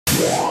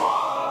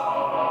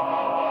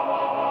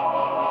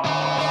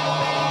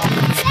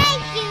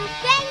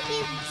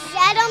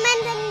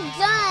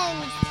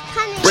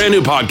Brand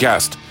new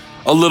podcast.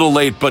 A little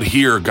late, but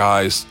here,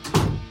 guys.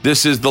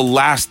 This is the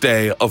last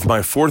day of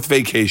my fourth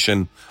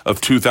vacation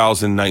of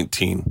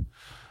 2019.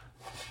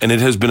 And it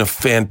has been a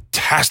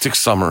fantastic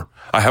summer.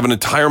 I have an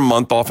entire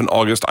month off in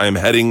August. I am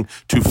heading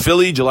to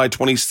Philly, July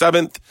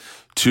 27th,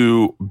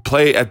 to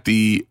play at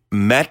the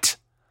Met.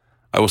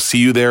 I will see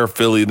you there,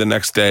 Philly, the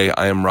next day.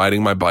 I am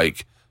riding my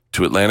bike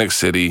to Atlantic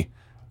City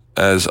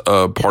as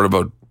a part of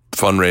a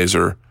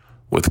fundraiser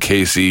with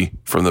Casey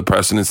from the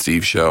Preston and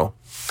Steve show.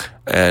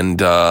 And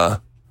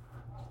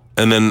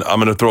then I'm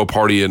going to throw a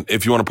party in.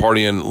 If you want to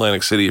party in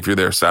Atlantic City, if you're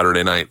there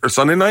Saturday night or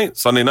Sunday night,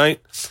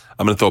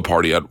 I'm going to throw a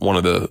party at one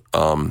of the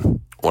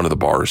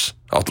bars.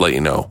 I'll let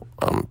you know.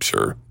 I'm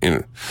sure.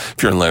 If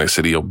you're in Atlantic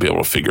City, you'll be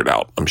able to figure it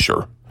out. I'm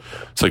sure.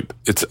 I think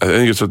it's at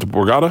the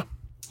Borgata.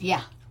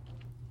 Yeah.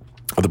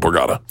 At the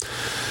Borgata.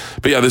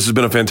 But yeah, this has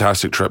been a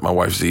fantastic trip. My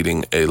wife's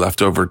eating a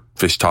leftover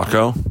fish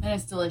taco. And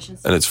it's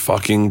delicious. And it's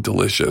fucking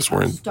delicious.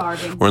 We're in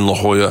La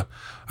Jolla.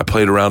 I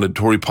played around at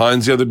Torrey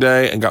Pines the other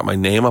day and got my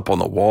name up on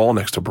the wall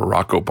next to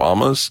Barack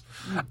Obama's.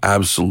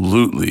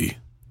 Absolutely.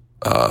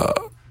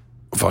 It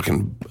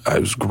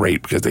was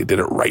great because they did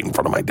it right in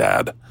front of my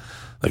dad.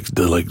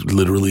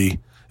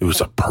 Literally, it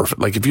was a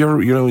perfect, if you ever,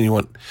 when you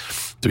want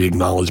to be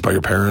acknowledged by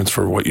your parents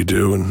for what you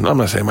do. And I'm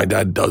not saying my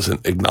dad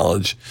doesn't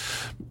acknowledge.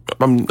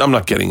 I'm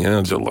not getting in.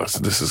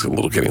 This is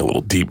getting a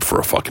little deep for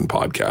a fucking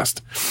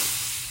podcast.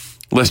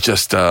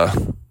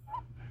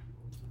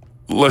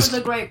 It was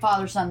a great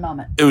father-son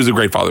moment. It was a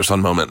great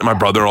father-son moment. My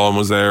brother-in-law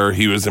was there.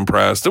 He was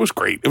impressed. It was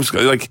great. It was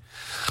like,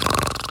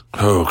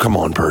 oh, come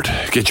on, Bert.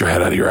 Get your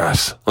head out of your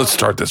ass. Let's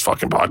start this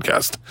fucking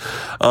podcast.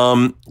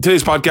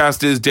 Today's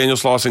podcast is Daniel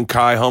Sloss and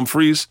Kai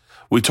Humphries.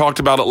 We talked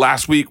about it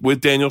last week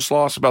with Daniel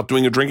Sloss about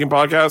doing a drinking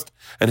podcast,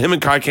 and him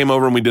and Kai came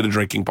over and we did a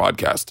drinking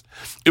podcast.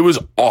 It was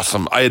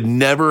awesome. I had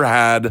never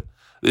had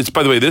it's.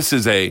 By the way, this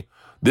is a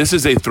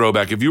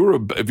throwback. If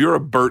you're a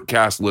Bert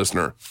cast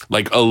listener,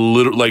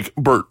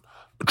 Bert,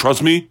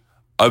 trust me,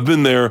 I've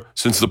been there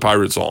since the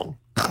pirate song.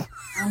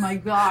 Oh my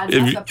God,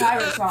 that's the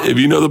pirate song. If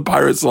you know the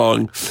pirate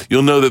song,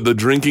 you'll know that the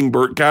drinking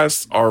Bert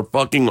casts are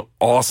fucking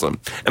awesome.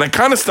 And I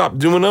kind of stopped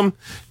doing them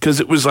because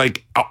it was they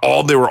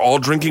were all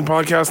drinking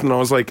podcasts, and I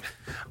was like,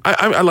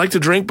 I like to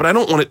drink, but I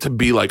don't want it to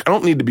be I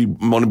don't need to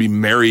want to be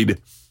married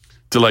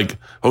to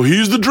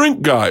he's the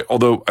drink guy.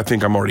 Although I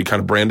think I'm already kind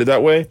of branded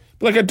that way.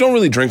 But I don't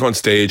really drink on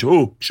stage.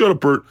 Oh, shut up,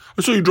 Bert.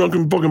 I saw you drunk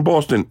in fucking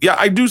Boston. Yeah,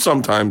 I do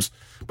sometimes,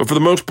 but for the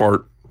most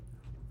part,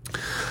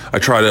 I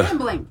try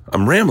to.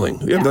 I'm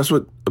rambling. Yeah, that's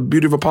what the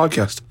beauty of a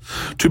podcast.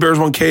 Two Bears,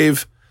 One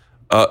Cave.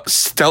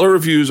 Stellar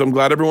reviews. I'm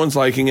glad everyone's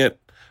liking it.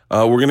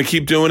 We're gonna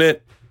keep doing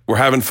it. We're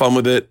having fun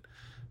with it.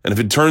 And if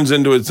it turns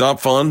into it's not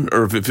fun,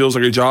 or if it feels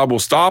like a job, we'll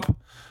stop.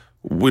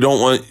 We're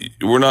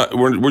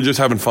just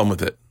having fun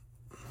with it.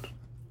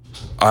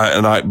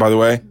 By the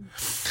way,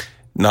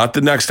 not the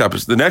next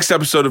episode. The next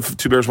episode of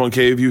Two Bears, One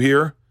Cave you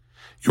hear,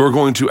 you're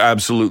going to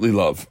absolutely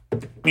love.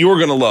 You're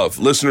going to love.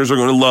 Listeners are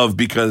going to love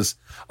because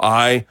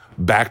I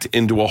backed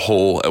into a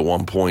hole at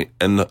one point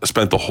and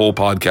spent the whole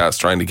podcast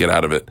trying to get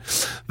out of it.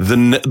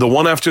 The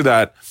one after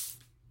that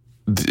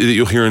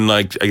you'll hear in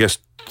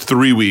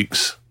 3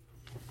 weeks,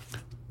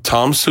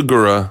 Tom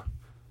Segura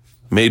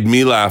made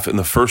me laugh in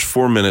the first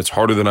 4 minutes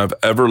harder than I've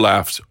ever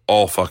laughed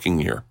all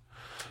fucking year.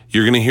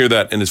 You're going to hear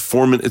that in his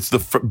 4 minutes. It's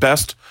the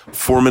best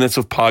 4 minutes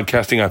of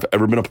podcasting I've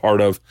ever been a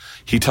part of.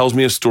 He tells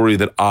me a story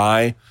that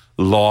I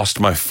lost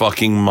my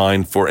fucking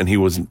mind for, and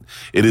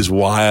it is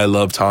why I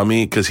love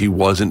Tommy, because he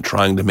wasn't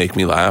trying to make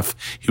me laugh.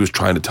 He was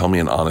trying to tell me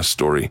an honest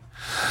story.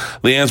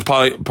 Leanne's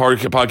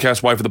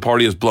podcast, Wife of the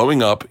Party, is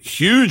blowing up.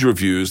 Huge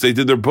reviews. They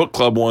did their book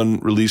club one,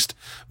 released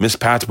Miss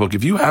Pat's book.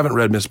 If you haven't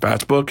read Miss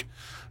Pat's book,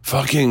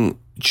 fucking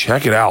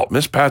check it out.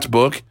 Miss Pat's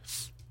book.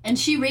 And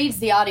she reads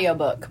the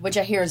audiobook, which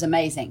I hear is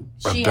amazing.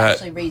 She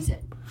actually reads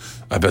it.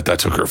 I bet that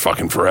took her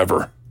fucking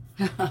forever.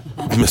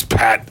 Miss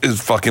Pat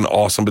is fucking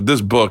awesome, but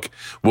this book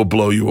will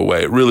blow you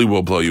away. It really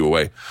will blow you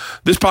away.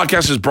 This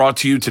podcast is brought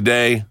to you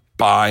today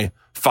by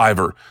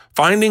Fiverr.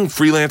 Finding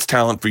freelance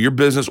talent for your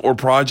business or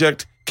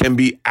project can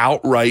be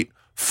outright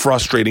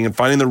frustrating, and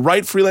finding the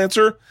right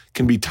freelancer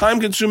can be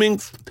time-consuming,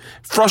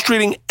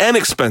 frustrating, and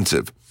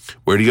expensive.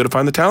 Where do you go to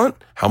find the talent?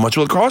 How much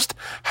will it cost?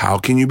 How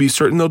can you be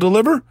certain they'll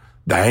deliver?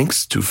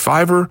 Thanks to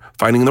Fiverr,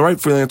 finding the right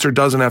freelancer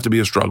doesn't have to be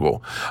a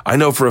struggle. I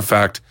know for a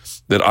fact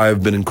that I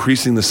have been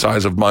increasing the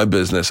size of my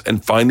business,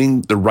 and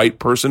finding the right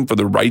person for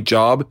the right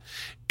job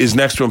is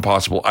next to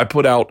impossible. I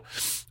put out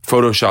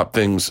Photoshop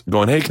things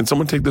going, hey, can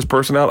someone take this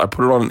person out? I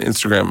put it on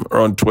Instagram or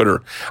on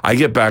Twitter. I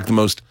get back the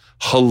most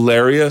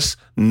hilarious,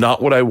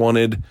 not what I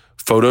wanted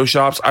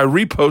Photoshops. I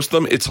repost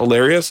them. It's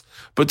hilarious.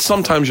 But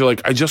sometimes you're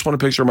like, I just want a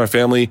picture of my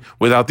family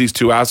without these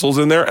two assholes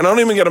in there. And I don't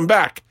even get them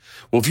back.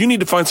 Well, if you need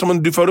to find someone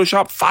to do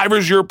Photoshop,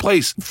 Fiverr's your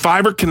place.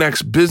 Fiverr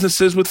connects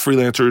businesses with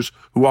freelancers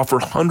who offer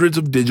hundreds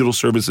of digital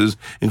services,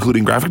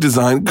 including graphic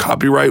design,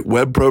 copyright,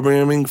 web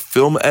programming,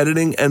 film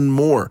editing, and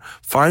more.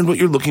 Find what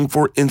you're looking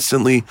for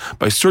instantly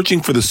by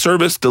searching for the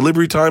service,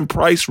 delivery time,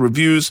 price,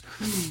 reviews,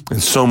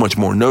 and so much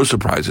more. No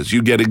surprises.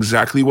 You get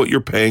exactly what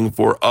you're paying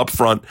for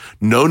upfront.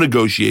 No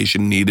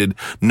negotiation needed.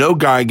 No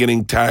guy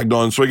getting tagged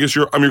on. So I guess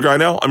I'm your guy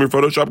now? I'm your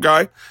Photoshop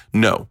guy?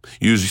 No.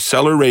 Use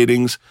seller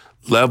ratings,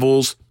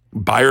 levels,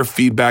 buyer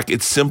feedback.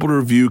 It's simple to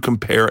review,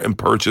 compare, and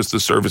purchase the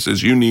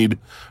services you need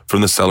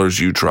from the sellers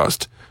you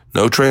trust.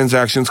 No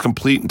transactions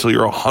complete until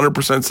you're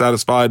 100%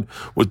 satisfied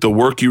with the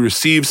work you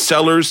receive.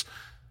 Sellers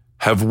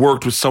have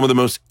worked with some of the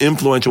most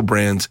influential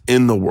brands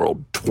in the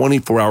world.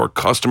 24-hour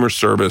customer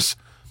service.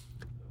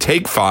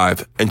 Take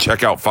 5 and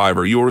check out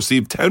Fiverr. You will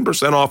receive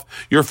 10% off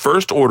your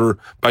first order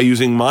by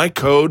using my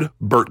code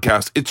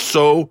BERTCAST. It's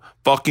so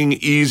fucking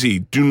easy.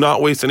 Do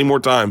not waste any more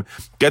time.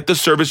 Get the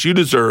service you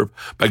deserve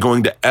by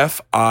going to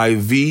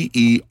Fiverr.com.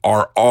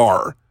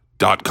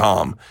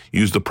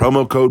 Use the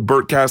promo code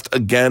BERTCAST.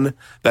 Again,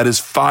 that is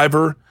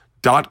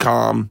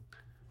Fiverr.com,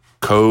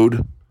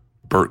 code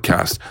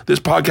BERTCAST.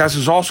 This podcast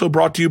is also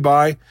brought to you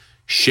by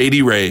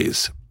Shady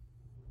Rays.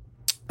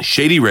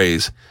 Shady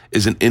Rays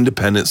is an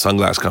independent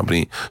sunglass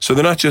company. So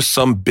they're not just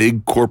some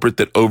big corporate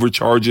that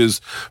overcharges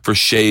for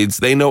shades.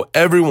 They know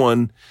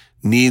everyone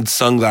needs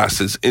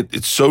sunglasses.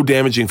 It's so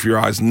damaging for your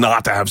eyes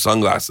not to have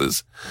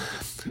sunglasses.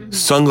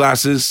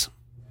 Sunglasses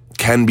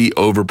can be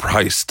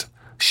overpriced.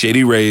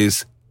 Shady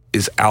Rays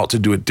is out to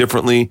do it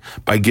differently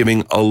by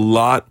giving a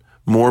lot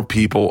more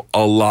people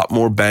a lot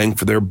more bang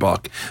for their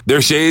buck.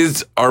 Their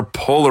shades are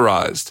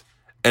polarized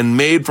and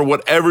made for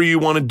whatever you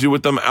want to do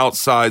with them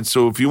outside.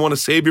 So if you want to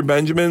save your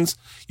Benjamins,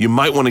 you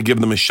might want to give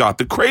them a shot.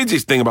 The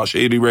craziest thing about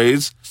Shady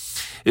Rays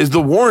is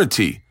the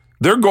warranty.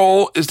 Their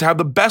goal is to have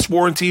the best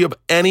warranty of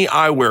any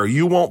eyewear.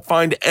 You won't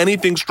find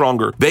anything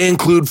stronger. They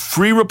include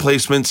free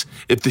replacements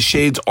if the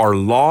shades are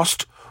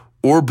lost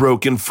or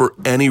broken for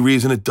any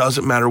reason. It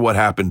doesn't matter what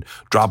happened.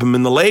 Drop them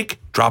in the lake,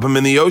 drop them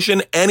in the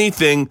ocean,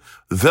 anything,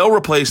 they'll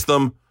replace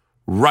them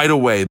right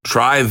away.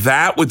 Try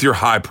that with your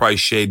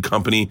high-priced shade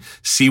company.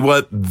 See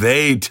what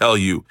they tell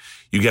you.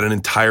 You get an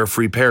entire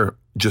free pair.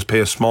 Just pay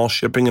a small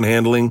shipping and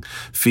handling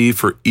fee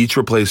for each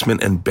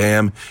replacement, and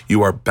bam,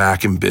 you are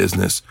back in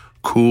business.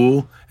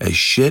 Cool as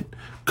shit,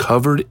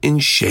 covered in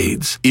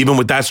shades. Even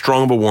with that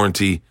strong of a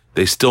warranty,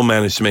 they still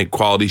manage to make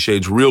quality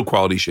shades, real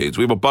quality shades.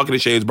 We have a bucket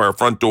of shades by our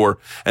front door,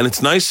 and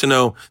it's nice to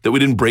know that we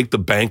didn't break the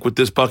bank with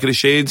this bucket of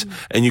shades,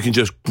 and you can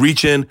just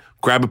reach in,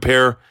 grab a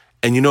pair,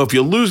 and you know if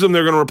you lose them,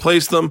 they're going to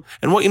replace them.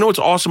 And what's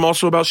awesome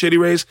also about Shady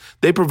Rays?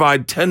 They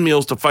provide 10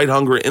 meals to fight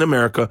hunger in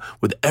America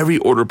with every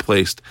order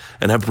placed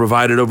and have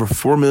provided over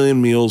 4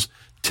 million meals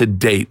to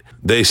date.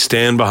 They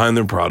stand behind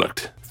their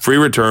product. Free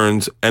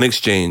returns and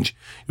exchange.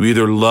 You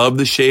either love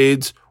the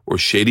shades or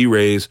Shady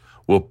Rays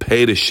will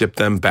pay to ship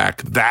them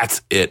back.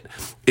 That's it.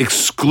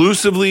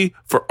 Exclusively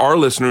for our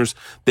listeners,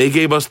 they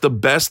gave us the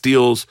best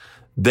deals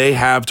they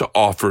have to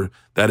offer.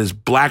 That is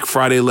Black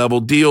Friday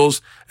level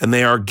deals, and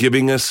they are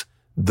giving us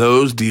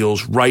those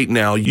deals right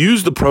now.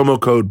 Use the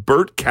promo code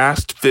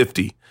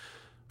BERTCAST50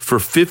 for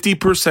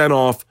 50%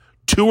 off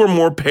 2 or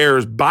more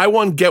pairs. Buy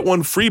one, get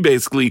one free,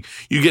 basically.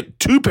 You get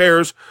 2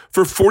 pairs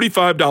for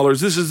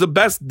 $45. This is the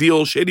best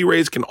deal Shady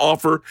Rays can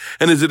offer,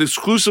 and is it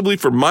exclusively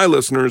for my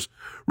listeners.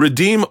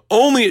 Redeem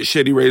only at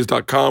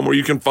ShadyRays.com, where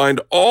you can find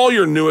all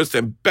your newest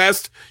and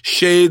best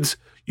shades.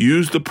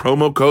 Use the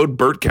promo code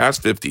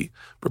BERTCAST50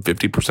 for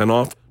 50%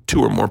 off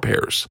 2 or more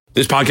pairs.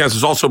 This podcast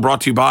is also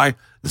brought to you by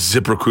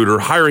ZipRecruiter.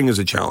 Hiring is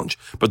a challenge,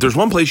 but there's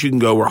one place you can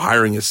go where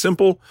hiring is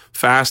simple,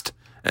 fast,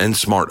 and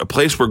smart. A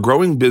place where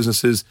growing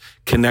businesses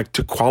connect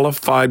to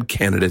qualified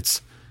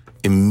candidates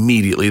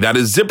immediately. That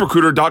is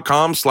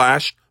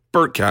ZipRecruiter.com/BERTCAST.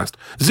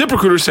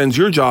 ZipRecruiter sends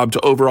your job to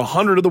over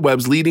 100 of the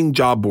web's leading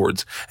job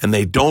boards, and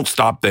they don't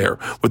stop there.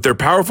 With their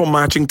powerful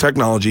matching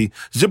technology,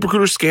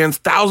 ZipRecruiter scans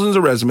thousands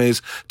of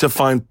resumes to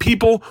find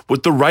people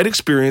with the right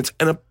experience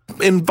and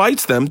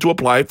invites them to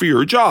apply for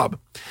your job.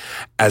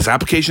 As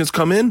applications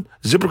come in,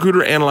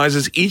 ZipRecruiter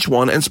analyzes each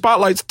one and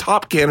spotlights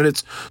top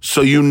candidates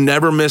so you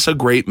never miss a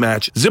great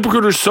match.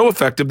 ZipRecruiter is so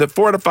effective that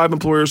 4 out of 5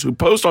 employers who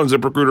post on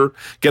ZipRecruiter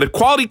get a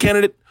quality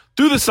candidate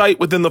through the site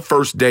within the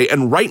first day.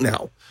 And right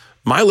now,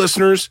 my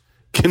listeners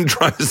can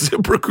try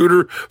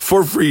ZipRecruiter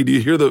for free. Do you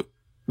hear the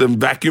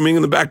vacuuming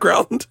in the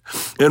background?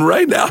 And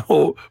right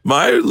now,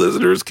 my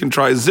listeners can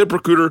try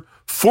ZipRecruiter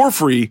for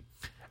free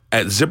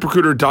at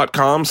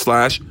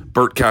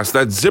ZipRecruiter.com/BERTCAST.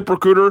 That's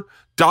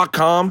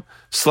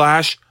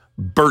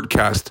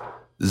ZipRecruiter.com/BERTCAST.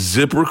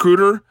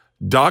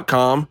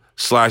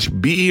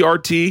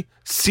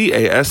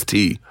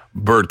 ZipRecruiter.com/BERTCAST.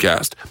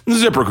 BERTCAST.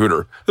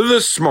 ZipRecruiter, the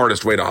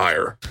smartest way to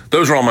hire.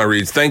 Those are all my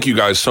reads. Thank you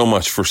guys so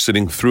much for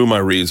sitting through my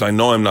reads. I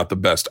know I'm not the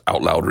best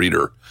out loud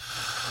reader,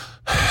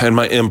 and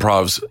my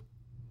improvs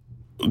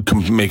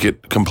make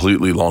it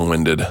completely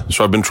long-winded.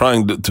 So I've been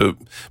trying to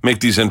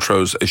make these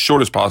intros as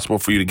short as possible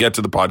for you to get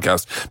to the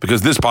podcast,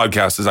 because this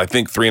podcast is, I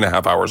think,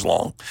 3.5 hours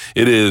long.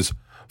 It is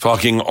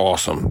Fucking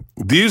awesome.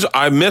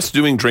 I miss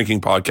doing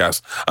drinking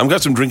podcasts. I've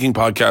got some drinking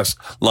podcasts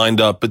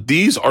lined up, but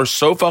these are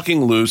so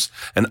fucking loose.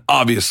 And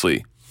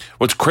obviously,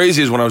 what's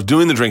crazy is when I was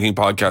doing the drinking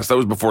podcast, that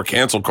was before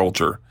cancel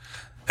culture.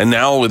 And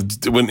now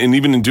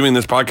even in doing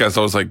this podcast,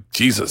 I was like,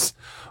 Jesus,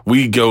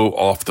 we go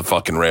off the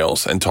fucking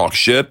rails and talk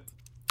shit.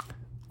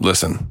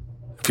 Listen,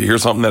 if you hear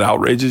something that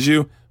outrages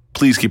you,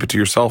 please keep it to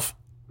yourself.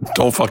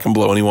 Don't fucking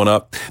blow anyone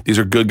up. These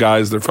are good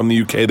guys. They're from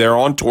the UK. They're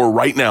on tour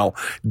right now.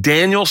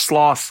 Daniel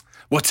Sloss,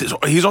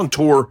 he's on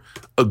tour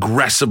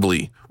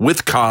aggressively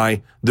with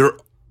Kai. They're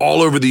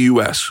all over the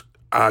US.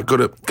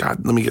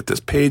 Let me get this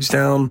page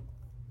down.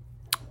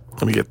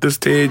 Let me get this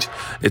page.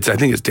 I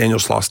think it's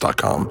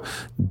danielsloss.com.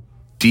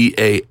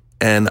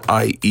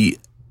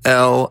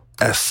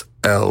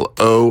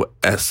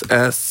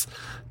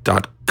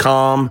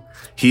 DanielSloss.com.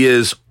 He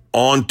is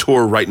on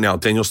tour right now.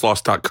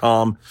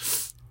 danielsloss.com.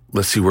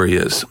 Let's see where he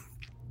is.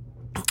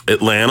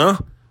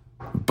 Atlanta,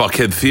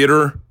 Buckhead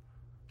Theater,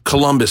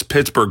 Columbus,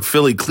 Pittsburgh,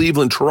 Philly,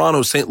 Cleveland,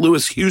 Toronto, St.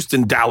 Louis,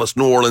 Houston, Dallas,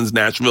 New Orleans,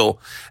 Nashville,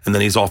 and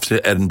then he's off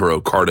to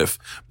Edinburgh, Cardiff,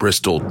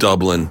 Bristol,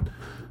 Dublin,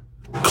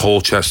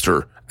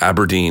 Colchester,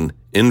 Aberdeen,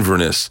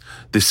 Inverness.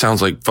 This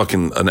sounds like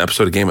fucking an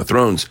episode of Game of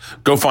Thrones.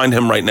 Go find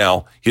him right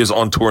now. He is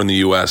on tour in the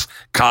U.S.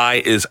 Kai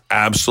is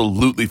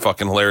absolutely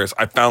fucking hilarious.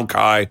 I found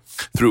Kai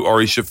through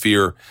Ari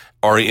Shafir.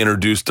 Ari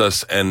introduced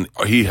us, and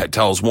he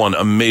tells one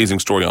amazing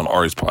story on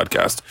Ari's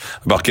podcast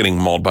about getting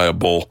mauled by a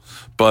bull.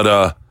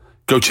 But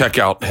go check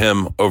out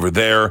him over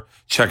there.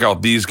 Check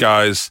out these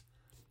guys.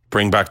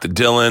 Bring back the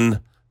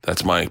Dylan.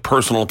 That's my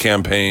personal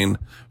campaign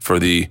for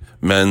the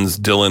men's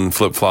Dylan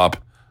flip-flop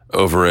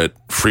over at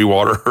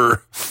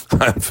Freewater.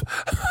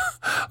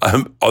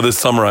 This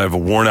summer I have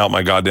worn out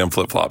my goddamn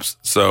flip-flops.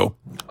 So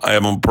I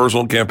have a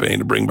personal campaign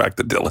to bring back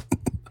the Dylan.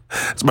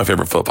 It's my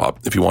favorite flip-flop.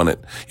 If you want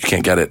it, you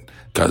can't get it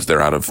because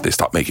they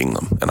stopped making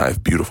them. And I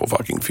have beautiful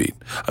fucking feet.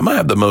 I might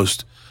have the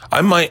most,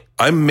 I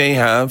may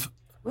have.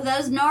 With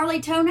those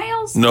gnarly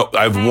toenails? No,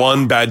 I have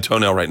one bad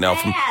toenail right now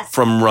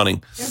from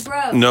running. They're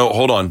gross. No,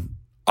 hold on.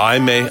 I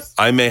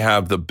may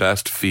have the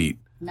best feet.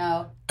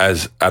 No.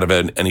 As out of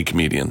any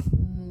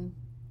comedian.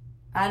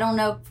 I don't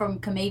know from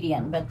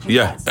comedian, but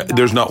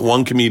there's not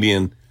one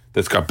comedian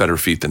that's got better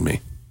feet than me.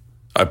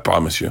 I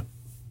promise you.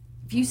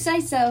 If you say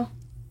so.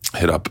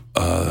 Hit up,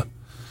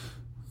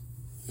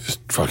 just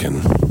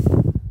fucking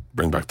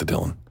bring back the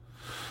Dylan.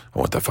 I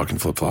want that fucking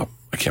flip-flop.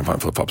 I can't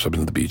find flip-flops. I've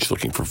been to the beach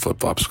looking for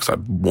flip-flops because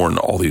I've worn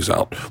all these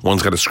out.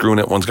 One's got a screw in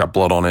it. One's got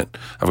blood on it.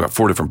 I've got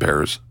 4 different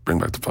pairs. Bring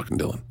back the fucking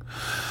Dylan.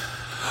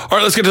 All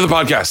right, let's get to the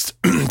podcast.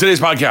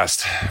 Today's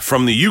podcast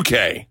from the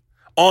UK,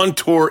 on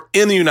tour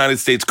in the United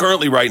States,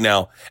 currently right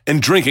now,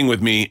 and drinking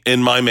with me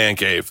in my man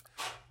cave.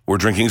 We're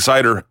drinking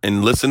cider,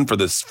 and listen for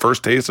this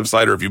first taste of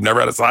cider. If you've never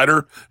had a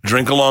cider,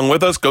 drink along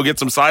with us. Go get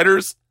some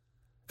ciders.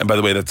 And by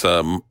the way, that's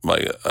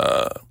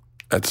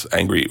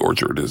Angry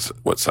Orchard is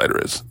what cider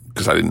is,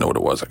 because I didn't know what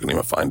it was. I couldn't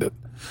even find it.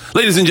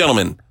 Ladies and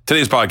gentlemen,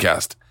 today's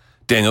podcast,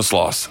 Daniel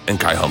Sloss and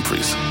Kai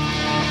Humphries.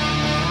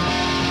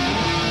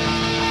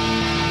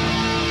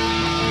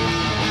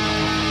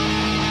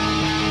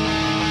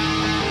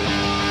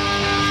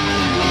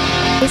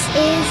 This is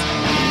the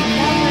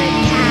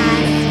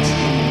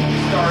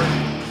Start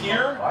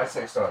here. I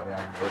say start the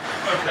Angry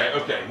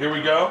Orchard. Okay, here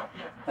we go.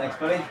 Thanks,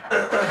 buddy.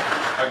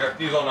 I got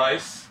these on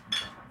ice.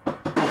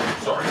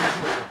 Sorry.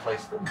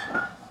 Replace them.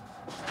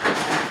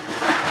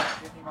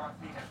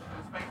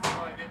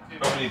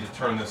 I need to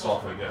turn this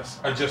off, I guess.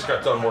 I just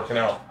got done working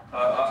out.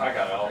 I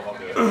got it. I'll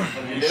do it.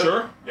 You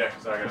sure? Yeah,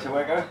 because I got So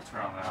where go?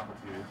 turn on the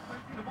amplitude.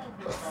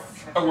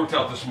 I worked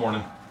out this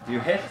morning. You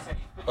hit?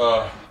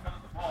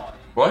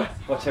 What?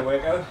 What's your where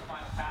go?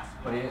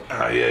 What do you?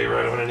 Yeah, you're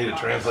right. I'm gonna need a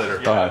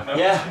translator.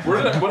 Yeah.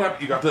 What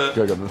happened? You got the?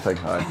 Go get the thing.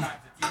 All right.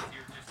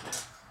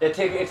 It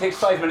takes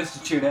 5 minutes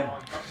to tune in.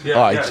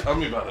 Yeah, tell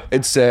me about it.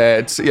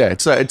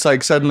 It's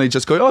like suddenly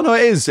just going. Oh no,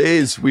 it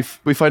is. We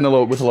find a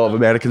lot with a lot of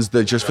Americans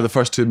that just for the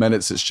first 2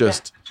 minutes it's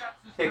just.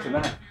 Takes a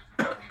minute.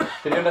 Did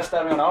you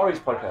understand me on Ari's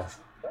podcast?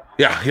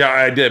 Yeah,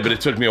 I did, but it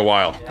took me a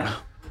while. Yeah,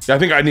 I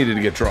think I needed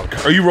to get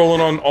drunk. Are you rolling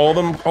on all of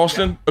them,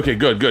 Austin? Okay,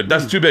 good.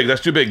 That's too big.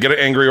 Get an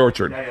Angry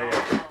Orchard. Yeah.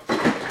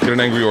 Get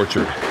an Angry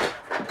Orchard.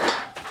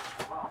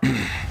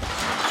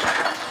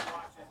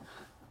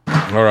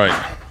 All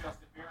right.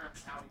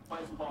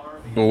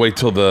 We'll wait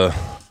till the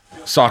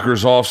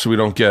soccer's off so we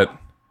don't get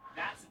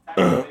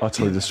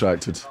Utterly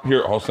distracted.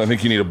 Here, Austin, I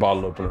think you need a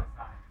bottle opener.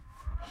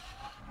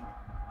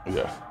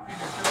 Yeah.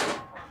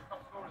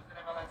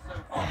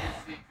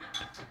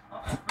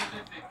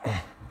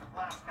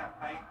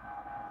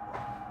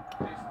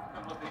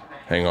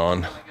 Hang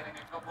on.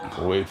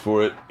 We'll wait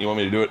for it. You want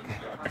me to do it?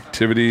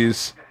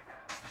 Activities.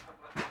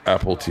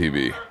 Apple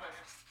TV.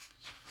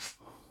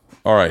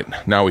 All right,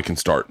 now we can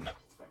start.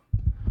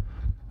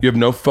 You have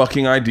no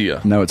fucking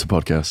idea. Now it's a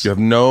podcast. You have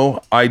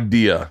no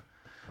idea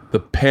the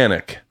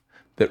panic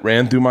that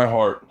ran through my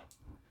heart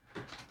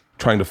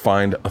trying to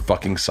find a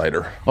fucking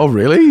cider. Oh,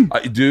 really?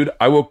 Dude,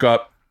 I woke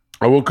up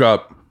 8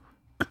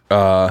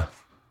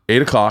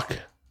 o'clock.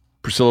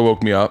 Priscilla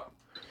woke me up.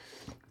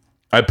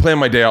 I planned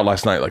my day out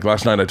last night. Like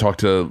last night, I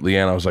talked to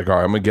Leanne. I was like, all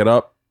right, I'm gonna get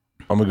up.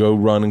 I'm gonna go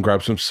run and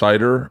grab some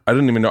cider. I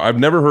didn't even know. I've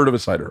never heard of a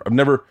cider. I've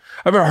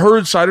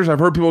heard ciders. I've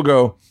heard people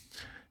go,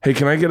 "Hey,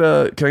 can I get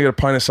a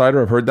pint of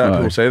cider?" I've heard that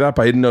people say that,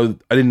 but I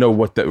didn't know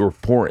what they were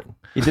pouring.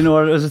 You didn't know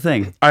it was a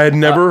thing. I had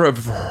never.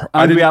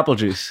 Angry apple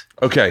juice.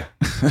 Okay,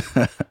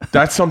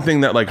 that's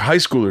something that like high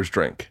schoolers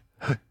drink.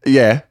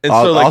 Yeah, And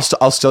I'll so,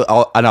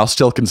 I'll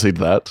still concede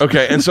that.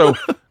 Okay, and so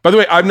by the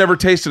way, I've never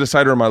tasted a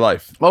cider in my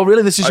life. Oh,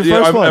 really? This is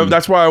your first one?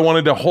 That's why I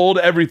wanted to hold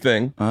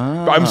everything.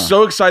 But I'm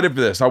so excited for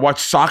this. I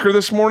watched soccer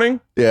this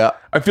morning. Yeah.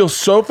 I feel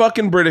so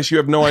fucking British. You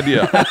have no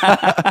idea.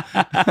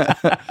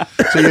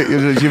 So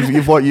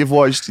you've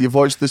watched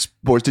the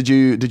sports. Did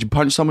you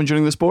punch someone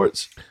during the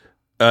sports?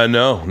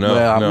 No.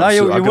 No,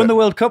 you won the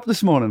World Cup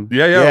this morning.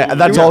 Yeah. And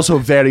that's also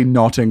very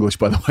not English,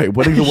 by the way.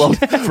 Winning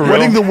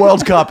the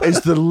World Cup is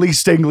the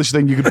least English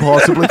thing you could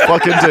possibly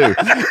fucking do.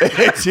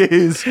 It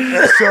is.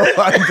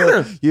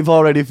 So you've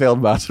already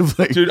failed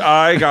massively, dude.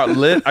 I got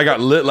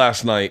lit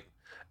last night,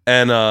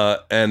 and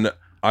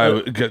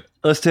I get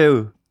us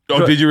too.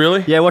 Oh, did you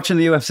really? Yeah, watching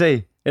the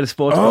UFC. In a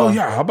sports bar. Oh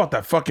yeah, how about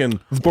that fucking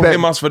Jorge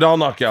Masvidal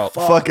knockout?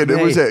 Fucking, it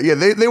was it. Yeah,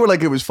 they were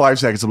like it was 5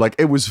 seconds. I'm like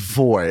it was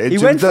 4. He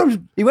went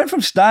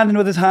from standing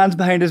with his hands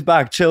behind his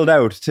back, chilled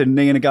out, to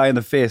kneeing a guy in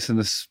the face in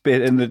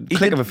the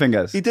click of a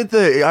fingers.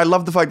 I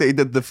love the fact that he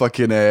did the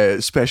fucking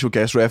special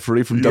guest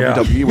referee from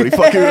WWE where he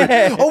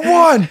fucking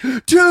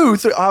 1, 2,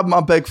 3. I'm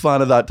a big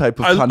fan of that type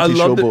of cunty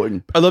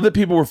showboating. I love that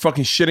people were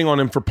fucking shitting on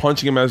him for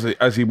punching him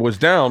as he was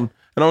down,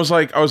 and I was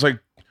like,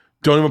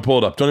 don't even pull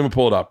it up. Don't even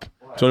pull it up.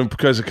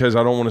 Because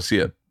I don't want to see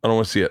it. I don't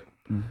want to see it.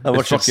 I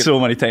watched it so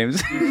many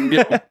times.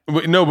 Yeah,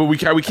 no, but we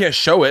can't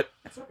show it.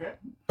 It's okay.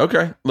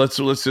 Okay, let's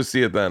just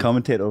see it then.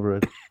 Commentate over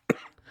it.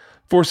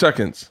 4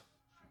 seconds.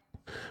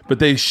 But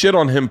they shit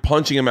on him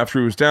punching him after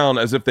he was down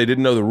as if they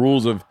didn't know the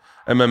rules of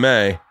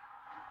MMA.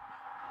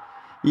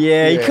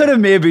 Yeah, he could have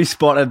maybe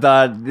spotted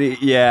that.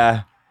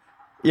 Yeah,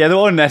 they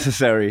were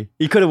unnecessary.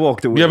 He could have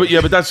walked away.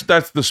 Yeah, but that's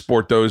the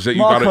sport though. Is that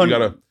Mark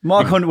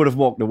Hunt would have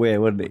walked away,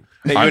 wouldn't he?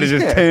 He would have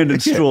just turned and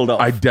strolled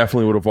off. I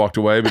definitely would have walked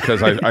away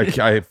because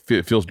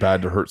it feels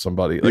bad to hurt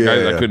somebody. Like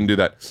I couldn't do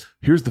that.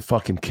 Here's the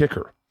fucking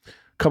kicker.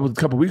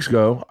 Couple weeks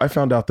ago, I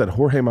found out that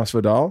Jorge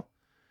Masvidal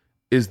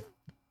is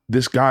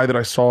this guy that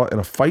I saw in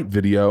a fight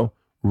video,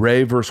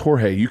 Ray versus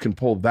Jorge. You can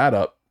pull that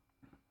up,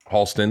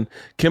 Halston.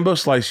 Kimbo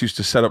Slice used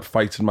to set up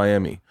fights in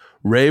Miami.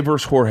 Ray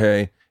versus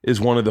Jorge is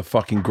one of the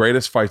fucking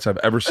greatest fights I've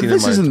ever seen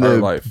in my entire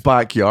life.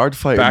 Backyard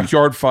fight.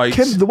 Backyard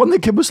fights. The one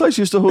that Kimbo Slice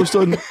used to host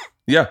on.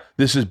 Yeah,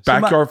 this is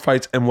backyard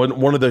fights and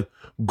one of the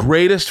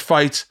greatest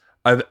fights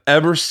I've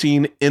ever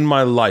seen in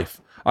my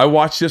life. I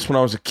watched this when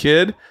I was a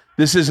kid.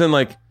 This isn't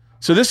like...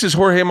 So this is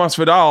Jorge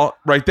Masvidal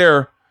right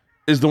there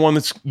is the one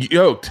that's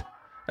yoked.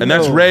 And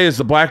that's Ray is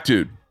the black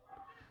dude.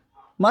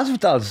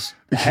 Masvidal's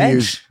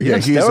hedge. He's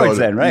on steroids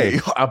then, right?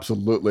 Yeah,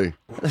 absolutely.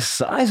 The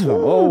size of him.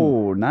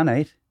 Oh,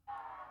 nanite.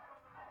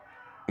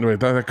 Wait,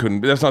 that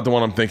couldn't be. That's not the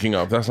one I'm thinking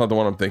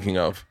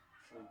of.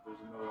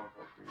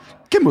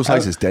 Kimbo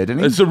Slice is dead, isn't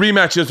he? It's the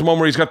rematch. It's the one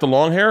where he's got the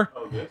long hair.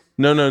 Oh, yes.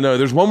 No.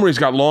 There's one where he's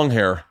got long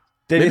hair.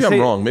 Maybe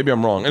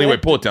I'm wrong. Anyway,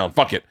 pull it down.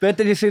 Fuck it. But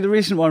did you see the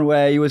recent one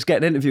where he was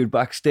getting interviewed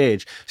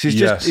backstage? So he's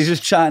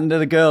just chatting to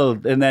the girl,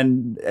 and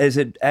then is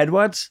it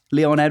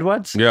Leon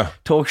Edwards? Yeah.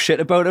 Talk shit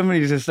about him, and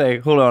he's just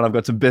like, "Hold on, I've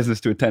got some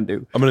business to attend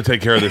to. I'm gonna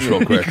take care of this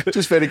real quick."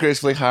 Just very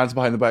gracefully, hands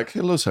behind the back.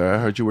 Hello, sir. I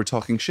heard you were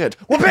talking shit.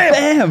 Well,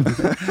 bam!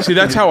 See,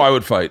 that's how I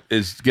would fight: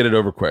 is get it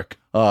over quick.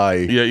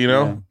 Aye. Yeah, you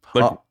know.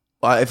 Yeah.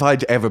 If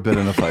I'd ever been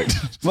in a fight.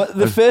 But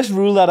the first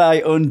rule that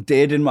I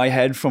undid in my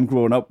head from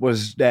growing up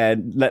was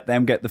let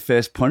them get the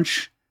first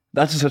punch.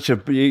 That's such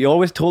a... You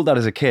always told that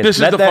as a kid.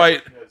 This is the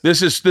fight.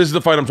 This is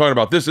the fight I'm talking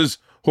about. This is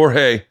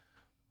Jorge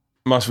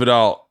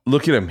Masvidal.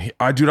 Look at him.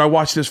 I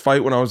watched this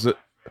fight when I was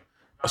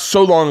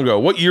so long ago.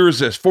 What year is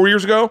this? 4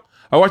 years ago?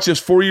 I watched this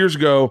 4 years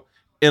ago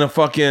in a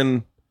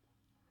fucking...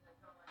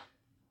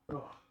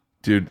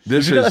 Dude,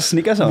 this you got a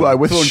sneakers on. Well,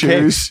 with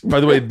shoes. By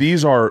the way,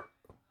 these are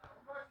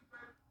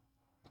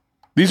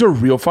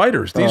real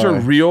fighters. These are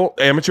real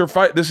amateur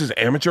fight. This is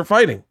amateur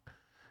fighting.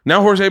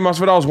 Now Jorge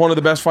Masvidal is one of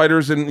the best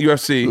fighters in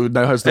UFC.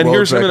 And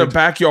here's him in a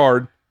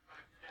backyard.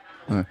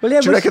 Do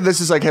you reckon this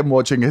is like him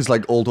watching his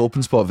like old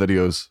open spot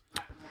videos?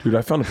 Dude,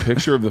 I found a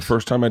picture of the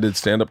first time I did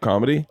stand-up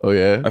comedy. Oh,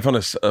 yeah? I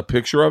found a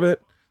picture of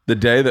it the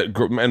day that...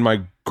 And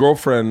my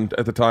girlfriend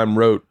at the time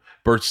wrote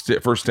Bert's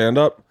first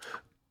stand-up.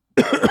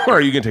 Or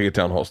you can take it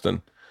down,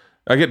 Holston.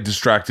 I get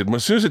distracted.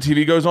 As soon as the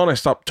TV goes on, I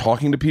stop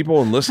talking to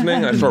people and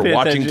listening. I start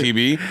watching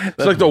TV.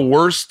 It's like the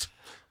worst...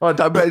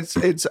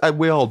 It's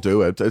we all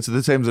do it. It's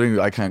the same thing.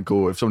 I can't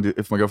go if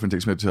my girlfriend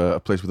takes me to a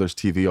place where there's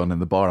TV on in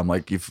the bar. I'm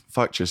like, you've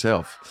fucked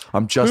yourself.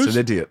 I'm just an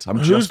idiot.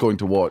 I'm just going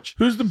to watch.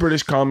 Who's the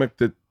British comic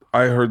that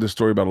I heard this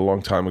story about a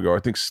long time ago? I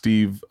think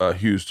Steve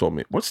Hughes told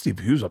me. What's Steve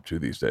Hughes up to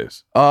these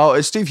days? Oh,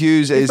 it's Steve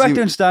Hughes. He's back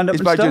doing stand-up.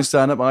 He's back doing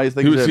stand-up. I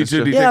think. Did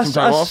he take some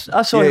time off?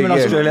 I saw him in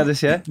Australia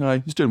this year. No,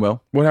 he's doing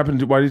well. What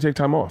happened? Why did he take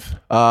time off?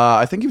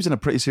 I think he was in a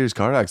pretty serious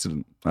car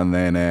accident, and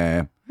then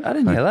I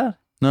didn't hear that.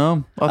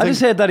 No, I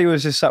just heard that he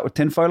was just sat with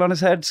tinfoil on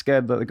his head,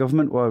 scared that the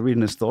government were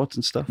reading his thoughts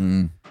and stuff.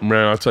 Man,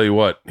 I'll tell you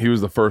what. He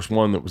was the first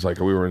one that was like,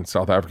 we were in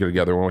South Africa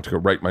together. We went to go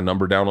write my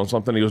number down on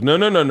something. He goes, no.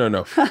 We're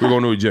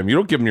going to a gym. You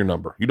don't give him your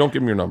number. You don't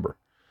give him your number.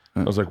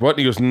 I was like, what? And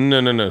he goes,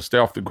 no. Stay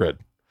off the grid.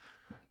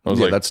 I was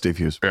like, that's Steve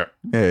Hughes. Yeah.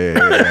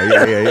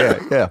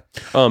 Yeah.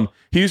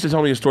 He used to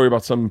tell me a story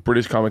about some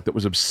British comic that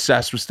was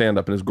obsessed with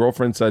stand-up, and his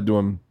girlfriend said to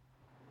him,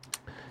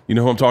 you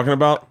know who I'm talking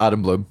about?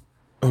 Adam Bloom.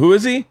 Who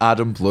is he?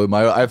 Adam Bloom.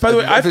 By the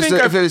way,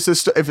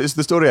 if it's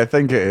the story I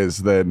think it is,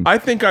 then I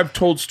think I've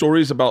told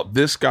stories about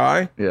this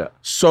guy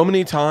so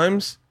many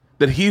times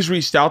that he's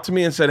reached out to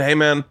me and said, hey,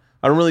 man,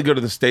 I don't really go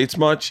to the States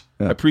much.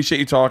 I appreciate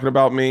you talking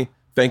about me.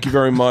 Thank you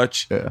very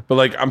much. But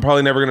like, I'm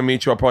probably never going to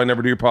meet you. I'll probably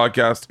never do your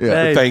podcast.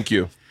 But thank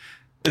you.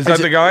 Is that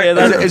the guy? Yeah,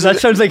 that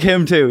sounds like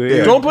him too.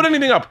 Yeah. Don't put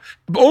anything up.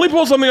 Only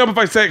pull something up if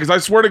I say it, because I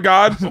swear to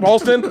God,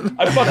 Halston,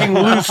 I fucking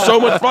lose so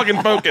much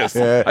fucking focus.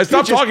 I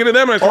stop talking to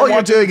them and I start all you're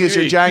watching doing is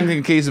TV. you're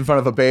jangling keys in front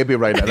of a baby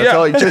right now. That's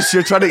all.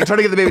 You're trying to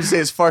get the baby to say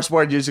his first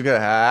word. You're just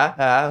going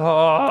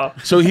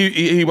So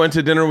he went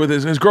to dinner with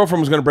his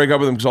girlfriend was going to break up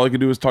with him because all he could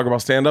do was talk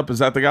about stand up. Is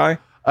that the guy?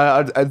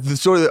 The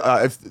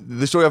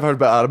story I've heard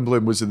about Adam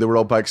Bloom was that they were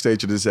all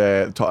backstage at his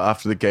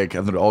after the gig,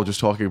 and they're all just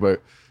talking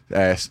about.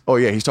 He's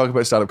talking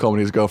about stand-up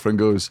comedy. His girlfriend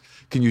goes,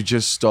 "Can you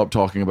just stop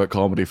talking about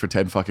comedy for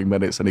 10 fucking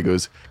minutes?" And he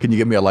goes, "Can you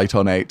give me a light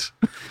on 8?"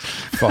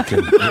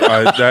 Fucking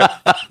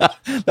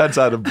that's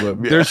Adam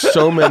Bloom. There's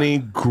so many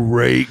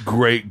great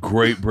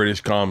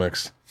British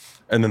comics.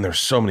 And then there's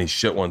so many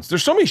shit ones.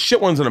 There's so many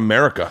shit ones in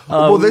America.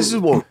 Well, this is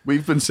what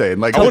we've been saying.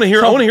 Like, I want to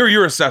hear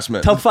your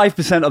assessment. Top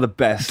 5% are the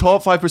best.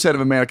 Top 5%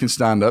 of American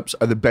stand-ups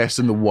are the best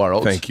in the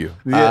world. Thank you.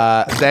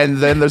 Then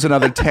there's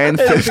another 10,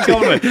 15.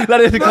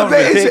 That is the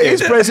compliment.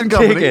 It's present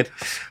company. Take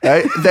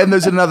it. Then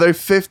there's another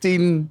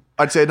 15.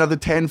 I'd say another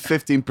 10,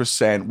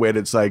 15% where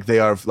it's like they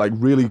are like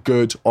really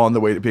good on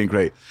the way to being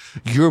great.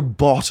 Your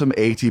bottom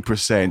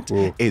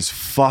 80% is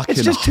fucking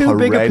It's just too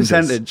horrendous. big a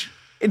percentage.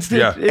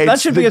 That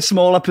should be a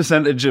smaller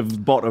percentage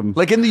of bottom.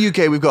 Like in the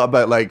UK, we've got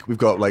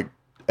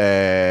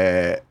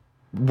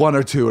one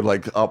or two are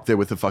like up there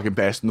with the fucking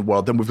best in the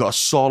world. Then we've got a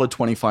solid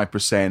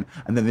 25%,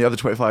 and then the other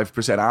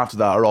 25% after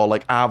that are all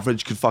like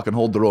average, could fucking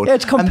hold their own. Yeah,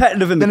 it's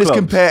competitive in the clubs. Then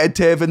it's clubs.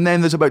 competitive, and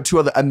then there's about two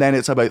other, and then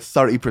it's about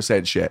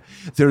 30% shit.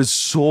 There is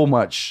so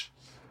much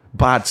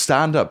bad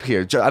stand-up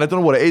here, and I don't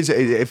know what it is.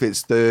 If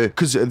it's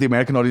because the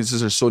American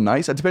audiences are so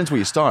nice, it depends where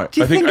you start.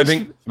 I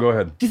think. Go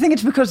ahead. Do you think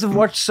it's because they've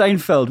watched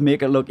Seinfeld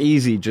make it look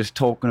easy, just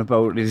talking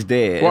about his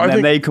day, and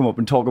then they come up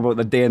and talk about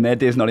the day, and their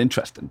day is not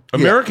interesting?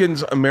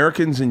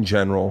 Americans in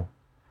general,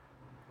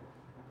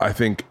 I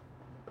think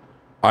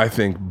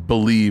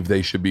believe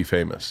they should be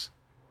famous.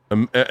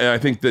 And I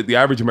think that the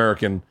average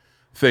American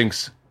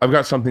thinks I've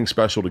got something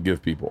special to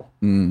give people.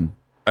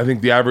 I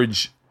think the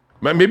average.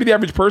 Maybe the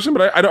average person,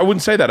 but I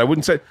wouldn't say that. I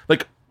wouldn't say,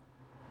 like,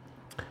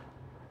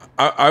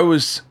 I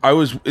was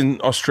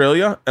in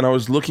Australia and I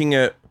was looking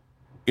at,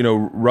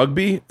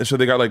 rugby. So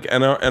they got like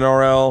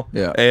NRL,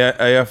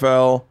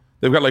 AFL.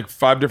 They've got like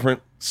 5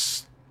 different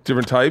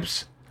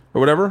types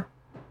or whatever.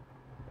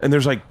 And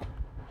there's like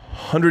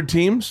 100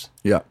 teams.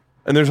 Yeah.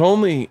 And there's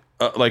only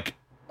like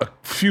a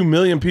few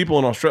million people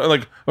in Australia.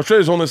 Like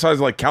Australia's only the size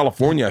of like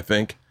California, I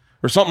think,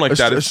 or something like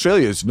that.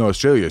 Australia's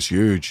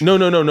huge.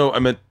 No. I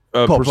meant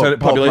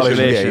population.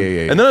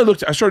 Yeah. And then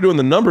I started doing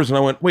the numbers and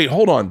I went, wait,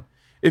 hold on.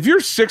 If you're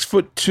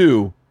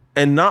 6'2"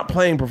 and not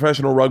playing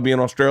professional rugby in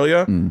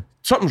Australia,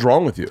 something's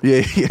wrong with you.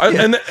 Yeah.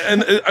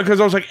 And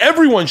because I was like,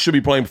 everyone should be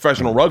playing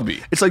professional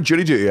rugby. It's like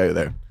jury duty out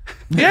there.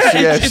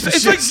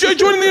 It's like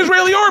joining the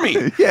Israeli army.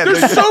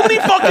 There's so many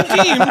fucking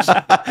teams.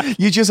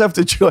 You just have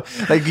to join.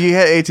 Like you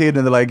hit 18 and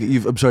they're like,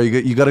 I'm sorry,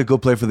 you got to go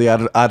play for the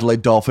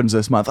Adelaide Dolphins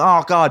this month.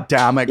 Oh god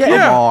damn it! Come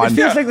on. It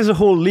feels like the's a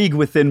whole league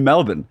within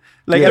Melbourne.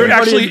 Like there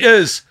actually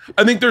is.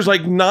 I think there's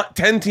like not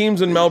 10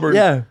 teams in Melbourne.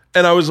 Yeah.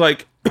 And I was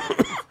like,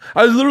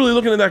 I was literally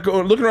looking at that,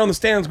 looking around the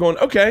stands, going,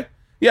 okay,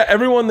 yeah,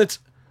 everyone that's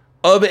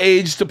of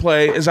age to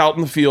play is out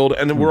in the field,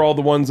 and we're all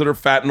the ones that are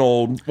fat and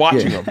old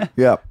watching them.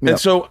 Yeah. And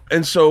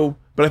so.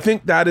 But I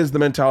think that is the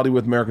mentality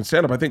with American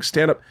stand-up. I think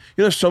stand-up,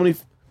 there's so many.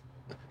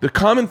 The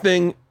common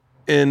thing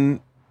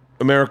in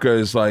America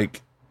is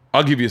like,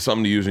 I'll give you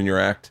something to use in your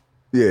act.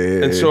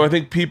 And so I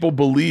think people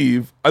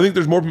believe. I think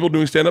there's more people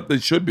doing stand-up than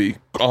should be,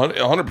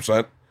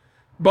 100%.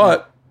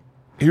 But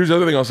here's the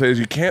other thing I'll say is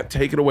you can't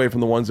take it away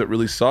from the ones that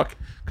really suck,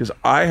 because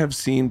I have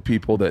seen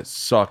people that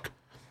suck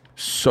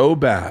so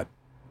bad,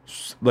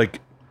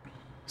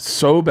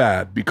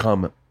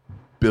 become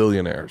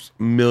billionaires,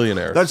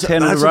 millionaires.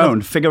 Turn it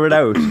around, figure it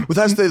out. But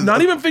that's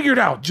not even figured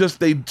out.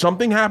 Just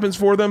something happens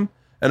for them,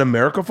 and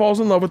America falls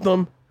in love with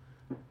them.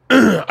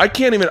 I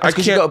can't.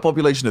 You've got a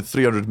population of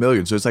 300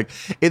 million, so it's like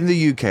in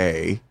the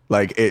UK,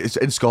 like it's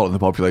in Scotland, the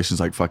population's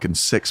like fucking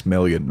 6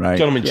 million, right?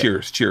 Gentlemen,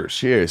 cheers.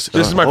 This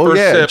is my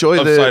first sip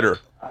of cider.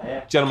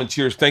 Gentlemen,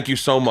 cheers. Thank you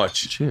so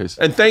much. Cheers.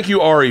 And thank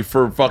you, Ari,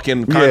 for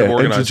fucking kind of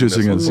organizing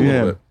introducing this us. a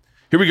little bit.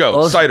 Here we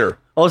go. Cider.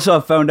 Also, I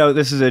found out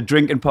this is a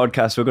drinking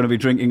podcast. We're going to be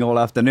drinking all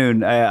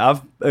afternoon.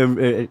 I've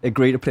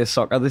agreed to play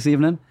soccer this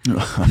evening.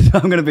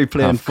 I'm going to be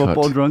playing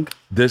football drunk.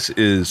 This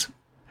is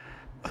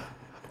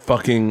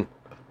fucking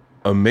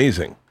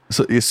amazing.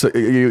 So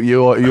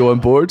you on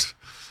board?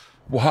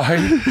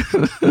 Why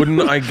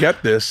wouldn't I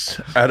get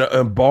this at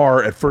a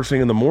bar at first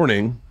thing in the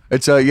morning?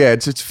 It's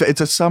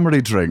a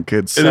summery drink.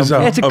 It's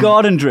a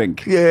garden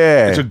drink.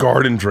 Yeah, it's a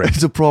garden drink.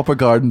 It's a proper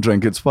garden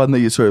drink. It's one that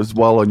you sort of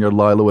while on your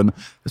lilo, and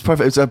it's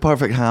perfect. It's a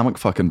perfect hammock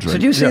fucking drink. So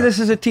do you see this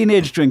as a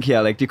teenage drink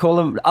here? Like, do you call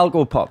them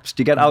alcohol pops?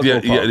 Do you get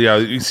alcohol pops? Yeah.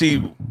 You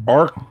see,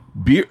 our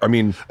beer. I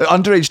mean,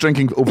 underage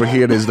drinking over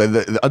here is like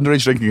the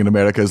underage drinking in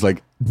America is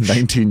like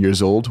 19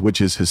 years old,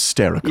 which is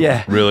hysterical.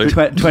 Yeah, really.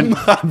 20,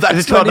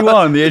 that's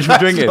 21. The age for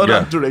drinking.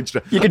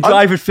 Underage you can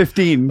drive at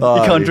 15. You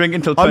can't drink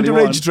until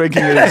 21. Underage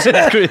drinking is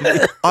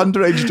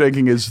underage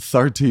drinking is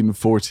 13,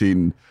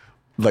 14.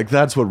 Like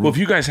that's what. Well, if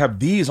you guys have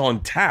these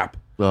on tap,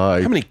 how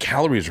many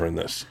calories are in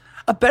this?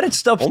 I bet it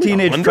stops Only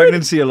teenage 100?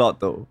 pregnancy a lot,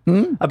 though.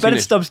 I bet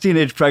it stops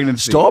teenage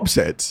pregnancy. Stops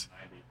it.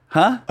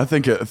 Huh? I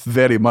think it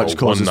very much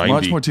causes 190.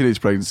 much more teenage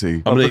pregnancy.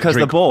 I'm gonna because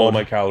they're drink bored. all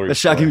my calories.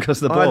 They're shagging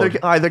because they're bored.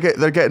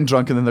 They're getting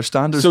drunk and then their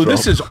standards So drop.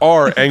 this is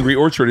our Angry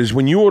Orchard. Is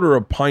when you order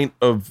a pint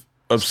of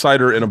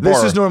cider in a bar.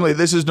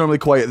 This is normally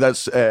quite.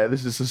 This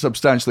is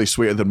substantially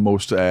sweeter than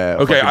most.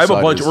 Okay, I have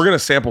a bunch. We're gonna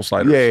sample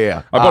ciders.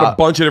 Yeah. I bought a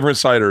bunch of different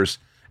ciders.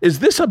 Is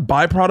this a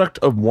byproduct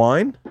of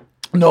wine?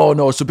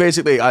 No. So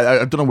basically,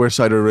 I don't know where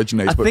cider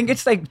originates. I think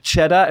it's like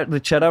cheddar, the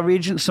cheddar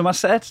region,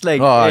 Somerset,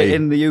 like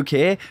in the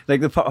UK, like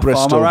the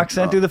Bristol. farmer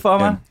accent. Do the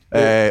farmer?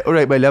 All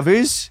right, my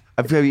lovers.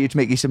 I've got you to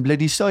make you some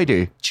bloody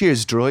cider.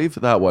 Cheers, drive.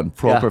 That one.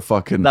 Proper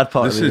fucking. That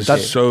part This of it is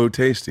is so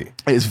tasty.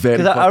 It's very.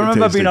 Because I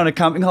remember tasty. being on a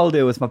camping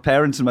holiday with my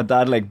parents, and my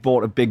dad like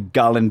bought a big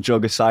gallon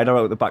jug of cider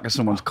out the back of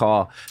someone's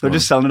car. They're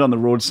just selling it on the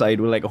roadside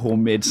with like a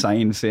homemade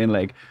sign saying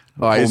like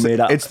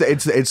homemade. It's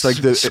like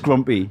the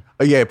scrumpy.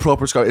 Yeah,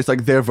 proper Scotch. It's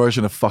like their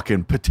version of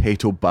fucking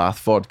potato bath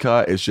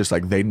vodka. It's just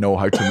like they know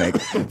how to make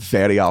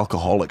very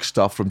alcoholic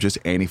stuff from just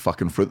any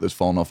fucking fruit that's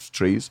fallen off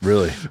trees.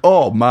 Really?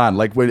 Oh man,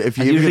 like when if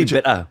you It's usually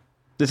bitter.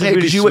 This is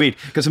really sweet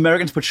because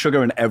Americans put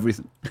sugar in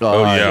everything.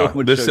 Oh yeah.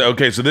 So This sugar.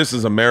 okay. So this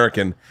is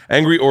American.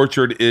 Angry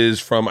Orchard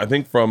is from I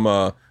think from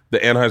the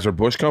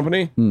Anheuser-Busch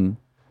company.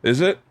 Is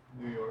it?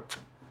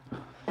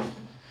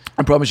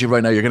 I promise you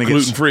right now, you're going to get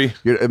Gluten-free.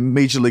 You're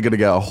immediately going to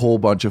get a whole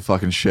bunch of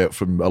fucking shit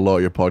from a lot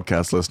of your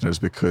podcast listeners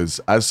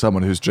because, as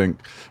someone who's drank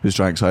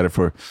cider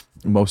for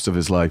most of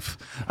his life,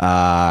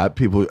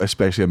 people,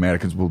 especially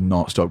Americans, will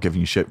not stop giving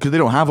you shit because they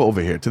don't have it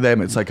over here. To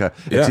them, it's like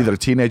it's either a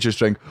teenager's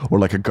drink or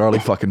like a girly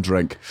fucking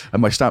drink.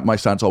 And my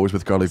stance always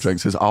with girly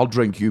drinks is I'll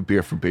drink you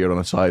beer for beer on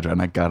a cider, and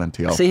I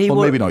guarantee I'll.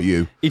 Maybe not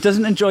you. He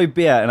doesn't enjoy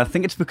beer, and I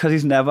think it's because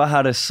he's never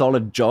had a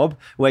solid job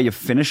where you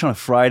finish on a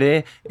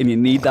Friday and you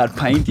need that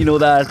pint. You know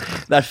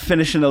that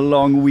finishing a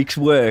long week's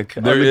work.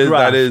 On the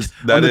graft,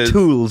 on the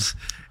tools.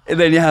 And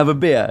then you have a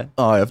beer.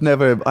 Oh, I've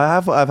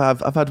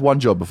had one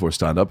job before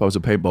stand up. I was a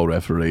paintball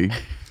referee.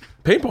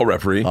 Paintball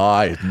referee.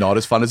 Aye, not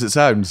as fun as it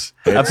sounds.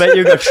 I bet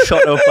you got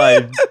shot up by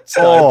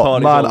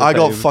man, I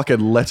got fucking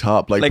lit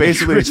up. Like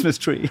basically, a Christmas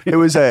tree.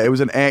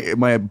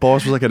 My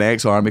boss was like an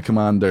ex-army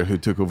commander who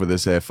took over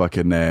this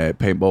fucking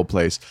paintball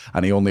place,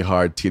 and he only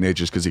hired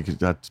teenagers because he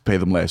had to pay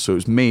them less. So it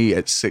was me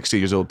at 60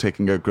 years old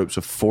taking out groups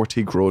of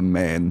 40 grown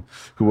men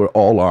who were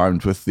all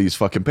armed with these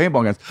fucking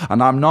paintball guns,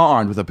 and I'm not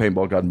armed with a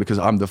paintball gun because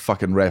I'm the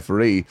fucking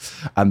referee,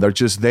 and they're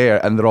just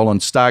there, and they're all on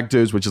stag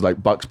do's, which is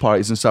like bucks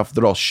parties and stuff.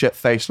 They're all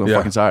shit-faced on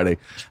fucking Saturday.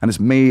 And it's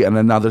me and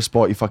another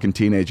spotty fucking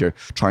teenager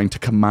trying to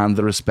command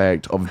the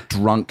respect of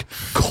drunk,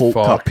 coked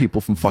up people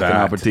from fucking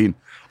Aberdeen.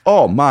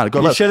 Oh man,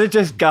 you should have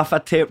just gaffer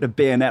taped a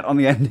bayonet on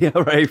the end of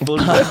your rifle.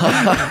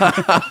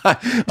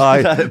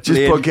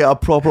 Get a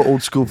proper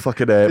old school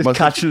fucking. Just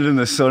catching it in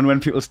the sun when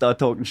people start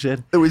talking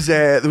shit. There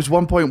was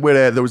one point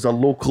where there was a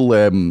local.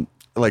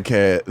 I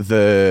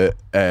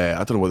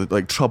don't know what,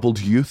 like troubled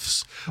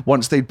youths.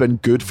 Once they'd been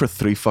good for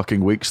 3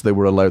 fucking weeks, they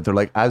were allowed. They're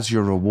like, as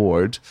your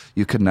reward,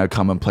 you can now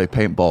come and play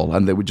paintball,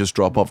 and they would just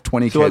drop off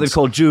 20 kids. What they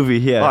call juvie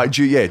here.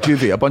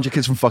 Juvie. A bunch of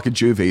kids from fucking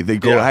juvie. They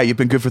go, hey, you've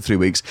been good for 3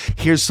 weeks.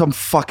 Here's some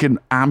fucking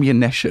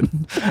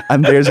ammunition,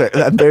 and there's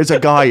a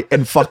guy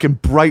in fucking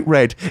bright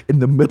red in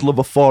the middle of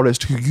a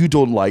forest who you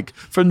don't like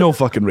for no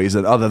fucking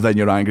reason other than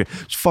you're angry.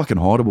 It's fucking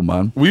horrible,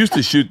 man. We used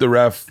to shoot the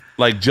ref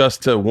like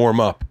just to warm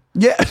up.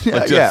 Yeah.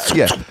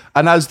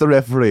 And as the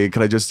referee,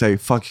 can I just say,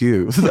 fuck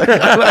you? like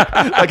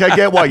I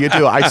get why you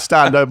do it. I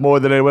stand out more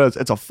than anyone else.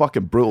 It's a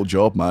fucking brutal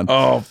job, man.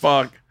 Oh,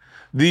 fuck.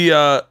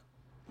 Wait,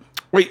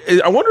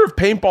 I wonder if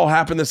paintball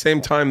happened the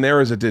same time there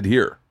as it did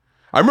here.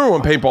 I remember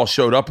when paintball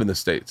showed up in the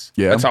States.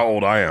 Yeah. That's how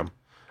old I am.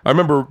 I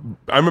remember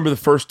the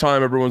first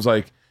time everyone's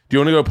like, do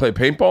you want to go play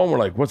paintball? And we're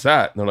like, what's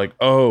that? And they're like,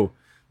 oh,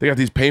 they got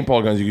these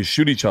paintball guns. You can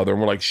shoot each other.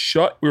 And we're like,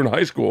 we were in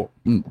high school.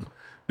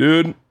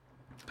 Dude.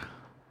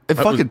 It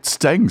fucking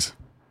stings.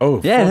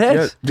 Oh, yeah, fuck it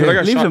is. Dude,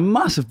 It leaves a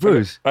massive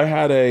bruise.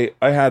 this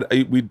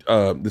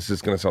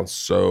is going to sound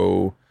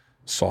so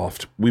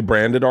soft. We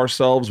branded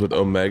ourselves with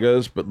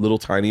omegas, but little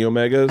tiny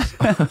omegas.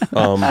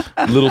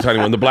 Little tiny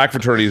one. The black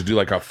fraternities do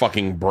like a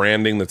fucking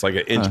branding that's like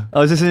an inch.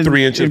 Oh, is this in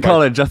 3 inches in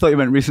college? I thought you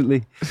meant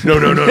recently. No.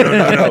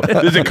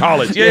 This is in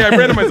college. Yeah, I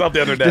branded myself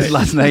the other day. Just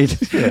last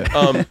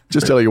night.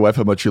 Just tell your wife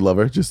how much you love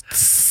her.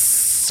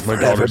 Just my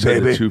daughter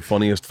said the 2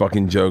 funniest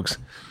fucking jokes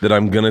that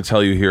I'm gonna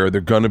tell you here.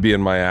 They're gonna be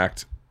in my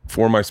act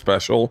for my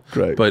special.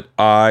 Great. But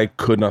I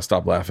could not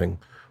stop laughing.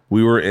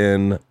 We were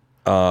in.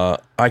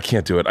 I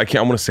can't do it.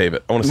 I want to save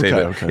it. I want to save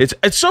it. Okay.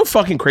 It's so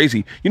fucking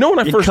crazy. You know, when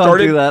I first can't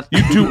started, do that.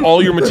 you do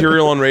all your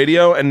material on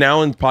radio, and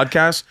now in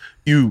podcasts,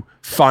 you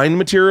find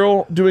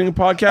material doing a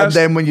podcast. And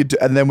then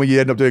when you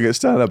end up doing it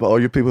stand up, all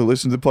your people who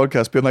listen to the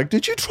podcast being like,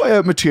 "Did you try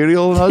out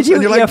material?" And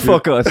You're like,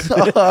 fuck us.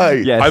 Hi.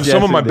 Yes,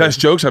 Some of my yes, best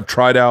jokes I've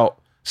tried out.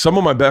 Some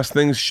of my best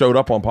things showed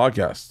up on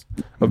podcasts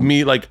of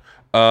me. Like,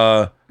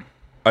 I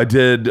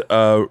did.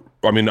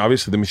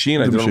 Obviously the machine.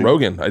 I did on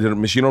Rogan. I did a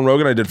machine on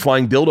Rogan. I did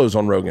flying dildos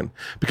on Rogan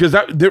because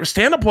their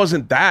stand up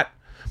wasn't that.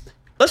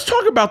 Let's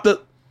talk about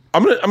the.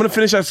 I'm gonna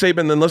finish that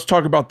statement, and then let's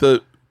talk about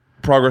the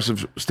progress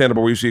of stand up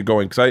where you see it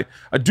going, because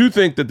I do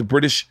think that the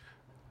British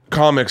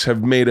comics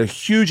have made a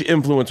huge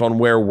influence on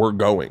where we're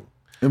going.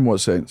 In what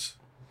sense?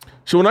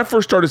 So when I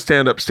first started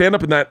stand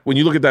up in that, when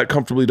you look at that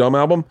Comfortably Dumb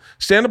album,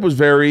 stand up was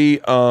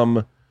very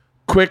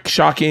quick,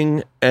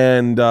 shocking,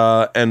 and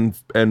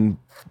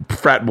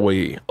frat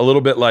boy-y. A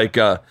little bit like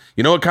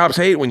you know what cops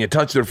hate? When you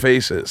touch their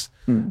faces.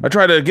 I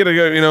try to get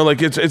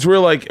like it's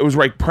real, like it was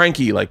like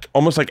pranky, like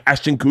almost like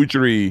Ashton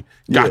Kutcher-y,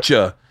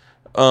 gotcha.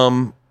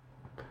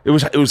 It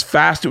was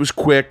fast, it was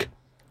quick,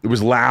 it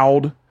was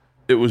loud,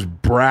 it was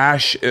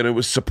brash, and it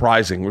was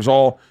surprising. It was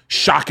all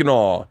shock and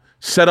awe.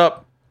 Set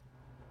up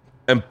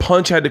and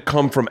punch had to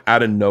come from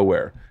out of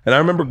nowhere. And I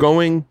remember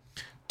going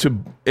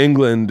to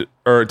England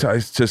or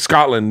to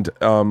Scotland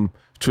to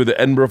the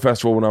Edinburgh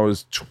Festival when I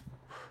was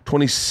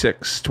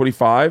 26,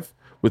 25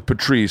 with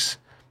Patrice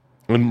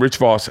and Rich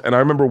Voss. And I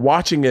remember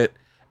watching it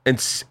and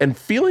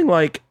feeling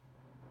like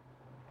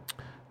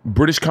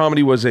British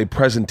comedy was a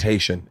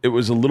presentation. It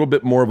was a little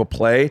bit more of a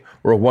play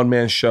or a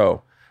one-man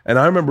show. And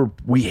I remember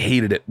we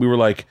hated it. We were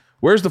like,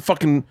 where's the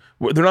fucking,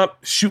 they're not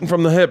shooting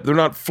from the hip. They're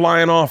not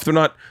flying off. They're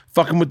not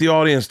fucking with the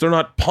audience. They're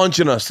not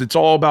punching us. It's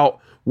all about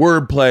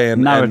wordplay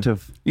and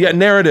narrative.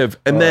 Narrative.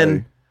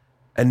 And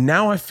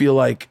now I feel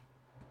like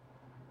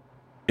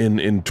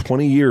in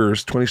 20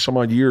 some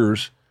odd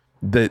years,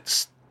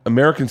 that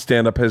American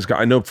stand-up has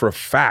got, I know for a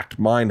fact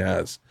mine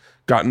has,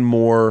 gotten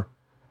more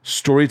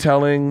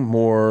storytelling,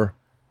 more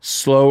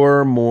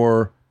slower,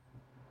 more,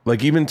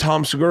 like even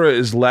Tom Segura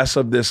is less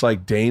of this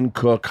like Dane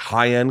Cook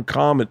high-end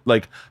comedy,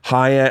 like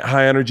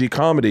high energy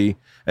comedy,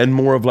 and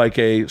more of like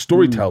a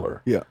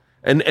storyteller. Yeah.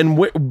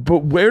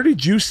 But where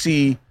did you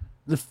see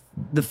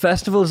the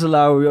festivals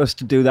allow us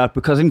to do that?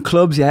 Because in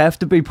clubs you have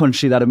to be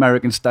punchy, that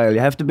American style. You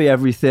have to be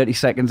every 30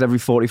 seconds, every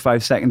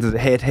 45 seconds,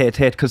 hit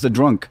because they're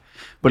drunk.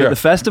 But at the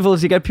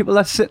festivals you get people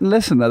that sit and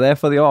listen. They're there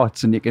for the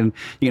arts, and you can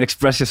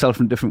express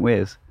yourself in different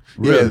ways.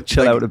 Really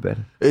chill out a bit.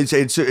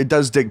 It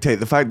does dictate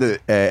the fact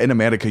that in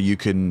America you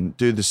can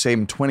do the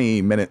same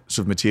 20 minutes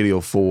of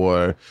material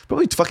for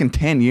probably fucking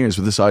 10 years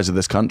with the size of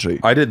this country.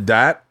 I did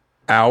that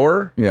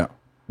hour. Yeah.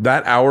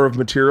 That hour of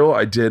material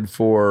I did in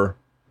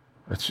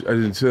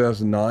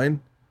 2009.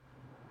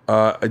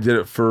 I did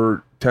it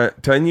for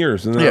 10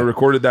 years, and then I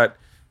recorded that,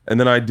 and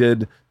then I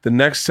did the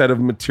next set of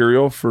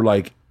material for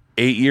like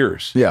 8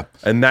 years. Yeah.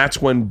 And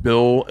that's when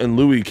Bill and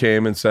Louie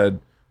came and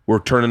said, we're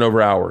turning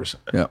over hours.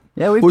 Yeah.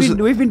 Yeah,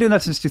 we've been doing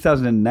that since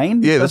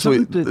 2009. Yeah, that's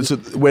what. So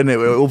when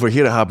over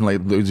here it happened, like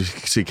Louis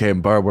C.K.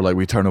 and Barr were like,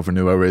 we turn over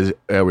new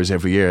hours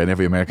every year, and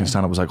every American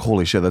stand-up was like,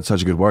 holy shit, that's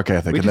such a good work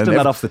ethic. We just done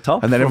that off the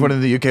top. And then everyone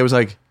in the UK was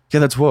like, yeah,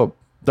 that's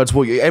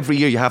what every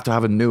year you have to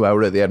have a new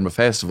hour at the Edinburgh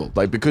Festival,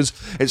 like, because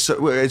it's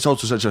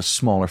also such a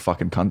smaller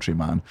fucking country,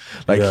 man.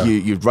 Like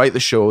you write the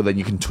show, then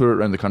you can tour it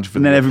around the country,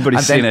 and then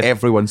everybody's seen it.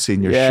 Everyone's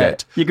seen your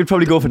shit. You could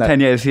probably go for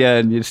 10 years here,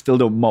 and you still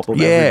don't mop up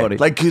everybody.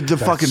 Like the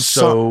fucking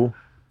so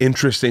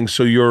interesting.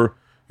 So your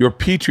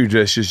Petri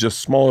dish is just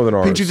smaller than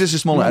ours. Petri dish is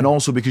smaller, and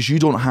also because you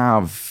don't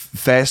have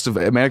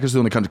America's the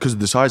only country, because of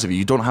the size of it,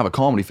 you don't have a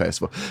comedy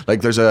festival.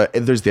 Like there's the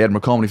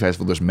Edinburgh Comedy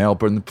Festival, there's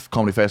Melbourne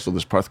Comedy Festival,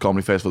 there's Perth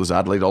Comedy Festival, there's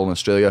Adelaide, all in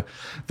Australia,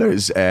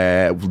 there's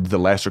the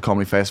Leicester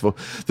Comedy Festival.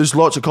 There's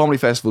lots of comedy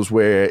festivals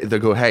where they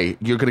go, hey,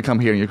 you're going to come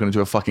here and you're going to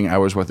do a fucking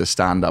hour's worth of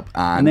stand-up,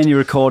 and then you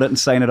record it and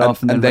sign it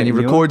off, and then you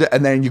record it,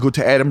 and then you go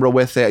to Edinburgh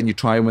with it, and you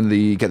try and win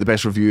get the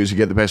best reviews, you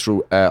get the best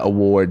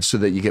awards, so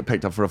that you get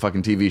picked up for a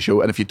fucking TV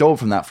show. And if you don't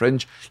from that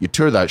fringe, you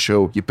tour that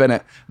show, you bin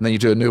it, and then you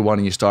do a new one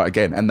and you start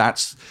again. And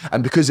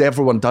because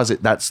everyone does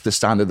it, that's the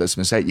standard that's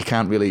been set. You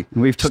can't really.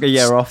 We've took a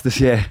year off this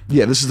year.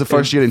 Yeah, this is the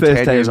first year in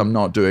 10 years I'm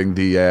not doing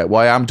the.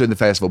 I am doing the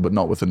festival, but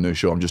not with a new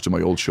show. I'm just doing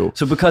my old show.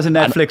 So because of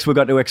Netflix, we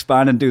got to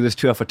expand and do this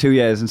tour for 2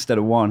 years instead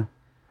of one.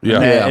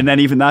 Yeah. And then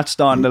even that's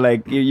starting to,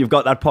 like, you've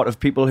got that pot of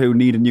people who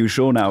need a new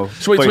show now.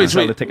 So wait.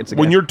 The tickets again.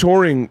 When you're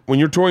touring, are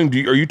you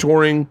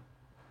touring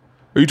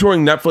Are you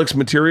touring Netflix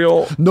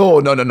material?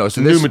 No.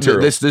 So New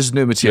material. This is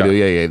new material.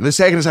 Yeah. The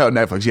second is out on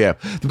Netflix. Yeah,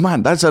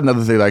 man, that's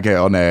another thing I get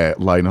on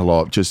line a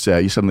lot. Just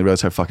you suddenly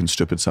realize how fucking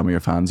stupid some of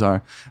your fans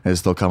are.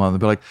 Is they'll come on and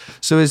be like,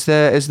 "So is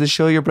the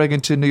show you're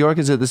bringing to New York?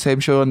 Is it the same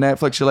show on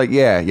Netflix?" You're like,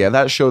 "Yeah,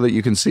 that show that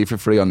you can see for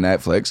free on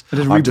Netflix.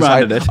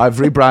 I've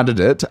rebranded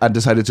it and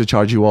decided to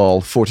charge you all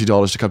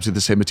 $40 to come see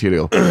the same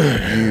material."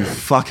 You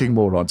fucking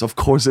morons! Of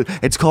course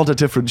it's called a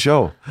different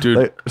show, dude.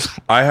 Like,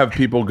 I have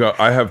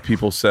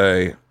people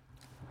say.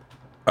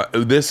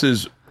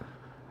 It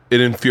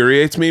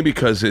infuriates me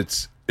because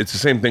it's the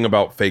same thing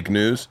about fake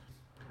news.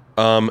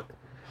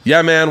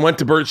 Yeah, man, went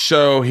to Bert's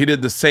show. He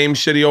did the same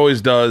shit he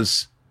always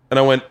does. And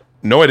I went,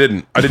 no, I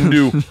didn't. I didn't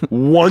do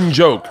one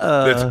joke.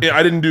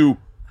 I didn't do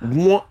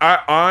one.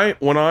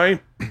 When I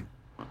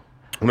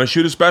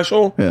shoot a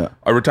special,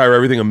 I retire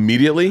everything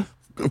immediately.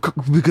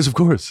 Because of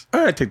course.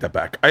 I take that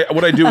back.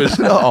 What I do is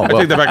take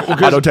that back.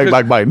 I don't take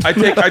back mine. I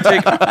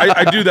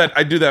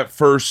do that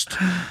first.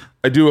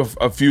 I do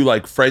a few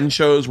like friend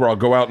shows where I'll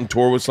go out and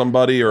tour with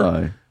somebody,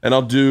 and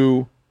I'll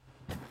do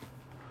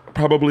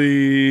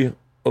probably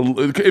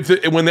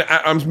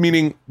I'm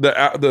meaning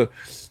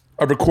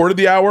I've recorded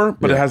the hour,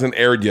 but it hasn't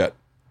aired yet.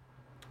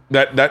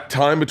 That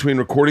time between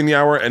recording the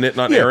hour and it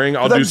not airing,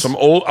 I'll do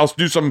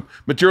some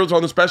materials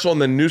on the special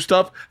and then new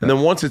stuff, and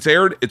then once it's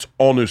aired, it's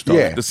all new stuff.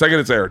 Yeah. The second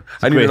it's aired,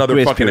 I need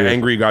another fucking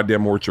angry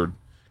goddamn orchard.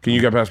 Can you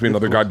get past me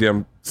another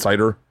goddamn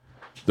cider?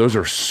 Those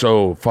are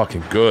so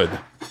fucking good.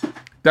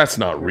 That's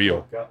not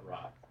real.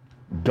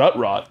 Gut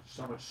rot.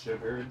 So much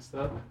sugar and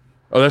stuff.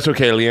 Oh, that's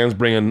okay. Leanne's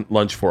bringing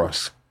lunch for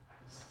us.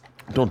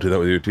 Don't do that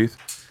with your teeth.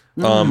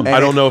 I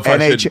don't know if I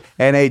should.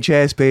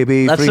 NHS,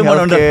 baby. That's free someone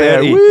under healthcare.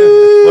 30.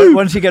 Woo!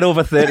 Once you get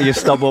over 30, you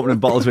stop opening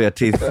bottles with your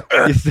teeth.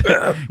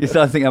 You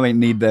start thinking I might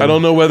need them. I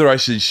don't know whether I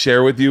should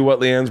share with you what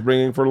Leanne's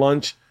bringing for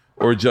lunch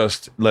or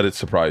just let it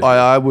surprise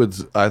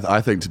you. I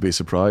think to be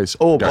surprised.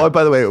 Oh,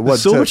 by the way,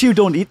 so much you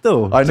don't eat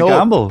though. It's a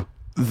gamble.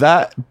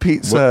 That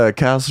pizza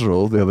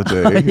casserole the other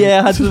day. Yeah,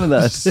 I had some of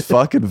that. It's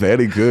fucking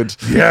very good.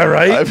 Yeah,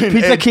 right? I mean,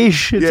 pizza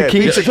quiche. It's a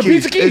quiche. It's a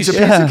pizza quiche. It's a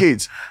pizza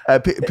quiche.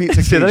 Pizza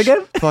quiche. Say that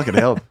again? Fucking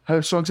hell. How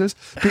strong is this?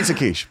 Pizza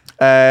quiche.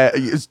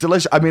 It's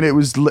delicious. I mean, it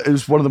was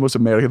one of the most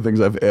American things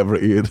I've ever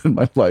eaten in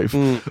my life.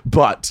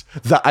 But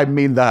I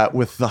mean that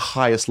with the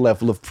highest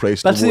level of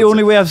praise. That's the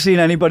only way I've seen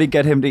anybody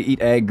get him to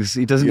eat eggs.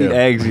 He doesn't eat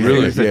eggs. He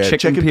really? eats the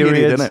chicken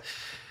period. Didn't it?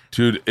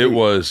 Dude, it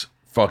was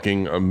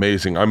fucking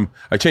amazing.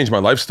 I changed my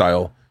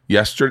lifestyle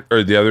yesterday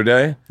or the other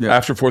day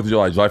after 4th of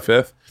July, July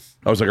 5th.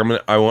 I was like, I'm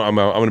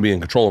gonna be in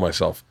control of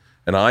myself,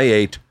 and I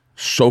ate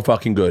so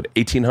fucking good.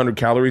 1,800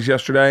 calories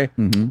yesterday,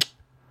 and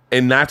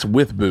that's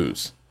with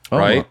booze,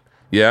 right?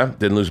 Yeah,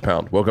 didn't lose a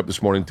pound. Woke up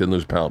this morning, didn't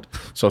lose a pound.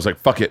 So I was like,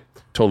 fuck it.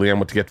 Told Leanne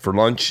what to get for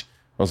lunch.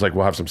 I was like,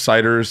 we'll have some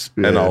ciders,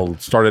 and I'll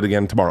start it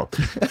again tomorrow.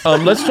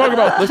 Let's talk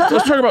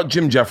about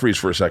Jim Jeffries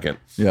for a second.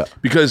 Yeah,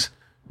 because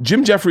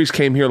Jim Jeffries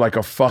came here like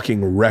a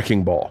fucking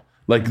wrecking ball,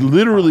 like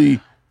literally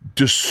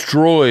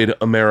destroyed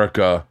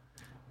America,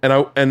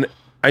 and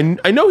I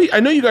know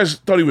you guys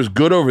thought he was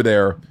good over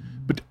there,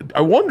 but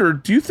I wonder,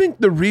 do you think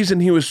the reason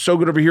he was so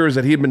good over here is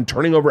that he had been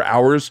turning over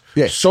hours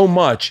so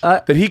much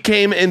that he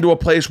came into a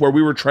place where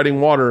we were treading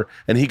water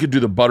and he could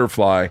do the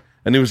butterfly,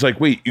 and he was like,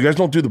 wait, you guys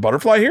don't do the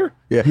butterfly here?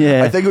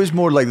 Yeah. I think it was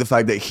more like the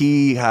fact that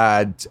he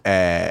had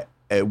by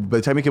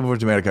the time he came over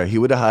to America, he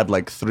would have had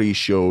like 3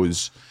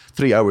 shows,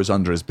 3 hours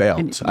under his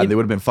belt, and they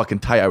would have been fucking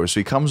tight hours.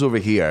 So he comes over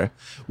here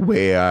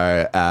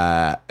where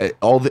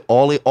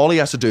all he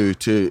has to do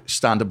to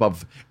stand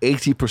above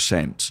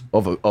 80%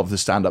 of the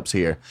stand-ups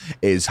here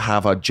is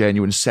have a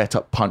genuine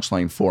set-up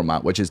punchline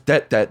format, which is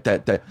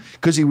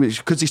because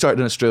he started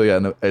in Australia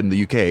and in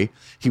the UK,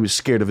 he was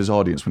scared of his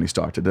audience when he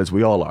started, as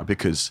we all are,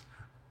 because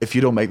if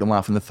you don't make them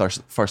laugh in the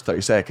first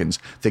 30 seconds,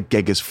 the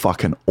gig is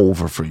fucking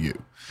over for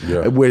you.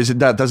 Yeah. Whereas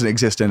that doesn't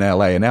exist in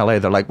LA. In LA,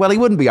 they're like, well, he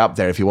wouldn't be up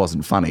there if he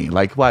wasn't funny.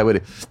 Like, why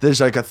would he?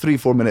 There's like a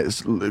 3-4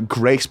 minutes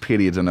grace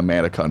period in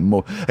America,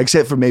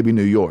 except for maybe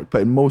New York.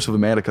 But in most of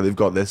America, they've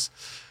got this.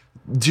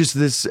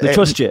 They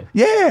trust you.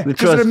 Yeah,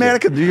 because they're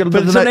American.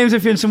 But sometimes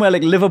if you're in somewhere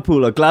like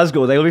Liverpool or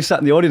Glasgow, they'll be sat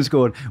in the audience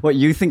going, what,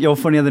 you think you're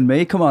funnier than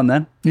me? Come on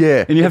then.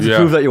 Yeah. And you have to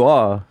prove that you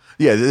are.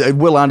 Yeah,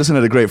 Will Anderson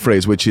had a great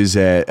phrase, which is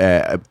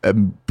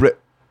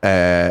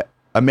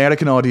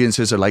American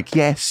audiences are like,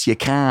 yes, you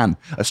can.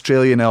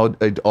 Australian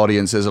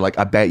audiences are like,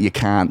 I bet you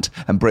can't.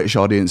 And British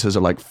audiences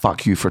are like,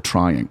 fuck you for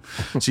trying.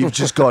 So you've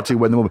just got to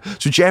win the moment.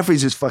 So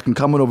Jeffries is fucking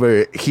coming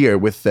over here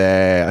with,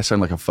 I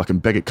sound like a fucking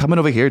bigot, coming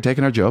over here,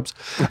 taking our jobs.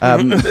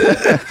 Marrying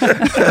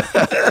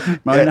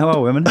our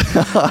women.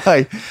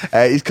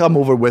 He's come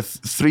over with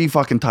 3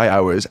 fucking tight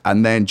hours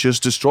and then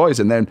just destroys.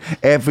 And then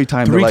every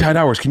time 3 tight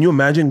hours. Can you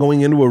imagine going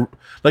into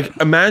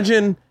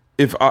imagine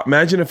if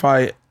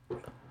I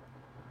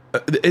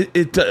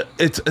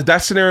it's that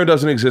scenario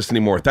doesn't exist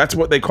anymore. That's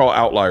what they call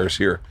outliers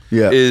here.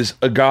 Yeah, is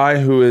a guy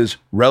who is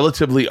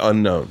relatively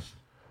unknown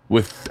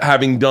with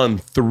having done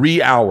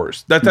 3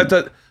 hours.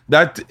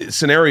 That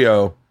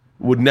scenario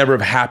would never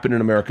have happened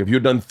in America. If you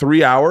had done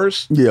 3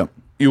 hours,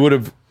 you would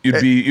have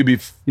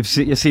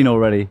You've seen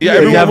already. Yeah,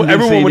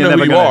 everyone would know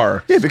who you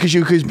are. Yeah,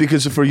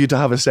 because for you to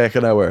have a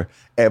second hour,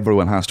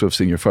 everyone has to have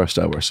seen your first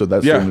hour. So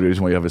that's the only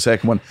reason why you have a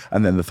second one,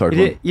 and then the third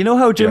one. You know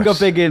how Jim got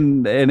big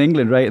in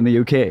England, right? In the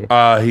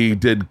UK. He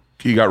did.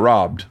 He got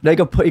robbed. He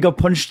got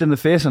punched in the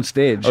face on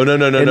stage. Oh no!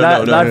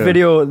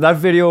 That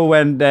video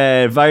went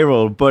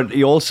viral, but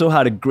he also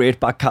had a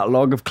great back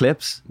catalogue of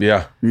clips.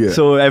 Yeah.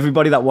 So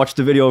everybody that watched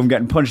the video of him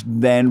getting punched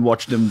then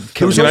watched him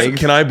kill him.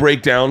 Can I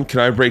break down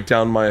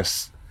my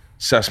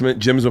assessment?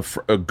 Jim's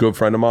a good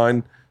friend of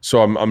mine,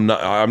 so I'm not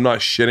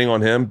shitting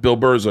on him. Bill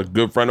Burr is a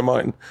good friend of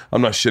mine.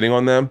 I'm not shitting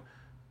on them.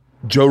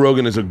 Joe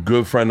Rogan is a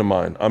good friend of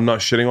mine. I'm not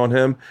shitting on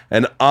him,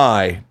 and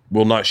I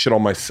will not shit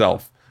on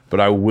myself. But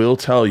I will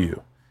tell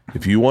you,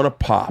 if you want to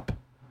pop,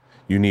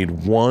 you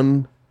need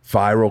one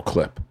viral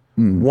clip.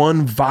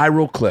 One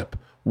viral clip.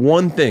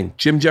 One thing.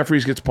 Jim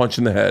Jeffries gets punched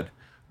in the head.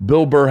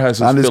 Bill Burr has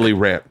his Philly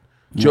rant.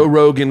 Joe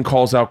Rogan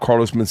calls out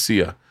Carlos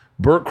Mencia.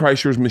 Burt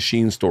Kreischer's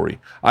machine story.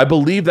 I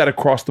believe that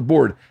across the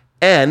board.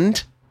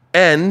 And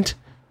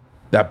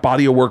that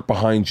body of work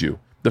behind you.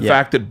 The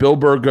fact that Bill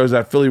Burr goes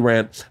that Philly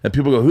rant and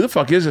people go, who the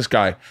fuck is this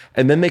guy?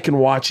 And then they can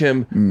watch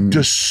him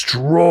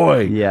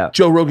destroy.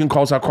 Joe Rogan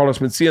calls out Carlos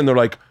Mencia and they're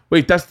like,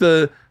 wait, that's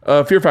the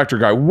Fear Factor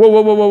guy.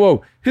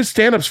 Whoa. His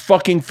stand-up's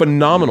fucking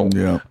phenomenal.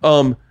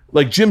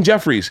 Like Jim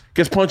Jeffries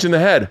gets punched in the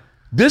head.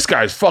 This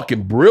guy's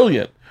fucking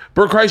brilliant.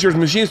 Burt Kreischer's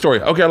machine story.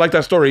 Okay, I like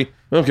that story.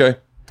 Okay.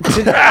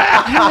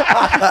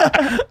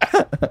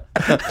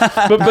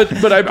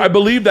 but I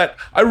believe that.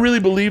 I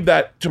really believe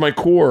that to my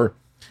core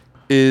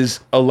is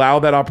allow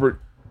that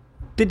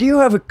Did you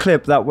have a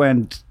clip that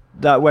went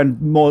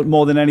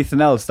more than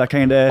anything else? That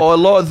kind of a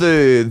lot of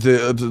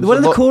the what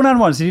are the Conan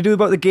ones? Did you do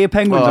about the gay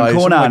penguins on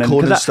Conan?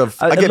 Conan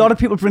stuff. A lot of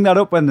people bring that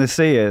up when they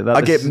say it.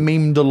 I get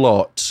memed a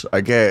lot.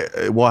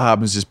 What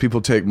happens is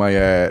people take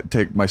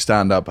my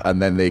stand up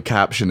and then they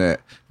caption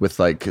it with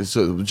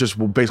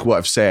just basically what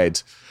I've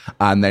said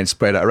and then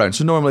spread it around.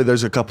 So normally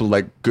there's a couple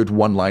like good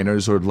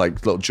one-liners or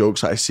like little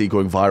jokes that I see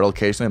going viral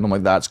occasionally, and I'm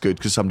like, that's good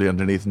because somebody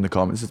underneath in the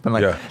comments has been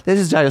like, this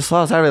is Daniel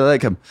Sloss, I really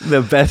like him.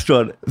 The best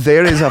one.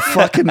 There is a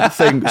fucking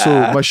thing. So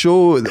one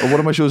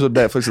of my shows on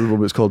Netflix at the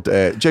moment is called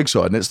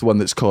Jigsaw, and it's the one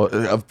that's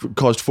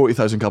caused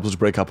 40,000 couples to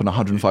break up and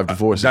 105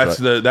 divorces.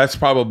 That's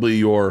probably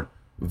your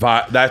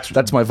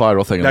that's my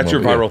viral thing. That's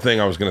your viral thing.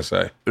 I was gonna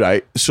say.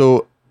 Right.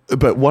 So.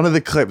 But one of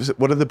the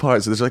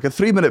parts, there's like a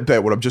 3-minute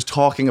bit where I'm just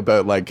talking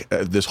about like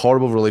this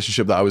horrible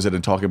relationship that I was in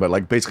and talking about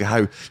like basically how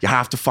you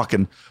have to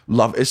fucking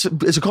love. It's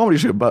a comedy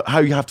show, but how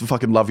you have to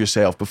fucking love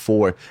yourself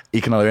before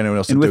you can allow anyone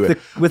else to do it.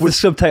 With the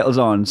subtitles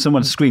on,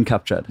 someone screen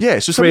captured. Yeah,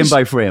 so frame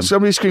by frame.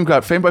 Somebody screen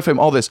captured, frame by frame,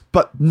 all this,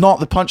 but not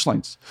the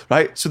punchlines,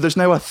 right? So there's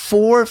now a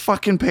 4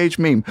 fucking page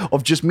meme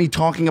of just me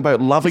talking about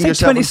loving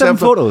yourself. 27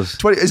 photos.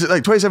 Is it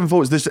like 27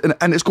 photos?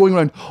 And it's going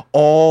around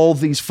all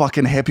these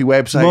fucking hippie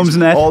websites.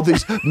 Mumsnet. All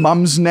these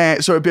Mumsnet.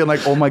 Sort of being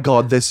like, oh my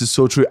God, this is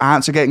so true.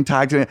 Ants are getting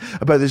tagged in it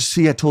about this.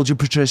 See, I told you,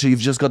 Patricia,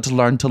 you've just got to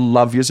learn to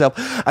love yourself.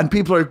 And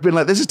people are being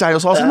like, this is Daniel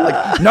Sloss. And I'm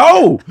like,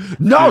 no,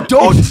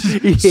 don't.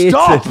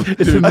 Stop.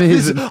 It's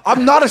amazing.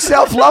 I'm not a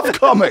self-love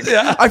comic.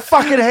 I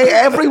fucking hate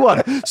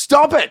everyone.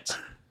 Stop it.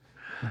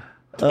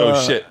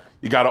 Oh, shit.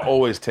 You got to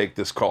always take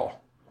this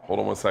call. Hold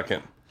on one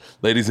second.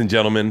 Ladies and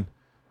gentlemen,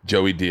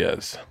 Joey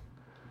Diaz.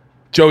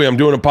 Joey, I'm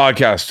doing a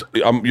podcast.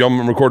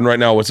 I'm recording right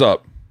now. What's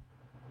up?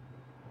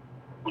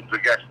 Who's the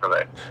guest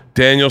today?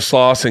 Daniel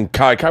Sloss and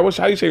Kai. Kai, how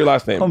do you say your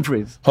last name?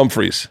 Humphries.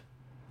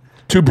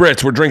 2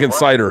 Brits. We're drinking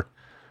cider.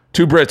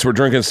 2 Brits. We're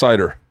drinking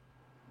cider.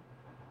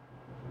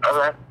 All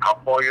right. I'll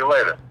call you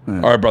later.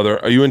 All right,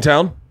 brother. Are you in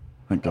town?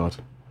 Thank God.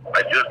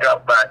 I just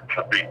got back to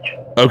the beach.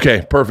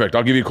 Okay, perfect.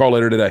 I'll give you a call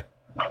later today.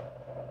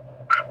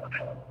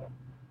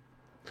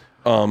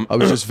 I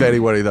was just very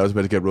worried that I was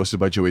about to get roasted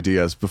by Joey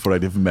Diaz before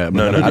I'd even met him.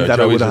 No. That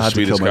I would have had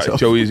to kill myself.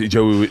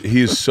 Joey,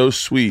 he is so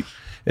sweet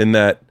in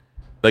that,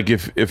 like,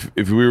 if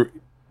we were,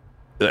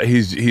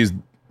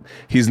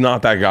 he's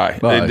not that guy.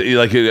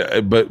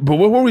 Right. But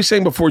what were we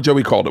saying before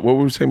Joey called it? What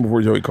were we saying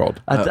before Joey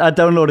called? I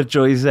downloaded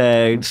Joey's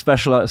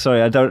special.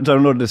 Sorry, I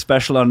downloaded the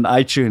special on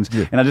iTunes,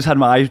 and I just had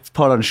my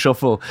iPod on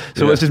shuffle,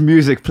 so it's just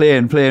music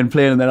playing, and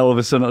then all of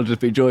a sudden it'll just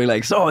be Joey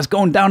like, so it's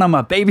going down on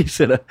my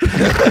babysitter.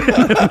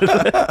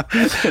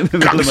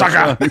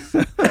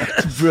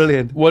 It's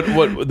brilliant.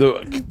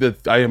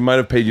 I might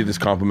have paid you this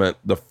compliment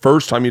the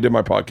first time you did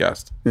my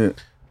podcast. Yeah.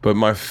 But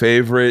my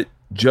favorite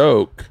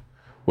joke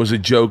was a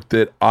joke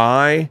that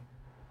I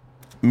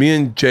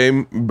used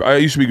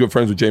to be good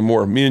friends with Jay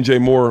Moore. Me and Jay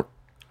Moore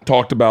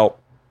talked about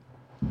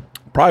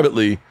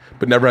privately,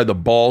 but never had the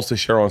balls to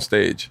share on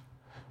stage.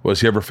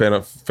 Was you ever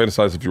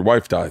fantasize if your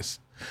wife dies?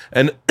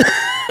 And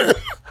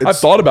I've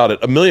thought about it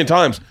a million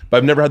times, but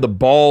I've never had the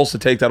balls to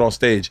take that on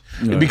stage.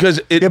 Yeah. Because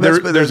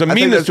there's a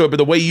meanness to it, but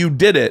the way you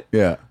did it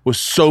was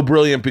so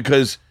brilliant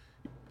because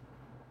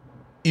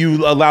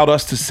you allowed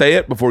us to say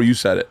it before you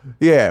said it.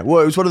 Yeah,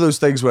 well, it was one of those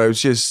things where it was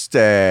just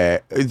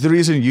the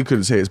reason you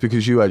couldn't say it is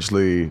because you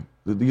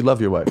love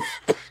your wife,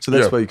 so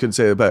that's why you couldn't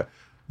say it. But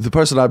the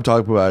person I'm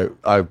talking about,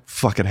 I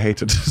fucking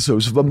hated, so it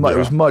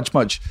was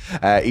much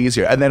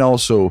easier. And then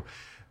also,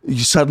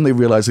 you suddenly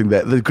realizing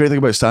that the great thing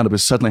about stand-up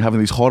is suddenly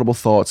having these horrible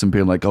thoughts and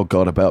being like, oh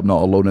God, I bet I'm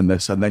not alone in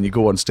this. And then you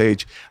go on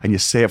stage and you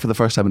say it for the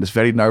first time, and it's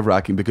very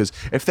nerve-wracking because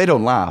if they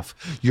don't laugh,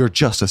 you're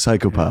just a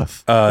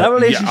psychopath. That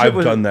relationship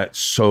I've done that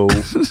so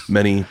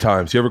many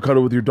times. You ever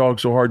cuddle with your dog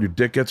so hard your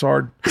dick gets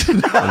hard?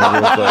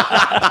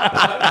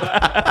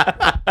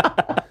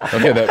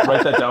 Okay,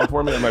 write that down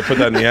for me. I might put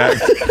that in the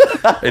act.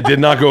 It did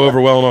not go over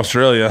well in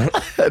Australia.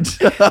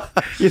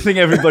 You think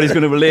everybody's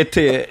going to relate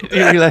to you?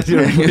 You realize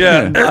you're Did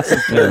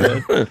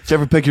you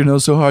ever pick your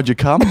nose so hard you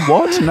come?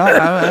 What?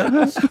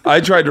 No.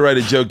 I tried to write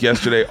a joke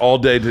yesterday, all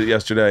day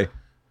yesterday,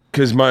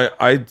 because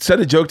I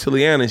said a joke to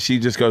Leanne and she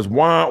just goes,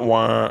 wah,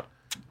 wah.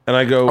 And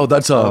I go, oh,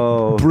 that's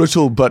a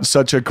brutal but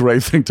such a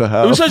great thing to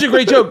have. It was such a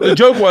great joke. The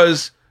joke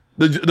was,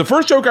 the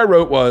first joke I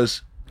wrote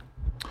was,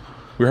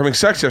 we were having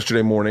sex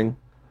yesterday morning,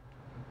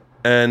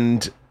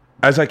 and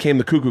as I came,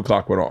 the cuckoo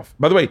clock went off.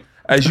 By the way,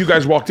 as you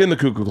guys walked in, the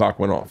cuckoo clock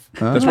went off.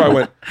 That's why I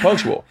went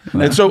punctual.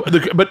 And so,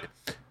 but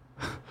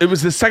it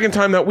was the second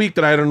time that week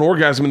that I had an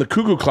orgasm and the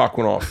cuckoo clock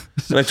went off.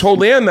 And I told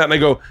Leanne that, and I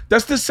go,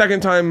 that's the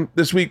second time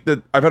this week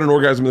that I've had an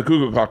orgasm and the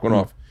cuckoo clock went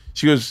off.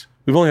 She goes,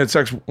 we've only had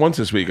sex once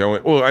this week. I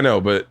went, well, I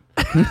know, but...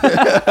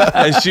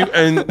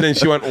 and then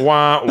she went,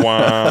 wah,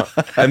 wah.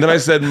 And then I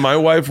said, my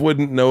wife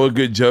wouldn't know a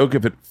good joke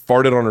if it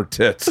farted on her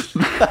tits.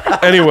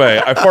 Anyway,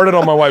 I farted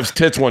on my wife's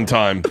tits one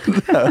time.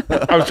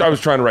 I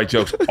was trying to write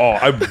jokes. Oh,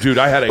 I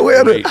had a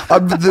great...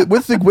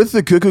 with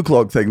the cuckoo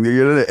clock thing,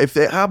 if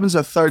it happens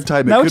a third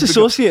time... Now it's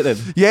associated.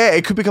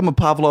 It could become a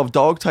Pavlov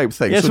dog type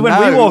thing. Yeah, so when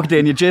we walked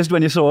in, you jizzed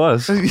when you saw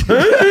us.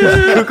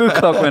 Cuckoo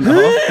clock went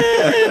off.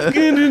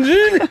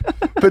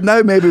 But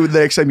now maybe the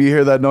next time you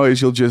hear that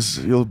noise,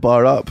 you'll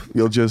bar up.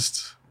 You'll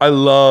just... I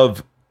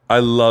love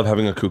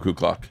having a cuckoo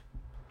clock.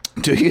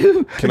 Do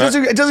you?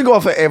 It doesn't go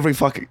off at every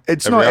fucking...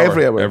 It's not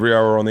every hour. Every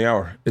hour on the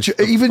hour.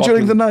 Even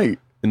during the night?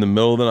 In the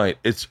middle of the night.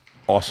 It's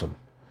awesome.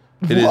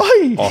 It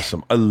Why? is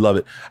awesome. I love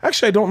it.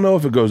 Actually, I don't know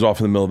if it goes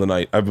off in the middle of the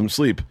night. I've been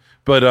asleep.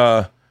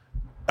 But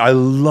I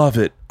love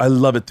it. I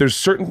love it. There's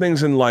certain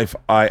things in life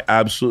I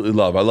absolutely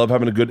love. I love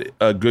having a good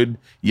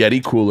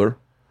Yeti cooler.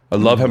 I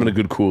love having a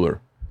good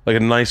cooler. Like a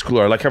nice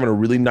cooler. I like having a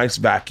really nice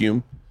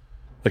vacuum.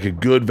 Like a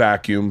good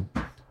vacuum.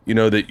 You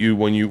know that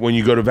when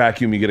you go to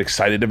vacuum, you get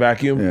excited to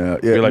vacuum. Yeah.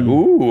 You're like,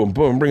 ooh,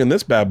 I'm bringing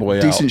this bad boy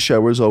out. Decent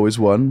shower's always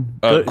one.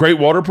 Great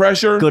water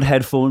pressure. Good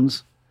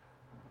headphones.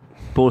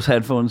 Bose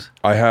headphones.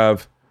 I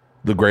have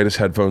the greatest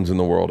headphones in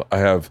the world. I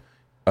have,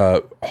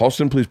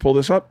 Halston, please pull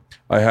this up.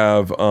 I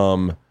have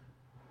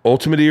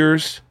Ultimate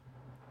Ears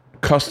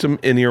custom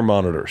in-ear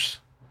monitors.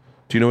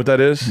 Do you know what that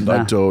is?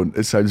 I don't.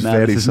 It sounds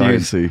very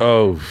sciencey.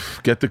 Oh,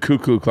 get the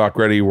cuckoo clock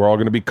ready. We're all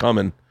going to be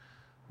coming.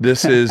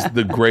 This is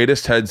the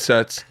greatest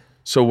headsets.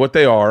 So what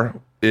they are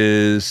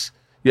is,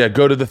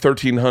 go to the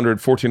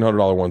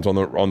 $1,400 ones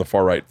on the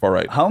far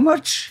right. How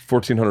much?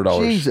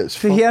 $1,400. Jesus.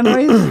 To hear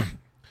noise?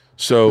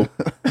 So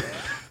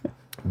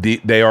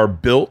they are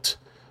built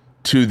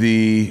to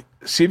the...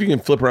 See if you can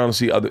flip around and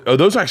see other... Oh,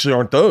 those actually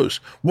aren't those.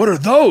 What are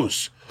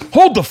those?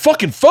 Hold the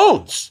fucking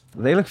phones.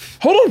 They look...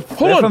 Hold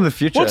on. From the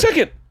future. 1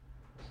 second.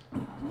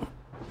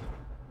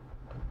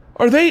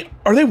 Are they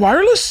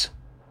wireless?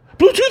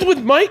 Bluetooth with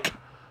mic?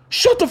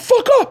 Shut the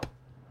fuck up.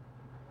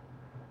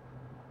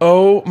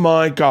 Oh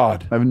my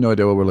God. I have no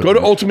idea what we're looking at. Go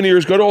to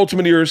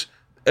Ultimate Ears,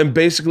 and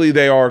basically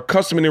they are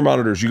custom in-ear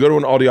monitors. You go to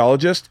an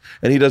audiologist,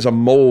 and he does a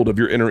mold of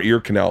your inner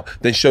ear canal.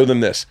 Then show them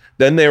this.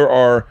 Then there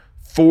are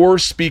 4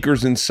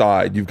 speakers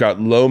inside. You've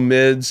got low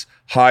mids,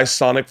 high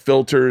sonic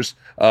filters,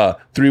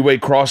 3-way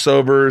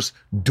crossovers,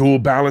 dual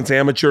balance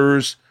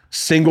amateurs,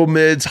 single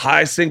mids,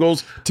 high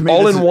singles,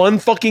 all in one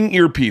fucking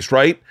earpiece,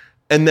 right?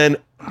 And then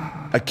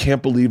I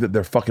can't believe that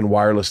they're fucking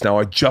wireless now.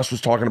 I just was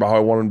talking about how I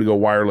want them to go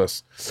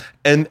wireless.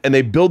 And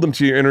they build them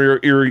to your inner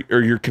ear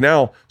or your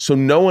canal so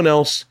no one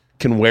else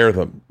can wear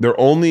them. They're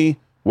only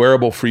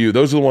wearable for you.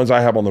 Those are the ones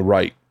I have on the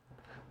right.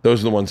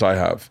 Those are the ones I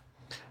have.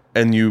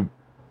 And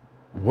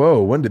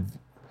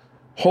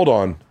hold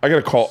on. I got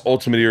to call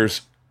Ultimate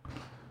Ears.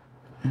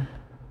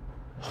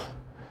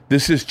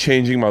 This is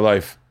changing my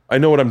life. I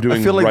know what I'm doing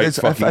now.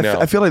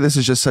 I feel like this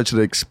is just such an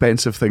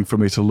expensive thing for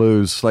me to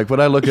lose. Like when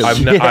I look at...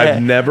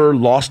 I've never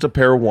lost a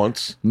pair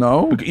once.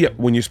 No? Yeah,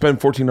 when you spend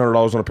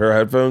 $1,400 on a pair of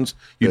headphones,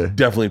 you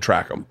definitely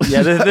track them.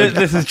 Yeah,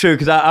 this is true,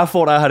 because I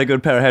thought I had a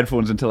good pair of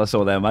headphones until I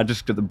saw them. I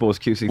just got the Bose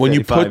QC35s. When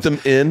you put them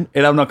in...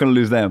 And I'm not going to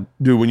lose them.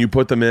 Dude, when you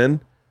put them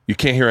in, you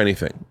can't hear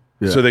anything.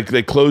 Yeah. So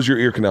they close your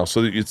ear canal.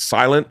 So it's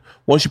silent.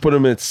 Once you put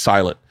them in, it's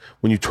silent.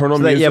 When you turn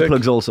on music...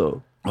 earplugs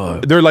also.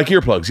 They're like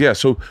earplugs, yeah.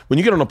 So when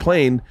you get on a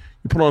plane,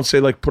 you put on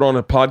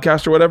a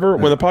podcast or whatever.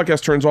 When the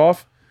podcast turns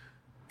off,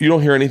 you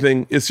don't hear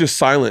anything. It's just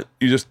silent.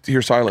 You just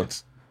hear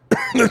silence.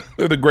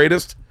 They're the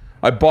greatest.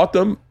 I bought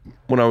them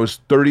when I was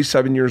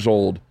 37 years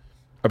old.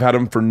 I've had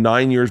them for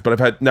 9 years, but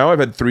I've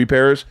had 3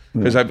 pairs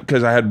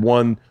because I had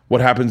one.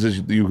 What happens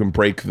is you can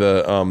break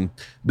the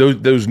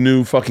those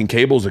new fucking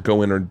cables that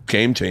go in are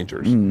game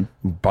changers. I'm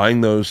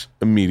buying those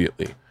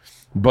immediately.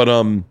 But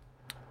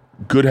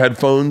good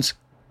headphones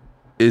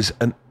is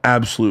an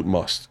absolute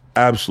must.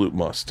 Absolute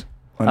must.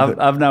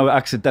 I've now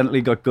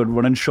accidentally got good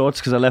running shorts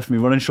because I left my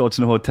running shorts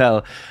in a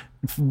hotel.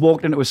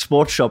 Walked into a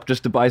sports shop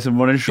just to buy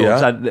some running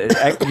shorts.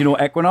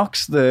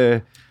 Equinox,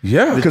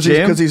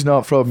 because he's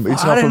not from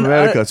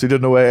America, so he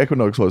didn't know where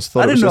Equinox was.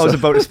 I didn't know I was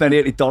about to spend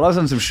 $80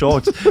 on some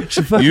shorts.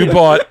 You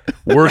bought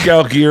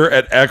workout gear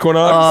at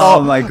Equinox?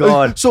 Oh my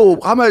god! So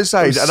I'm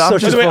outside, and I'm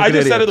just. I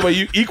just said it the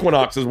way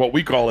Equinox is what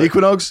we call it.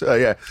 Equinox,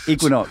 yeah.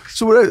 Equinox.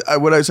 So we're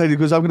outside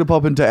because I'm going to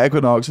pop into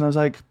Equinox, and I was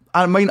like,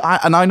 I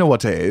know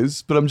what it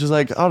is, but I'm just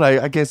like, all right,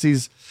 I guess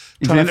he's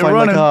trying to find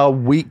like a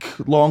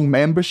week-long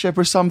membership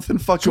or something.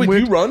 Fucking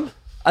weird. You run?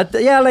 I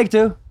like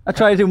to. I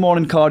try to do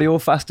morning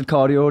cardio, fasted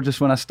cardio,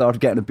 just when I start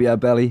getting a beer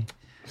belly.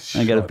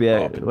 And get a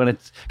beer when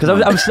it's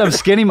because I'm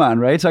skinny man,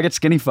 right? So I get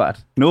skinny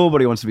fat.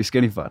 Nobody wants to be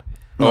skinny fat.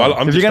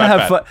 If you're gonna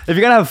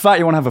have fat,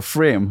 you want to have a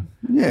frame.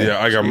 Yeah,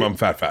 I'm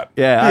fat.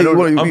 Yeah,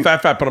 I'm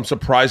fat, but I'm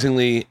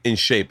surprisingly in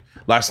shape.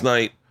 Last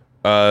night,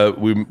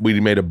 we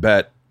made a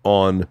bet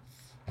on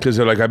because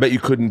they're like, I bet you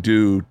couldn't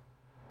do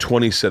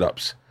 20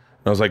 sit-ups.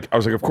 And I was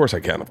like, of course I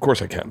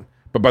can.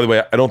 But by the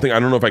way, I don't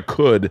know if I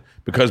could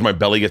because my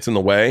belly gets in the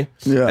way.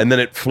 Yeah. And then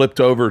it flipped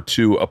over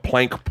to a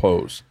plank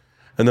pose.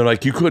 And they're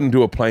like, you couldn't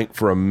do a plank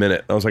for a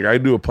minute. And I was like,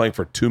 I'd do a plank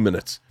for 2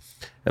 minutes.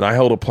 And I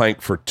held a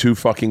plank for 2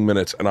 fucking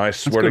minutes. And I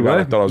swear to God,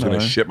 I thought I was going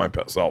to shit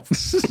myself.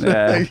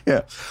 Yeah.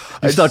 Yeah.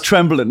 I start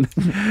trembling.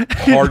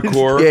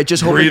 Hardcore. Yeah,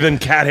 just breathing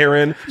cat hair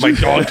in. My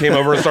dog came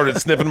over and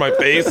started sniffing my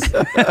face.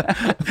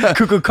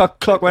 Cuckoo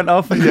clock went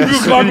off. And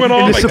Cuckoo clock went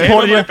off.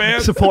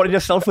 You supported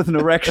yourself with an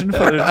erection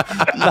for the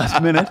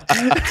last minute.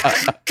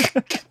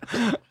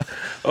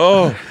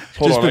 Oh,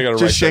 hold on. I gotta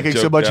just shaking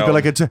so much, you'd be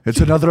like, it's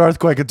another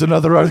earthquake. It's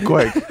another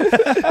earthquake.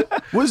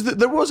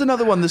 There was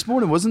another one this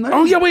morning, wasn't there?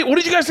 Oh yeah, wait. What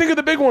did you guys think of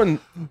the big one?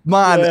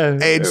 Man,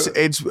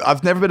 it's.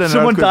 I've never been in an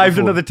Someone earthquake dived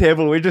before. under the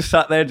table. We just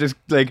sat there, just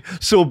like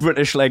so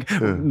British. Like,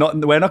 we're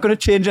not going to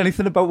change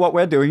anything about what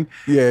we're doing.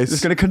 Yes,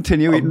 just going to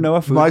continue eating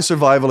our food. My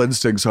survival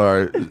instincts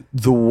are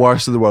the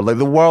worst in the world. Like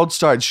the world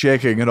started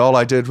shaking, and all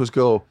I did was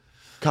go,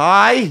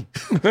 Kai.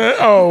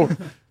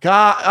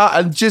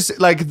 And just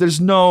like there's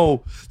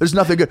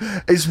nothing good.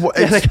 It's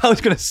like I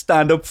was going to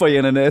stand up for you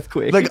in an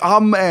earthquake. Like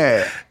I'm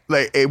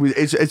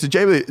it's a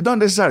genuinely not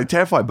necessarily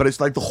terrifying, but it's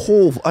like the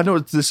whole. I know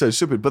this sounds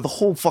stupid, but the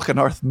whole fucking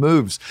earth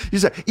moves.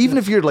 Even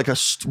if you're like a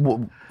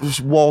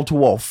wall to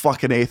wall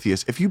fucking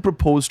atheist, if you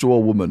propose to a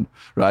woman,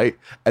 right,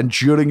 and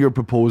during your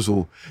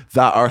proposal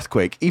that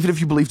earthquake, even if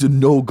you believed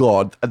in no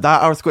God,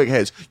 that earthquake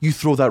hits, you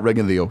throw that ring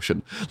in the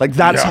ocean. Like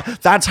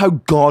that's how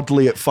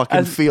godly it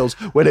fucking feels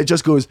when it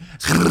just goes.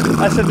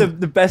 I said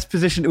the best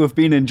position to have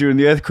been in during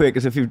the earthquake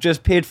is if you've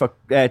just paid for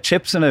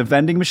chips in a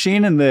vending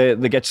machine and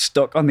they get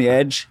stuck on the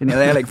edge and you're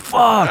there like,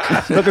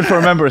 fuck, looking for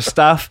a member of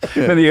staff.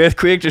 Then the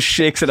earthquake just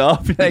shakes it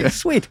off. You're like,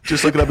 sweet.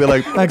 Just looking at me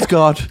like, thanks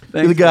God.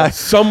 You're the guy.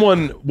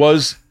 Someone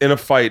was in a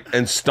fight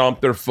and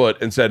stomped their foot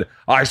and said,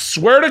 I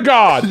swear to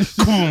God,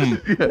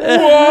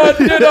 what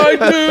did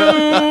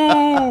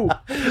I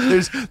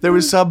do? There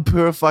was some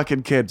poor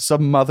fucking kid,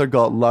 some mother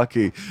got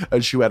lucky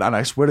and she went, and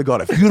I swear to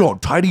God, if you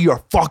don't tidy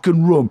your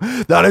fucking room,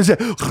 that is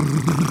it.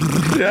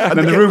 Yeah. And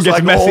the room gets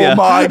like, messier. oh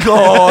my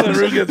God.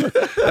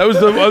 That was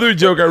the other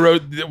joke I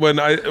wrote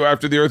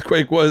after the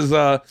earthquake was,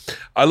 I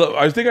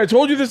think I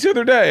told you this the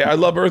other day. I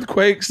love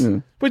earthquakes.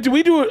 But did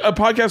we do a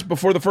podcast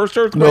before the first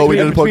earthquake? No, we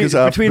did a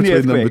podcast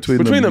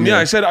between them. Yeah,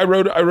 I said I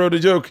wrote a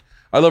joke.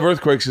 I love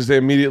earthquakes because they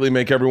immediately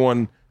bring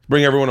everyone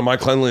to my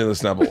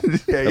cleanliness level.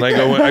 And I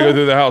go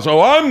through the house. Oh,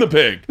 I'm the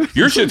pig.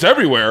 Your shit's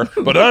everywhere,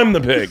 but I'm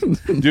the pig.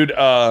 Dude,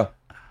 I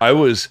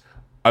was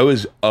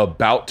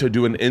about to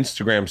do an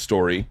Instagram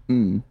story.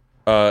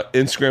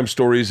 Instagram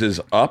stories is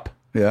up.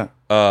 Yeah.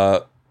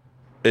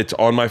 It's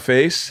on my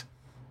face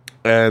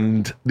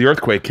and the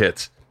earthquake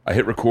hits. I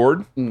hit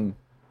record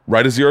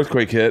right as the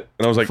earthquake hit.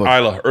 And I was like,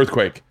 Isla,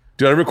 earthquake.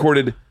 Dude,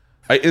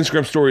 I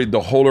Instagram storied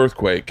the whole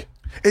earthquake.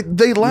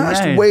 They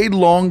last way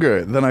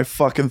longer than I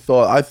fucking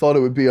thought. I thought it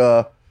would be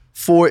a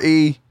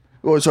 40.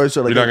 Oh, sorry. Like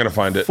you're not gonna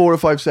find it. 4 or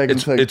 5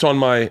 seconds. It's on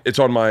my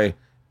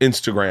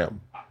Instagram.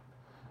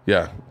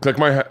 Yeah, click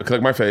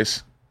my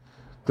face.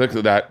 Click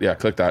that. Yeah,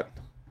 click that.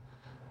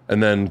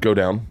 And then go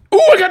down.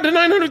 Ooh, I got to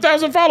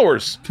 900,000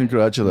 followers.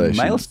 Congratulations.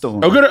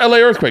 Milestone. Oh, go to LA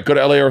Earthquake. Go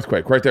to LA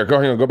Earthquake. Right there.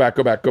 Hang on. Go back.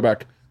 Go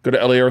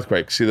to LA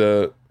Earthquake. See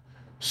the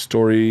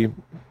story.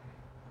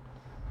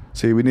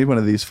 See, we need one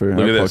of these for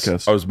Look our at this.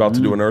 podcast. I was about to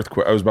do an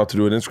earthquake. I was about to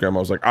do an Instagram. I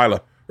was like,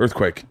 Isla,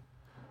 earthquake.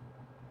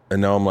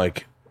 And now I'm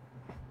like,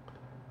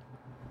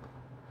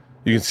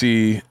 you can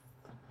see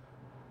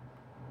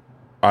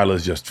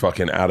Isla's just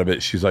fucking out of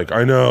it. She's like,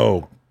 I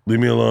know. Leave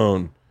me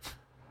alone.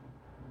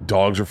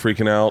 Dogs are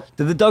freaking out.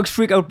 Did the dogs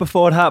freak out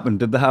before it happened?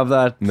 Did they have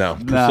that? No.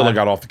 Priscilla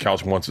got off the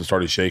couch once and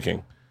started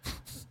shaking.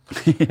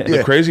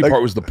 The crazy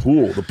part was the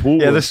pool. The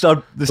pool. Yeah, they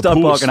start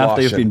barking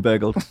after you've been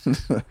burgled.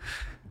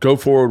 Go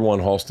forward one,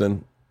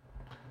 Halston.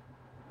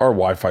 Our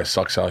Wi-Fi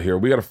sucks out here.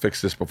 We got to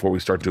fix this before we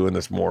start doing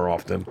this more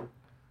often.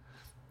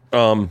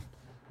 But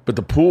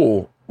the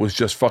pool was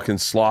just fucking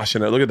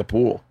sloshing it. Look at the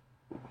pool.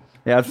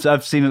 Yeah,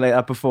 I've seen it like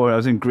that before. I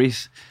was in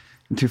Greece.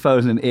 in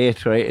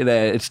 2008, right?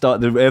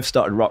 The earth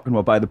started rocking.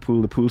 We're by the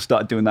pool. The pool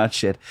started doing that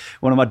shit.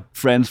 One of my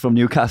friends from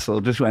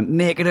Newcastle just went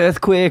naked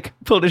earthquake,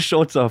 pulled his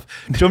shorts off,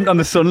 jumped on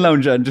the sun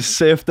lounger and just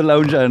surfed the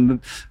lounger, and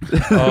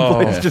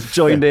boys just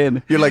joined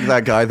in. You're like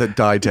that guy that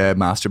died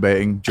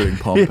masturbating during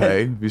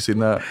Pompeii. Have you seen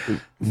that?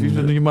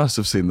 You must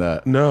have seen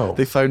that. No.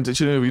 They found it.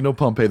 You know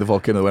Pompeii, the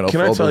volcano went off.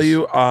 Can I tell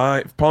you,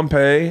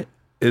 Pompeii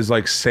is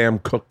like Sam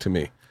Cooke to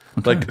me.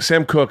 Okay. Like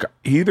Sam Cooke,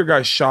 he either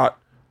got shot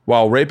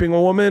while raping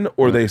a woman,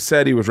 or they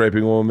said he was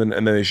raping a woman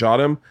and then they shot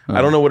him.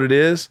 I don't know what it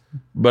is,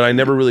 but I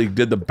never really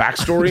did the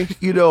backstory.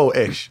 You know,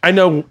 ish. I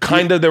know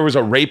kind of there was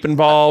a rape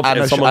involved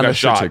and someone got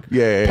shot.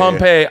 Yeah.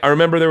 Pompeii, I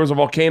remember there was a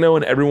volcano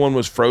and everyone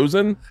was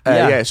frozen.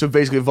 Yeah, so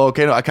basically a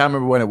volcano, I can't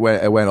remember when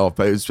it went off,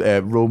 but it was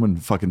Roman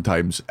fucking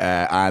times.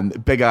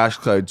 And big ash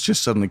cloud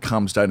just suddenly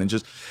comes down and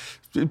just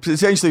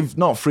essentially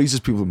not freezes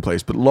people in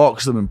place, but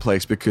locks them in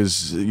place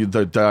because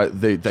they die.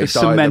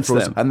 Cements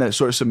them. And then it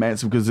sort of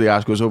cements them because the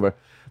ash goes over.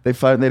 They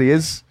found that he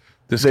is.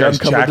 This guy's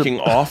jacking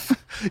off.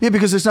 Yeah,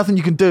 because there's nothing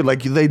you can do.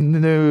 Like they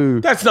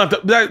knew. That's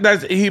not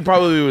that's he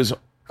probably was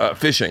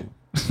fishing.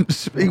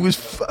 He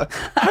was.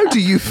 How do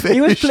you fish?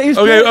 He was pleased.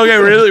 Okay,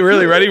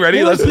 really,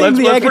 ready. Let's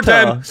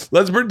guitar.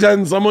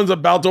 pretend someone's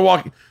about to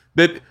walk.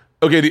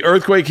 Okay, the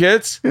earthquake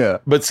hits. Yeah.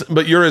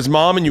 But you're his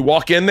mom and you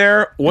walk in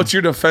there. What's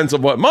your defense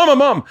of what?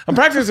 Mom, I'm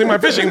practicing my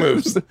fishing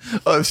moves.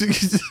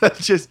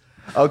 Just.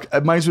 Okay,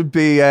 mine would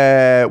be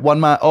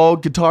one man. Oh,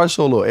 guitar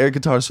solo, air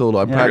guitar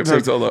solo. I'm practicing.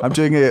 Guitar solo. I'm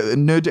doing a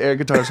nude air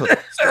guitar solo.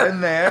 In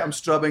there, I'm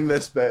strumming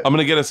this bit. I'm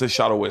gonna get us a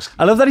shot of whiskey.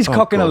 I love that he's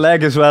cocking a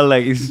leg as well.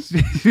 Like he's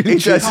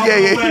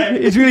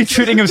he's really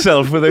treating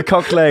himself with a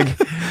cocked leg,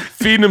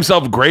 feeding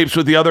himself grapes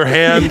with the other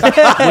hand.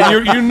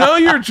 When you know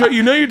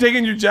you're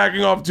taking your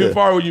jacking off too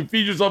far when you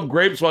feed yourself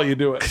grapes while you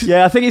do it.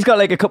 Yeah, I think he's got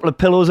like a couple of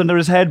pillows under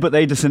his head, but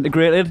they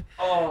disintegrated.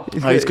 Oh.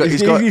 He's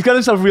got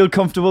himself real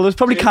comfortable. There's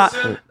probably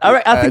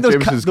I think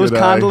those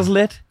candles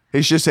lit.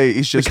 He's just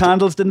the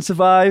candles didn't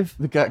survive.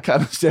 The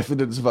candles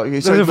definitely didn't survive.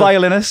 There's a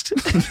violinist.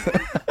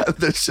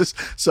 There's just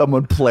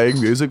someone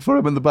playing music for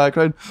him in the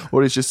background,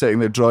 or he's just sitting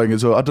there drawing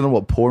his own. I don't know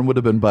what porn would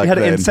have been back then.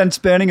 He had incense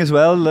burning as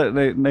well.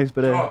 Nice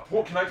bit of.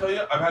 Well, can I tell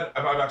you?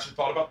 I've actually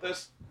thought about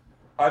this.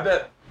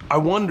 I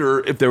wonder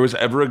if there was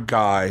ever a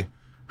guy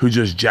who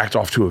just jacked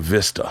off to a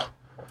vista.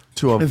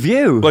 To a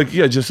view.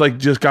 Just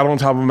got on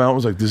top of a mountain.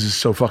 Was like, this is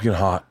so fucking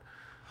hot.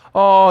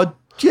 Oh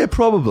yeah,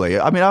 probably.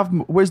 I mean,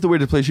 where's the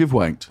weirdest place you've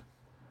wanked?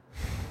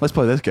 Let's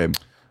play this game.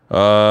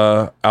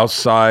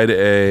 Outside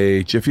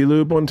a Jiffy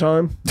Lube one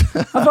time.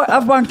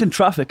 I've wanked in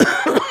traffic.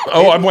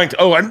 I've wanked.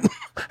 I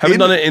haven't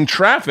done it in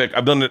traffic.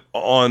 I've done it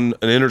on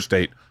an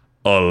interstate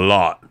a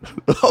lot.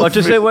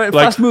 Just say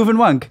fast moving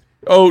wank.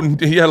 Oh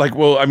yeah,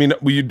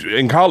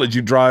 in college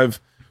you drive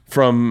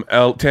from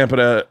Tampa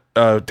to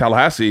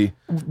Tallahassee.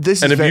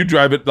 If you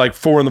drive it like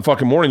 4 a.m,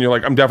 you're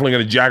like, I'm definitely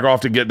going to jack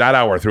off to get that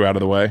hour through out of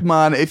the way.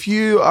 Man, if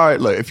you're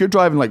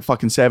driving like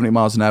fucking 70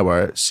 miles an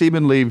hour,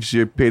 semen leaves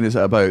your penis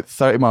at about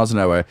 30 miles an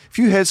hour. If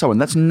you hit someone,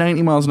 that's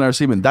 90 miles an hour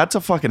semen. That's a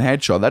fucking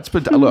headshot.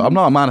 Look, I'm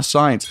not a man of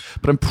science,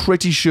 but I'm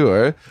pretty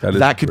sure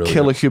that could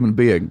kill a human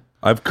being.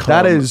 I've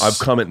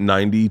come at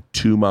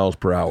 92 miles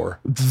per hour.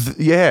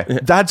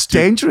 That's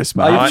dangerous,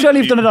 man. I'm sure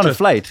you've done it on a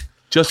flight.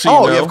 Just so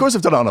you know. Yeah, of course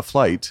I've done it on a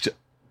flight.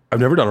 I've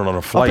never done it on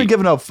a flight. I've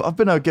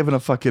been given a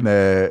fucking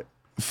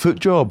foot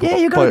job. Yeah,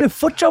 you got to do a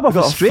foot job off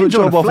a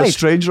stranger on a flight. Off a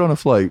stranger on a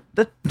flight.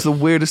 It's the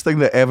weirdest thing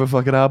that ever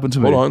fucking happened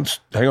to me. Hold on,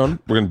 hang on.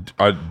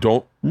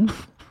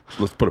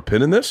 Let's put a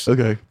pin in this.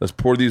 Okay. Let's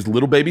pour these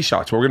little baby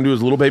shots. What we're gonna do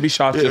is little baby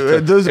shots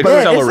just to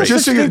accelerate.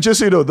 Just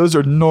so you know, those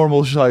are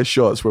normal size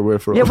shots where we're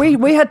from. Yeah,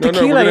 we had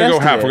tequila. We're gonna go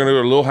half. We're gonna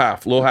go a little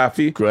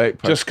halfy. Great.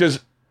 Perfect. Just because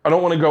I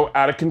don't want to go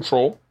out of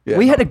control. Yeah.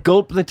 We had to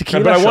gulp the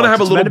tequila. But I want to have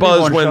a little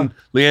buzz when shot.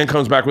 Leanne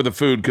comes back with the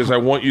food because I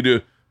want you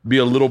to be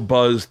a little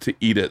buzzed to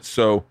eat it.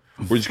 So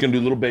we're just gonna do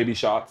little baby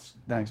shots.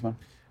 Thanks, man.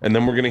 And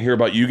then we're gonna hear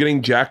about you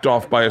getting jacked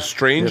off by a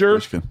stranger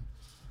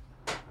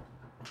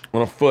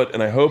on a foot.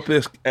 And I hope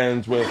this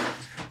ends with.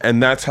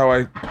 And that's how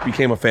I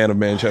became a fan of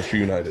Manchester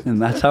United.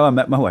 And that's how I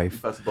met my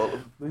wife. Pass the bottle,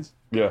 please.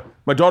 Yeah.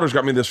 My daughter's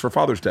got me this for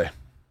Father's Day.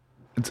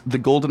 It's the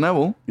golden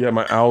owl? Yeah,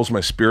 my owl's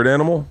my spirit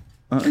animal.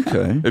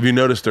 Okay. Have you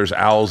noticed there's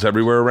owls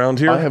everywhere around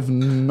here? I have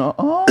not.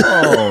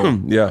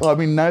 Oh. Yeah. Well, I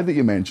mean, now that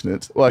you mention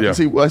it, I can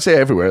see, I say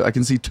everywhere. I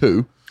can see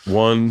 2.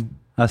 1,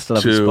 I still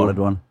haven't spotted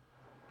one.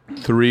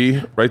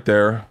 3, right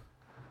there.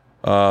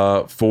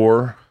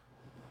 4.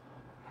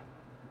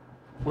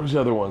 Where's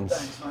the other ones?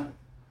 Thanks, man.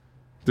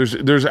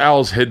 There's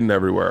owls hidden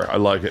everywhere. I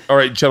like it. All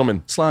right,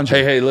 gentlemen. Slange.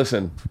 Hey,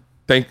 listen.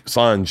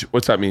 Slange.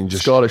 What's that mean?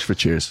 Just Scottish for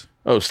cheers.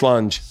 Oh,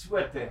 slange.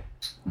 Suete.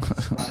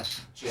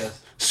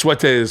 Cheers.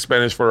 Suete is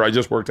Spanish for I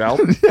just worked out.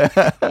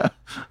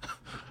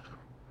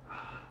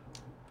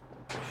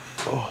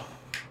 Oh,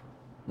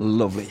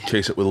 lovely.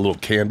 Chase it with a little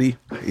candy.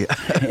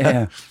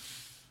 Yeah.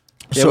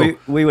 So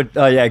we would.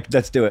 Oh yeah,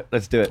 let's do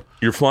it.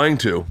 You're flying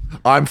to?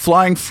 I'm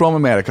flying from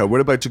America. We're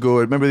about to go.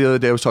 Remember the other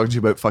day I was talking to you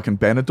about fucking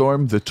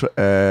Benidorm.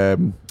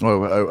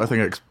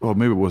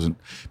 Maybe it wasn't.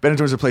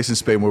 Benidorm's a place in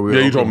Spain where we.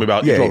 Yeah, you told me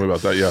about. You told me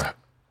about that. Yeah.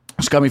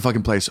 Scummy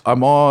fucking place.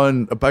 I'm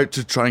about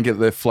to try and get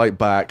the flight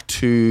back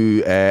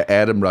to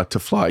Edinburgh to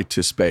fly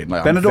to Spain.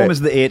 Like, Benidorm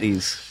is the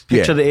 80s.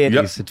 Picture the 80s.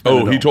 Yep. It's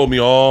Oh, he Benidorm. told me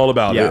all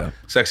about Yeah. it.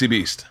 Sexy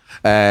beast.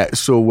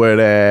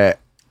 So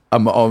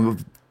I'm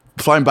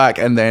flying back,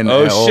 and then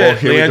Oh shit!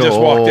 here we Leanne go. just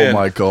walked in. Oh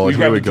my god! You Here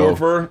grab we the door go.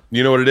 for her?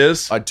 You know what it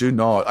is? I do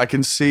not. I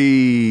can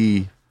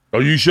see. Oh,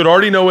 you should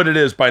already know what it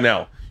is by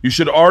now. You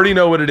should already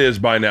know what it is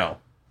by now.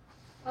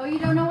 Oh, you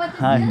don't know what this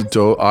Hi. is?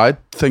 I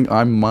think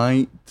I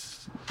might.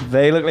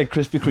 They look like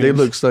Krispy Kremes. It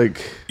looks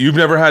like. You've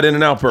never had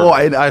In-N-Out burger. Oh,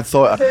 I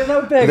thought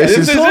this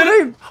is.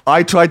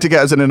 I tried to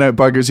get us In-N-Out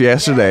burgers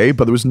yesterday,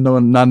 but there was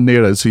none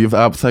near us.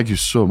 So thank you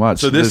so much.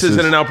 So this is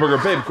In-N-Out burger,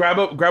 babe.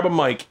 Grab a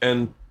mic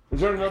and. Is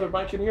there another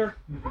mic in here?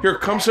 Here,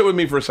 come sit with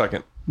me for a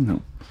second.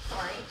 No.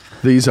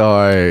 These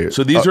are.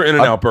 So these are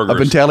In-N-Out burgers. I've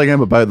been telling him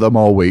about them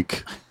all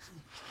week.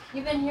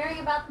 You've been hearing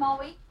about them all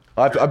week?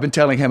 I've been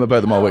telling him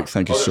about them all week.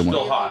 Thank you they're so much.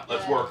 still hot.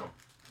 Let's work them.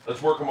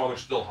 Let's work them while they're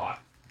still hot.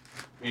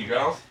 Here you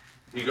go.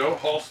 Here you go,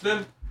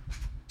 Halston.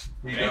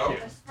 Here you go.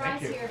 There's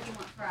fries here if you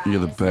want fries. You're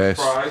the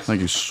best. Fries.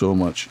 Thank you so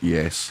much.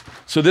 Yes.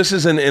 So this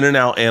is an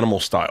In-N-Out animal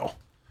style.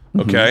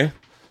 Okay?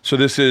 So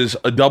this is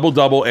a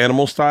double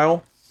animal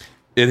style.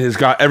 It has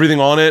got everything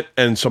on it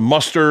and some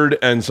mustard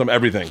and some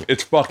everything.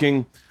 It's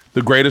fucking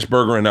the greatest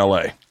burger in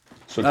LA.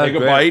 So take a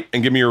great. bite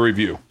and give me your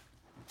review.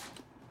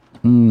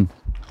 I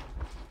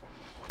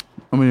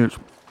mean,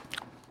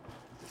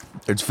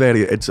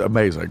 it's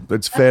amazing.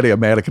 It's very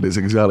American. It's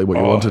exactly what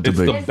you want it to it's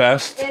be. the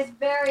best. It's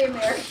very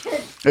American.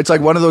 It's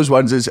like one of those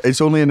ones. It's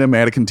only in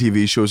American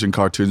TV shows and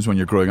cartoons when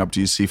you're growing up do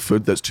you see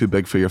food that's too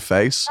big for your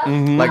face.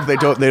 Like they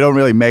don't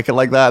really make it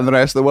like that in the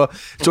rest of the world.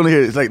 It's only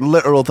here. It's like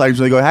literal times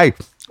when they go, "Hey,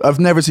 I've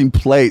never seen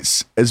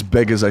plates as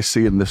big as I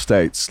see in the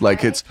States."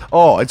 Like it's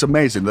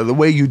amazing. The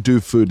way you do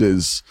food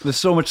is. There's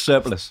so much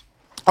surplus.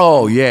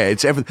 Oh yeah,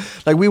 it's everything.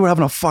 Like we were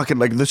having a fucking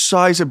like the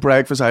size of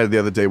breakfast I had the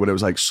other day when it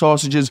was like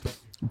sausages,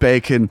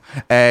 bacon,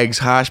 eggs,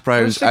 hash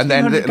browns, and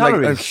then 1600 like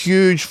a calories.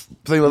 huge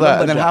thing like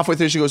that. And then Lumberjack. halfway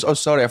through she goes, "Oh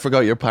sorry, I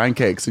forgot your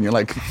pancakes," and you're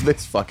like,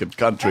 "This fucking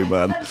country,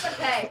 man." That's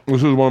okay. This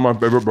is one of my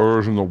favorite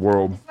burgers in the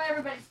world. That's why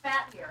everybody's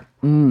fat here.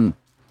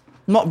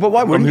 Not, but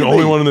why I'm wouldn't the you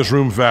only be? one in this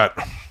room fat.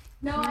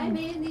 No, I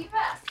made in the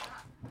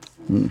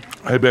U.S.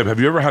 Hey, babe,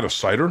 have you ever had a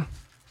cider?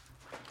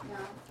 No.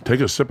 Take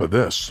a sip of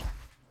this.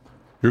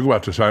 You're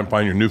about to try and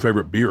find your new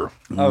favorite beer.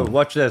 Oh,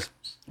 watch this.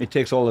 He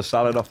takes all the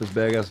salad off his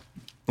burgers.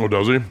 Oh,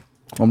 does he?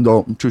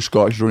 I'm too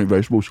Scottish. Don't eat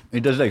vegetables. He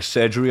does like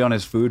surgery on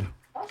his food.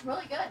 That was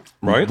really good.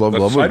 Right? Love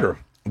That's it. cider.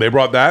 They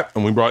brought that,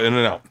 and we brought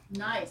In-N-Out.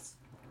 Nice.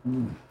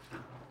 Good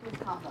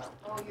combo.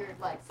 Oh, you're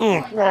like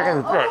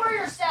all over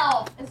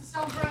yourself. It's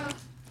so gross.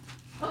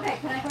 Okay,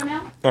 can I go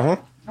now?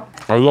 Uh-huh.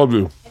 I love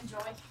you. Enjoy.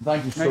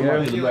 Thank you so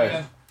much.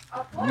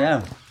 Of course.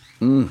 Yeah.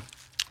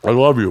 I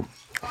love you.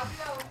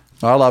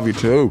 I love you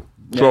too.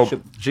 So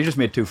She just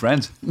made two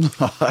friends.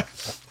 I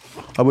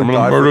I'm would going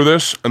die to for- murder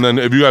this, and then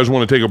if you guys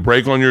want to take a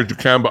break on yours, you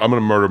can, but I'm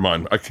going to murder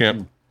mine. I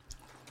can't.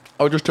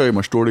 I'll just tell you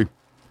my story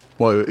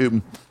while you're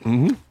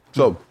eating.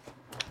 So,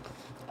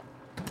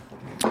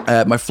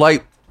 my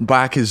flight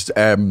back is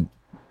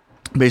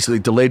basically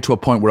delayed to a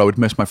point where I would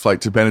miss my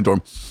flight to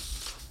Benidorm.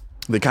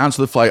 They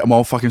cancel the flight. I'm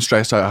all fucking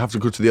stressed out. I have to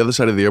go to the other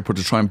side of the airport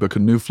to try and book a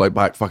new flight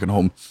back fucking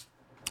home.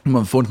 I'm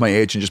on the phone to my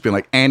agent just being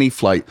like, any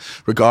flight,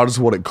 regardless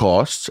of what it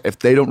costs, if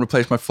they don't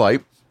replace my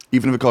flight,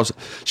 even if it costs,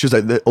 she was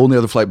like, the only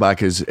other flight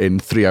back is in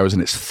 3 hours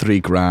and it's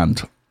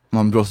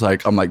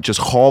 $3,000. I'm like,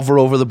 just hover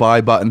over the buy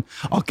button.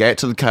 I'll get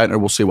to the counter.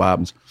 We'll see what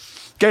happens.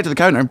 Get to the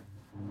counter.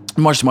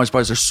 Much to my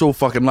surprise, they're so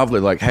fucking lovely.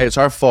 Like, hey, it's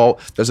our fault.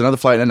 There's another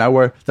flight in an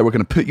hour that we're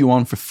going to put you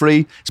on for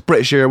free. It's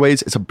British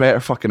Airways. It's a better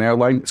fucking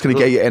airline. It's going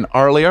to get you in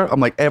earlier. I'm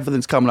like,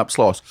 everything's coming up,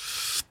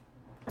 Sloss.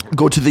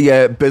 Go to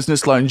the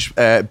business lounge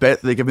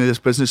bit. They give me this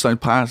business lounge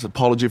pass.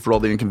 Apology for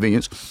all the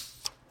inconvenience.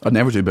 I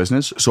never do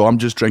business, so I'm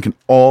just drinking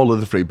all of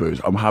the free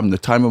booze. I'm having the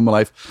time of my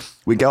life.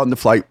 We get on the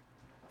flight,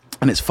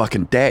 and it's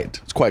fucking dead.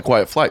 It's quite a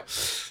quiet flight.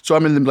 So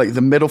I'm in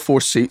the middle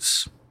four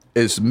seats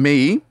is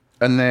me,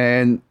 and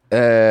then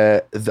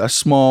a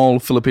small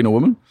Filipino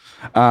woman,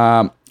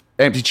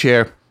 empty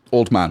chair,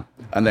 old man,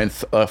 and then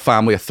a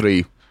family of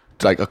three,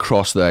 like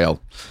across the aisle.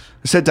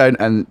 I sit down,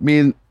 and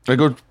I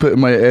go to put in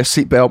my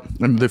seatbelt,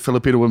 and the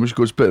Filipino woman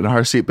goes to put in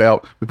her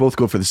seatbelt. We both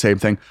go for the same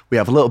thing. We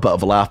have a little bit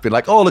of a laugh, being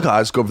like, "Oh, look at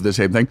us, go for the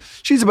same thing."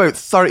 She's about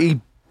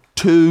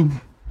 32,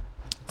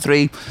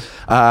 3.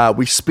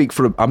 We speak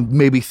for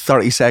maybe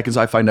 30 seconds.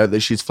 I find out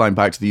that she's flying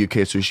back to the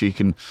UK so she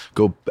can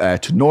go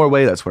to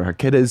Norway. That's where her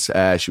kid is.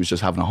 She was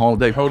just having a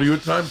holiday. How old are you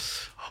at the time?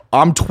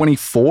 I'm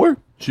 24.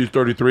 She's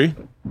 33.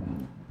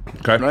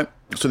 Okay. Right.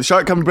 So they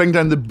start coming, bring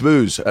down the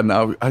booze,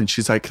 and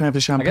she's like, "Can I have the I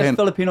champagne?" guess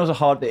Filipinos are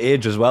hard to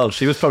age as well.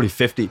 She was probably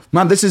 50.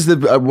 Man, this is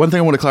the one thing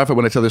I want to clarify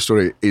when I tell this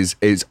story is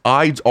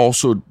I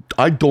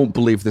don't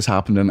believe this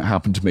happened and it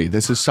happened to me.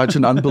 This is such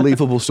an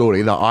unbelievable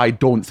story that I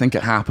don't think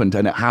it happened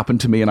and it happened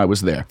to me and I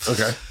was there.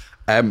 Okay.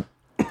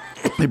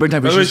 They bring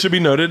down By the way, it she's- should be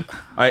noted,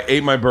 I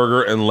ate my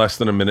burger in less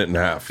than a minute and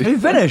a half. You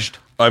finished?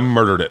 I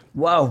murdered it.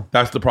 Wow.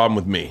 That's the problem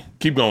with me.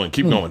 Keep going.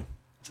 Keep going.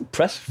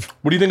 Impressive.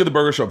 What do you think of the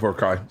burger so far,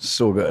 Kai?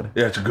 So good.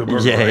 Yeah, it's a good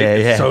burger. Yeah, right? yeah,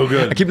 yeah. It's so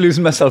good. I keep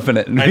losing myself in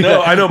it.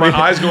 I know. My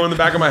eyes go in the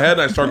back of my head,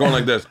 and I start going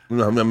like this.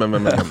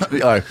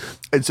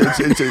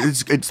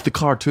 It's the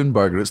cartoon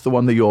burger. It's the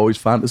one that you always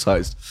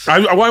fantasized.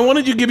 I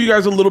wanted to give you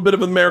guys a little bit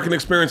of American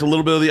experience, a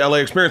little bit of the LA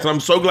experience, and I'm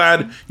so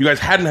glad you guys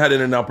hadn't had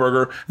In-N-Out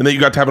Burger and that you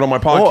got to have it on my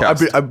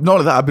podcast. Not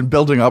only that, I've been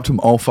building up to them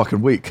all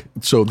fucking week.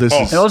 So this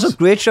is... And also,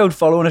 great show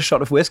following a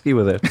shot of whiskey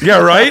with it. Yeah,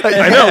 right?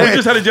 I know. We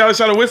just had a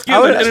shot of whiskey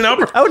and In-N-Out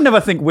Burger. I would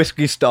never think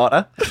whiskey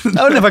starter.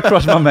 That would never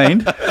cross my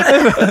mind.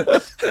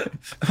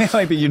 I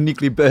might be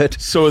uniquely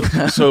bird. So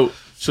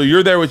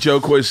you're there with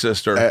Joe Coy's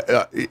sister.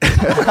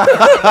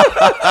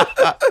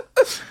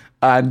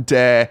 And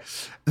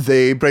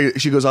they bring.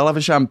 She goes, "I'll have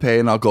a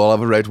champagne. I'll go. I'll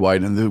have a red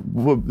wine." And the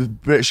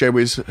British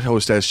Airways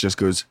hostess just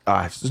goes,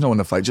 "There's no one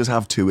to fight. Just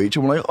have 2 each."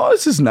 And we're like, "Oh,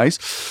 this is nice."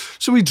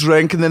 So we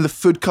drink, and then the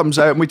food comes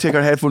out, and we take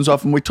our headphones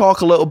off, and we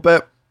talk a little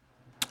bit.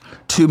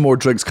 2 more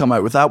drinks come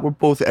out with that. We're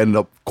both ended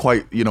up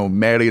quite,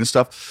 merry and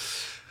stuff.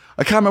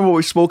 I can't remember what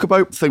we spoke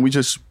about. I think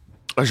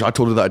I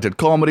told her that I did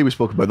comedy. We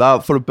spoke about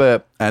that for a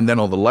bit, and then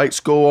all the lights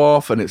go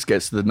off, and it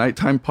gets to the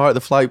nighttime part of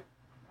the flight.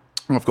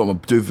 I've got my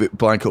duvet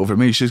blanket over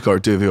me. She's got her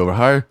duvet over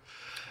her.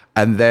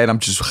 And then I'm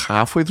just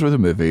halfway through the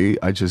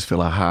movie. I just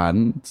feel a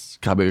hand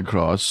coming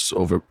across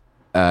over,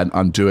 and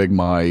I'm doing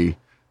my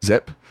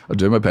zip. I'm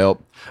doing my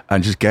belt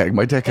and just getting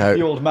my dick out.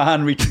 The old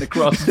man reaching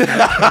across. He's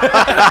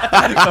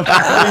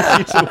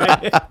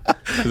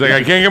He's like,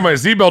 I can't get my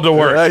seatbelt to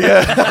work.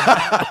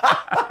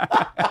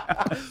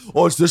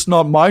 Oh, is this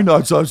not mine? No,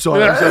 I'm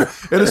sorry. It's an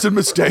innocent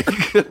mistake.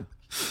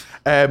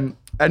 And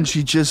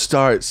she just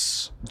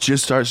starts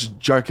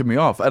jerking me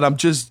off, and I'm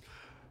just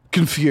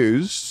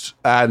confused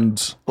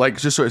and like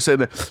just sort of sitting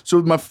there.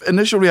 So my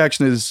initial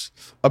reaction is,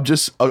 I'm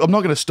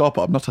not going to stop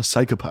it. I'm not a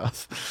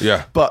psychopath.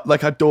 Yeah. But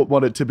like, I don't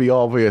want it to be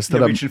obvious that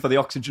You're I'm reaching for the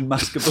oxygen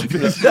mask above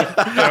this.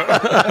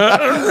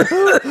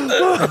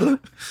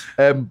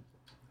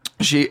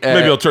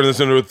 Maybe I'll turn this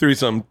into a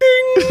threesome.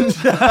 Ding!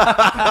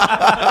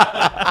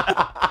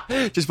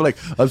 Just be like,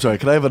 I'm sorry,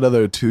 can I have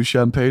another 2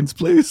 champagnes,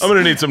 please? I'm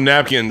going to need some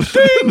napkins.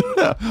 Ding!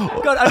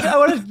 God, I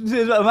want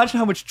to imagine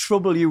how much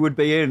trouble you would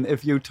be in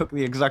if you took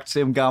the exact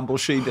same gamble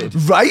she did.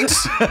 Right?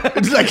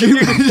 It's like you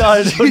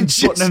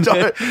just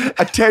start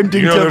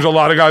attempting to... there's a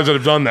lot of guys that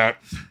have done that.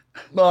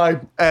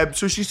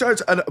 So she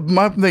starts, and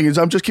my thing is,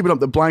 I'm just keeping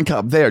up the blanket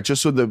up there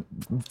just so the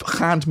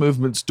hand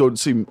movements don't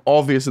seem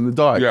obvious in the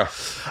dark. Yeah.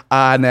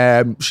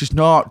 And she's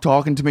not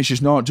talking to me.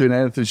 She's not doing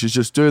anything. She's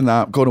just doing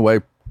that, going away.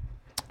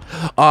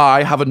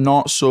 I have a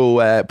not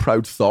so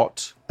proud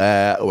thought.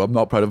 I'm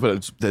not proud of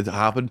it. It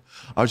happened.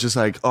 I was just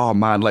like, oh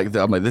man,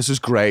 I'm like, this is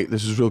great.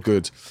 This is real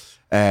good.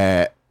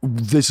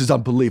 This is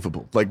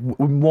unbelievable. Like,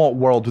 in what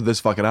world would this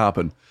fucking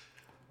happen?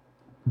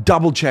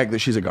 Double check that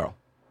she's a girl.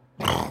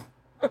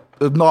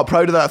 Not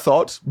proud of that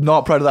thought.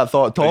 Not proud of that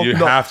thought at all. You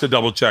have to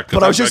double check.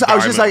 But I was just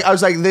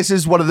like, this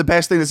is one of the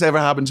best things that's ever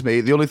happened to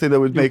me. The only thing that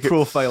would make it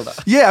profiled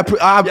that. Yeah,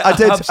 I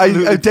did.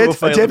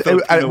 I did.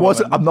 And it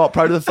wasn't. I'm not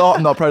proud of the thought.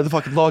 I'm not proud of the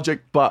fucking logic.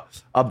 But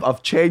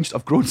I've changed.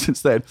 I've grown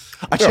since then.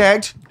 I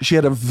checked. She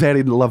had a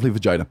very lovely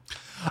vagina.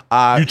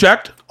 You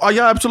checked? Oh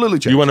yeah, absolutely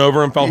checked. You went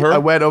over and felt her? I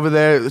went over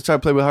there,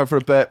 started playing with her for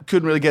a bit.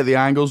 Couldn't really get the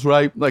angles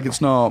right. Like,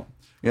 it's not.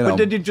 But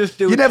did you just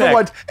do it? You never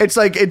want. It's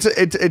like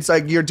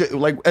you're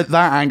like at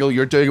that angle.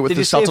 You're doing it with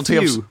the subtlety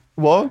of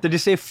what? Did you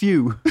say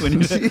few when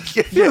you said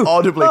few?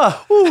 Audibly.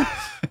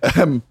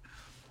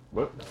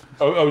 What?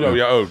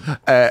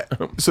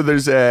 So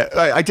there's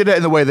I did it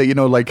in the way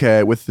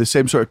that with the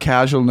same sort of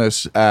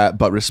casualness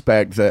but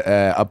respect that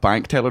a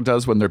bank teller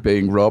does when they're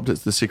being robbed.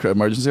 It's the secret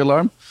emergency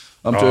alarm.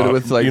 I'm doing it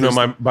with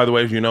by the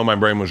way, my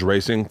brain was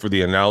racing for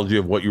the analogy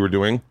of what you were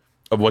doing.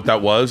 Of what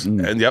that was,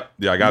 and I got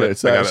it. I got it.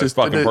 It's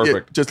fucking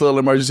perfect. Just a little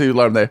emergency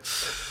alarm there.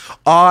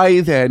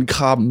 I then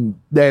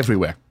come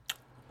everywhere.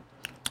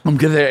 I'm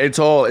getting there. It's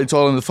all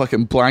in the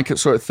fucking blanket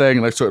sort of thing,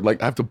 and I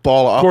have to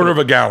ball it up. Quarter of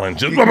a gallon.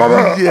 Just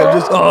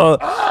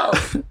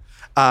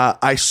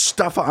I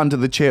stuff it under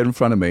the chair in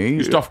front of me.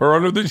 You stuff her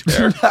under the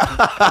chair.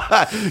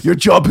 Your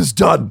job is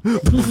done.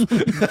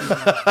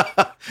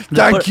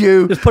 Thank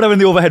you. Just put her in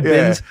the overhead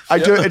bins. I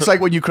do. It's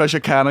like when you crush a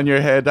can on your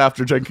head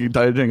after drinking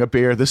a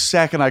beer. The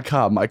second I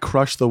come, I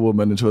crush the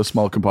woman into a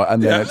small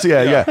compartment, and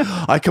then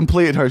I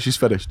completed her. She's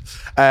finished.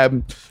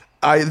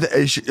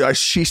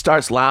 She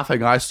starts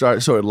laughing. I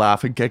start sort of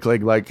laughing,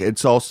 giggling. Like,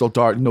 it's all still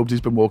dark.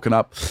 Nobody's been woken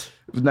up.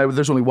 Now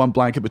there's only one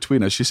blanket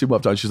between us. She seen what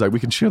I've done. She's like, we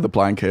can share the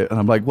blanket. And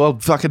I'm like, well,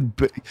 fucking,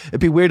 it'd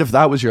be weird if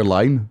that was your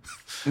line.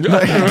 Can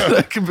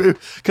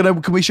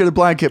we share the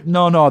blanket?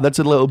 No, that's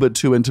a little bit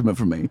too intimate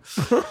for me.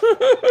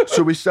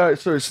 So we start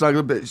sort of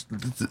snuggling a bit.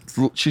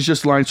 She's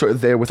just lying sort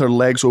of there with her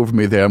legs over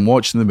me there. I'm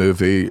watching the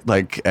movie,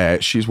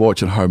 she's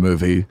watching her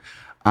movie.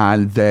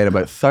 And then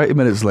about 30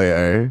 minutes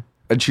later,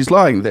 and she's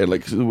lying there,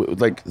 like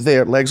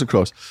there, legs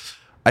across.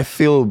 I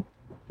feel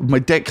my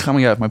dick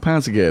coming out of my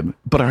pants again,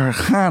 but her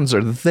hands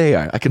are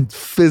there. I can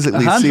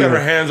physically see Her her.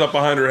 hands up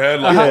behind her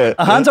head. Yeah.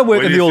 Her hands are Wait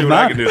working till the you old see what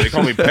I man. can do. They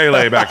call me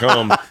Pele back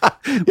home.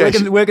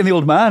 Working the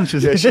old man.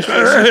 She's She's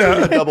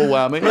doing a double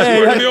whammy.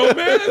 Working the old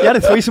man. You had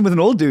a threesome with an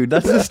old dude.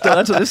 That's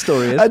what this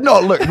story is. No,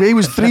 look, he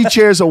was 3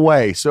 chairs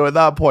away. So at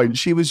that point,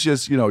 she was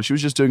just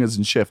doing it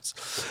in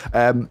shifts.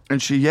 And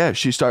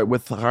she started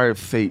with her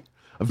feet.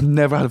 I've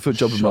never had a foot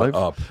job in my life.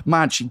 up.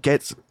 Man, she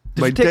gets.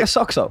 Did you take her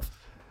socks off?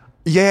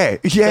 Yeah.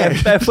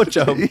 Barefoot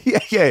job.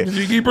 Yeah. Did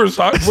you keep her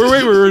socks?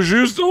 Wait, were her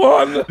shoes still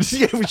on?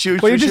 Yeah, she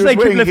Well, you was just like keep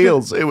wearing lifting,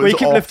 heels. It where was you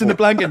keep lifting the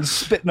awful. blanket and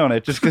spitting on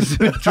it just because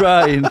it's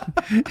dry. And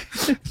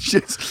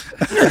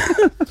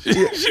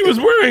She was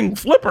wearing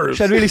flippers.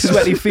 she had really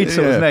sweaty feet,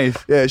 so it was nice.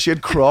 Yeah, she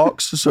had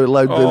Crocs, so it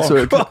allowed them. So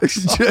it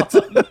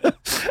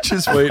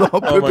just Wait,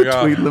 flop oh my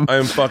between god, them I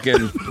am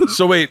fucking.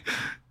 So wait,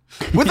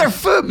 with her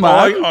foot,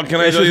 oh, man. can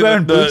I She tell was you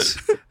wearing the boots,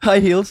 high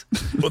heels.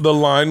 the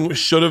line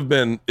should have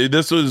been?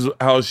 This was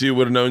how she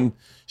would have known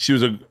she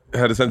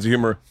had a sense of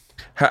humor.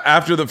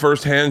 After the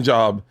first hand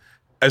job,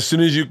 as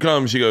soon as you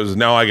come, she goes,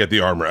 "Now I get the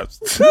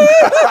armrests."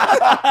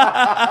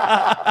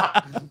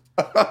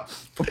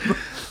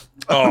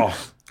 Oh,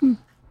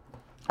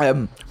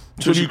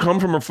 so do you come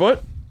from her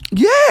foot?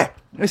 Yeah.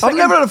 I've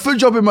never had a foot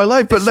job in my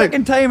life, but like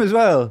Second time as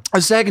well.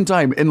 a second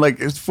time in like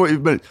it's 40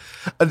 minutes.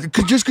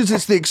 Just because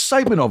it's the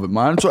excitement of it,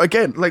 man. So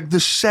again, like the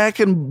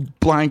second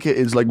blanket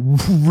is like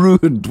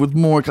ruined with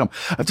more cum.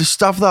 I have to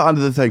stuff that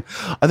under the thing.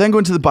 I then go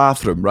into the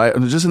bathroom, right?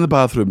 And I'm just in the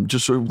bathroom,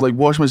 just sort of like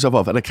wash myself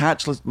off, and I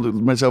catch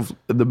myself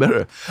in the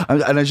mirror,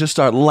 and I just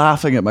start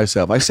laughing at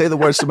myself. I say the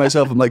words to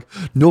myself. I'm like,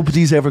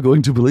 nobody's ever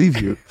going to believe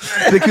you,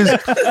 because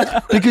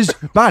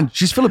man,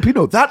 she's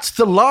Filipino. That's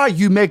the lie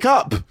you make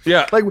up.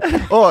 Yeah. Like,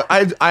 oh,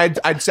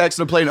 I'd sex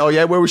on a plane. Oh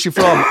yeah, where was she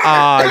from?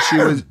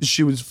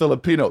 She was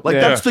Filipino. Like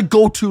that's the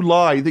go-to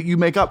lie that you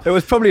make up. It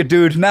was probably a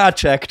dude. Nah, I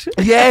checked.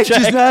 Yeah,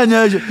 Checked. just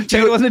no. Checked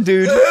it wasn't a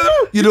dude.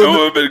 You It would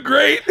know, have been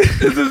great.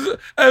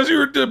 As you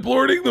were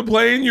boarding the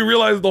plane, you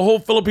realized the whole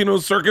Filipino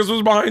circus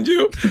was behind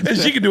you, and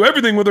she could do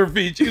everything with her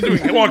feet. She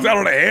walks out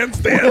on a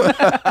handstand.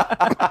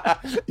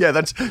 yeah,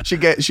 that's she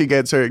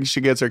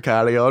gets her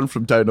carry on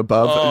from down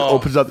above. And Oh,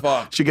 opens up.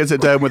 fuck. She gets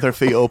it down with her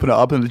feet, open it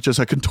up, and it's just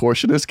a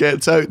contortionist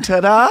gets out.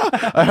 Ta-da!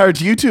 I heard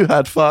you two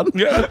had fun.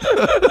 Yeah.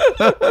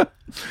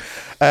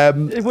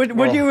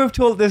 Would you have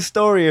told this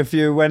story if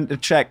you went to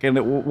check and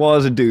it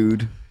was a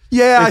dude?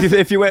 Yeah,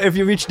 If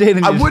you reached in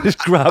and I you wouldn't just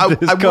grabbed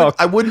his cock,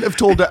 I wouldn't have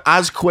told it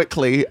as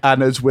quickly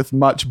and as with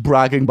much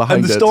bragging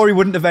behind and the it. story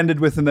wouldn't have ended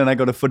with, and then I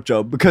got a foot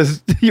job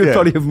because you'd Yeah.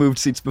 probably have moved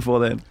seats before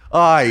then.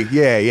 Aye,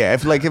 yeah. Yeah.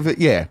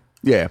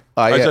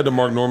 I said to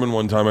Mark Norman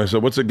one time, I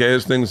said, "What's the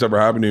gayest thing that's ever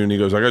happened to you?" And he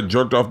goes, "I got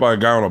jerked off by a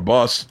guy on a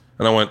bus."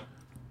 And I went,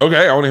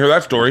 "Okay, I want to hear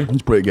that story."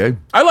 it's pretty gay.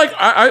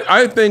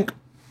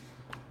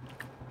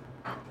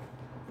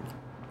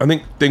 I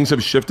think things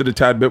have shifted a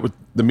tad bit with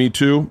the Me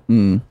Too.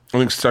 I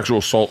think sexual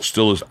assault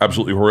still is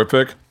absolutely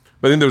horrific.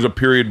 But I think there was a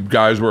period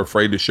guys were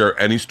afraid to share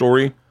any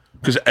story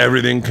because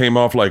everything came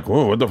off like,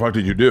 "Whoa, what the fuck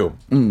did you do?"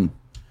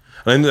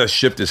 I think that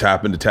shift has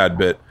happened a tad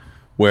bit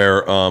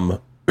where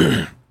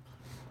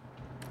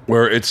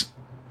where it's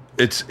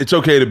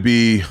okay to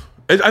be.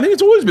 I think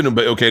it's always been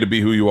okay to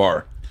be who you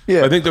are.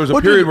 Yeah. I think there was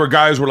a period where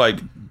guys were like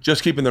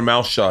just keeping their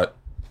mouth shut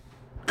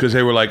because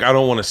they were like, "I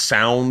don't want to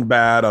sound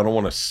bad. I don't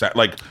want to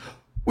like."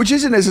 Which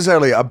isn't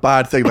necessarily a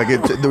bad thing. Like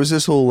there was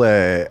this whole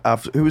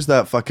who was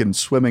that fucking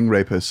swimming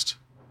rapist?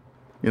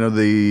 You know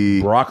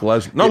the Brock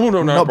Lesnar. No,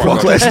 not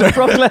Brock Lesnar.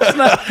 Brock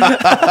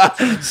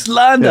Lesnar.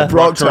 Slander. Yeah,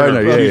 Brock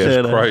Turner. Yeah.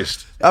 Jesus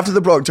Christ. After the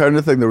Brock Turner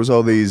thing, there was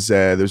all these.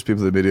 There's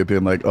people in the media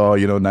being like, "Oh,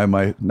 you know, now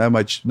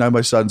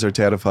my sons are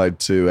terrified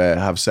to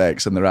have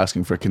sex, and they're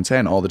asking for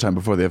consent all the time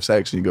before they have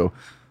sex." And you go,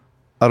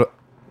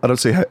 I don't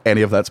see how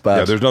any of that's bad.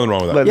 Yeah, there's nothing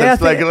wrong with that. Like, Yeah,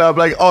 that's I think- I'm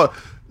like, oh,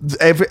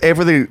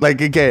 everything.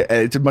 Like again,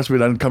 it must be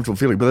an uncomfortable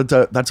feeling, but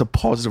that's a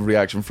positive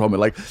reaction from it.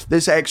 Like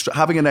this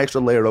having an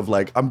extra layer of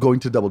like, I'm going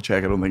to double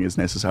check. I don't think is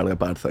necessarily a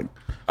bad thing.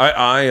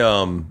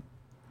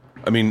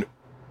 I mean,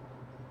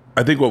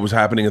 I think what was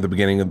happening at the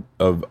beginning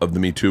of the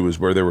Me Too is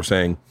where they were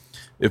saying,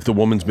 if the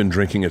woman's been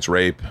drinking, it's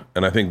rape,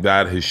 and I think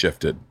that has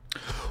shifted.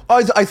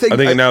 I think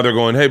Now they're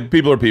going, hey,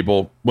 people are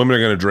people. Women are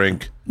going to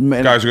drink.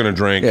 Guys are going to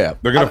drink. Yeah.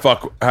 They're going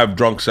to have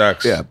drunk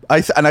sex. Yeah,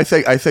 I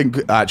think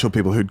actual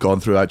people who'd gone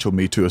through actual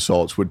Me Too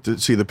assaults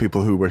would see the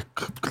people who were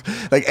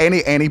like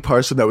any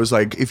person that was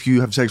like, if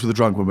you have sex with a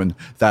drunk woman,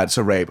 that's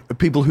a rape.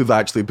 People who've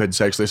actually been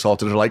sexually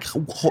assaulted are like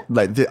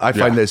I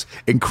find this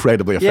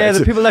incredibly offensive. Yeah,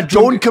 the people that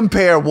don't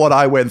compare what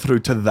I went through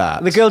to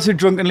that. The girls who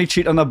drunkenly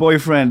cheat on their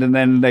boyfriend and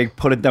then they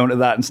put it down to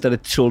that instead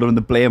of shouldering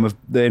the blame of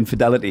the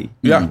infidelity.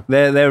 Yeah.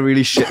 They're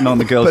really shitting on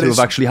the girls But who have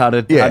it's- actually had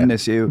an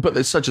issue. but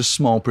there's such a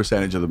small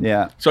percentage of them.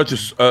 Yeah.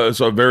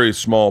 It's a very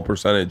small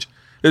percentage.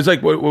 It's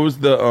like what was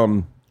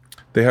the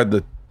they had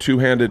the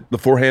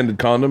four-handed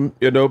condom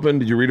it opened.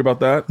 Did you read about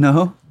that?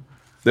 No.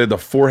 They had the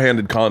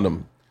four-handed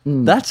condom.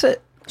 That's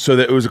it. So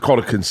that it was called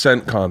a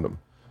consent condom.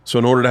 So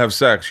in order to have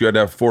sex, you had to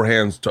have four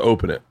hands to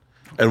open it.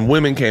 and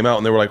women came out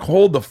and they were like,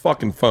 "Hold the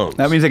fucking phones."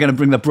 That means they're gonna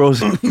bring the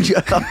bros.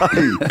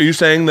 Are you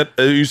saying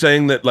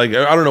that? Like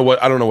I don't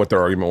know what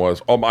their argument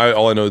was. All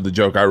I know, the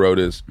joke I wrote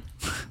is,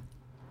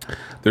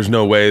 there's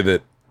no way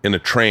that in a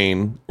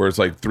train where it's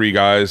like 3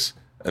 guys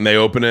and they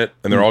open it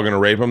and they're all gonna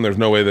rape them. There's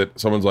no way that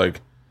someone's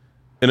like.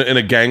 In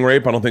a gang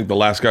rape, I don't think the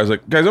last guy's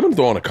like, guys, I'm gonna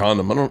throw on a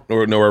condom. I don't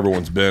know where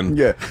everyone's been.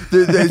 Yeah,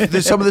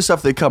 there's some of the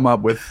stuff they come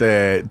up with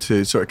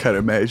to sort of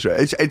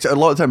countermeasure. It's a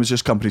lot of times it's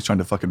just companies trying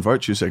to fucking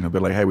virtue signal, be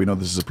like, hey, we know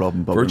this is a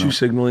problem. But virtue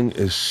signaling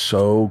is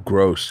so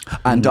gross,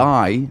 and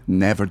I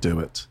never do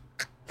it.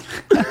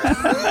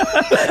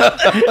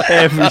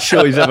 Every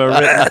show he's ever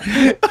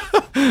written.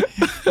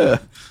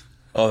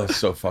 Oh, that's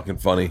so fucking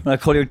funny. I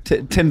call you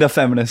Tinder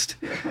feminist.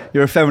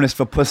 You're a feminist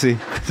for pussy.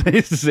 I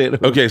used to say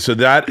it. Okay, so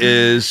that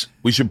is.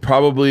 We should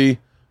probably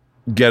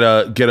get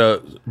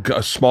a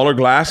smaller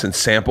glass and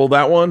sample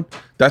that one.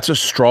 That's a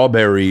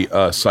strawberry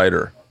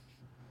cider.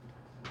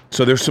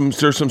 So there's some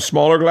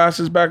smaller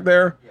glasses back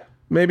there.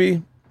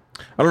 Maybe.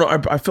 I don't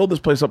know. I filled this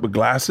place up with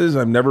glasses.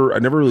 I never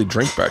really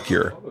drink back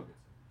here.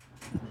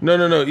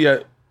 No. Yeah,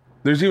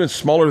 there's even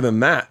smaller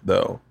than that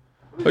though.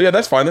 Oh yeah,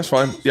 that's fine.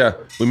 Yeah,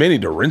 we may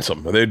need to rinse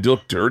them. They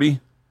look dirty.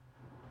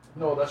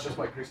 No, that's just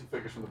my greasy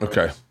fingers from the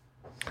Okay.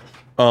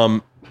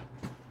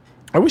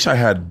 I wish I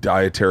had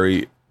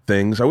dietary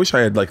things. I wish I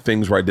had like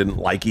things where I didn't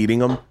like eating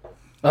them.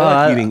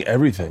 I like eating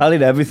everything. I'll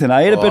eat everything.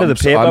 I ate a bit of the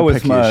paper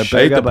with my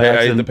burger. I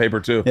ate the paper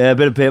too. Yeah, a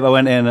bit of paper. I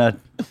went in.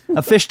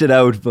 I fished it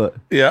out, but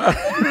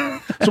yeah.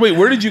 So wait,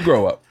 where did you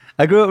grow up?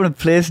 I grew up in a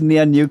place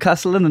near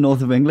Newcastle in the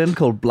north of England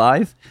called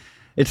Blythe.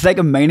 It's like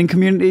a mining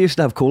community. It used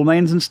to have coal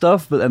mines and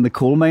stuff, but then the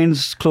coal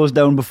mines closed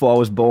down before I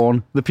was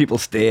born. The people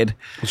stayed.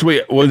 So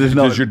wait,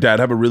 does your dad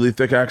have a really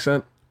thick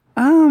accent?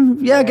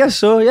 Yeah, I guess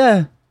so.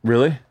 Yeah.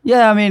 Really?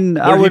 Yeah, I mean,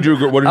 I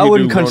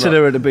wouldn't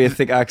consider it to be a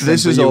thick accent.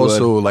 This is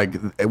also like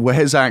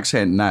his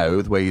accent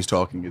now. The way he's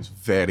talking is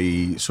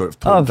very sort of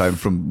toned down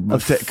from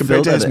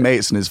compared to his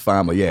mates and his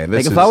family. Yeah,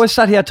 like if I was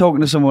sat here talking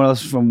to someone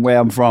else from where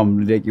I'm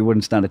from, like, you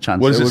wouldn't stand a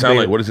chance. What does it sound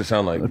like? What does it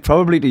sound like?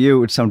 Probably to you, it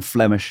would sound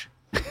Flemish.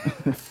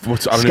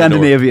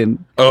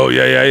 Scandinavian. Oh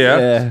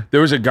yeah.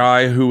 There was a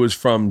guy who was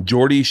from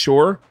Geordie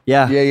Shore.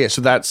 Yeah.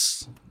 So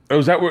that's. Oh,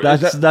 is that where?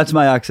 That's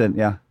my accent.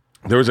 Yeah.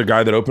 There was a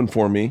guy that opened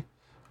for me.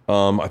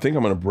 I think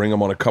I'm going to bring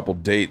him on a couple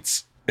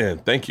dates.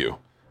 And thank you.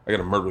 I got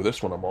to murder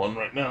this one I'm on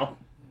right now.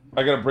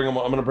 I'm going to bring him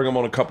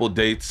on a couple of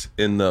dates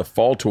in the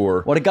fall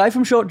tour. What, a guy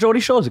from Geordie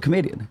Shore is a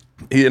comedian?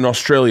 In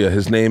Australia.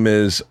 His name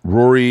is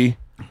Rory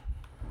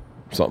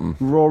something.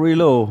 Rory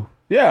Lowe.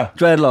 Yeah.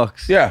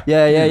 Dreadlocks. Yeah.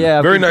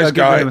 Yeah. Very nice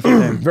guy.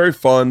 Very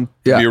fun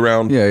to be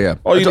around. Yeah.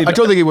 I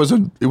don't think he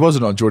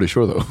wasn't on Geordie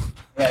Shore though.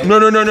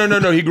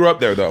 No. He grew up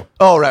there though.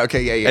 Oh, right.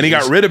 Okay. Yeah. And he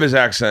got rid of his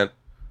accent.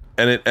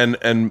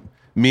 And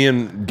me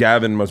and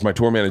Gavin, was my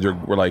tour manager,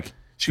 were like, you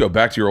should go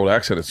back to your old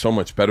accent. It's so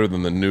much better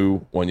than the new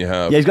one you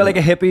have. Yeah, he's got like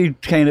a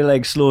hippie kind of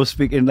like slow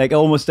speaking, like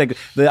almost like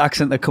the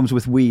accent that comes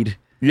with weed.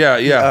 Yeah.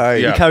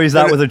 He carries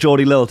that with a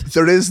Geordie lilt.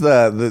 There is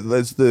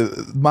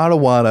the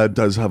marijuana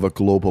does have a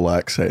global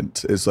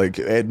accent. It's like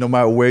no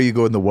matter where you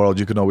go in the world,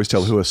 you can always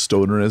tell who a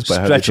stoner is by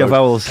how they stretch your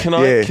vowels. Can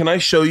I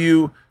show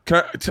you?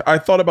 I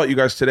thought about you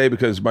guys today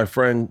because my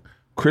friend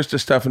Chris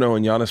DiStefano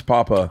and Giannis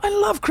Papa. I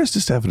love Chris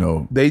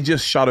DiStefano. They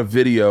just shot a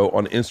video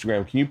on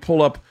Instagram. Can you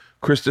pull up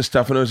Chris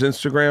DiStefano's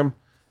Instagram?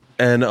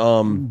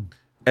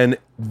 And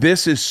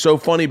this is so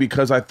funny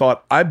because I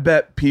thought, I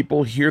bet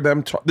people hear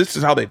them talk. This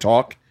is how they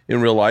talk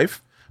in real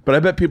life. But I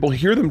bet people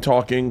hear them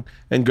talking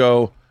and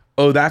go,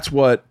 oh, that's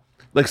what,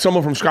 like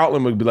someone from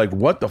Scotland would be like,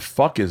 what the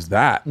fuck is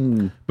that?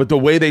 But the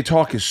way they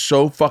talk is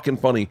so fucking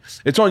funny.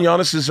 It's on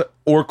Giannis's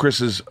or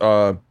Chris's.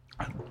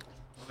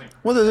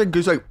 Well,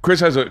 there's like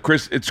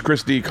it's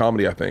Chris D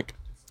comedy, I think.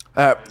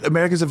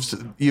 Americans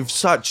you've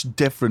such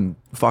different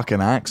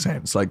fucking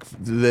accents. Like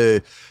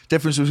the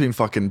difference between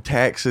fucking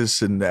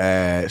Texas and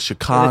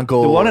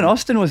Chicago. The one in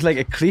Austin was like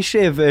a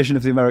cliche version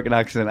of the American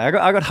accent. I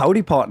got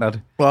howdy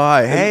partnered.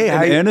 Well,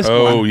 hey, Ernest.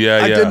 Oh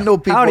yeah. I didn't know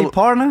people. Howdy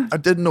partner. I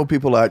didn't know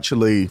people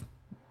actually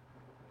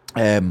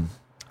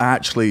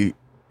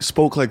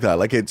spoke like that.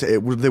 Like they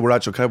were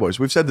actual cowboys.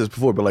 We've said this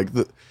before, but like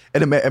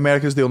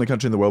America is the only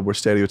country in the world where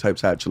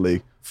stereotypes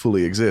actually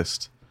fully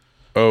exist.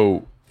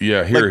 Oh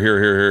yeah,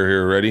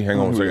 here. Ready? Hang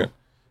on a second.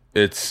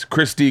 It's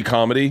Chris D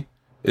Comedy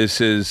is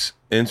his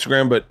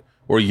Instagram,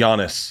 or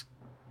Giannis.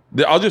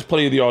 I'll just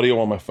play you the audio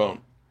on my phone.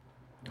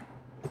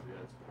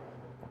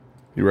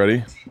 You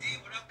ready?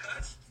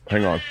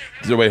 Hang on.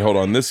 So wait, hold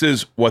on. This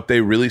is what they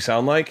really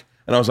sound like,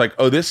 and I was like,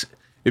 oh, this.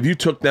 If you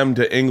took them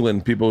to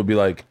England, people would be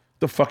like,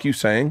 "The fuck you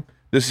saying?"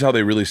 This is how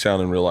they really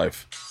sound in real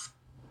life.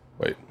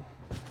 Wait.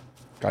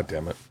 God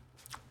damn it.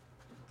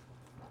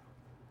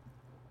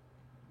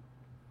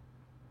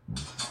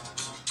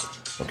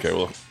 Okay,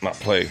 well, not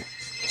play.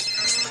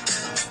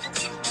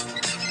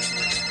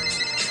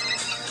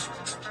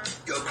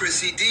 Yo,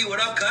 Chrissy D, what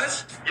up,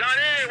 cuz?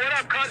 Johnny, what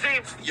up,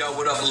 cuzzy? Yo,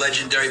 what up,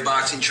 legendary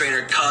boxing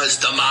trainer, Cuz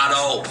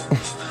D'Amato?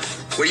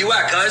 Where you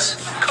at, cuz?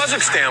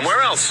 Kazakhstan,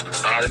 where else?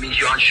 That means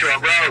you're on Shore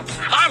Road.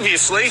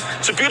 Obviously,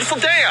 it's a beautiful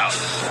day out.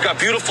 We've got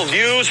beautiful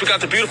views. We got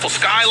the beautiful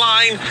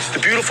skyline, the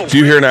beautiful. Do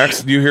you hear an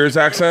accent? Do you hear his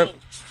accent?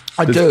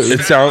 I do.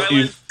 It sounds.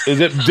 Is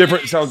it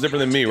different? It sounds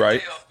different than me,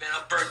 right? Man,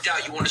 I'm burnt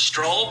out. You want to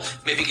stroll?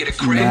 Maybe get a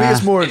For crib. me,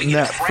 it's more. Maybe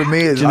get a For me,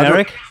 it's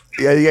Generic?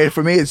 Yeah.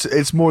 For me,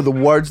 it's more the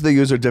words they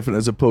use are different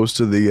as opposed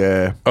to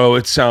the. Oh,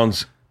 it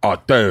sounds. Oh,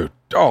 dude.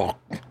 Oh,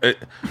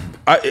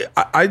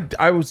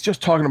 I was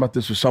just talking about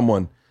this with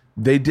someone.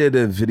 They did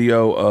a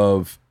video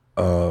of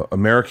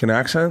American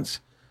accents,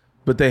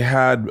 but they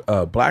had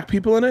black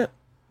people in it,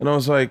 and I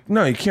was like,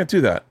 no, you can't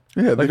do that.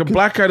 Yeah, like a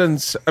black guy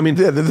doesn't. I mean,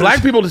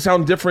 black people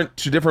sound different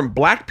to different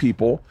black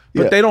people,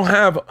 but they don't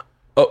have.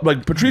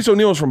 Like Patrice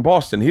O'Neal was from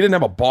Boston. He didn't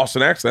have a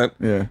Boston accent.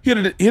 Yeah, he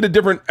had a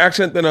different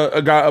accent than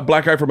a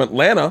black guy from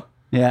Atlanta.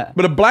 Yeah,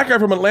 but a black guy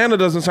from Atlanta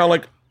doesn't sound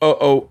like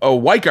a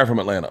white guy from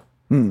Atlanta.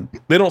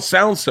 They don't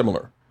sound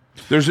similar.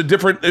 There's a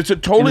different. It's a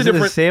totally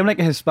different. The same, like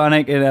a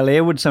Hispanic in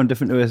LA would sound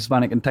different to a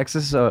Hispanic in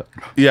Texas. So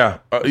yeah.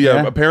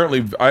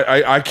 Apparently,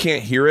 I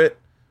can't hear it,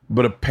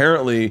 but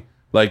apparently,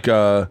 like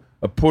a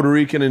Puerto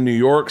Rican in New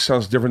York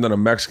sounds different than a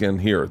Mexican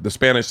here. The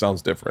Spanish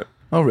sounds different.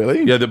 Oh,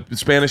 really? Yeah, the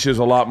Spanish is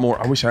a lot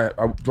more. I wish do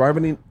I have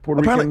any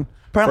Puerto Rican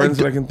friends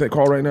that I can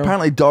call right now?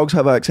 Apparently, dogs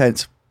have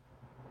accents.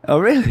 Oh,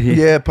 really?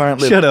 Yeah,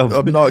 apparently. Shut up.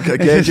 I'm not.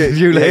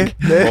 You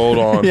like? Hold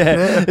on.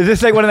 Yeah. Is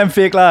this like one of them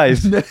fake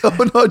lies? No,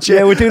 not yet.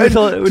 Yeah, we do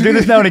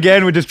this now and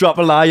again. We just drop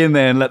a lie in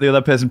there and let the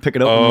other person pick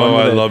it up. Oh, and run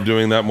I with it. love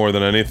doing that more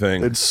than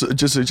anything. It's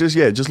just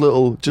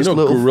little. You know,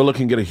 little. gorilla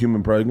can get a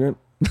human pregnant.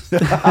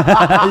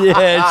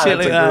 Yeah, shit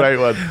like That's a that. great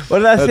one. What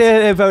did I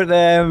say about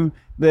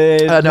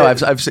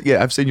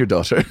I've seen your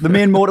daughter. the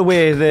main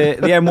motorway, the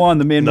M1,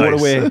 the main Nice.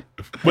 motorway.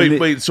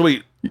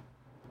 Wait.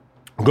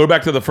 Go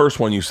back to the first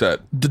one you said.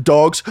 The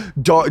dogs have.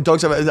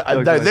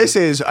 Now this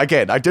is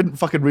again. I didn't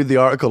fucking read the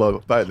article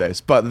about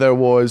this, but there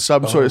was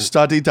some sort of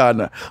study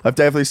done. I've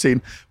definitely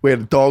seen where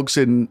dogs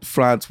in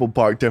France will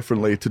bark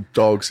differently to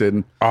dogs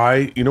in.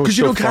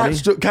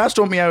 Because cats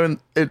don't meow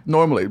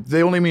normally.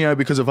 They only meow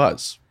because of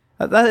us.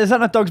 Is that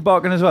not dogs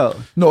barking as well?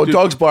 No,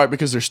 dogs bark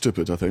because they're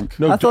stupid. I think.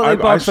 No, I thought they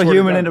barked for swear to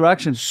human God,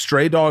 interaction.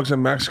 Stray dogs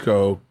in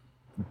Mexico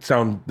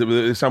sound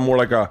more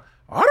like a.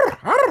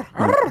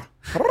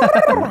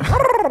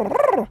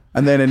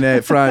 And then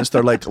in France,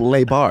 they're like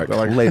lay bark. They're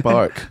like lay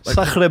bark.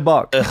 Sacre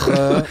bark. They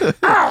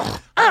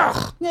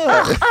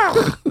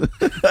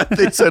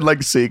sound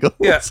like seagulls.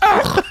 Yes.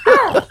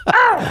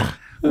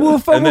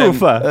 Woofa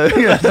woofa.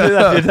 That's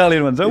the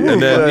Italian ones.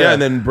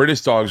 And then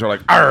British dogs are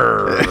like.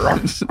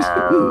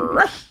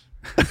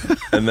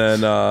 And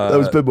then that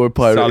was a bit more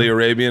pirate. Saudi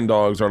Arabian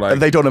dogs are like.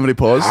 And they don't have any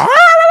paws.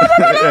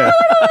 Yeah.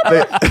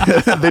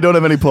 They don't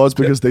have any paws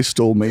because they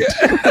stole meat.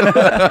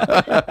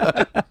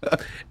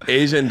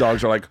 Asian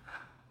dogs are like.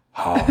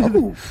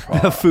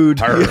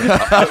 Food.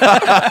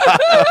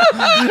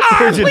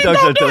 Asian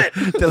dogs are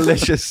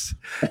delicious.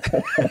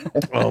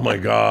 Oh my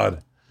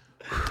God.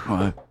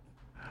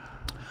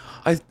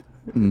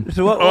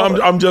 So what,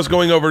 I'm just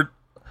going over.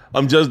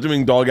 I'm just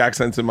doing dog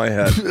accents in my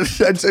head.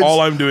 That's all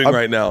I'm doing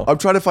right now. I'm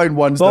trying to find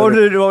ones. What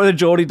would a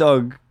Geordie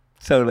dog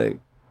sound like?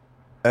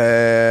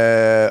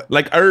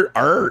 Like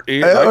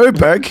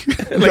pig.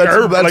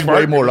 That's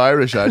way more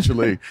Irish,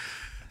 actually.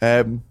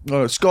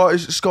 No,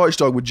 Scottish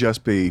dog would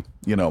just be,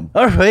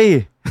 All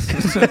right.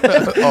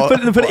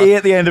 Put A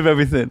at the end of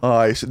everything.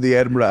 So the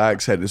Edinburgh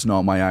accent is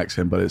not my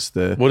accent, but it's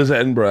the. What is the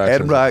Edinburgh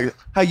accent? Edinburgh.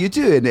 How you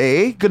doing,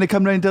 eh? Gonna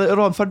come round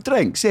later on for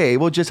drinks, eh?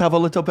 We'll just have a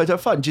little bit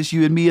of fun, just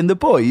you and me and the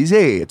boys,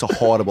 eh? It's a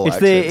horrible It's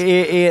accent.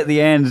 the A at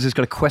the end. It's just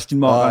got a question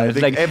mark on it.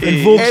 It's like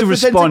invokes a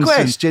response. A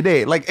question,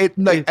 eh?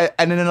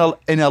 And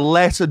in a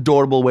less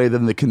adorable way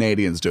than the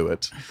Canadians do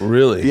it.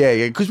 Really?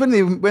 Yeah. Because when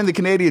the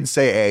Canadians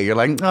say eh, you're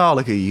like, oh,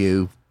 look at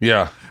you.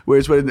 Yeah.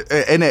 Whereas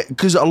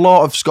because a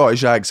lot of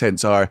Scottish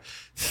accents are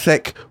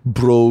thick,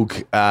 brogue,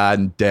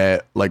 and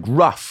like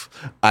rough,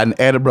 and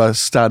Edinburgh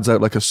stands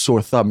out like a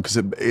sore thumb because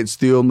it's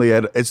the only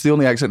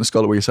accent in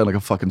Scotland where you sound like a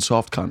fucking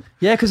soft cunt.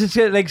 Yeah, because it's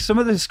like some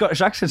of the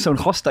Scottish accents sound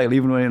hostile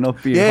even when you're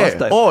not being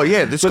hostile. Oh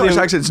yeah, the Scottish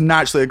accent's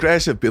naturally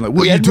aggressive, being like,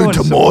 "What are you doing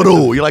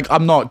tomorrow?" You're like,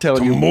 "I'm not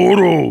telling you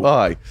tomorrow."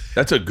 Aye,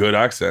 that's a good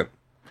accent.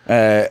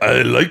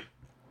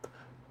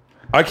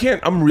 I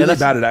can't. I'm really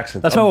bad at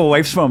accents. That's where my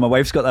wife's from. My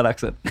wife's got that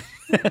accent.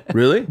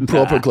 Really?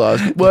 Proper class.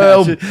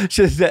 Well,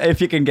 she's, if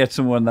you can get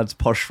someone that's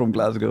posh from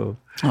Glasgow.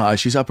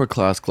 She's upper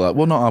class.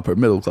 Well, not upper,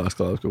 middle class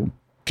Glasgow.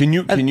 Can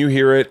you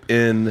hear it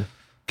in?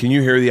 Can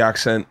you hear the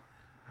accent?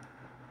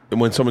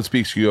 And when someone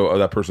speaks, you go, "Oh,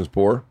 that person's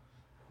poor."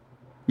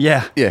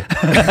 Yeah.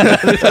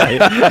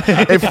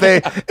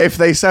 if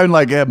they sound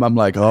like him, I'm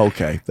like, oh,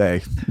 okay.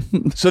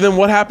 So then,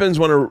 what happens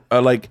when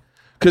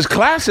because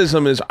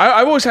classism is?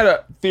 I've always had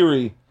a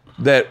theory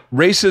that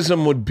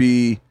racism would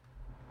be.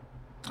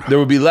 There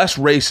would be less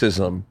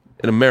racism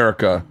in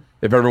America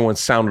if everyone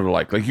sounded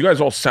alike. Like you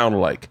guys all sound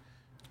alike.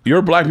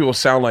 Your black people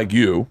sound like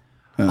you.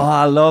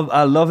 Oh,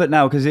 I love it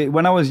now because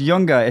when I was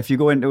younger, if you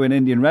go into an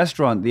Indian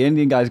restaurant, the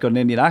Indian guy's got an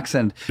Indian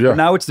accent. Yeah. But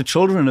now it's the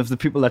children of the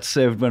people that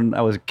served when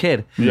I was a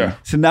kid. Yeah.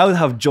 So now they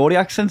have Geordie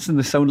accents and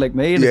they sound like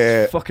me, and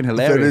it's fucking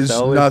hilarious.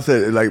 There is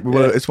nothing like.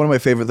 It's one of my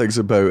favorite things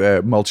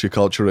about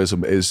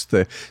multiculturalism is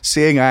the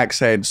seeing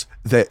accents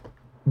that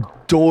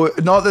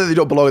don't, not that they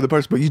don't belong to the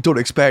person, but you don't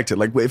expect it.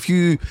 Like if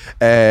you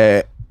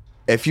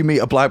meet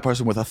a black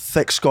person with a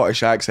thick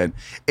Scottish accent,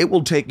 it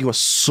will take you a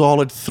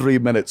solid 3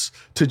 minutes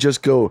to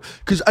just go,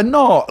 because I'm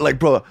not like,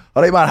 bro, all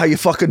right, man, how you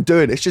fucking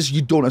doing? It's just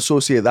you don't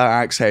associate that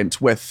accent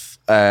with,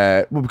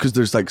 because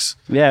there's like...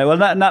 Yeah, well,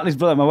 Natalie's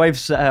brother, my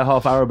wife's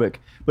half Arabic,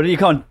 but you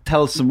can't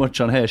tell so much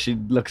on her. She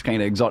looks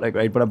kind of exotic,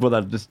 right? But her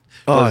brother just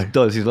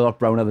does. He's a lot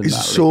browner than he's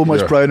Natalie. so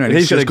much browner, and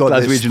he's just got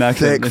this thick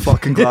accent.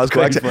 fucking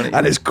Glasgow accent, funny.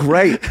 and it's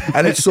great,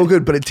 and it's so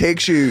good, but it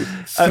takes you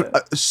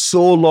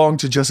so long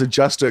to just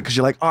adjust to it, because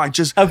you're like,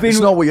 it's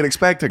not what you're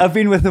expecting. I've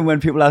been with him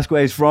when people ask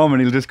where he's from,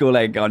 and he'll just go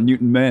like,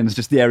 Newton, Maine, it's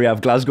just the area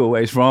of Glasgow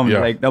where he's from. Yeah.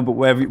 And like, no, but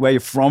where you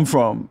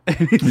from?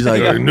 He's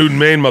like, Newton,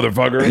 Maine,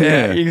 motherfucker.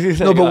 Yeah. He's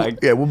no,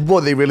 but like, well,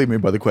 what they really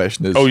mean by the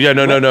question is, Oh yeah,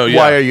 no. Yeah.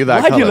 why are you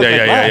that Why do you colour? look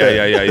like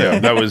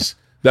that? Yeah.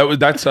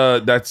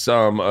 That's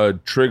a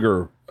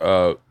trigger.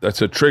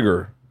 That's a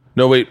trigger.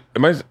 No, wait.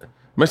 Am I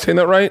saying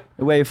that right?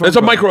 Where you from? That's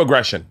a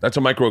microaggression. That's a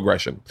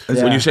microaggression.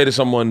 Yeah. When you say to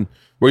someone,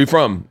 "Where are you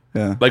from?"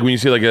 Yeah. Like when you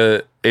see like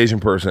a Asian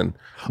person.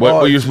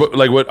 What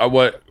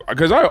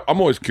because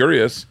I'm always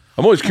curious.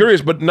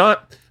 But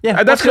not.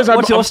 Yeah, That's because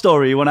what's your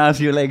story? You want to ask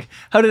you like,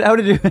 how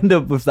did you end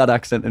up with that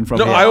accent in from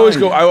No, here? I always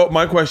go.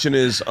 My question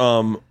is,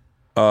 what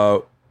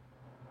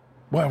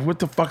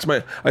the fuck's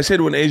my? I say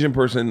to an Asian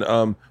person,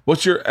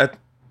 what's your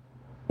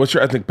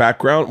ethnic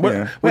background? What,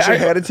 Yeah. What's your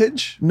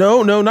heritage?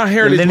 No, not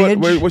heritage.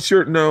 lineage? What's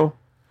your no?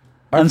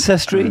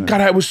 Ancestry?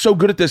 God, I was so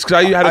good at this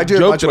because I had a do it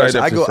joke much that worse.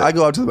 I'd have to say. I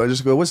go up to them. I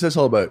just go, "What's this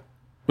all about?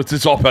 What's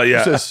this all about?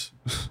 Yeah, What's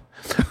this?"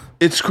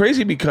 it's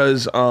crazy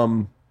because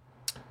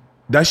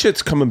that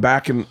shit's coming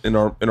back in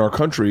our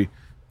country.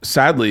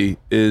 Sadly,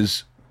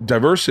 is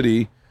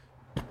diversity.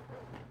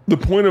 The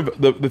point of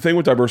the thing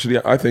with diversity,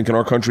 I think, in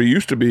our country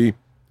used to be,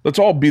 let's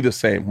all be the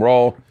same. We're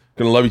all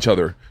gonna love each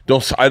other.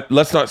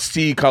 Let's not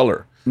see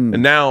color.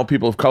 And now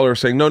people of color are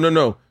saying,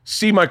 no,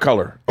 see my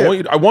color.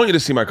 I want you to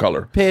see my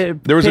color. Pay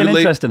an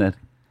interest in it.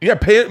 Yeah,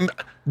 pay it.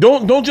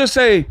 Don't just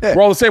say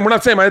we're all the same. We're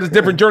not saying I had a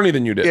different journey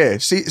than you did. Yeah,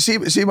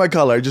 see my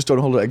color. Just don't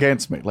hold it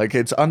against me. Like,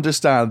 it's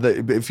understand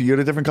that if you're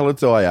a different color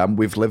than I am,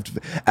 we've lived,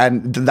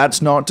 and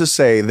that's not to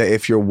say that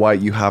if you're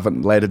white, you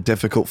haven't led a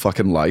difficult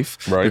fucking life.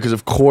 Right. Because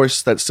of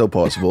course that's still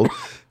possible.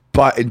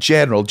 But in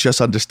general, just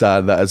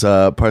understand that as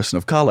a person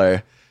of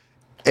color,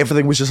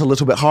 everything was just a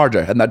little bit harder,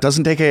 and that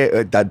doesn't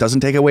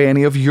take away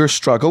any of your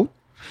struggle.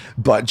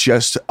 But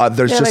just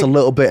there's just a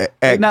little bit.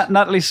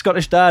 Natalie's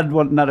Scottish dad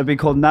wanted Nat to be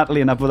called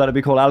Natalie and her brother to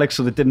be called Alex,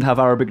 so they didn't have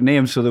Arabic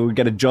names, so they would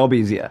get a job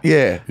easier.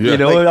 Yeah. You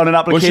know, Like, on an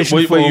application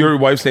Wait, form. your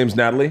wife's name's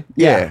Natalie?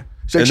 Yeah.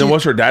 So And then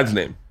what's her dad's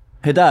name?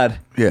 Her dad.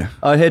 Yeah.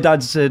 Her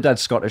dad's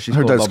Scottish. She's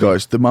Her called dad's Bobby.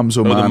 Scottish. The mum's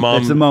Oman. the mum.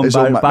 It's the mum. Is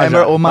Oman. Baja.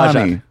 Remember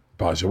Omani?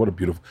 Baja, what a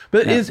beautiful.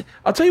 But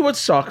I'll tell you what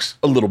sucks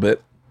a little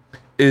bit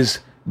is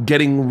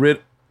getting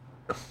rid.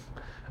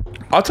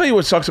 I'll tell you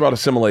what sucks about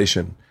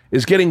assimilation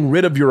is getting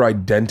rid of your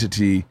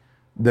identity.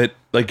 That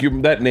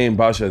that name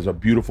Baja is a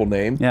beautiful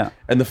name. Yeah.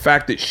 And the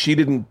fact that she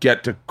didn't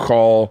get to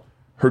call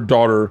her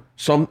daughter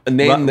a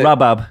name that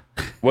Rabab.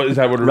 What is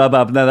that? What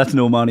Rabab. No, that's an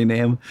Omani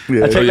name.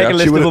 Yeah. I checked yeah. a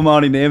list of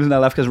Omani names and I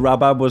left because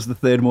Rabab was the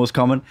third most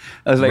common.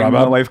 I was like, Rabab?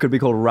 my wife could be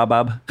called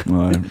Rabab.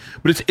 Right.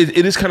 But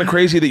it is kind of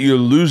crazy that you're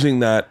losing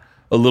that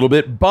a little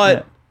bit. But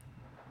Yeah.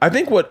 I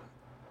think what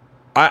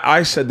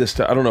I said this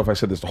to, I don't know if I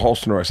said this to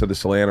Halston or I said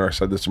this to Lana or I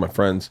said this to my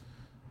friends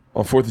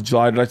on 4th of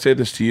July. Did I say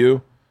this to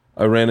you?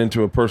 I ran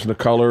into a person of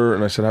color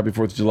and I said, Happy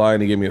 4th of July.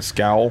 And he gave me a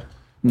scowl.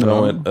 And I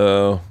went,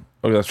 oh,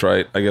 that's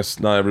right. I guess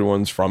not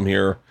everyone's from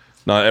here.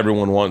 Not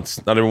everyone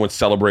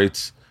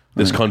celebrates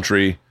this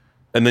country.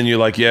 And then you're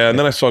like, yeah. And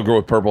then I saw a girl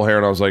with purple hair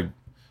and I was like,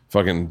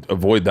 fucking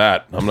avoid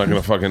that. I'm not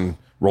going to fucking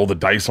roll the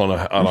dice on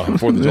a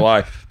 4th of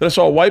July. Then I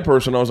saw a white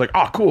person. I was like,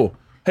 cool.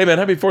 Hey man,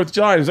 happy 4th of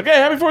July. And he's like, hey,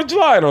 happy 4th of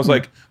July. And I was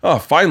like, oh,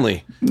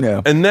 finally.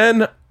 Yeah. And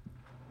then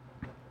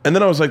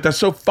I was like, that's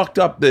so fucked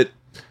up that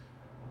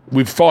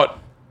we've fought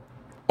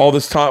all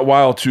this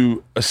while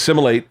to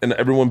assimilate and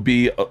everyone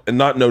be and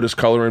not notice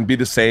color and be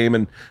the same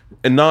and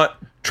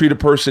not treat a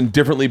person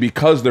differently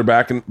because they're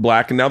black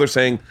and now they're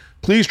saying,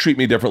 please treat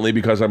me differently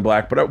because I'm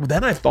black. But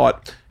then I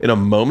thought, in a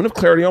moment of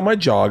clarity on my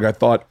jog, I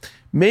thought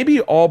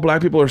maybe all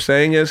black people are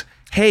saying is,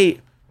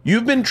 hey,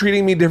 you've been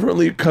treating me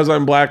differently because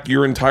I'm black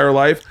your entire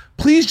life.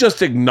 Please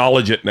just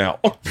acknowledge it now.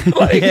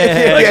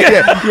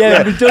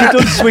 Yeah, but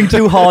don't swing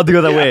too hard the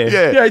other way.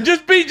 Yeah,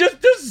 just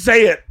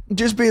say it.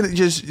 Just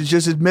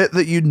admit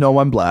that you know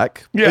I'm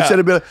black. Yeah. Instead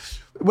of being like,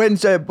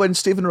 when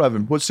Stephen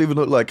arrived, what's Stephen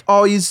look like?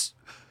 Oh, he's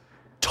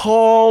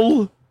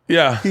tall.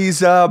 Yeah.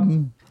 He's got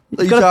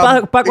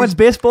a backwards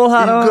baseball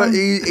hat on.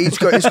 He's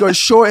got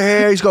short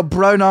hair. He's got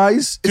brown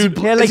eyes. Dude,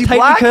 Yeah, is like he tightly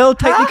black?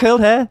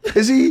 curled hair.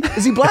 Is he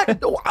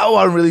black? No, I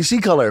don't really see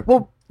color.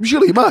 Well,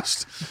 surely you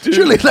must.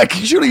 Surely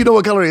you know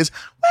what color he is.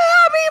 Well,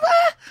 I mean,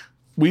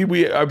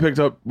 I picked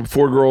up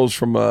 4 girls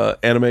from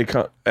Anime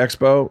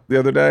Expo the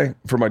other day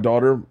for my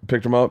daughter.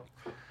 Picked them up,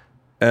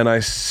 and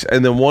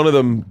then one of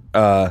them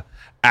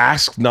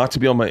asked not to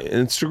be on my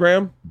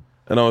Instagram,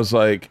 and I was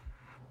like,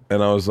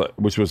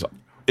 which was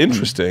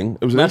interesting.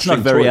 It was That's not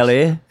very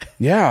choice. LA.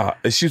 Yeah,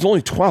 she's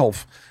only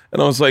 12,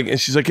 and I was like, and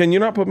she's like, can you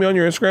not put me on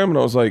your Instagram? And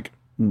I was like,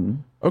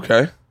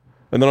 okay.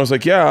 And then I was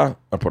like, yeah,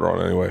 I put her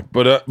on anyway.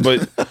 But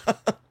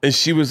and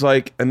she was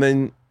like, and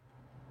then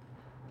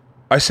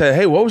I said,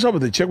 hey, what was up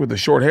with the chick with the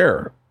short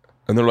hair?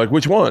 And they're like,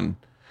 which one?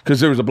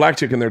 Because there was a black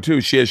chick in there too.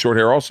 She has short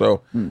hair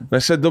also. And I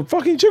said, the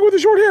fucking chick with the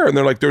short hair. And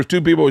they're like, there's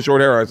 2 people with short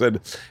hair. I said,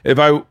 if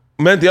I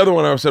meant the other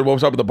one, I said, what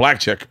was up with the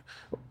black chick?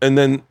 And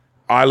then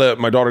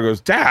my daughter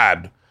goes,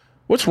 Dad,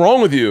 what's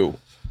wrong with you?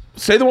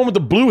 Say the one with the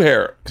blue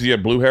hair. Because you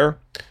have blue hair.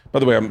 By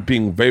the way, I'm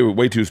being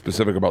way too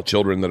specific about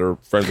children that are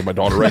friends with my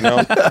daughter right now.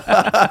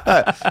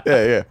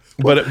 Yeah.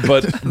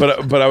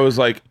 But I was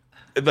like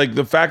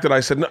the fact that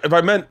I said, no, if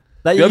I meant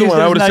That the you other used one,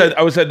 it I as would an have said,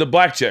 I would have said the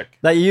black chick.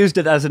 That you used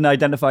it as an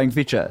identifying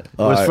feature. It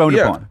was thrown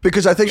yeah. upon.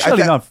 Because I think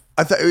Surely not.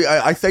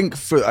 I think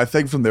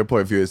from their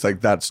point of view, it's like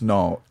that's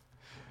not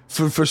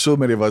for so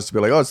many of us to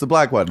be like, oh, it's the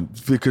black one,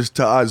 because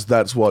to us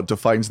that's what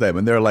defines them,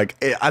 and they're like,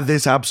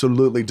 this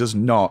absolutely does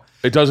not.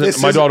 It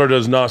doesn't. My daughter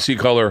does not see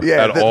color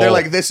at all. They're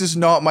like, this is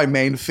not my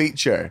main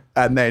feature,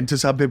 and then to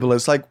some people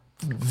it's like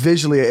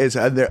visually it is,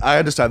 and I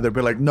understand they'll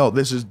be like, no,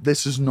 this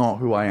is not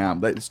who I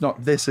am. It's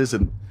not. This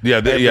isn't.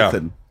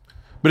 Everything.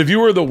 But if you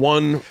were the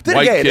one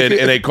white kid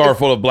in a car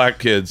full of black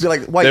kids,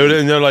 like,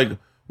 and they're like,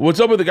 what's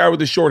up with the guy with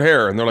the short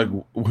hair? And they're like,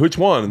 which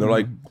one? And they're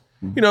like,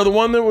 the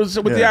one that was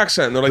with the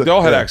accent. And they're like, they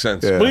all had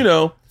accents. Yeah.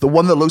 Well, the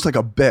one that looks like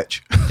a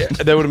bitch.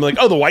 They would have been like,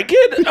 oh, the white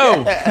kid?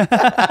 Oh.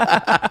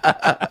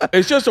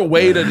 It's just a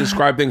way to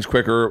describe things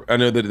quicker. I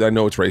know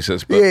it's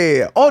racist. But.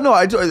 Yeah. Oh, no,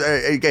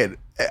 again,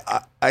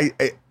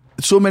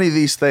 so many of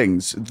these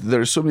things,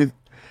 there's so many...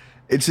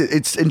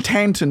 It's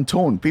intent and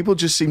tone. People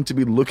just seem to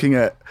be looking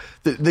at...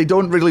 They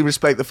don't really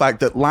respect the fact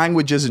that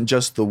language isn't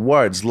just the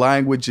words.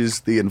 Language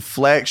is the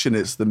inflection.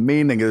 It's the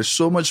meaning. There's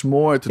so much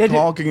more to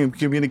talking and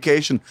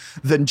communication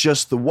than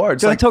just the words.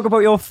 Do you want to talk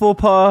about your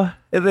faux pas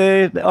at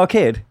the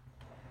arcade?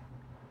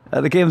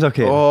 At the games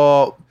arcade?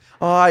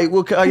 I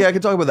can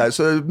talk about that.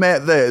 So I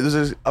met there.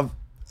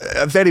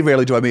 Very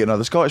rarely do I meet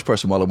another Scottish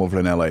person while I'm over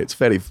in LA. It's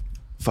very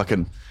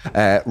fucking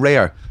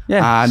rare.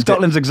 Yeah, and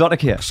Scotland's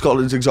exotic here.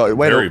 Scotland's exotic.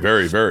 Very,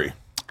 very, very.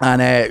 And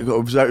it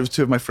was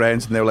 2 of my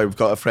friends, and they were like, we've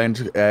got a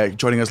friend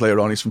joining us later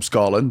on. He's from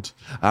Scotland,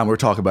 and we were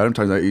talking about him.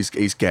 Turns out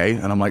he's gay,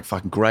 and I'm like,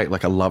 fucking great.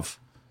 Like,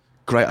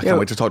 great. I can't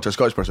wait to talk to a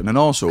Scottish person. And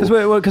also...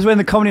 Because we're in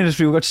the comedy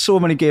industry, we've got so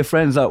many gay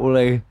friends that will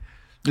like...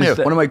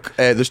 one of my...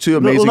 there's 2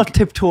 amazing... We'll not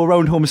tiptoe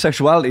around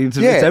homosexuality. It's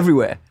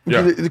everywhere.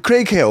 Yeah. The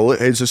Craig Hill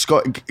is a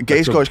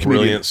gay Scottish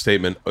comedian. Brilliant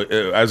statement.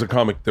 As a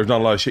comic, there's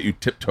not a lot of shit you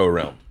tiptoe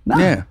around. Nah.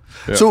 Yeah.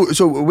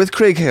 So with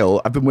Craig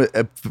Hill, I've been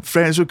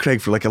friends with Craig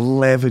for like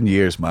 11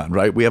 years, man,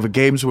 right? We have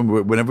games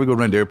whenever we go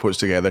around airports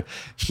together,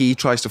 he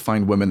tries to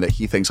find women that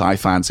he thinks I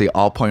fancy.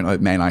 I'll point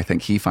out men I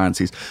think he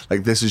fancies.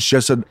 Like, this is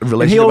just a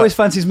relationship. And he always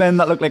fancies men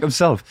that look like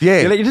himself.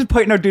 Yeah. You're just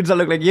pointing out dudes that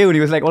look like you, and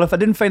he was like, well, if I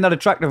didn't find that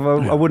attractive,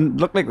 I wouldn't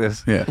look like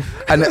this. Yeah.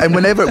 And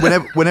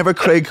whenever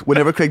Craig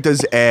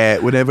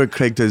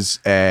does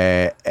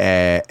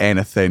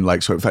anything,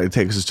 like, sort of, he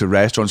takes us to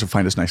restaurants or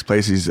find us nice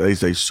places,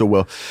 he's like, so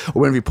well,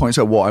 or whenever he points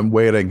out what I'm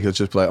wearing, he'll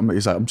just be like,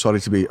 I'm sorry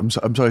to be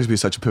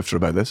such a poofter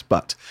about this,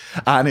 but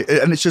and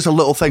it's just a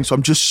little thing. So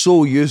I'm just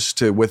so used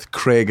to, with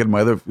Craig and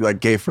my other like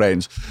gay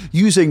friends,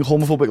 using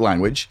homophobic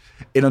language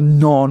in a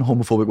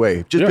non-homophobic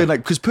way, just being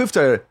like, because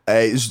poofter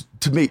is,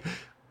 to me,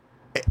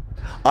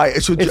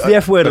 it's the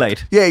F word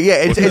light. Yeah.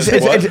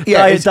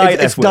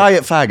 It's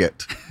diet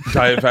faggot.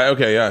 Diet faggot.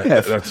 Okay, yeah.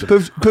 That's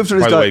poofter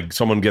is by the way,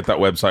 someone get that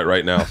website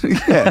right now.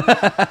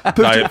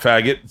 Diet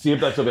faggot. See if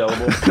that's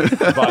available.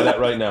 Buy that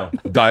right now.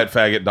 Diet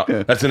faggot.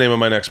 Yeah. That's the name of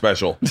my next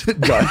special.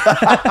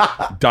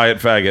 Diet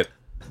faggot.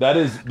 That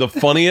is the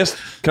funniest.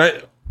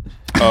 Can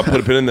I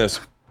put a pin in this?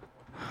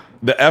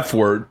 The F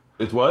word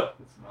is what?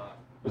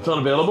 It's not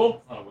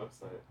available? It's on a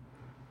website.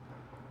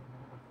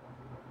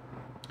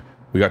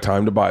 We got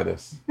time to buy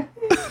this.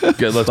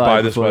 Let's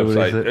buy this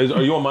website.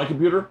 Are you on my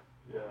computer?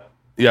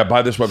 Yeah,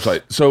 buy this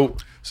website. So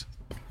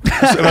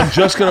and I'm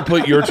just going to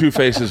put your 2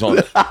 faces on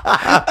it.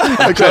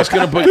 I'm just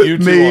going to put you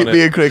 2 on it.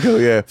 Me and Craig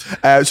Hill, yeah.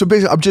 So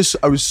basically,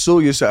 I was so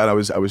used to it, and I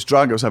was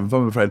drunk, I was having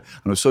fun with a friend,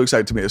 and I was so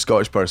excited to meet a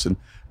Scottish person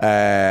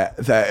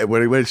that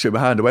when he went to shake my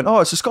hand, I went, oh,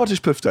 it's a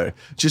Scottish poofter.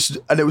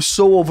 And it was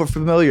so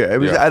over-familiar. It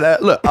was,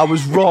 and look, I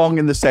was wrong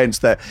in the sense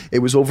that it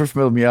was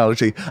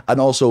over-familiarity, and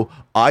also,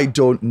 I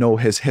don't know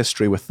his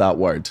history with that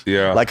word.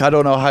 Yeah. Like, I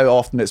don't know how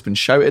often it's been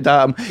shouted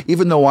at him,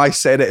 even though I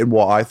said it in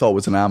what I thought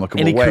was an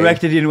amicable way. And he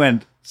corrected you and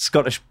went,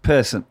 Scottish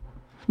person.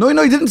 No, he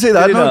didn't say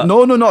that.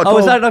 No, not at all. Oh,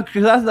 is that not?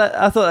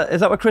 I thought,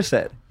 is that what Chris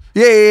said?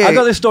 Yeah. I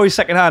got this story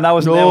secondhand. I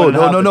wasn't there when it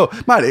happened. No.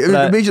 Man,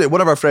 immediately, one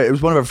of our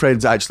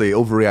friends actually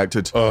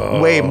overreacted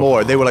way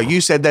more. They were like,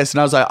 you said this, and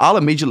I was like, I'll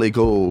immediately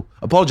go,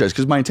 apologize,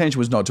 because my intention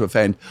was not to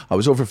offend. I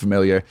was over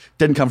familiar,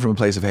 didn't come from a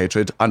place of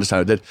hatred. I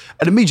understand I did.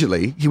 And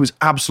immediately, he was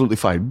absolutely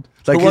fine.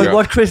 Like, but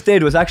what Chris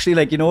did was actually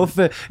like, you know, if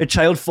a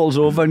child falls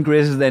over and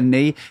grazes their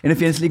knee, and if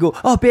you instantly go,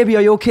 "Oh, baby,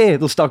 are you okay?"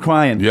 They'll start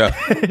crying. Yeah,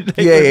 like,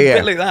 yeah. A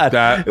bit like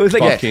that. It was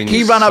like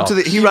he ran up to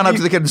the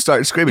kid and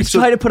started screaming. He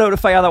tried to put out a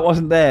fire that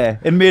wasn't there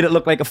and made it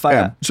look like a fire.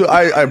 Yeah. So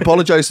I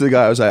apologized to the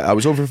guy. I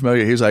was over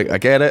familiar. He was like, "I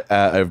get it.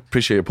 I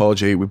appreciate your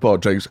apology. We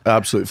bought drinks.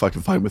 Absolutely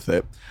fucking fine with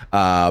it."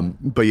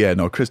 But yeah,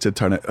 no, Chris did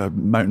turn it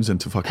mountains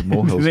into fucking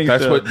molehills.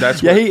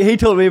 He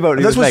told me about it.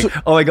 He was like,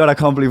 "Oh my god, I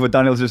can't believe what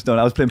Daniel's just done.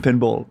 I was playing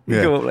pinball."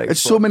 Yeah.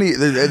 It's so many.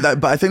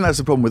 But I think that's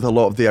the problem with a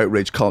lot of the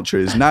outrage culture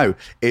is now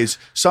is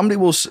somebody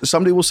will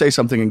say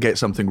something and get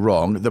something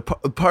wrong. The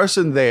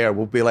person there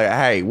will be like,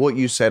 "Hey, what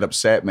you said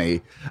upset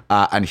me,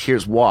 and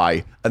here's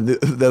why." And the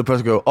other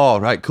person go, "Oh,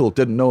 right, cool,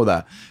 didn't know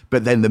that."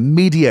 But then the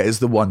media is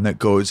the one that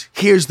goes,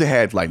 "Here's the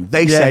headline.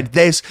 They said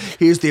this.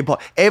 Here's the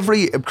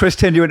Chris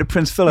turned you into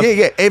Prince Philip."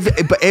 Yeah.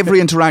 But every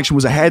interaction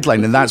was a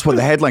headline, and that's what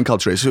the headline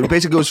culture is. So it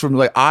basically goes from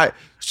like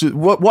So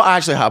what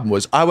actually happened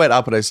was I went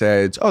up and I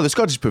said, "Oh, the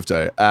Scottish poofed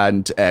out,"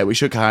 and we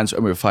shook hands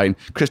and we were fine.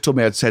 Chris told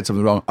me I'd said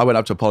something wrong. I went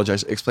up to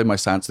apologize, explain my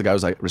stance. The guy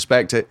was like,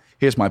 "Respect it.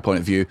 Here's my point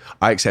of view.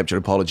 I accept your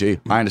apology.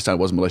 I understand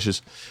it wasn't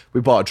malicious."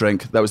 We bought a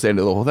drink. That was the end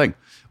of the whole thing.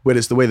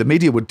 Whereas the way the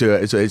media would do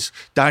it is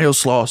Daniel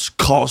Sloss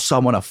calls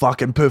someone a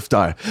fucking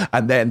poofter,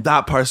 and then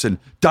that person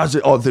does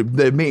it, or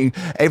the meeting,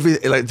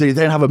 they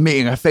then have a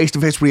meeting, a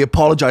face-to-face where he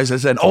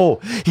apologizes, and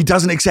he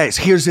doesn't accept,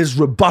 here's his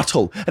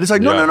rebuttal. And it's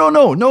like, no.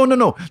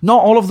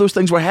 Not all of those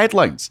things were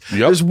headlines. Yep.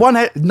 There's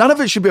none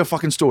of it should be a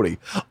fucking story.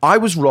 I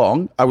was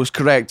wrong, I was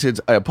corrected,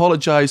 I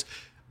apologize.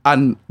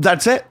 And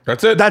that's it.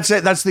 That's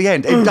the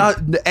end.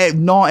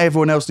 Not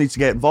everyone else needs to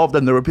get involved.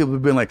 And there were people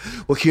who've been like,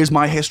 "Well, here's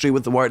my history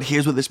with the word.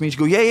 Here's what this means." You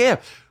go, yeah.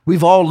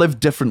 We've all lived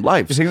different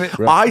lives.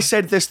 I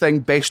said this thing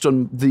based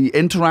on the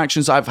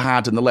interactions I've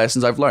had and the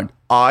lessons I've learned.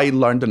 I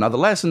learned another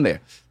lesson there.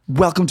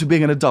 Welcome to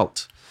being an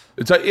adult.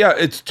 It's like,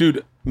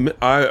 dude,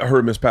 I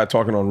heard Miss Pat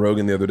talking on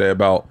Rogan the other day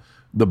about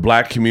the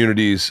black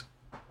community's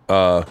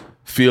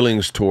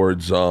feelings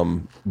towards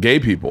gay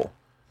people.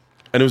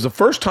 And it was the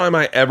first time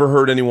I ever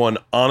heard anyone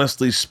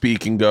honestly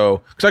speak and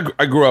go, because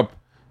I grew up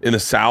in the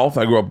South.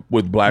 I grew up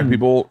with black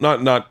people,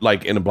 not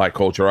like in a black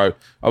culture.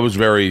 I was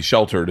very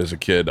sheltered as a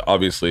kid,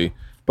 obviously.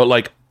 But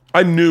like,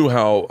 I knew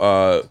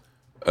how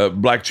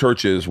black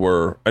churches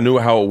were. I knew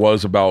how it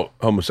was about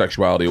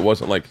homosexuality. It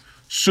wasn't like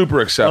super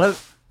accepted. Well,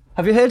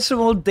 have you heard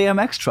some old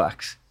DMX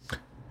tracks?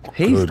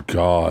 Good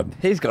God.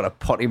 He's got a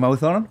potty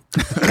mouth on him.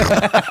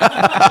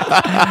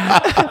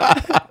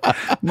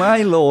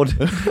 My lord.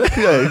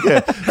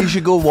 Yeah. He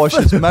should go wash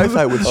his mouth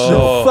out with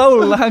soap.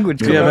 Foul language.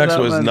 DMX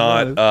was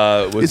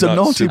not. He's a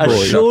naughty boy. I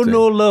show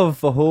no love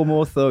for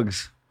homo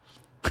thugs.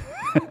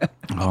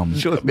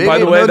 By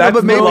the way, that's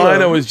the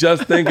line I was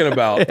just thinking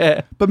about.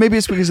 Yeah. But maybe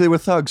it's because they were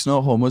thugs,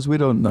 not homos. We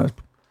don't know.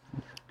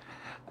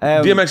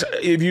 DMX,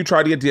 if you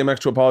try to get DMX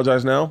to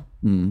apologize now,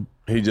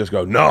 he'd just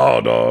go, "No,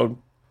 dog."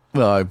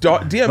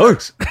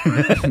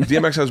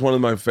 DMX has one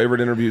of my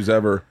favorite interviews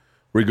ever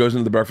where he goes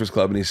into the Breakfast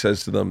Club and he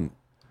says to them,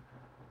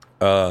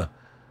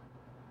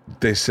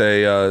 they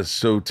say,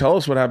 "So tell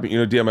us what happened." You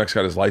know, DMX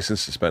got his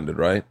license suspended,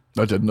 right?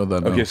 I didn't know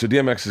that. No. Okay, so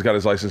DMX has got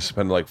his license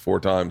suspended like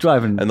 4 times.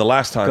 Driving. And the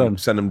last time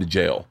sent him to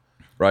jail,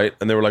 right?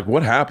 And they were like,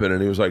 "What happened?"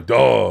 And he was like,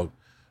 "Dog,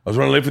 I was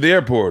running late for the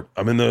airport.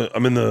 I'm in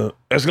the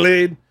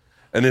Escalade,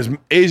 and this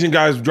Asian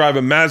guy's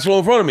driving mad slow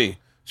in front of me.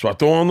 So I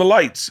throw on the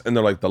lights." And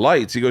they're like, "The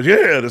lights?" He goes,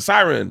 "Yeah, the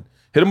siren.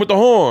 Hit him with the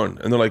horn."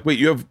 And they're like, "Wait,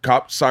 you have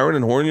cop siren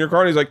and horn in your car?"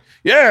 And he's like,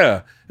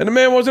 "Yeah. And the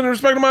man wasn't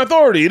respecting my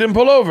authority. He didn't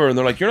pull over." And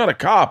they're like, "You're not a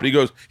cop." And he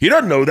goes, "He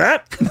doesn't know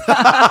that."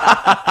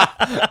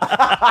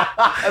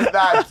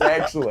 That's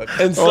excellent.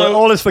 And so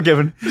all is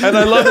forgiven. And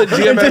I love that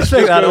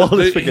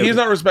DMX he's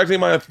not respecting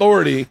my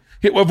authority,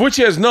 of which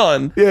he has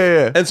none.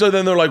 Yeah. And so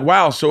then they're like,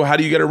 "Wow, so how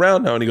do you get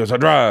around now?" And he goes, "I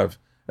drive."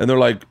 And they're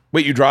like,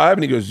 "Wait, you drive?"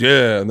 And he goes,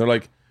 "Yeah." And they're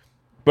like,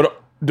 "But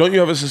don't you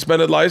have a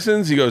suspended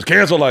license?" He goes,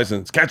 "Cancel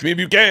license. Catch me if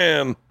you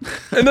can."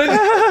 And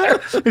then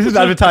he's just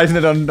advertising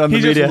it on the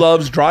media. He just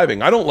loves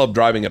driving. I don't love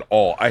driving at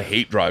all. I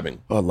hate driving.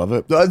 I love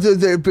it. But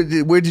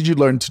where did you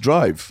learn to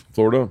drive?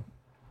 Florida.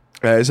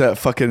 Is that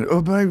fucking?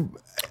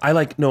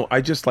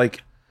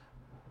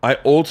 I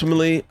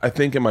ultimately, I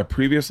think in my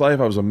previous life,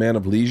 I was a man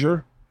of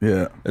leisure.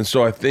 Yeah. And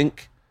so I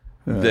think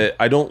that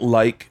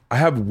I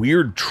have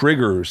weird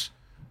triggers.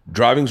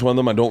 Driving's one of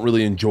them. I don't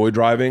really enjoy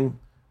driving.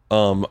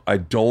 I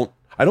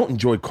don't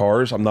enjoy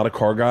cars. I'm not a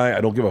car guy.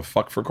 I don't give a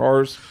fuck for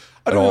cars.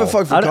 I don't give a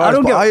fuck for cars,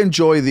 but I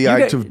enjoy the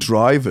act of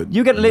driving.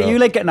 You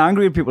like getting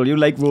angry at people. You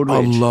like road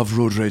rage. I love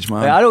road rage,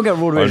 man. I don't get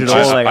road rage at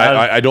all.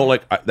 I don't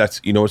like.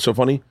 That's, you know what's so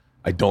funny?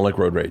 I don't like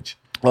road rage.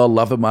 I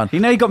love it, man. He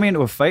nearly got me into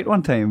a fight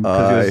one time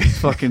because he was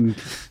fucking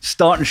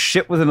starting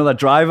shit with another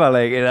driver.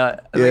 Like,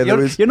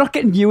 you're not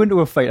getting you into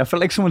a fight. I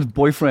felt like someone's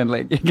boyfriend.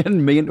 Like, you're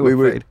getting me into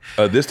a fight.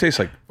 This tastes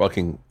like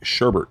fucking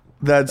sherbet.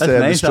 That's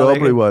nice, the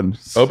strawberry one.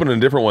 Open a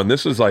different one.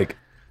 This is I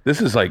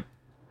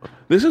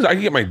can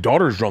get my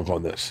daughters drunk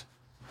on this.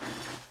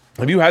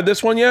 Have you had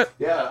this one yet?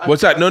 Yeah.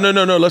 What's that? No.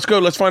 Let's go.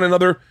 Let's find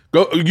another.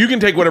 Go. You can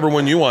take whatever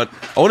one you want.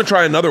 I want to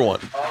try another one.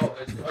 Oh,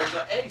 it's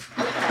the eggs.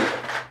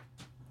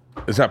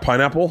 Is that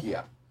pineapple?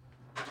 Yeah.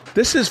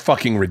 This is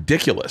fucking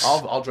ridiculous.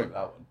 I'll drink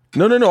that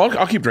one. No.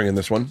 I'll keep drinking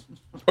this one.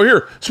 Oh,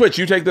 here. Switch.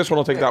 You take this one.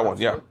 I'll take that one.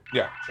 Yeah.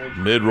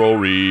 Mid-roll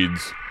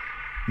reads.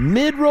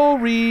 Mid-roll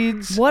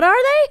reads. What are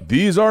they?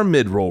 These are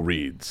mid-roll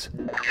reads.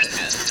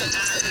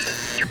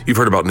 You've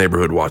heard about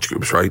neighborhood watch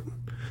groups, right?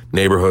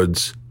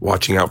 Neighborhoods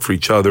watching out for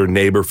each other,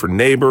 neighbor for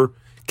neighbor,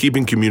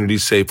 keeping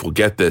communities safe. Well,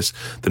 get this.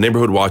 The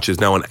Neighborhood Watch is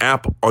now an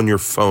app on your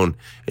phone,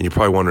 and you're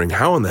probably wondering,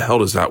 how in the hell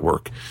does that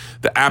work?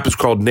 The app is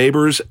called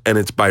Neighbors, and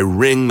it's by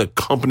Ring, the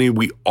company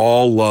we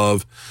all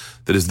love.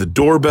 That is the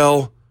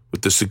doorbell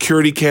with the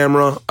security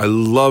camera. I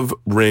love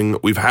Ring.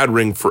 We've had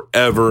Ring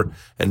forever,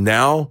 and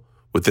now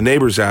with the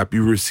Neighbors app,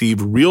 you receive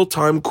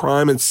real-time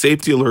crime and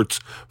safety alerts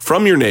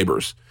from your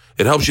neighbors.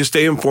 It helps you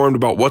stay informed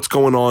about what's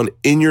going on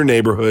in your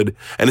neighborhood,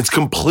 and it's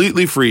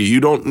completely free. You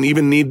don't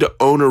even need to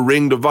own a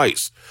Ring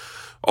device.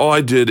 All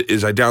I did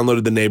is I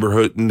downloaded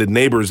the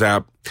Neighbors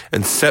app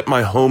and set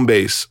my home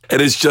base,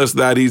 and it's just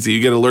that easy.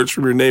 You get alerts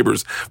from your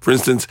neighbors. For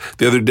instance,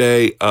 the other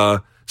day,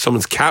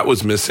 someone's cat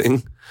was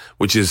missing,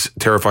 which is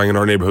terrifying in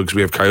our neighborhood because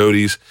we have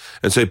coyotes,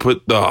 and so they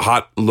put the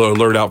hot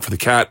alert out for the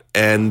cat,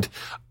 and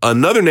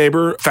another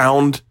neighbor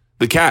found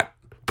the cat,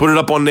 put it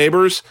up on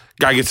Neighbors,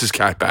 guy gets his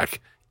cat back.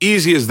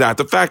 Easy as that.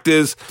 The fact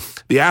is,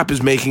 the app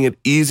is making it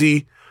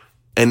easy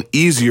and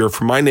easier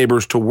for my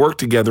neighbors to work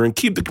together and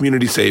keep the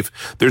community safe.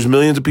 There's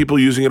millions of people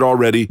using it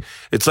already.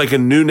 It's like a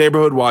new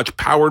neighborhood watch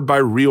powered by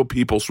real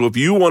people. So if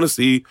you want to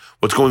see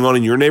what's going on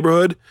in your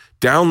neighborhood,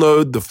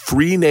 download the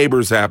free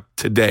Neighbors app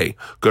today.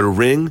 Go to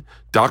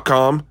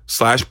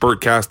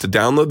ring.com/Bertcast to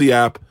download the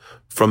app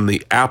from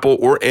the Apple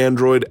or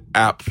Android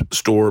app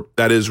store.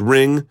 That is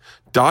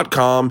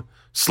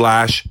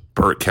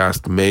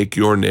ring.com/Bertcast. Make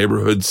your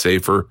neighborhood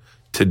safer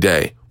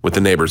today with the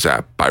Neighbors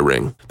app by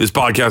Ring. This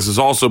podcast is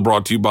also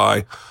brought to you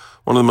by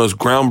one of the most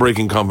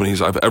groundbreaking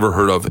companies I've ever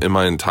heard of in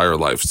my entire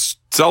life.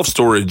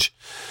 Self-storage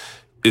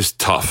is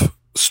tough.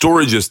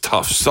 Storage is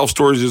tough.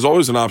 Self-storage is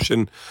always an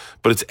option,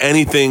 but it's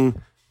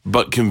anything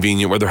but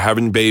convenient, whether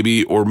having a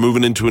baby or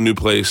moving into a new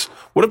place.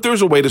 What if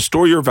there's a way to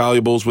store your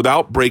valuables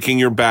without breaking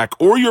your back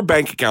or your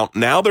bank account?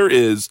 Now there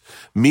is.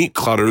 Meet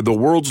Clutter, the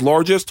world's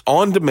largest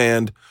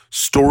on-demand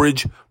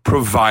storage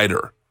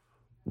provider.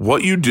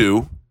 What you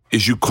do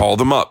is you call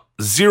them up.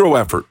 Zero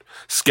effort.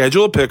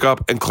 Schedule a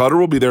pickup, and Clutter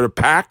will be there to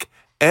pack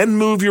and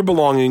move your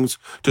belongings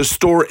to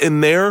store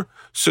in their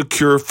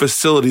secure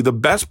facility. The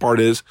best part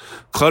is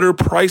Clutter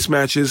price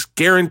matches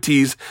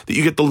guarantees that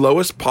you get the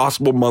lowest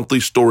possible monthly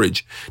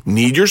storage.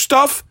 Need your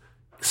stuff?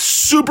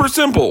 Super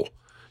simple.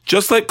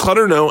 Just let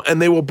Clutter know,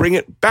 and they will bring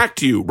it back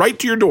to you, right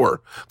to your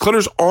door.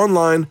 Clutter's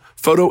online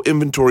photo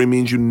inventory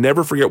means you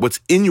never forget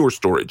what's in your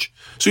storage.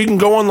 So you can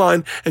go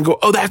online and go,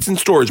 oh, that's in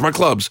storage, my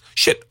clubs.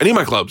 Shit, I need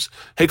my clubs.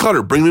 Hey,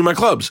 Clutter, bring me my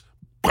clubs.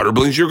 Clutter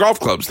brings you your golf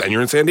clubs. Then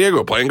you're in San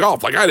Diego playing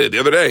golf like I did the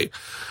other day.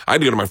 I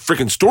had to go to my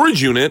freaking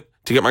storage unit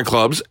to get my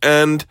clubs,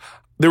 and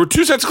there were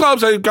 2 sets of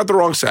clubs. I got the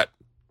wrong set.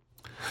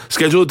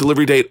 Schedule a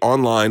delivery date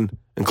online,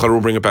 and Clutter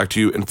will bring it back to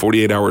you in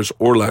 48 hours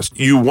or less.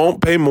 You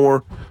won't pay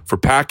more for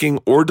packing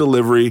or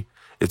delivery.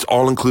 It's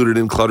all included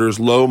in Clutter's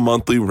low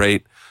monthly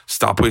rate.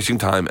 Stop wasting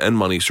time and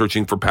money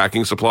searching for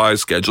packing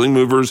supplies, scheduling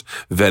movers,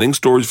 vetting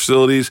storage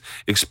facilities.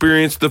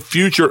 Experience the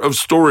future of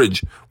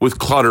storage with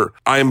Clutter.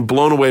 I am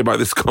blown away by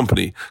this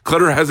company.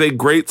 Clutter has a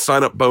great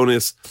sign-up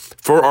bonus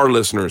for our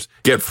listeners.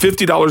 Get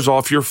 $50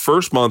 off your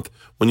first month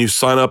when you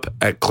sign up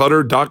at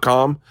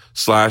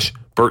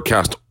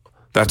clutter.com/Bertcast.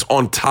 That's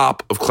on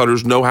top of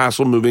Clutter's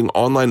no-hassle moving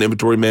online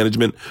inventory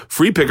management,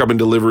 free pickup and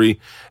delivery,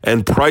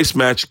 and price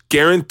match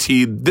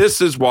guaranteed. This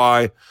is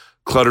why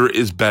Clutter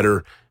is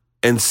better.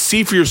 And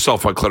see for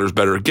yourself why Clutter's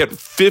better. Get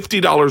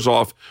 $50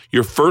 off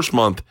your first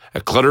month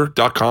at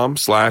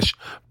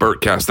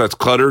clutter.com/Bertcast. That's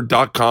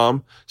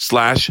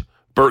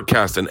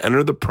clutter.com/Bertcast, and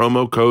enter the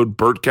promo code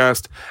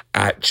Bertcast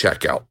at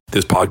checkout.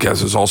 This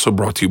podcast is also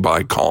brought to you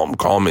by Calm.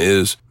 Calm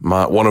is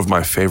one of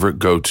my favorite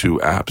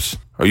go-to apps.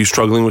 Are you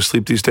struggling with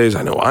sleep these days?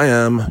 I know I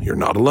am. You're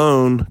not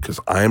alone,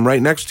 because I am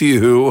right next to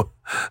you.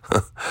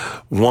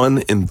 1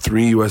 in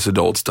 3 U.S.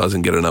 adults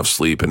doesn't get enough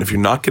sleep. And if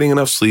you're not getting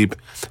enough sleep,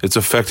 it's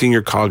affecting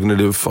your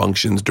cognitive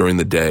functions during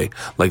the day,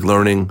 like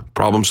learning,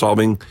 problem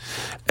solving,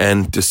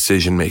 and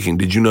decision making.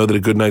 Did you know that a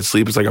good night's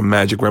sleep is like a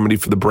magic remedy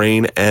for the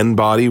brain and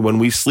body? When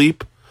we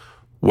sleep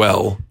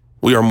well,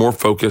 we are more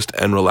focused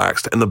and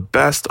relaxed. And the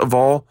best of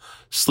all,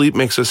 sleep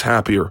makes us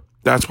happier.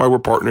 That's why we're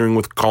partnering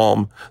with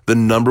Calm, the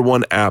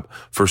 #1 app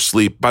for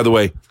sleep. By the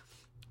way,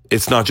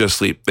 it's not just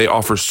sleep. They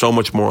offer so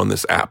much more on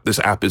this app. This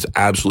app is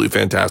absolutely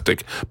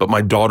fantastic. But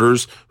my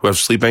daughters who have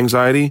sleep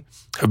anxiety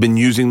have been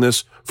using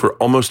this for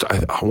almost,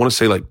 I want to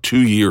say like 2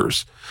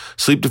 years.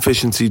 Sleep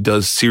deficiency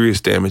does serious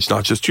damage,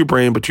 not just to your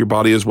brain, but to your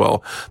body as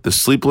well. The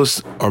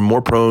sleepless are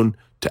more prone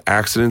to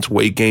accidents,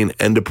 weight gain,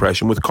 and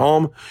depression. With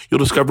Calm, you'll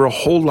discover a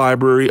whole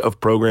library of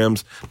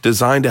programs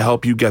designed to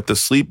help you get the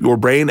sleep your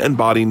brain and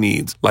body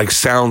needs, like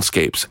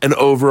soundscapes and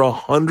over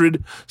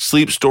 100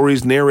 sleep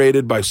stories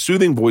narrated by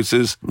soothing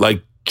voices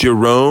like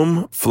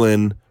Jerome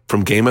Flynn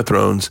from Game of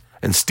Thrones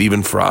and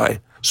Stephen Fry.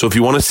 So if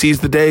you want to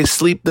seize the day,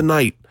 sleep the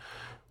night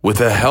with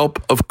the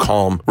help of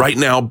Calm. Right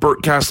now,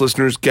 Bertcast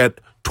listeners get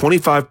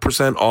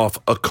 25% off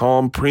a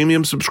Calm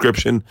premium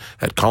subscription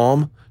at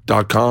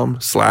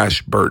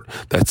calm.com/Bert.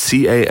 That's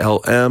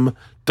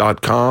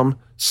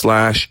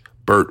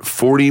CALM.com/Bert.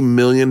 40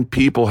 million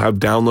people have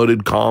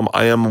downloaded Calm.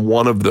 I am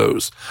one of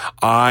those.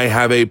 I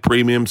have a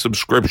premium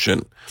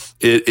subscription.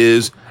 It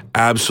is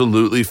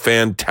absolutely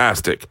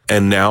fantastic.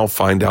 And now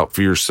find out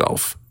for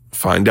yourself.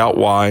 Find out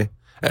why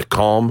at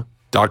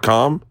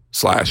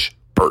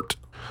calm.com/Bert.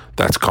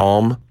 That's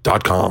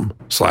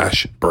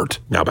calm.com/Bert.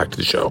 Now back to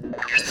the show.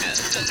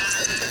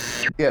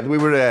 Yeah, we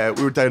were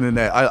down in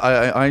there.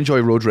 I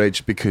enjoy road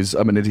rage because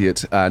I'm an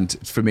idiot, and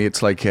for me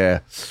it's like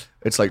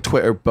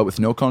Twitter but with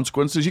no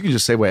consequences. You can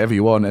just say whatever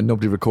you want and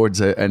nobody records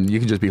it, and you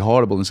can just be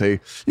horrible and say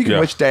you can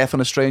wish death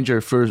on a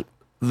stranger for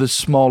the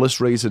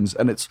smallest reasons,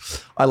 and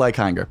I like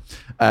anger.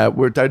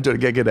 We're down to a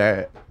gig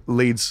at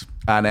Leeds,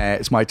 and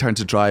it's my turn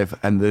to drive,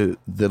 and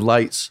the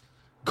lights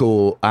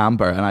go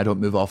amber, and I don't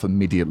move off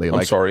immediately.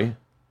 I'm sorry.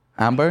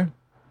 Amber?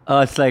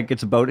 Oh, it's like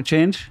it's about to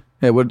change.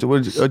 Yeah,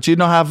 do you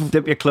not have...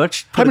 Dip your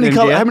clutch. How many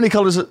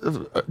colours do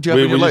you have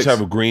in your We lights? just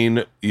have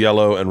green,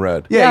 yellow, and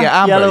red.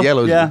 Yeah, amber,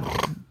 yellow. Yeah.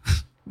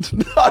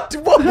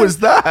 What was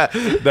that?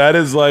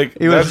 That's like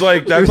if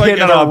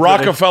a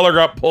Rockefeller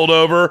got pulled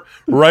over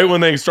right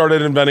when they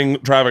started inventing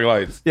traffic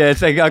lights. Yeah,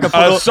 it's like I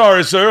got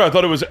sorry, sir. I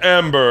thought it was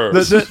amber.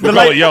 The we call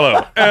light- it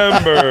yellow.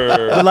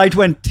 Amber. The light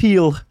went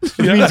teal. It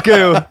means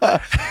go.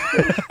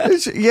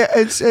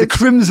 The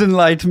Crimson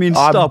light means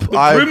stop.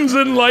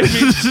 Crimson light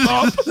means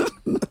stop.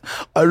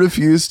 I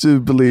refuse to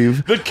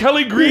believe. The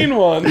Kelly Green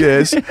one.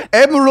 Yes,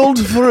 emerald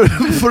for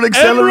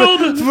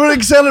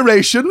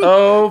acceleration.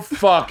 Oh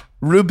fuck.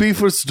 Ruby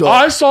for stop.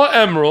 I saw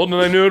emerald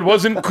and I knew it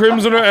wasn't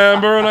crimson or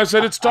amber, and I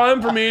said it's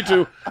time for me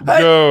to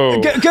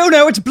go. Go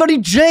now! It's bloody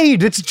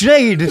jade. It's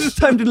jade. It's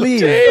time to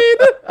leave. Jade.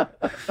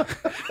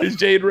 Is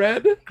jade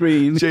red?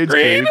 Green. Jade's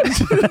Green. green.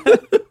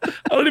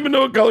 I don't even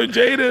know what color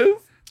jade is.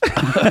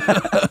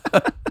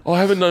 I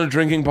haven't done a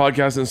drinking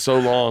podcast in so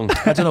long.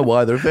 I don't know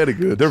why. They're very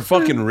good. They're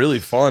fucking really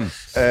fun.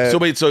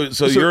 So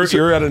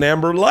you're at an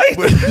amber light.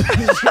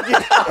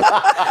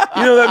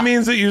 You know that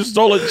means that you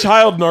stole a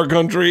child in our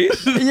country.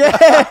 Yeah.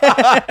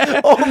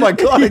 Oh my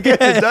god! I get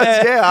it.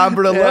 That's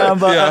amber alert.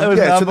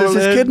 So there's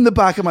this alert. kid in the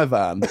back of my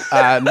van,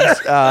 and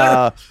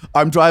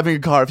I'm driving a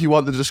car. If you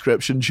want the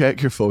description,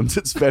 check your phones.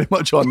 It's very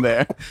much on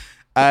there.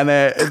 And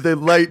the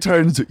light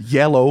turns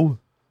yellow.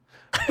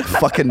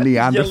 Fucking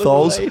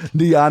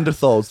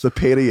Neanderthals, the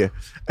pair of you.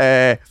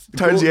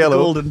 Turns yellow,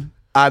 golden.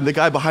 and the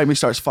guy behind me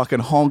starts fucking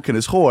honking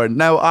his horn.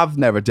 Now I've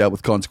never dealt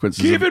with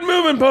consequences. Keep it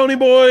moving, pony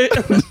boy.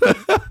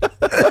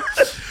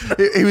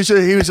 He was.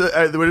 They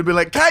would have been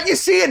like, "Can't you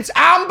see it's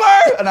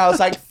amber?" And I was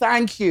like,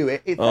 "Thank you,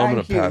 I'm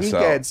gonna pass He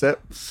out. gets it."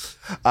 So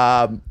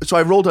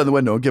I rolled down the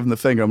window and give him the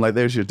finger. I'm like,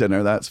 "There's your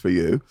dinner. That's for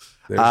you."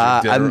 There's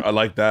your dinner. And- I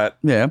like that.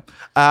 Yeah.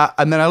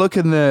 And then I look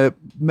in the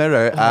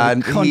mirror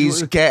and can't he's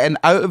do it. getting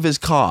out of his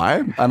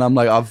car, and I'm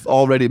like, I've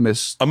already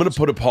missed. I'm going to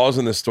put a pause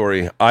in this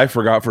story. I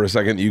forgot for a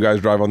second that you guys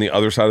drive on the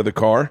other side of the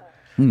car.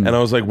 And I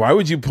was like, why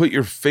would you put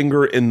your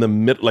finger in the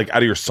middle, like out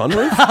of your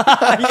sunroof?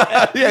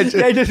 Yeah,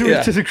 just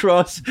reaches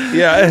across.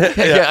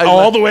 Yeah.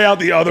 All the way out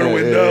the other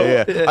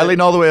window. Yeah. I lean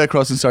all the way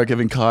across and start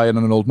giving Kai and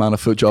an old man a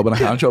foot job and a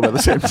hand job at the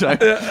same time.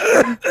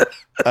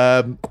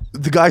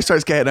 The guy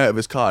starts getting out of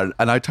his car,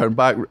 and I turn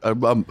back.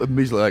 I'm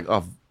immediately like,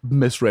 I've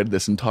misread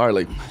this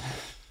entirely.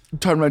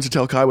 Turn around to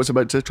tell Kai what's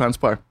about to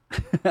transpire.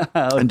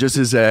 And just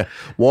his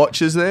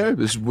watch is there.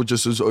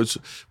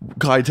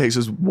 Kai takes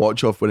his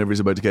watch off whenever he's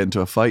about to get into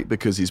a fight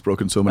because he's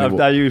broken so many.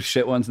 I use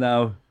shit ones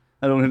now.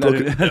 I don't.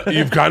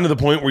 You've gotten to the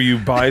point where you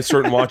buy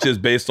certain watches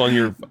based on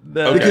your...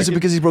 Okay.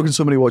 Because he's broken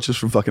so many watches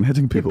from fucking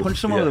hitting people. Punch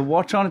someone with a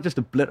watch on it, just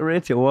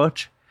obliterates your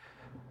watch.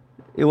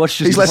 Your watch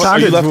just He's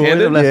left-handed. Are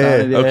you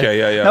left-handed? Yeah.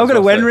 Okay, yeah. Now I've got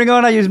a wedding ring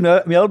on. I use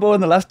my elbow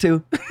in the last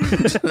two.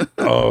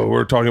 Oh,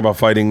 we're talking about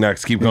fighting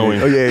next. Keep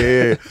going. Oh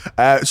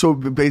yeah. So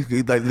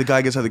basically, like, the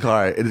guy gets out of the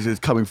car. It is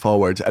coming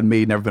forward, and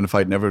me, never been in a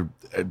fight, never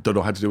don't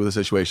know how to deal with the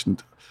situation.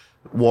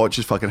 Watch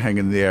is fucking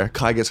hanging in the air.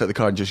 Kai gets out of the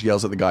car and just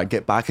yells at the guy,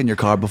 "Get back in your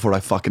car before I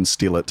fucking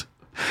steal it."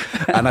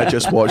 And I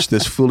just watched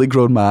this fully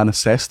grown man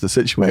assess the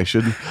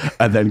situation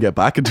and then get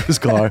back into his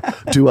car,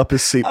 do up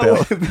his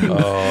seatbelt.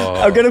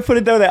 I'm gonna put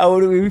it down there. I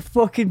would have been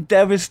fucking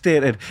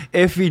devastated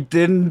if he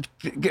didn't.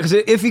 Because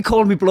if he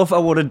called me bluff, I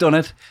would have done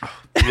it.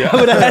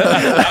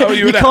 Yeah.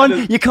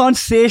 You can't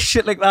say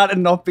shit like that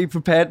and not be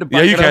prepared to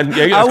back You it can. up.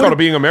 Yeah, that's called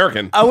being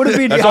American. I would have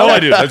been. That's all I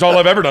do. That's all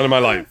I've ever done in my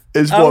life.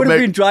 I would have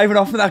been driving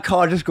off in that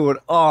car just going,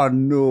 "Oh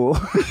no,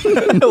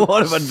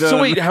 what have I done?"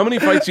 So wait, how many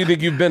fights do you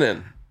think you've been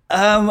in?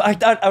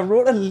 I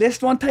wrote a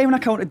list one time and I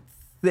counted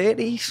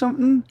 30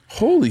 something.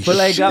 Holy But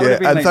like shit! that would have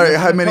been And like 30,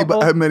 missing a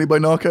couple. how many by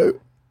knockout?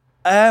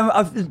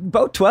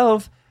 About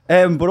 12.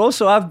 But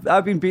also,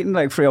 I've been beaten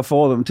like 3 or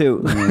 4 of them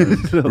too.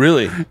 So,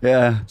 Really?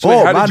 yeah. So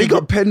wait, how did he you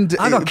got pinned.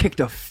 I got kicked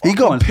off. He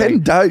got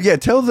pinned down. Yeah,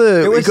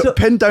 he got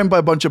pinned down by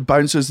a bunch of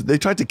bouncers. They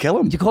tried to kill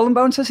him. Do you call them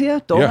bouncers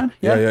here? Doorman?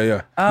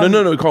 Yeah.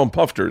 No, we call them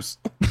pufters.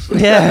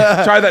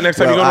 Yeah. Try that next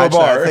time you go to a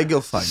bar. I think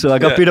you'll find. So I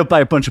got beat up by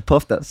a bunch of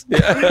pufters.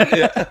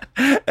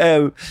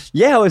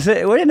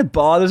 We're in a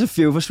bar. There's a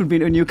few of us. We've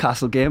been to a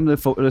Newcastle game,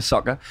 the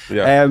soccer.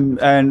 Yeah.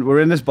 And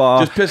we're in this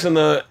bar. Just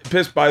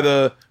piss by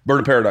the Bird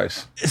of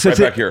Paradise. Right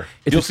back here.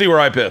 You'll see where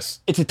I piss.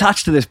 It's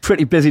attached to this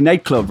pretty busy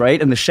nightclub,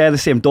 right? And they share the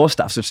same door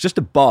staff. So it's just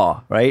a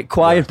bar, right?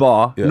 Quiet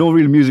bar. Yeah. No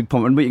real music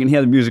pumping, but you can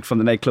hear the music from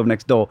the nightclub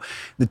next door.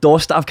 The door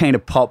staff kind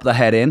of pop their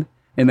head in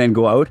and then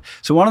go out.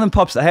 So one of them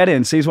pops their head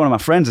in, sees one of my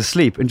friends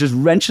asleep and just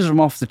wrenches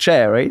him off the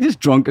chair, right? He's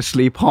drunk,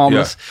 asleep,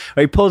 harmless. Yeah.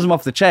 Right? He pulls him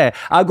off the chair.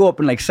 I go up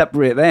and like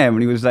separate them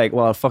and he was like,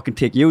 well, I'll fucking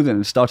take you then,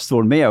 and starts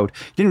throwing me out.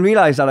 Didn't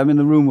realise that I'm in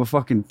the room with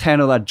fucking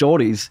 10 other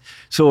Geordies.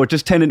 So it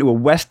just turned into a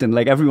Western,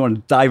 like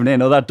everyone diving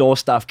in. Other door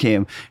staff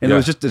came and it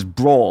was just this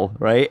brawl,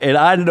 right? And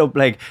I ended up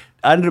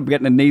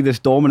getting a knee this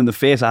doorman in the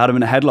face. I had him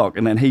in a headlock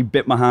and then he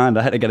bit my hand.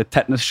 I had to get a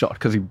tetanus shot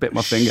because he bit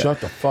my finger.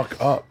 Shut the fuck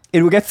up.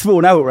 It would get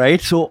thrown out,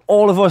 right? So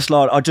all of us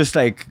lot are just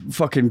like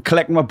fucking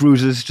collecting my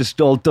bruises, just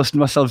all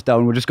dusting ourselves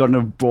down. We just got in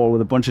a brawl with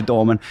a bunch of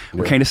doormen.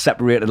 We kind of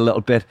separated a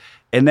little bit.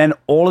 And then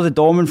all of the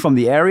doormen from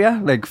the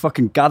area, like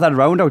fucking gathered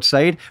around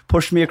outside,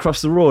 pushed me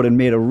across the road and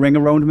made a ring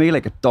around me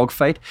like a dog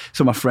fight.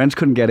 So my friends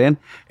couldn't get in.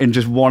 And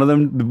just one of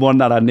them, the one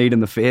that I kneed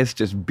in the face,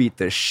 just beat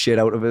the shit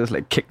out of us,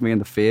 like kicked me in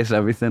the face,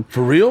 everything.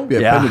 For real?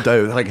 Yeah. Pinned it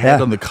down, like head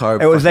on the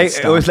curb. It was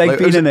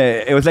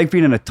like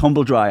being in a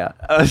tumble dryer.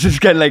 I was just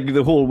getting like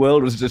the whole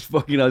world was just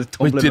fucking, I was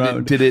tumbling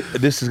around.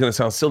 This is going to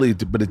sound silly,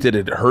 but did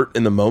it hurt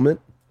in the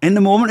moment? In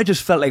the moment, it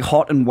just felt like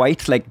hot and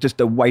white, like just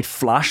a white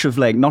flash of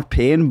like, not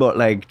pain, but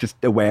like just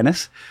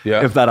awareness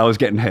of that I was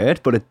getting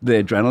hurt, but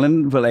the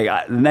adrenaline. But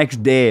like the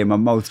next day, my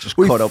mouth just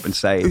cut up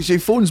inside. He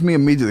phones me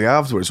immediately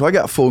afterwards. So I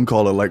get a phone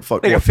call at like,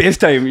 fuck. Like a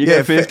FaceTime. You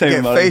get a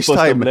FaceTime.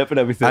 FaceTime. Lip and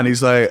everything. And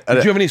he's like,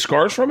 did you have any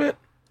scars from it?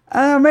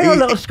 Maybe a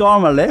little scar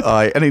on my lip.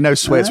 And he now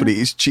sweats when he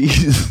eats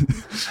cheese.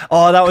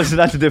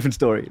 That's a different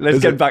story. Let's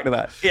get back to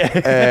that.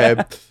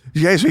 Yeah.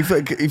 So he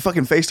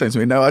fucking FaceTimes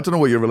me. Now, I don't know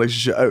what your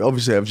relationship...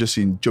 Obviously, I've just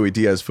seen Joey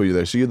Diaz for you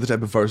there. So you're the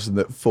type of person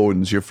that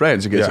phones your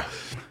friends.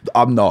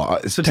 I'm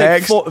not. So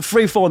text.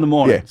 3-4 in the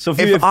morning. Yeah. So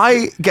if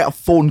I get a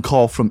phone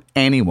call from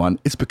anyone,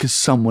 it's because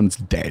someone's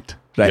dead.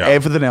 Right,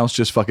 everything else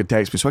just fucking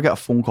text me. So I got a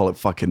phone call at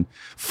fucking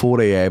 4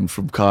 a.m.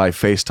 from Kai,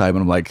 FaceTime, and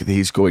I'm like,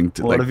 he's going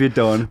to. What have you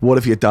done? What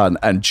have you done?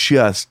 And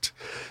just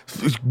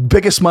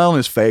biggest smile on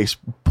his face,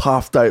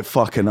 puffed out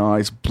fucking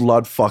eyes,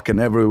 blood fucking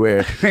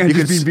everywhere. You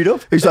can be beat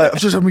up. He's like, I've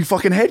just had my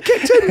fucking head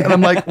kicked in, and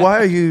I'm like, why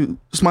are you?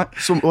 What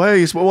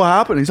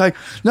happened? He's like,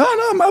 no,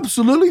 I'm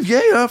absolutely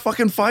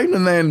fucking fine,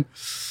 and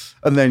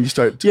then you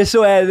start. Yeah,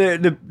 so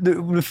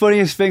the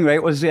funniest thing,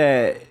 right, was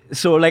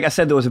so like I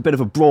said, there was a bit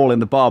of a brawl in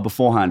the bar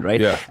beforehand, right?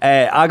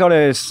 Yeah. I got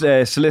a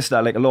solicitor,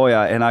 like a lawyer,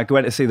 and I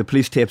went to see the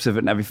police tapes of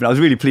it and everything. I was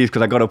really pleased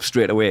because I got up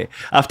straight away.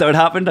 After it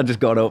happened, I just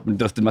got up and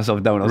dusted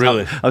myself down.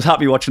 I was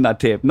happy watching that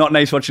tape. Not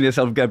nice watching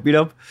yourself get beat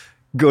up.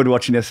 Good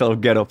watching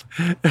yourself get up.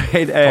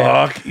 Right?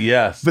 Fuck,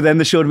 yes. But then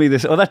they showed me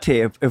this other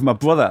tape of my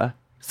brother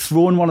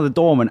throwing one of the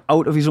doormen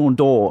out of his own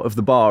door of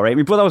the bar, right?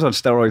 My brother was on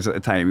steroids at the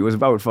time. He was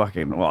about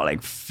fucking,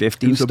 like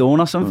 15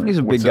 stone or something? He's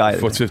a big guy.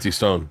 What's 50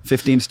 stone?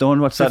 15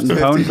 stone, what's that in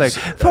pounds? Like,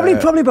 probably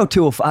about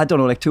 205, I don't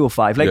know, like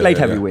 205, like light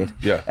heavyweight.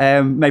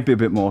 Yeah. Maybe a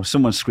bit more.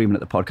 Someone's screaming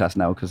at the podcast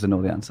now because they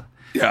know the answer.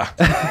 Yeah.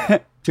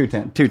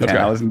 210. Okay.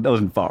 I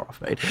wasn't far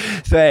off, right?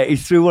 So he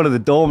threw one of the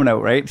doormen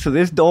out, right? So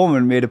this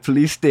doorman made a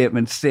police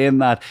statement saying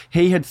that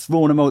he had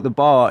thrown him out the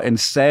bar and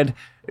said,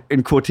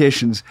 in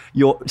quotations,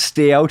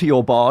 stay out of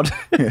your board,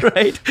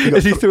 right?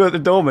 As he threw out the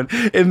doorman.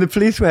 And the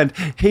police went,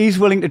 he's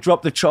willing to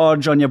drop the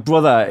charge on your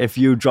brother if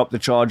you drop the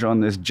charge on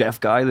this Jeff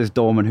guy, this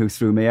doorman who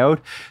threw me out.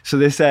 So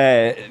this,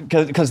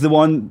 because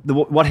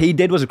what he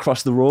did was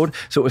across the road,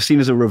 so it was seen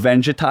as a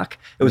revenge attack.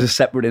 It was a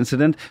separate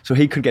incident, so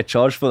he could get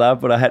charged for that,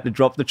 but I had to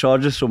drop the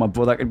charges so my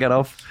brother could get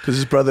off. Because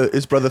his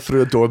brother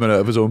threw a doorman out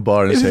of his own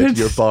bar and said,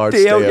 "You're barred.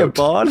 Stay out your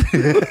bar."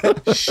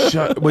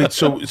 Wait,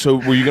 so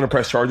were you going to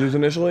press charges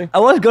initially? I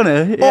was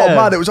gonna. Yeah. Oh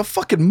man, it was a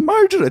fucking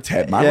murder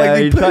attempt, man. Yeah,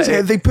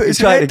 like they put his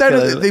head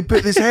down. They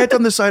put his head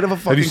on the side of a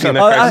fucking. Have you seen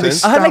car.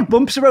 that? I had like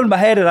bumps around my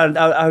head, and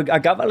I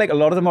got that like a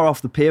lot of them are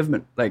off the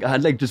pavement. Like I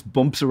had like just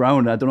bumps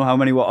around. I don't know how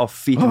many were off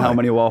feet and how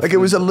many were off. Like it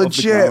was a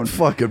legit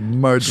fucking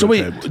murder. So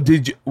wait,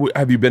 attempt.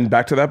 have you been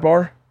back to that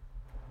bar?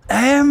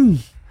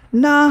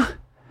 Nah.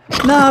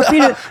 I've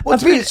been in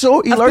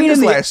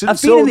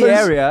the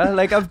area.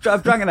 Like I've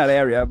drank in that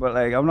area, but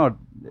like I'm not.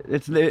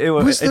 It's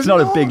not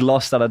a big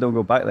loss that I don't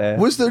go back there.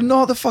 Was there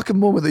not the fucking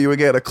moment that you would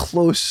get a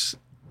close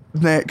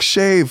neck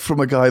shave from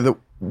a guy that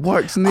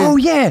works in the... Oh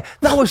yeah,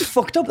 that was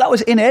fucked up. That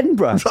was in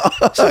Edinburgh.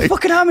 So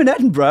fucking I'm in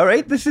Edinburgh,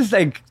 right? This is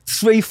like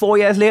 3-4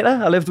 years later.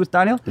 I lived with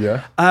Daniel.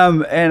 Yeah.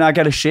 And I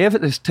get a shave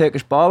at this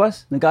Turkish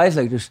barber's. And the guy's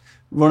like just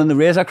running the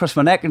razor across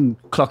my neck and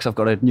clocks I've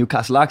got a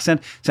Newcastle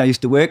accent. So I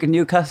used to work in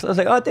Newcastle. I was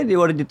like, oh, what did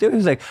you do? He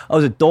was like, I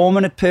was a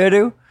doorman at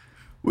Purdue.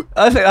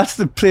 I think that's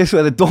the place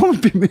where the Dawn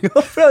beat me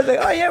up. I was like,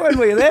 oh yeah, when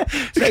were you there?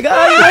 It's like,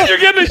 oh yeah. You're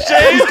getting a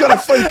shave. He's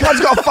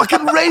got a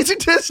fucking razor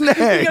to his neck.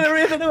 You're gonna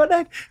raise it to my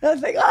neck. And I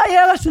was like, oh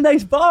yeah, that's a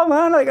nice bar,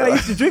 man. Like I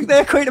used to drink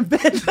there quite a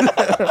bit.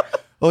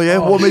 Oh yeah,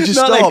 what made you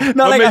stop?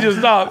 What made you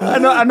stop?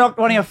 I knocked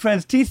one of your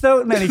friend's teeth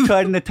out, and then he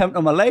tried an attempt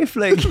on my life.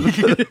 Like,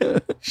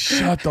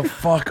 Shut the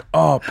fuck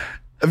up.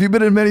 Have you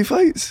been in many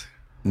fights?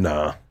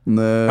 Nah.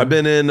 No. I've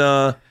been in.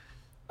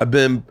 I've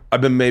been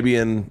maybe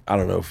in. I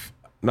don't know.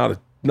 Not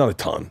a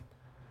ton.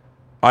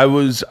 I've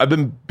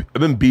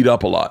been beat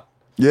up a lot.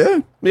 Yeah.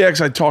 Yeah,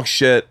 because I talk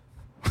shit.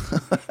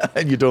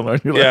 And you don't learn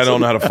your lesson. Yeah, I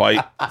don't know how to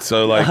fight.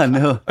 So like, I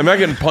know. I mean, I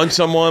can punch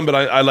someone, but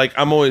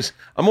I'm always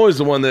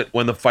the one that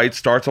when the fight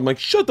starts, I'm like,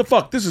 shut the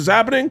fuck. This is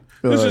happening.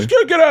 This is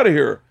good. Get out of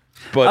here.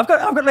 But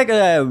I've got like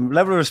a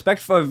level of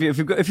respect for if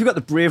you've got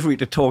the bravery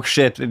to talk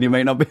shit, and you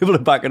may not be able to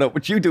back it up,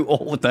 which you do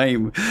all the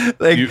time.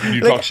 Like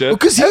you talk shit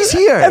because he's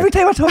here. Every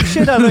time I talk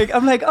shit, I'm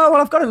like, oh well,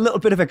 I've got a little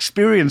bit of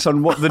experience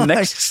on what the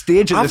next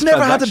stage of I've this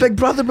never had a transaction. big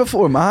brother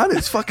before, man.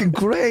 It's fucking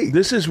great.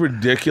 This is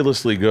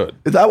ridiculously good.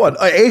 That one,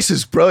 Ace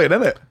is brilliant,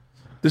 isn't it?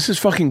 This is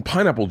fucking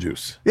pineapple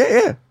juice.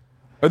 Yeah.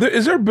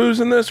 Is there booze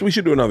in this? We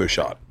should do another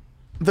shot.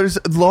 There's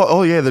a lot.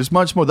 Oh yeah, there's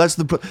much more. That's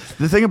the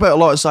thing about a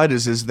lot of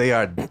ciders is they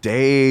are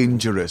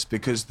dangerous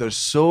because they're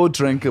so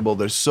drinkable.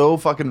 They're so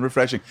fucking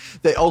refreshing.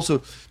 They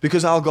also,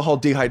 because alcohol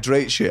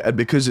dehydrates you, and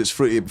because it's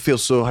fruity, it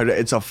feels so hydrated.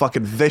 It's a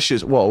fucking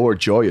vicious, or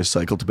joyous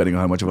cycle, depending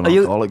on how much of an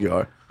alcoholic you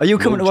are. Are you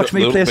coming to watch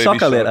me play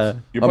soccer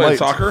later? You're playing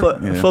soccer?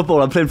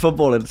 Football. I'm playing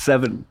football at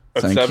 7.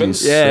 At Thank 7? you,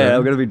 Yeah,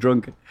 I'm gonna be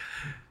drunk.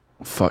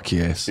 Fuck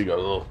yes. You got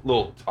a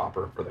little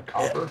topper for the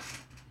copper.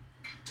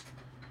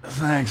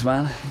 Thanks,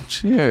 man.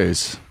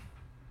 Cheers.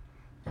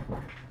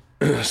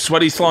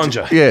 Sweaty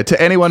Slanja. Yeah, to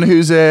anyone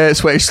who's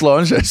sweaty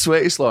slanger.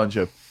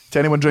 To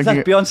anyone Is drinking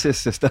that Beyonce's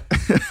sister?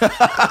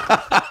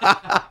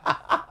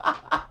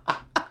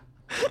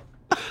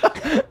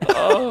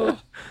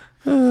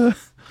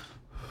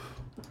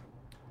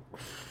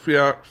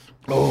 Yeah.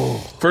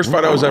 First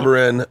fight I was ever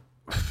in,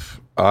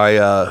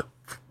 I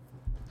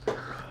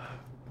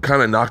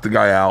kind of knocked the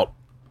guy out.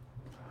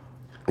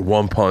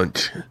 One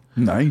punch.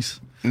 Nice.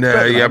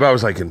 Nah, yeah, but I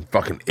was like in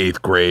fucking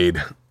 8th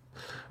grade.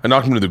 I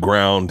knocked him to the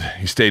ground.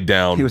 He stayed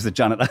down. He was the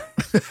janitor.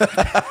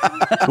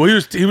 Well,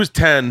 he was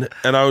 10,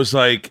 and I was in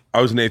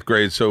 8th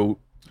grade, so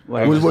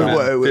I was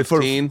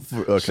 15.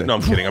 Okay. No,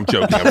 I'm kidding. I'm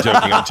joking.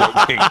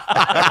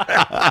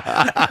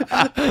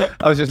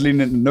 I was just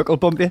leaning in knuckle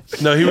bump you.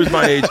 No, he was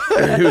my age.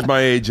 He was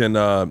my age, and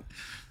I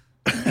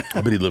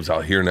bet he lives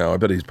out here now. I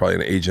bet he's probably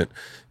an agent.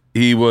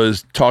 He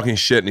was talking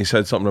shit, and he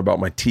said something about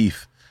my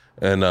teeth,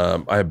 and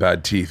I had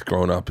bad teeth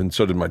growing up, and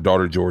so did my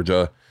daughter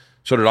Georgia.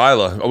 So did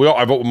Isla.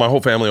 My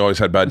whole family always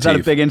had bad teeth. Is that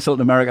a big insult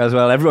in America as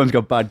well? Everyone's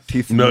got bad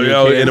teeth. No,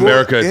 in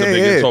America, it's a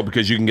big insult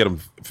because you can get them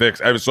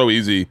fixed. It was so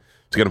easy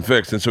to get them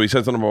fixed. And so he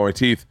said something about my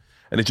teeth,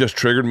 and it just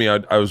triggered me.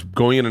 I was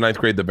going into 9th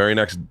grade the very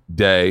next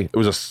day. It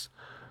was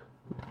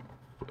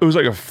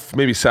like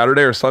maybe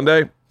Saturday or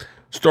Sunday,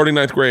 starting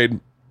 9th grade,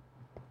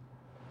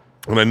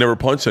 and I never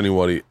punched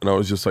anybody. And I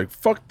was just like,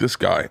 fuck this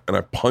guy. And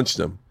I punched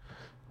him.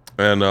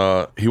 And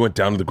he went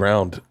down to the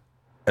ground.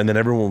 And then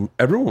everyone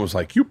was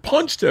like, you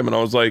punched him. And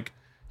I was like,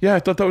 yeah, I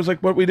thought that was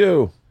like what we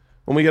do.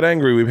 When we get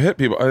angry, we hit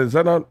people. Is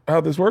that not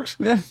how this works?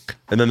 Yeah.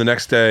 And then the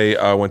next day,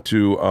 I went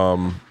to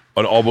an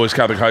all-boys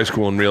Catholic high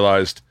school and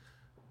realized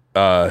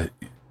not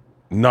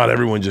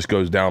everyone just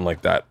goes down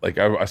like that. Like,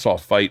 I saw a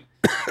fight.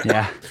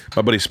 Yeah.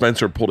 My buddy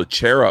Spencer pulled a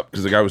chair up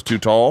because the guy was too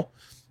tall.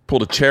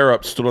 Pulled a chair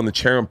up, stood on the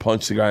chair, and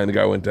punched the guy, and the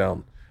guy went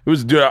down. It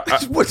was, dude.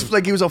 What's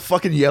like he was a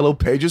fucking Yellow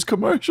Pages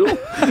commercial?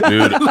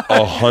 Dude,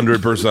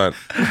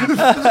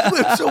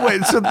 100%. So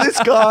wait, so this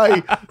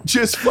guy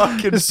just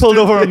fucking Pulled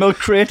over a milk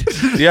crate.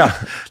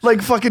 Yeah.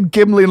 like fucking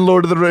Gimli in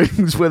Lord of the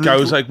Rings. Where Guy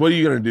was like, what are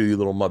you going to do, you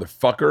little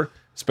motherfucker?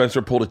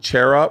 Spencer pulled a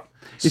chair up,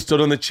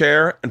 stood on the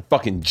chair, and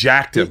fucking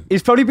jacked him.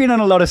 He's probably been on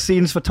a lot of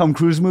scenes for Tom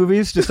Cruise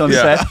movies, just on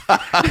set.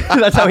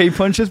 That's how he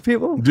punches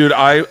people. Dude,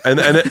 and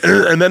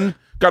then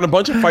got in a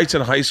bunch of fights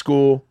in high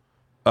school,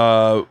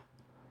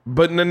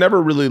 but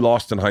never really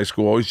lost in high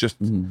school. Always just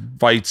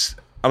fights.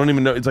 I don't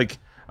even know. It's like,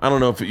 I don't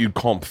know if you'd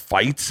call them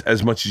fights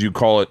as much as you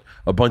call it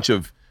a bunch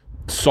of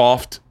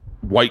soft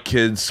white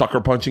kids sucker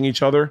punching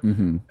each other.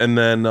 And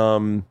then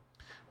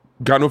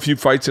got in a few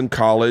fights in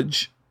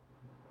college.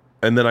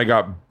 And then I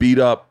got beat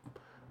up.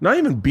 Not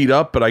even beat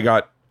up, but I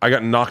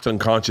got knocked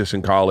unconscious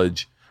in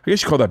college. I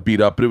guess you call that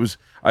beat up, but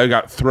I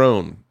got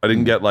thrown. I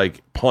didn't get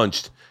like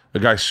punched. A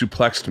guy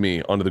suplexed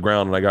me onto the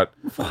ground, and I got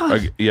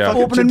yeah.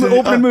 Open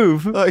and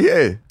move.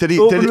 Yeah. Did he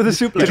Open with a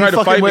suplex. He tried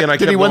to fight me, and I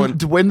did kept he going.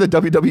 win the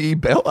WWE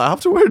belt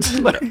afterwards?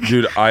 Like,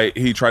 Dude,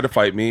 he tried to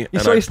fight me,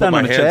 and I put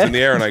my hands in the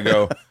air, and I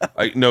go,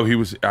 no, he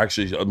was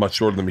actually much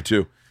shorter than me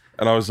too.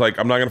 And I was like,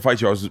 I'm not going to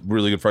fight you. I was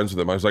really good friends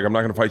with him. I was like, I'm not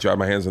going to fight you. I have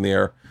my hands in the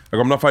air. I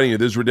go, I'm not fighting you.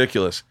 This is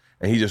ridiculous.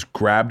 And he just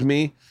grabbed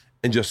me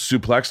and just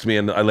suplexed me,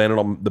 and I landed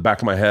on the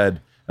back of my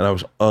head, and I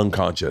was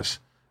unconscious.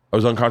 I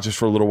was unconscious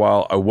for a little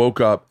while. I woke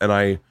up, and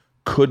I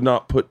could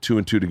not put 2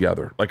 and 2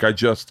 together. Like I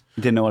just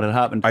didn't know what had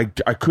happened.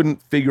 I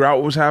couldn't figure out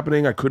what was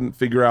happening. I couldn't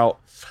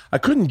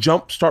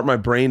jump start my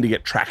brain to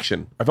get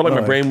traction. I felt like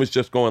my brain was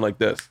just going like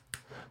this,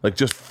 like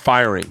just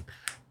firing.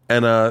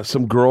 And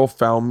some girl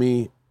found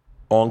me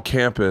on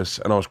campus,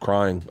 and I was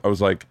crying. I was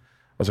like,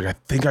 I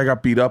think I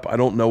got beat up. I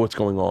don't know what's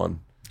going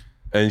on.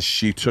 And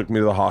she took me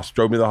to the hospital,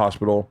 drove me to the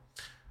hospital,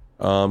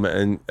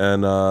 and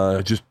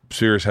just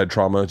serious head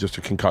trauma, just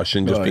a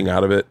concussion, just being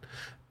out of it,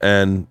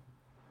 and.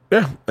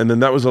 Yeah, and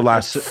then that was the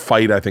last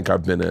fight I think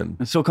I've been in.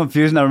 It's so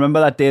confusing. I remember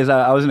that day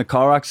I was in a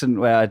car accident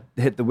where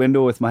I hit the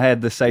window with my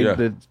head,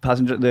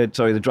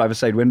 the driver's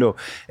side window,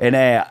 and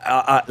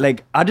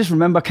I just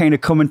remember kind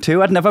of coming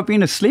to. I'd never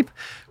been asleep,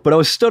 but I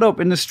was stood up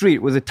in the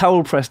street with a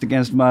towel pressed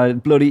against my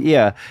bloody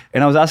ear,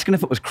 and I was asking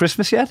if it was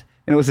Christmas yet,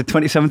 and it was the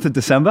 27th of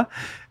December,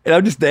 and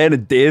I'm just there in a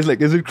daze,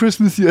 like, is it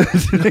Christmas yet?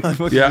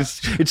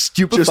 It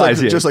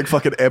stupefies you. Just like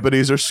fucking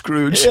Ebenezer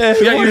Scrooge. Yeah,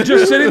 you're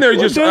just sitting there.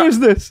 What day is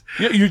this?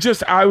 Yeah,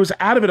 I was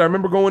out of it. I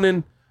remember going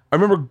in. I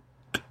remember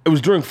it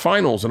was during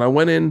finals, and I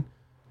went in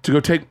to go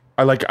take.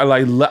 I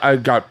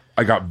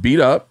got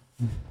beat up,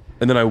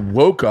 and then I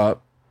woke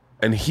up,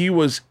 and he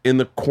was in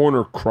the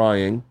corner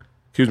crying.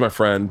 He was my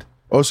friend.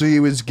 Oh, so he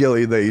was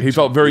guilty. He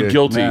felt very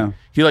guilty. Yeah.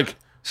 He like.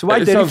 So why it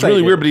did he sounds fight really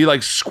you? weird, but he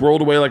like scrolled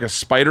away like a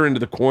spider into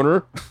the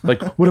corner.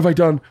 Like, what have I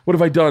done? What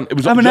have I done? It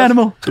was I'm an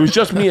animal. It was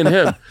just me and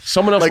him.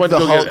 Someone else Like went the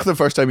to go Hulk get. the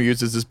first time he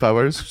uses his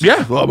powers.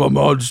 Yeah, I'm a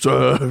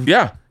monster.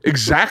 yeah,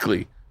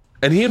 exactly.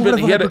 And he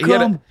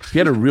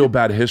had a real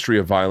bad history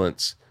of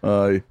violence.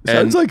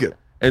 Sounds like it.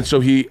 And so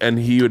he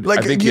would Like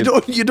I think you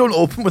don't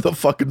open with a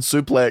fucking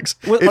suplex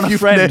On a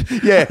friend.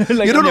 You don't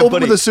on your open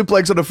buddy. with a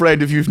suplex on a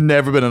friend if you've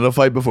never been in a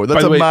fight before. That's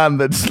By the a way, man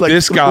that's like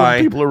this throwing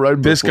guy. people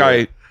around. This before.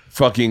 guy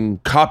fucking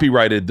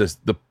copyrighted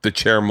the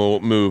chair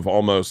move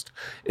almost.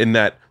 In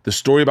that the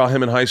story about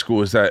him in high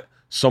school is that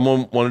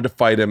someone wanted to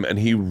fight him and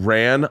he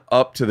ran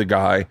up to the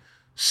guy,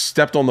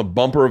 stepped on the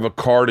bumper of a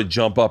car to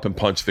jump up and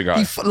punch the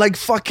guy. Like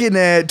fucking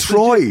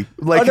Troy.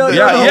 Like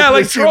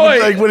like Troy.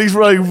 Like when he's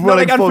running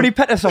Like Anthony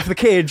Pettis off the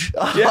cage.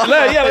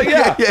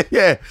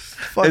 yeah.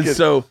 And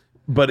so,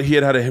 but he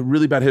had a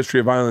really bad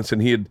history of violence,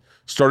 and he had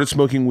started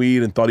smoking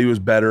weed and thought he was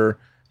better,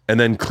 and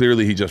then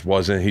clearly he just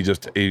wasn't. He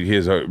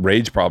has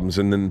rage problems,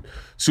 and then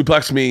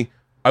suplexed me.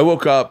 I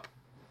woke up.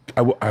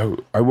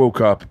 I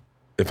woke up,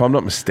 if I'm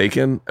not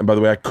mistaken, and by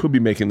the way, I could be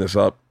making this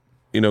up,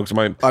 because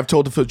I've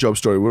told the foot job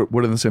story.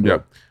 We're in the same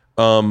boat.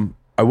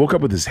 I woke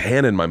up with his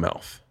hand in my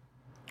mouth.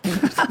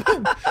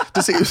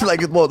 To see, it was like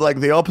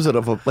the opposite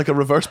of a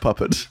reverse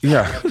puppet.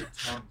 Yeah.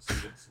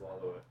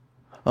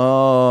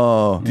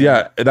 Oh.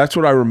 Yeah, that's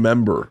what I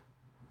remember.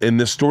 In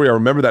this story, I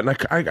remember that, and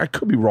I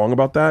could be wrong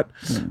about that.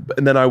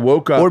 And then I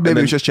woke up, or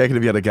maybe he was just checking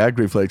if you had a gag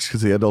reflex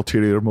because he had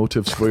ulterior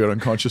motives for your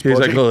unconscious body. He's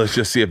like, let's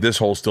just see if this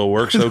hole still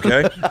works.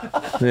 Okay,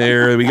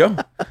 there we go.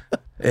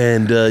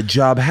 And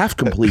job half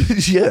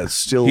complete. Yeah,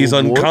 still. He's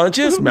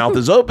unconscious, mouth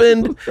is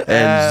opened,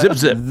 and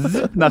zip.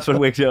 That's what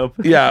wakes you up.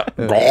 Yeah.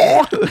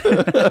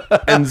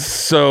 And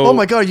so, oh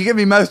my god, you give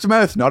me mouth to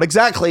mouth. Not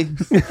exactly.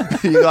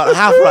 You got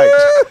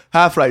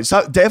half right.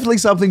 So, definitely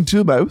something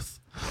to mouth.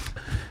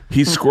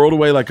 he squirreled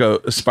away like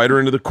a spider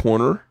into the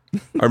corner.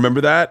 I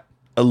remember that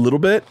a little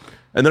bit.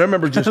 And then I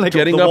remember just like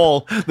getting the up.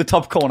 wall, the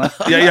top corner.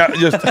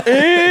 Just.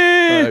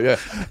 Yeah.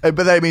 But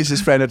that means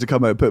his friend had to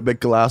come out, put a big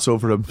glass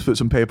over him, put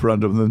some paper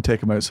under him, and then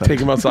take him outside. Take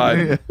him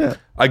outside. Yeah.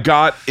 I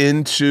got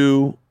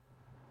into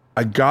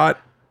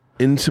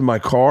my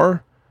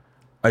car.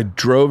 I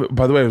drove.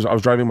 By the way, I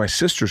was driving my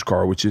sister's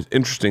car, which is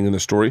interesting in the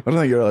story. I don't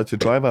think you're allowed to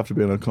drive after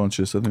being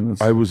unconscious. I think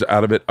that's. I was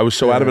out of it. I was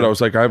so out of it. I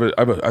was like, I think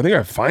I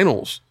have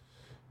finals.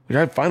 Like I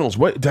had finals.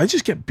 What? Did I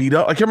just get beat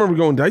up? I can't remember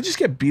going. Did I just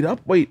get beat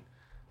up? Wait.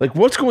 Like,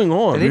 what's going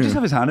on? Did he just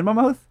have his hand in my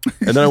mouth?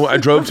 And then I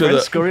drove to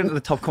the. Scurrying to the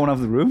top corner of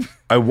the room.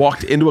 I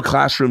walked into a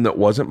classroom that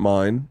wasn't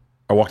mine.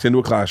 I walked into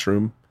a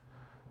classroom,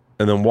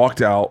 and then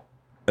walked out,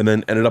 and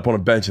then ended up on a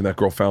bench, and that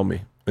girl found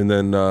me. And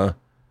then, I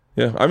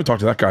haven't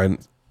talked to that guy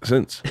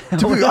since.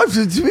 To be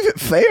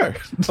fair.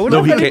 I wonder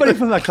if anybody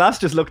from that class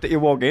just looked at you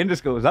walk in,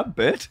 just go, "Is that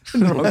Bert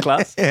in the wrong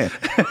class?" Yeah.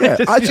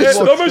 I just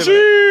the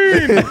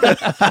machine.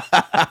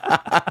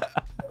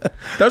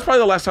 That was probably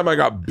the last time I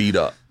got beat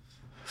up.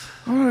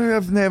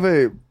 I've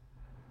never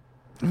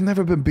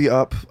been beat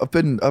up. I've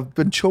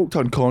been choked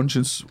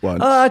unconscious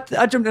once.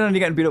 I jumped in on you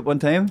getting beat up one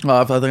time.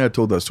 I think I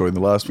told that story in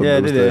the last one. Yeah,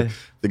 There was did you?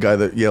 the guy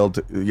that yelled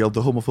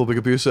the homophobic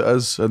abuse at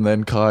us, and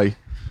then Kai.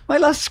 My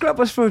last scrap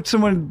was for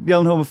someone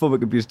yelling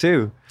homophobic abuse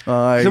too.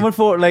 Someone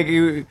thought like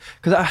you,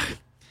 because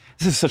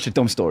this is such a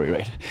dumb story,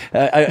 right?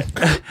 I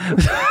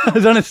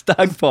was on a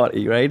stag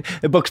party, right?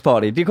 A bucks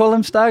party. Do you call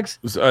them stags?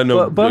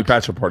 No,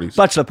 bachelor parties.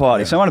 Bachelor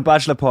party. Yeah. So I'm on a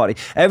bachelor party.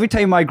 Every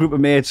time my group of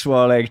mates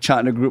were like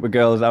chatting to a group of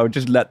girls, I would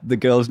just let the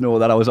girls know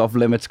that I was off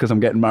limits because I'm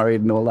getting married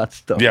and all that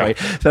stuff. Yeah. Right?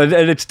 So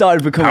it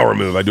started becoming power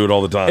move. I do it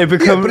all the time.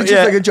 But it's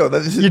just like a joke.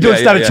 You don't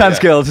stand a chance,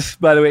 girls.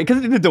 By the way,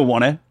 because they don't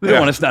want to. They don't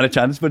want to stand a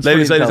chance. But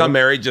ladies, I'm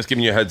married. Just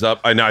giving you a heads up.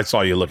 I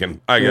saw you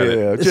looking. I get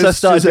it. So I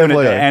started doing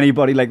it to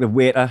anybody, like the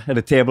waiter at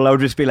a table. I would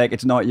just be like,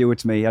 "It's not you, you,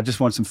 it's me. I just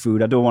want some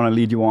food. I don't want to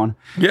lead you on.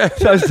 Yeah.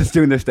 So I was just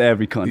doing this to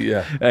every cunt.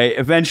 Yeah.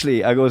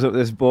 Eventually, I goes up to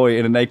this boy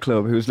in a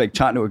nightclub who was like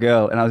chatting to a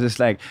girl, and I was just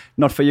like,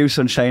 "Not for you,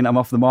 sunshine. I'm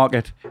off the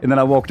market." And then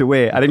I walked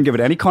away. I didn't give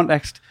it any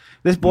context.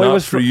 This boy Not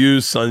was for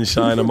you,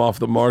 sunshine. I'm off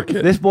the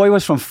market. This boy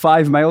was from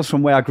 5 miles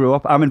from where I grew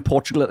up. I'm in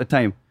Portugal at the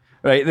time.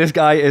 Right, this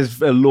guy is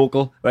a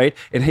local, right,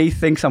 and he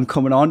thinks I'm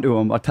coming on to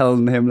him or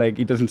telling him like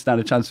he doesn't stand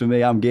a chance with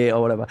me, I'm gay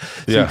or whatever.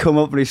 So he come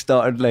up and he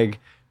started like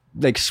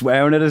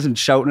swearing at us and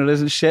shouting at us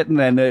and shit, and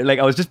then like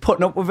I was just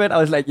putting up with it. I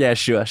was like, yeah,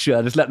 sure,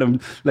 just letting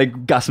him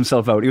like gas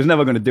himself out. He was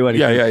never going to do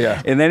anything.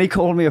 Yeah. And then he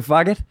called me a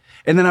faggot,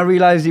 and then I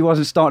realised he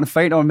wasn't starting to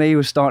fight on me. He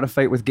was starting to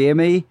fight with gay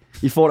me.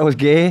 He thought I was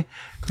gay.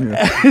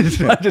 Yeah. And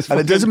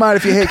it doesn't matter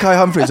if you hate Kai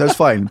Humphries, that's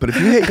fine. But if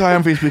you hate Kai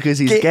Humphries because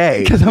he's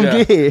gay, because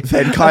I'm gay,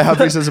 then Kai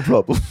Humphries has a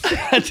problem.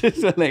 I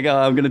just went like, oh,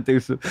 I'm gonna do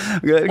some.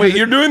 Wait,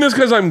 you're doing this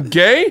because I'm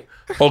gay?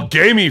 Well,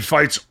 gay me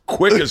fights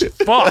quick as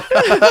fuck,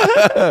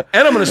 and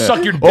I'm gonna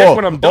suck your dick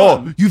when I'm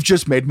done. Oh, you've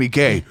just made me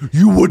gay.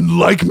 You wouldn't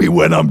like me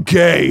when I'm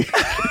gay.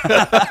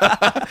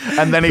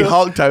 And then he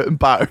hulked out and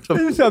battered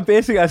him. So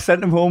basically, I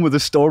sent him home with a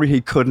story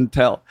he couldn't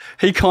tell.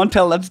 He can't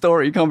tell that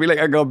story. He can't be like,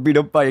 I got beat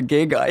up by a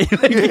gay guy.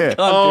 Like, he can't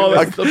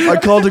do it. I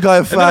called a guy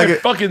a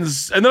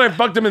faggot. And then I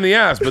fucked him in the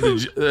ass. But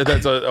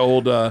that's an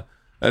old.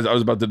 As I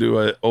was about to do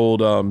an old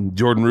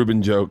Jordan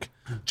Rubin joke.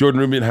 Jordan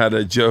Rubin had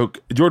a joke.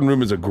 Jordan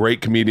Rubin's a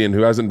great comedian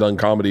who hasn't done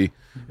comedy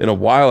in a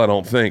while, I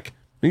don't think.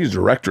 I think he's a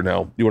director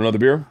now. You want another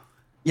beer?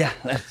 Yeah.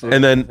 That's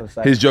and then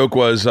his joke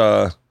was,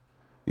 the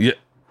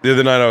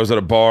other night I was at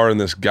a bar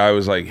and this guy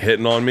was like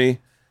hitting on me,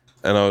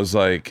 and I was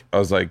like,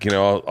 you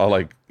know, I'll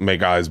like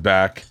make eyes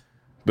back,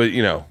 but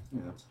you know,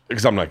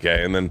 because I'm not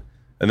gay. And then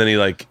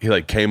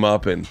he came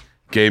up and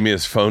gave me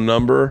his phone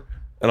number,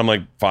 and I'm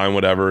like, fine,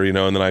 whatever, you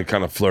know. And then I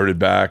kind of flirted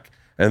back.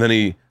 And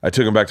then I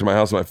took him back to my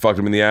house and I fucked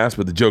him in the ass,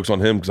 but the joke's on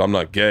him because I'm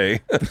not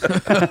gay.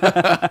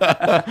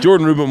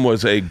 Jordan Rubin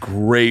was a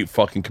great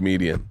fucking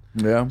comedian.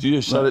 Yeah. Did you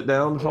just shut it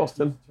down,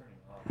 Halston?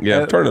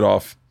 Yeah, turn it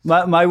off.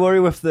 My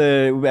worry with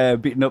the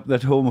beating up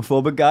that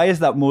homophobic guy is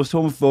that most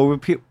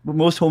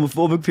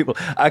homophobic people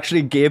are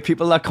actually gay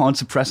people that can't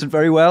suppress it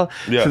very well.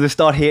 Yeah. So they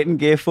start hating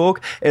gay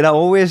folk. And I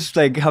always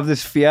like have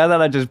this fear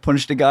that I just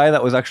punched a guy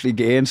that was actually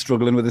gay and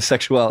struggling with his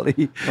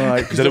sexuality.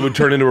 Right. That it would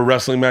turn into a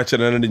wrestling match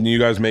that ended in you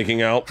guys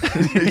making out.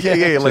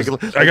 yeah. Like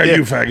I got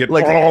you, faggot.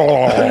 Like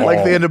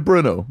the end of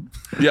Bruno.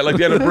 Yeah, like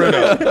the end of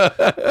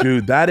Bruno.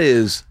 Dude, that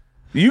is...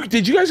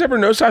 Did you guys ever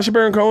know Sacha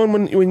Baron Cohen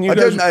when you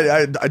guys...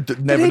 I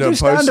never knew him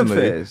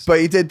personally. But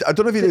he did... I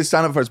don't know if he did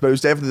stand-up first, but it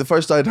was definitely... The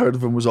first I'd heard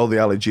of him was all the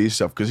Ali G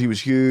stuff, because he was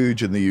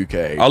huge in the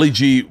UK. Ali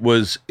G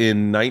was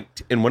and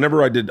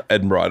whenever I did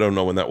Edinburgh, I don't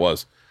know when that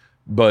was,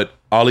 but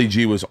Ali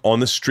G was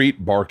on the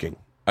street barking.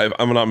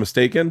 I'm not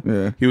mistaken.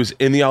 Yeah. He was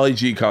in the Ali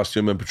G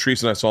costume, and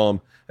Patrice and I saw him.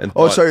 And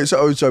sorry.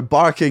 So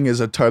barking is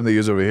a term they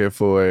use over here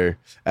for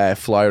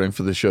flyering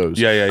for the shows.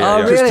 Yeah.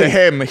 Oh, really? To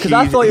him, because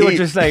I thought you were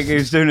just like he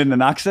was doing it in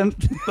an accent.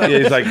 Yeah,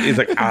 he's like,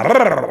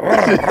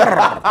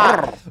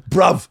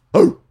 bruv,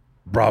 oh,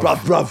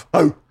 bruv,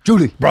 oh,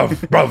 Julie, bruv.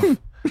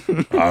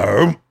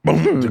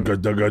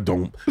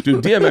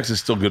 Dude, DMX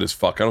is still good as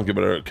fuck. I don't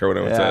care what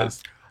anyone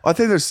says. I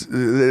think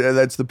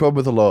that's the problem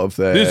with a lot of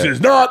this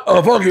is not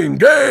a fucking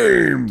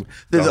game.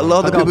 There's a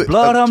lot of I got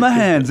blood on my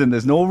hands and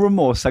there's no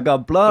remorse. I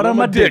got blood on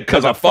my dick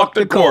because I fucked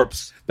a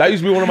corpse. That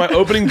used to be one of my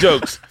opening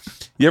jokes.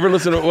 You ever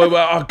listen to?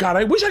 Oh God,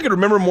 I wish I could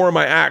remember more of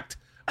my act.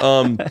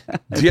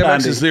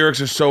 DMX's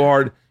lyrics are so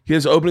hard.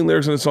 His opening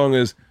lyrics in the song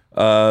is,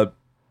 "I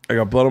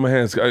got blood on my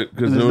hands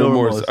because no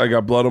remorse. I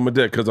got blood on my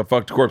dick because I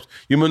fucked a corpse."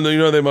 You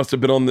know they must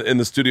have been in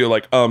the studio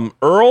like,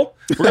 Earl,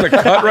 we're gonna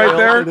cut right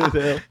there.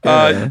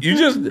 You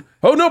just,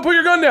 oh no, put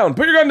your gun down.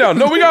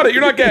 No, we got it.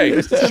 You're not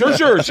gay.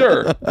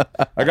 Sure.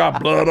 I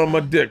got blood on my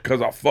dick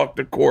because I fucked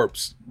a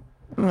corpse.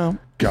 Well,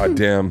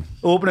 goddamn.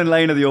 Opening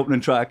line of the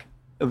opening track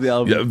of the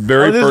album. Yeah,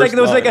 there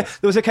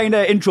was a kind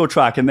of intro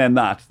track and then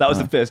that was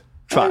the first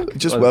track.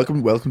 Just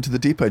welcome to the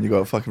deep end. You got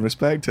to fucking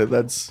respect it.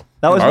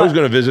 I was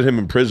gonna visit him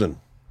in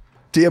prison.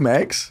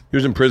 DMX? He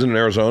was in prison in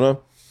Arizona.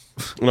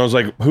 And I was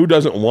like, who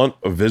doesn't want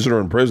a visitor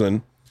in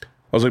prison? I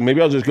was like,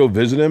 maybe I'll just go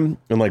visit him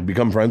and like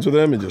become friends with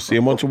him and just see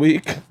him once a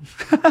week.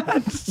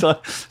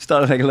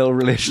 Started like a little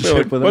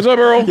relationship with him. What's up,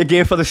 Earl? You're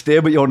gay for the stay,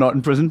 but you're not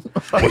in prison.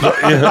 What's up?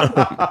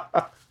 Yeah.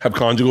 Have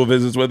conjugal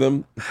visits with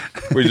him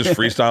where he just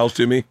freestyles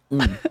to me.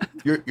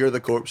 You're the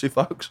corpse he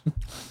fucks.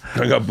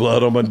 I got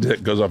blood on my dick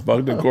because I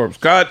fucked a corpse.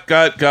 Cut.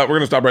 We're going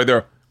to stop right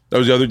there. That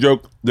was the other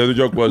joke. The other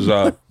joke was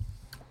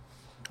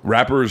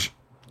rappers...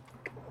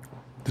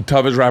 The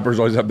toughest rappers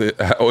always have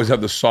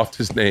the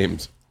softest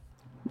names.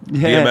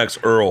 Yeah. DMX,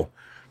 Earl,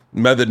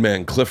 Method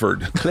Man,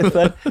 Clifford.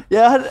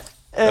 Yeah.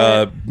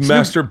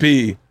 Master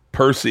P,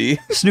 Percy.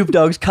 Snoop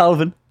Dogg's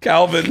Calvin.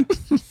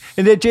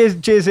 And then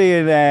Jay-Z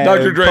and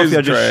Dr. Dre's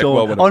just show.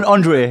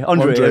 Andre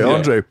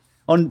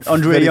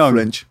Young.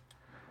 French.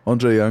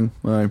 Andre Young.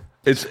 Aye.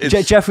 It's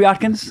Jeffrey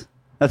Atkins.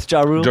 That's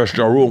Ja Rule. Just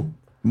Ja Rule.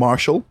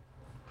 Marshall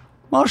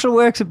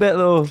works a bit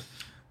though.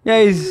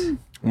 Yeah, he's...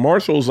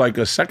 Marshall's like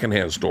a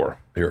secondhand store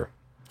here.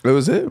 What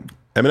was it?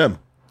 Eminem.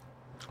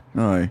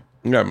 Aye.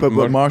 Yeah,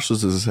 But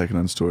Marshalls is a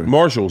second-hand store.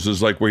 Marshalls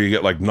is like where you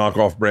get like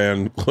knockoff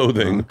brand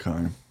clothing.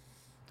 Okay.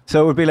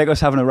 So it would be like us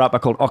having a rapper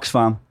called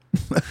Oxfam.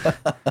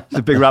 It's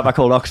a big rapper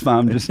called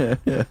Oxfam, just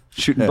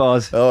shooting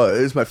bars. Oh,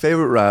 it's my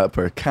favorite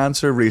rapper,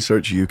 Cancer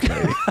Research UK.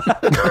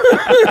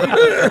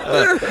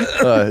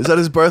 Is that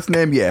his birth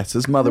name? Yes.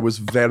 His mother was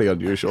very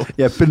unusual.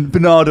 Yeah,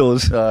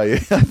 Bernardo's. Yeah.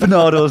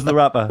 Bernardo's the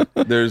rapper.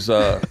 There's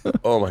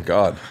oh my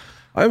god,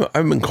 I've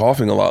been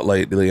coughing a lot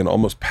lately and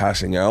almost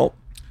passing out.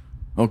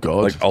 Oh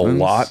god, like a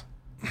lot.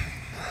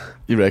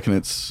 You reckon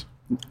it's?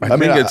 I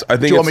think it's.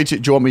 Do you want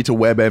me to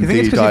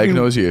WebMD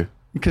diagnose you?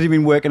 Because you've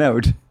been working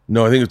out.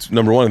 No, I think it's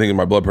number one. I think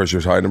my blood pressure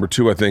is high. Number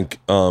two, I think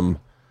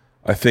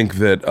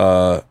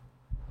that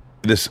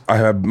I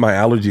have my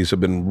allergies have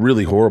been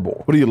really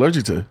horrible. What are you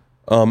allergic to?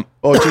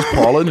 Just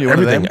pollen. You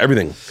everything. And I've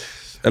been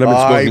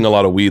smoking a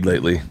lot of weed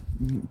lately.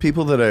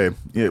 People that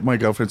my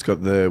girlfriend's got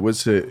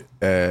allergic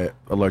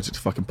to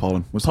fucking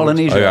pollen. What's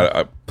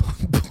Polynesia.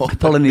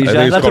 Polynesia. I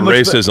think it's called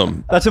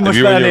racism. That's a much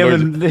better name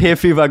than the hay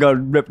fever. I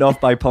got ripped off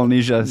by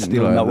Polynesia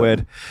stealing that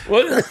word.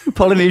 What?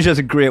 Polynesia is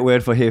a great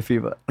word for hay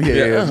fever.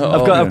 Yeah.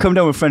 I've come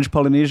down with French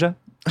Polynesia.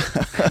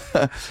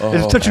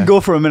 It's touch and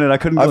go for a minute. I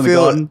couldn't go in the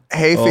garden.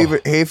 Hay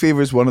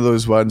fever is one of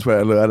those ones where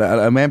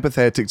I'm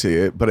empathetic to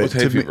you, but what's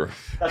hay fever?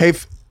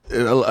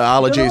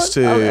 Allergies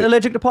to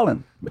allergic to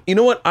pollen. You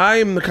know what? I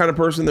am the kind of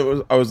person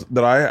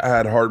that I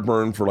had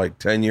heartburn for like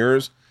 10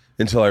 years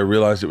until I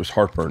realized it was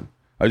heartburn.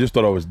 I just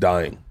thought I was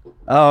dying.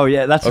 Oh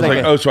yeah, that's I was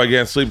like, so I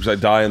can't sleep because I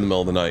die in the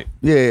middle of the night.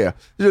 Yeah.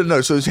 No,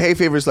 so hay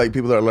fever is like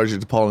people that are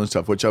allergic to pollen and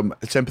stuff, which I'm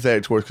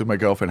sympathetic towards because my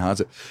girlfriend has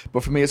it.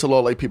 But for me, it's a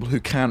lot like people who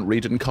can't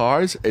read in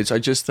cars. I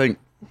just think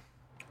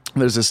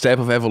there's a step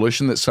of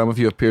evolution that some of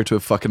you appear to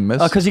have fucking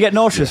missed. Oh, because you get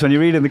nauseous when you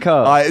read in the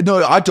car.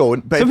 No, I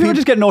don't. But some people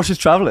just get nauseous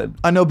traveling.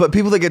 I know, but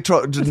people that get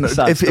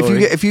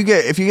if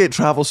you get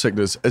travel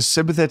sickness, as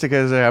sympathetic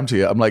as I am to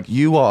you, I'm like,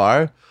 you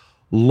are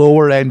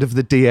lower end of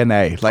the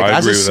DNA. Like, I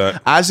agree with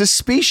that. As a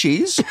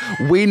species,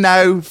 we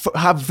now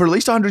have for at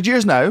least 100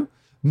 years now,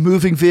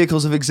 moving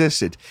vehicles have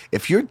existed.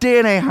 If your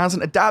DNA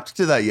hasn't adapted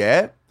to that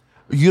yet,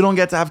 you don't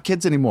get to have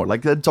kids anymore.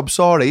 Like, I'm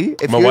sorry.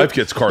 My wife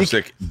gets car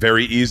sick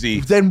very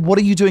easy. Then what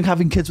are you doing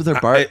having kids with her,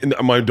 Bart?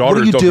 My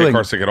daughters don't get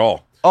car sick at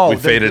all. We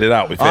faded it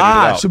out.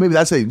 So maybe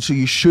that's it. So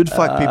you should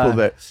fuck people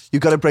that you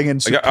got to bring in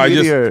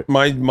superior.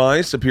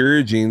 My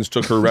superior genes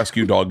took her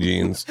rescue dog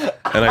genes,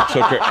 and I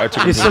took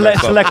her.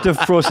 Selective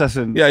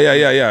processing.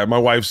 Yeah. My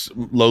wife's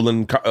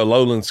Lowland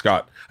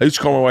Scott. I used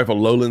to call my wife a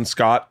Lowland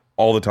Scott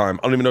all the time.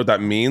 I don't even know what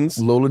that means.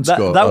 Lowland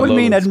Scott. That would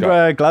mean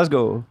Edinburgh,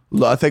 Glasgow.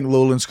 I think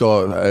Lowland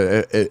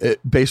Scott,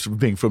 based on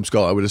being from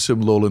Scotland, I would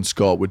assume Lowland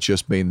Scott would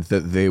just mean that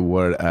they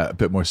were a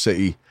bit more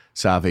city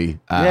savvy,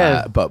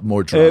 but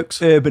more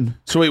drugs. Urban.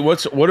 So wait,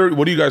 what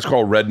do you guys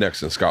call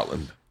rednecks in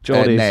Scotland?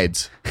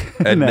 Neds.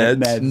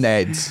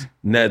 Neds.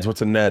 Neds.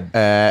 What's a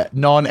Ned?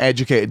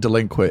 Non-educated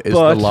delinquent is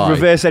the lie.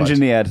 Reverse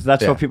engineered.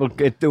 That's what people.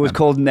 It was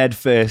called Ned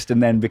first,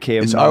 and then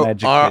became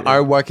non-educated.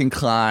 Our working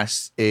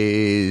class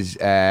is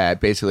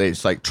basically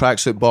it's like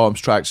tracksuit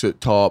bottoms, tracksuit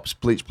tops,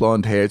 bleach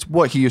blonde hair. It's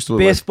what he used to look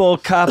baseball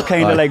cap,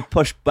 kind of like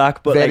pushed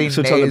back, but very like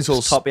so it's on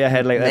the top of your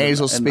head, like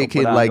nasal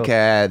speaking. Like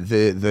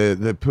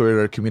the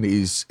poorer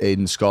communities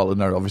in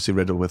Scotland are obviously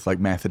riddled with like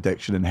meth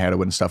addiction and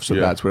heroin and stuff. So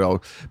that's where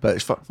all. But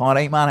it's all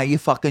right, man. How you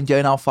fucking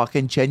doing? I'll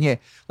fucking chin you.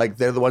 Like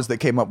they're the ones that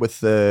came up with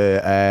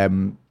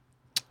the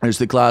there's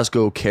the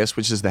Glasgow kiss,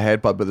 which is the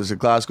headbutt, but there's a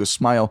Glasgow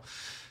smile,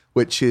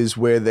 which is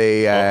where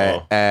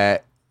they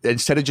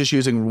instead of just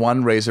using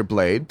one razor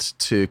blade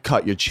to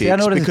cut your cheeks. I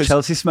know it's a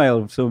Chelsea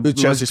smile, so the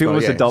Chelsea people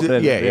must adopt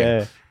it.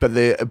 Yeah. But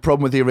the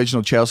problem with the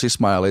original Chelsea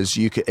smile is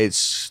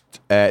it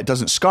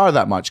doesn't scar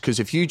that much because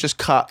if you just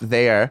cut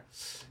there.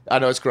 I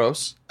know it's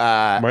gross.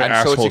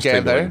 And sew it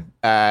together,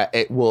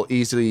 it will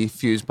easily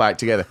fuse back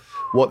together.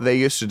 What they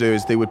used to do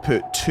is they would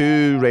put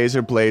 2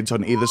 razor blades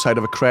on either side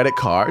of a credit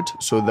card.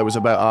 So there was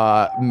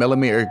about a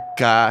millimeter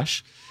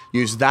gash.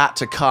 Use that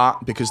to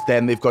cut because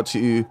then they've got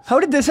to. How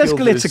did this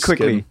escalate so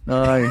quickly?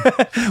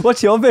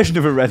 What's your version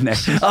of a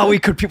redneck? We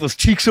cut people's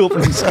cheeks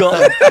open in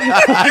Scotland.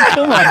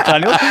 Come on,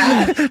 Daniel.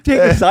 Take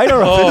the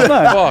cider off it,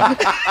 man.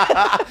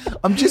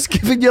 I'm just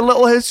giving you a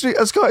little history,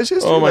 a Scottish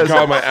history. Oh my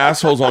God, my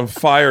asshole's on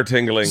fire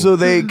tingling. So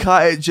they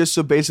cut it just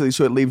so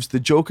it leaves the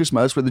Joker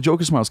smile. That's where the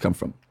Joker smiles come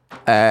from.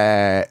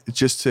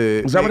 Just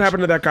to. Is that what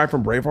happened to that guy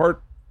from Braveheart?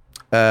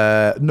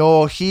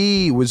 No,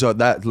 he was on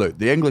that. Look,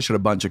 the English are a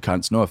bunch of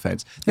cunts. No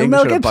offense, the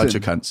English are a bunch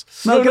of cunts.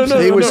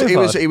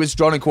 He was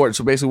drawn in court.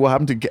 So basically, what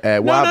happened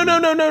to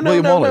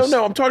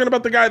No. I'm talking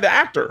about the guy, the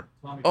actor.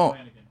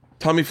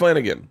 Tommy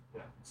Flanagan.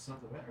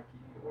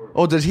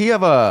 Oh, did he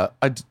have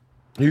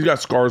He's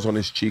got scars on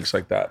his cheeks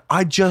like that.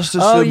 I just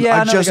assumed.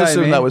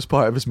 That was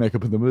part of his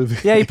makeup in the movie.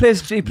 Yeah, he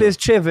plays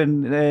Chiv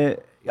in.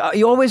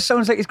 He always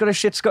sounds like he's got a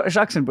shit Scottish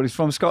accent, but he's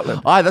from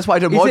Scotland. That's why I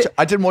didn't watch.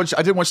 I didn't watch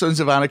Sons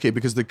of Anarchy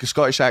because the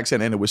Scottish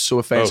accent in it was so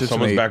offensive to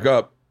me. Someone's back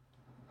up.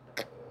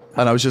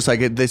 And I was just like,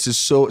 this is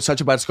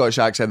such a bad Scottish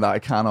accent that I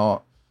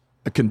cannot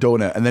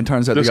condone it. And then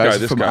turns out the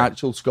guy's from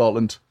actual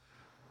Scotland.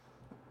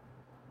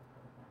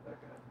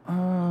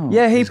 Oh,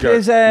 Yeah, he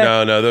plays.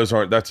 No, those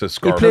aren't. That's a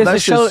scarf. He plays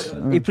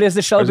the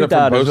Is Shelby that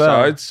dad from both as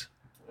well. sides?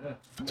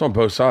 It's on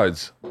both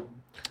sides.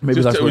 Maybe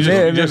Just, that's what just,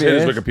 it is. just maybe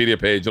hit it his is. Wikipedia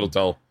page. It'll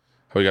tell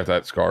how he got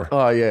that scar.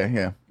 Oh,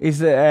 yeah. Is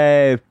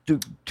do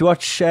you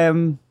watch?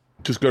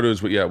 Just go to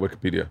his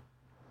Wikipedia.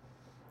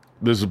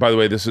 This is, by the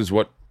way, this is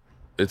what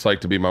it's like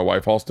to be my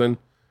wife, Halston.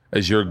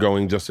 As you're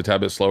going just a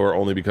tad bit slower,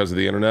 only because of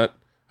the internet.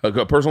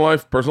 Personal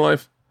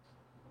life.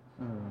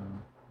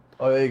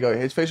 Oh, there you go.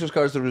 His facial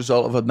scar is the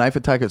result of a knife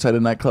attack outside a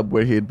nightclub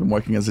where he had been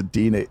working as a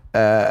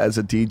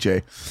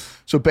DJ.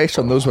 So based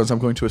on those ones, I'm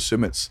going to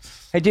assume it's...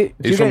 Hey,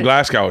 He's from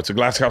Glasgow. It's a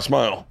Glasgow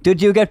smile.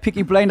 Did you get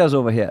Peaky Blinders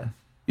over here?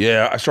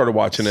 Yeah, I started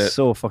watching it.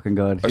 So fucking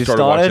good. I You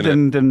started watching it.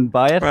 and didn't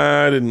buy it?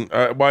 I didn't.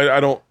 I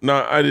don't.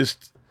 No, I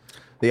just.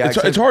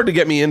 It's hard to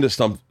get me into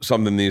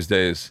something these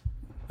days.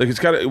 Like it's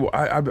got.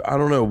 I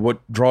don't know what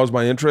draws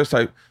my interest.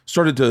 I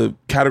started to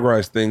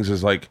categorize things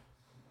as like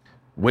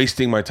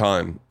wasting my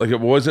time. Like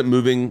it wasn't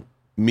moving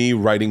me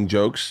writing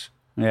jokes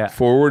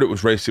forward. It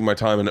was wasting my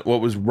time, and what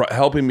was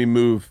helping me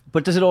move.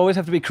 But does it always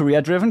have to be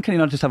career driven? Can you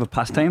not just have a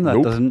pastime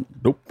that doesn't?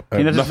 Nope.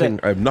 I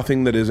have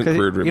nothing that isn't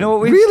career driven. You know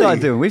what we've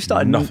started doing? We've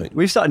started nothing.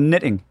 We've started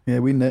knitting. Yeah,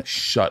 we knit.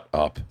 Shut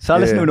up. So I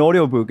listen to an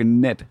audiobook and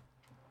knit.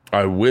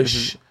 I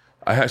wish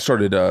I had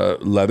started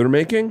leather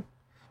making.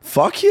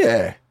 Fuck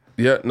yeah.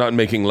 Yeah, not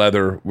making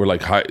leather. We're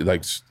like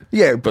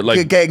yeah, but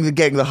like getting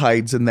the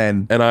hides and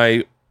then. And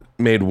I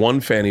made one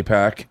fanny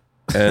pack,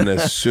 and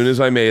as soon as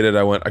I made it,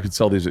 I could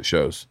sell these at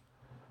shows,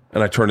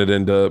 and I turned it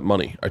into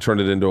money. I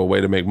turned it into a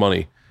way to make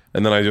money,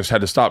 and then I just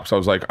had to stop because I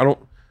was like,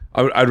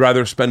 I'd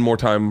rather spend more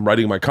time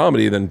writing my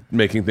comedy than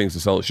making things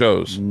to sell at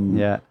shows.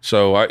 Yeah.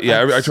 So I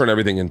turn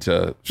everything into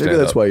stand-up. Maybe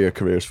that's why your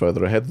career's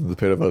further ahead than the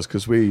pair of us,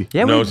 because we.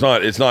 Yeah, no, it's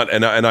not. It's not.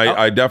 And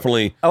I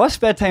definitely. Our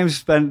spare time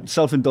spent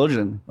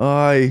self-indulging.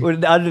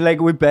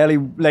 We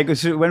barely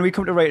so when we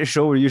come to write a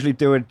show, we usually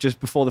do it just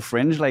before the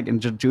Fringe, like in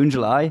June,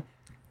 July.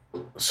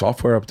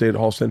 Software update,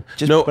 Halston.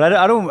 But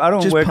I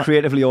don't work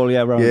creatively all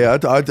year round. Yeah,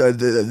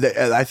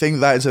 I think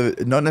that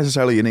is not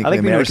necessarily uniquely I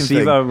like being American a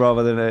receiver thing.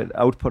 rather than an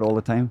output all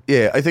the time.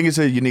 Yeah, I think it's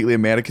a uniquely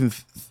American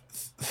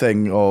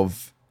thing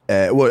of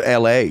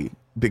LA,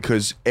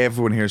 because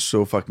everyone here is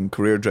so fucking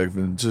career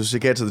driven. So to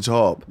get to the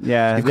top,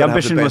 Yeah, the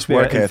ambition must be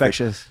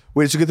infectious.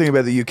 Which the good thing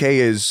about the UK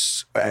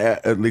is,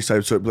 at least I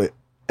sort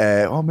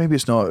of maybe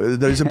it's not.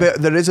 There is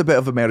a bit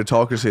of a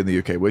meritocracy in the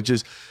UK, which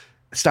is.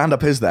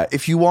 Stand-up is that.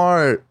 If you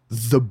are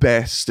the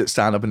best at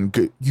stand-up and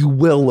good, you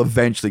will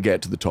eventually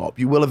get to the top.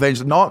 You will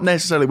eventually, not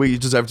necessarily where you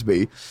deserve to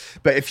be,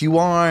 but if you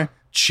are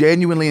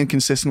genuinely and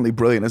consistently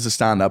brilliant as a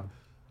stand-up,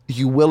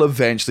 you will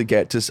eventually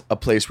get to a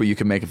place where you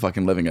can make a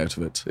fucking living out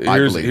of it.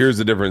 Here's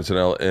the difference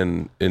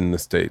in the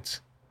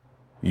States.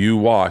 You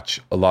watch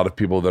a lot of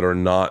people that are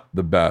not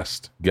the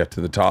best get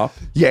to the top.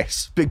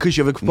 Yes, because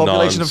you have a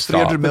population of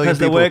 300 million because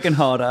people. They're working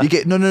harder. You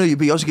get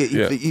but you also get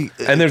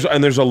and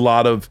there's a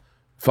lot of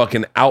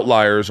fucking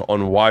outliers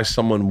on why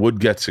someone would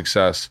get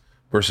success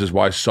versus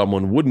why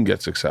someone wouldn't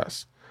get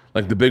success.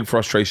 Like the big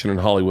frustration in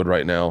Hollywood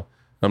right now.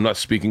 I'm not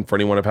speaking for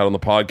anyone I've had on the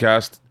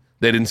podcast.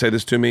 They didn't say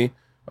this to me.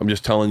 I'm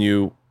just telling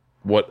you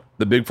what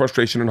the big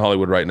frustration in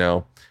Hollywood right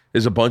now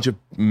is. A bunch of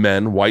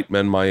men, white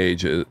men my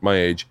age,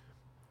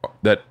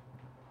 that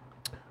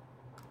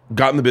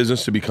got in the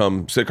business to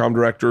become sitcom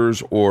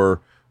directors or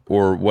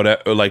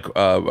whatever, like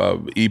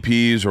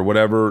EPs or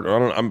whatever.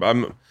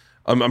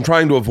 I'm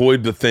trying to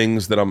avoid the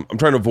things that I'm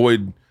trying to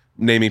avoid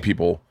naming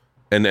people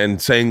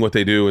and saying what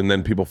they do and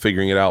then people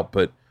figuring it out.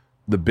 But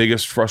the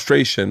biggest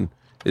frustration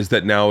is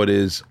that now it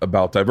is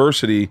about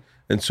diversity,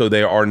 and so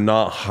they are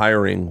not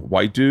hiring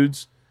white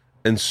dudes,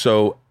 and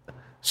so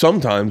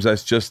sometimes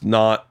that's just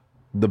not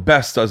the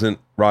best. Doesn't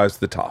rise to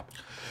the top.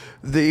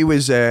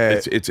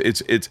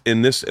 It's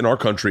in our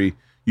country.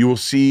 You will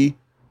see,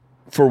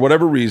 for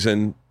whatever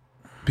reason,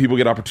 people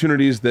get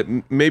opportunities that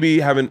maybe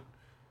haven't.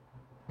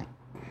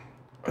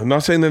 I'm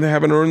not saying that they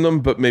haven't earned them,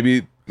 but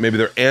maybe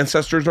their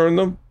ancestors earned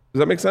them. Does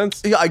that make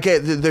sense? Yeah, I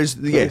get. There's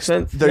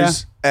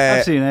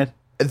I've seen it.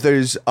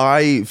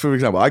 For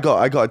example, I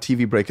got a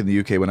TV break in the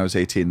UK when I was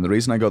 18. The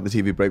reason I got the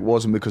TV break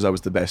wasn't because I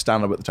was the best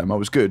stand-up at the time. I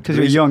was good. Because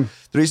you were young.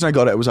 The reason I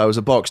got it was I was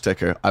a box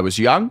ticker. I was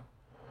young.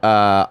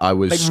 I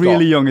was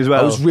really young as well.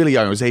 I was really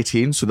young. I was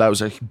 18, so that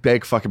was a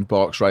big fucking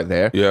box right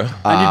there. Yeah.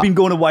 And you'd been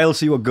going a while,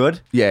 so you were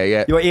good.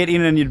 Yeah. You were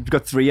 18 and you'd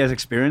got 3 years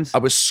experience. I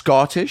was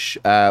Scottish,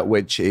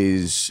 which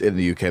is in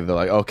the UK. They're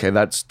like, okay,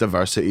 that's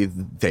diversity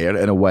there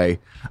in a way.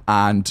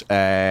 And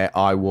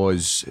I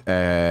was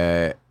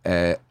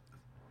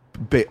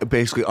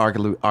basically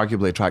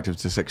arguably attractive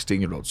to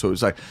 16-year-olds. So it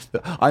was like,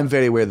 I'm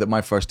very aware that my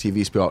first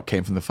TV spot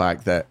came from the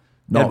fact that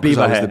not because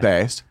I was the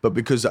best, but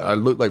because I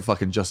looked like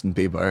fucking Justin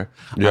Bieber,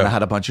 and I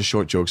had a bunch of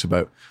short jokes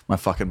about my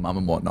fucking mum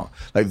and whatnot.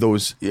 Like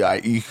those, you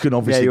can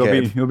obviously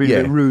get. You're being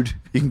a bit rude.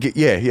 You can get,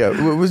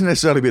 It wasn't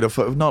necessarily being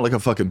not like a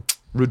fucking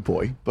rude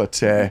boy,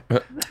 but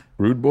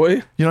rude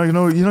boy. You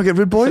don't get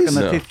rude boys.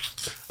 No.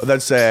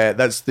 That's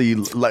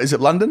the. Is it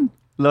London?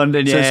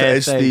 London, So yeah.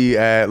 it's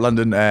the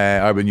London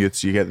urban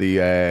youths. You get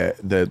the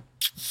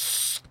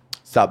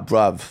that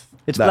bruv.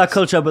 It's black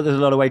culture, but there's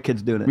a lot of white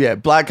kids doing it. Yeah,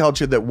 black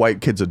culture that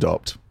white kids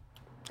adopt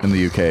in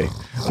the UK,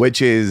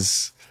 which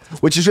is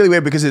really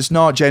weird because it's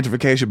not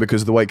gentrification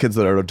because the white kids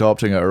that are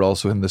adopting it are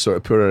also in the sort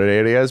of poorer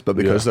areas, but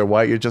because they're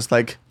white, you're just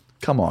like,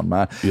 come on,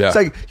 man. Yeah. It's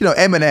like,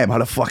 Eminem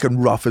had a fucking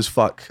rough as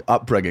fuck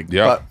upbringing.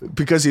 Yeah. But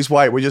because he's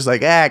white, we're just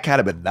like, it can't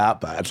have been that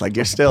bad. It's like,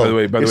 you're still,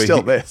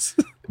 this.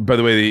 By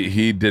the way,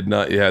 he did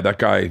not, that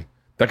guy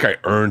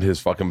earned his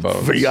fucking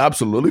bones. He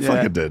absolutely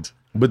fucking did.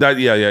 But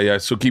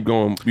that, so keep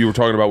going. We were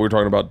talking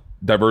about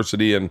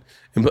diversity and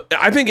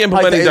I think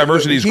implementing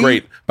diversity is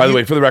great. By the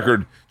way, for the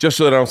record, just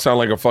so that I don't sound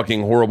like a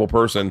fucking horrible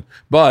person,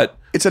 but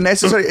it's a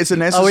necessary.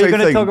 Oh, you're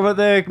going to talk about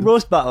the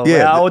roast battle?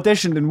 Yeah, I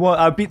auditioned and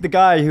I beat the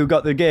guy who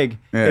got the gig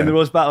in the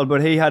roast battle,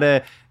 but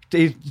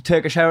he's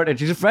Turkish heritage.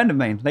 He's a friend of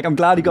mine. Like, I'm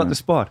glad he got the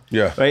spot.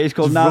 Yeah, right. He's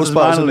called roast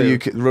battles in the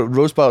UK.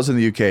 Roast battles in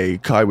the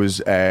UK. Kai was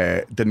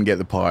didn't get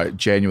the part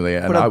genuinely,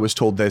 and I was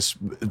told this,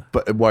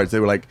 but words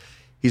they were like,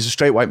 he's a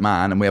straight white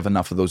man, and we have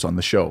enough of those on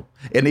the show.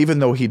 And even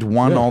though he'd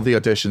won all the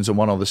auditions and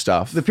won all the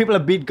stuff, the people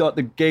that beat got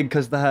the gig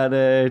because they had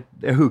a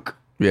hook.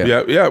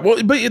 Yeah.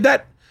 Well, but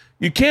that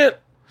you can't.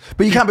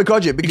 But you can't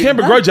begrudge it. You can't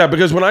begrudge that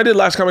because when I did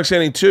Last Comic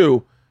Standing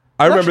 2,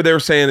 I remember they were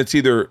saying it's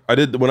either I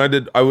did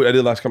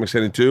Last Comic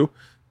Standing 2.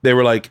 They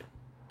were like,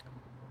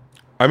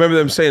 I remember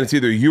them saying it's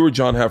either you or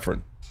John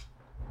Heffron,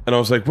 and I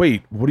was like,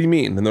 wait, what do you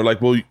mean? And they're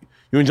like, well, you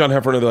and John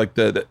Heffron are like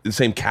the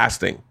same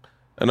casting,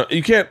 and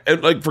you can't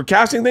like for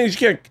casting things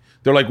you can't.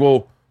 They're like,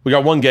 well, we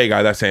got one gay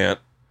guy, that's Ant.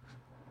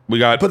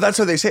 But that's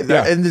what they say.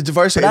 In the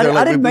diversity, they're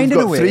like, we've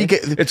got three.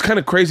 It's kind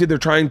of crazy. They're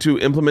trying to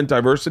implement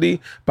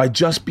diversity by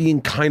just being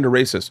kind of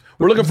racist.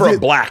 We're looking for a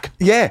black.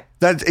 Yeah,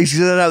 that's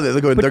exactly.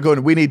 They're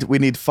going. We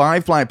need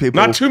 5 black people.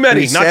 Not too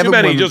many.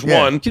 Just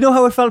one. Do you know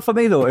how it felt for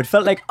me though? It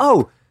felt like,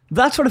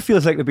 that's what it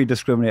feels like to be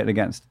discriminated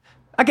against.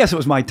 I guess it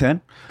was my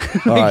turn.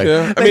 I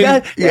mean,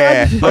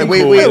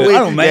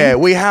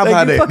 we have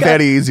had it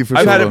very easy for.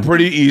 I've had it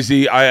pretty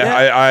easy.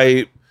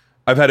 I've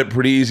had it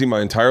pretty easy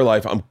my entire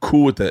life. I'm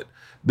cool with it.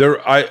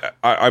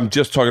 I'm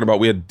just talking about.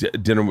 We had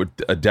dinner with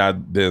a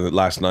dad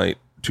last night,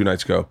 2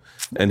 nights ago,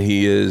 and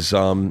he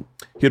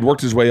had worked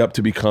his way up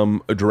to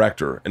become a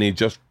director, and he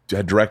just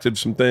had directed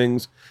some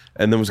things,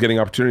 and then was getting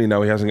opportunity.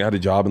 Now he hasn't had a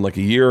job in like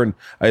a year, and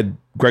I had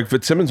Greg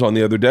Fitzsimmons on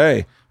the other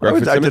day.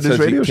 Greg Fitzsimmons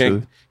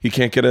says he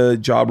can't get a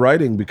job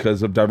writing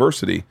because of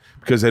diversity,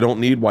 because they don't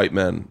need white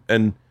men,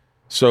 and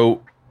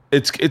so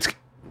it's.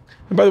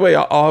 And by the way,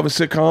 I'll have a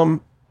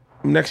sitcom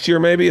next year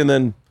maybe, and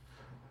then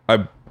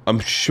I'm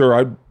sure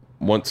I'd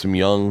want some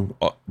young,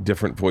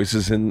 different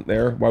voices in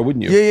there. Why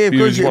wouldn't you? Yeah, of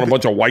you course. just want a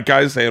bunch of white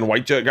guys saying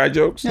white guy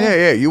jokes.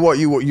 Yeah. You want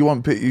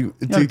to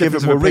give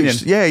it more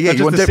reach. Yeah. Not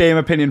you want the same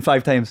opinion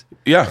 5 times.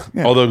 Yeah.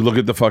 Although look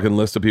at the fucking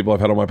list of people I've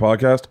had on my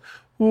podcast.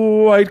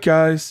 White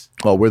guys.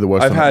 Oh, we're the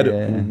worst. I've had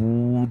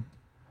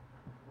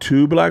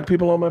 2 black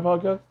people on my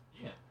podcast.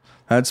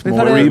 That's We've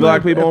more. had 3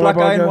 black people on my a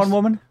black guy and podcast. 1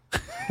 woman.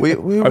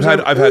 I've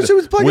had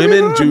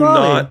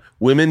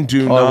women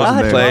do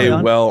not play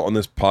well on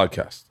this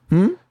podcast.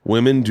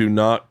 Women do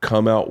not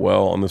come out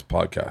well on this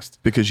podcast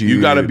because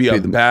you got to be a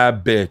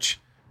bad bitch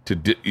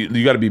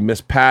you got to be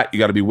Miss Pat, you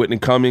got to be Whitney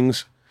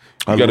Cummings,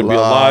 you got to be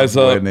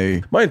Eliza.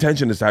 Whitney. My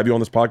intention is to have you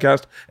on this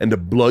podcast and to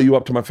blow you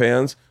up to my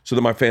fans so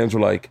that my fans are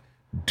like,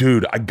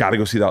 dude, I got to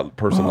go see that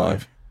person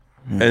live.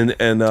 Yeah.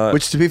 And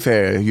which, to be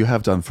fair, you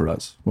have done for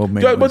us. Well,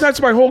 but that's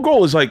my whole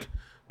goal is like,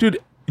 dude,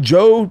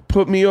 Joe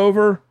put me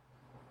over.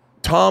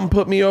 Tom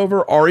put me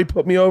over. Ari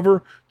put me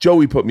over.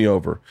 Joey put me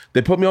over.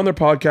 They put me on their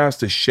podcast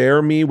to share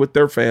me with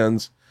their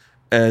fans,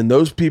 and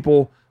those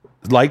people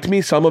liked me.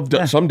 Some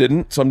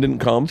didn't. Some didn't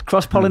come. It's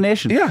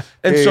cross-pollination. Yeah,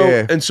 and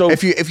so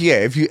if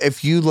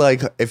you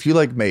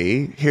like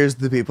me, here's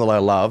the people I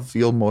love.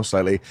 You'll most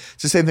likely.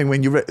 It's the same thing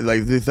when you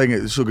like the thing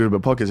that's so good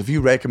about podcasts. If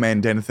you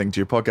recommend anything to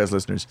your podcast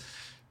listeners,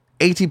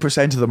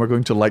 80% of them are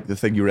going to like the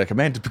thing you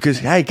recommend because,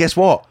 hey, guess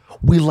what?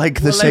 We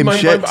like the same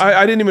shit.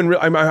 I didn't even.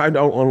 I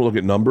don't want to look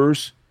at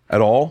numbers at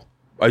all.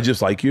 I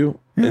just like you,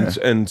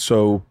 and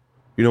so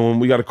when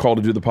we got a call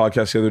to do the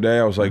podcast the other day,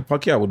 I was like,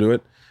 "Fuck yeah, we'll do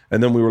it."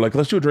 And then we were like,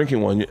 "Let's do a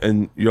drinking one,"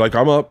 and you're like,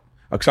 "I'm up,"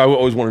 because I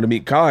always wanted to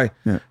meet Kai.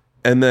 Yeah.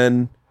 And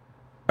then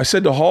I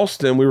said to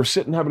Halston, we were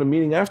sitting having a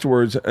meeting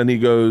afterwards, and he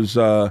goes,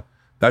 "That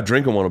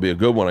drinking one will be a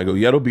good one." I go,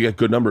 "Yeah, it'll be at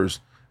good numbers."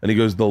 And he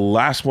goes, "The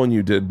last one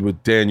you did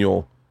with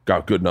Daniel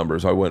got good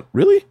numbers." I went,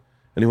 "Really?"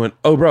 And he went,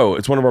 "Oh, bro,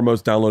 it's one of our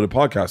most downloaded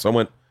podcasts." I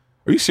went,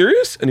 "Are you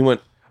serious?" And he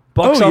went,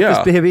 "Box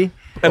office, baby."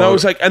 And I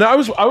was like,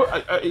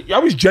 I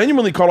was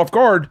genuinely caught off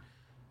guard,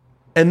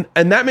 and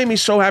that made me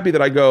so happy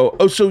that I go,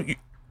 "Oh, so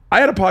I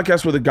had a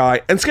podcast with a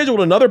guy and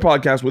scheduled another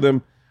podcast with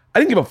him. I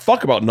didn't give a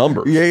fuck about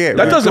numbers. Yeah,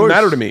 that doesn't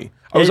matter to me.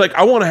 I was like,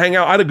 I want to hang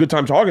out. I had a good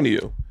time talking to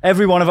you."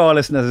 Every one of our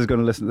listeners is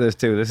going to listen to this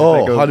too. This is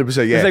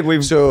 100%. Yeah.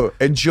 Like so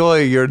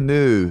enjoy your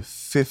new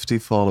 50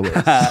 followers. hey,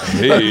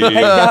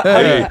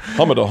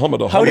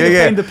 humada. How do you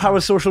find the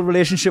parasocial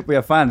relationship with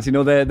your fans?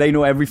 They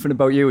know everything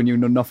about you and you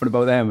know nothing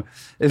about them.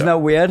 Isn't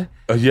that weird?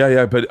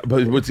 Yeah. But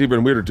what's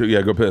even weirder too?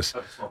 Yeah, go piss.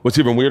 What's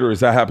even weirder is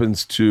that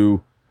happens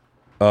to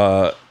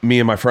me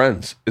and my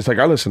friends. It's like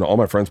I listen to all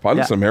my friends' podcasts. I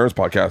listen to Marin's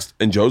podcast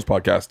and Joe's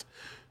podcast.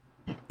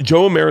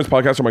 Joe and Marin's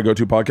podcasts are my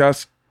go-to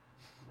podcasts.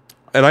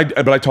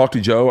 But I talk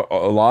to Joe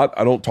a lot.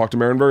 I don't talk to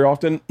Marin very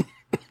often.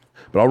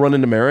 But I'll run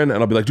into Marin and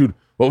I'll be like, dude,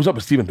 what was up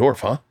with Steven Dorff,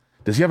 huh?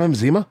 Does he have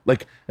emphysema?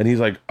 Like, and he's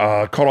like,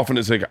 caught off in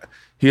his like,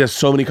 he has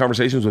so many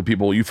conversations with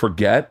people you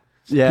forget.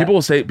 Yeah.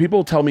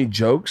 People tell me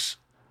jokes.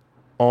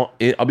 I'll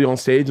be on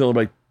stage and they'll be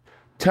like,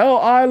 tell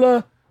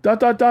Isla, ...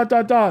 And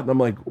I'm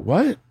like,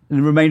 what?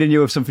 And reminding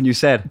you of something you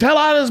said. Tell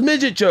Isla's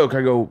midget joke.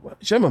 I go,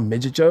 she have a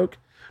midget joke?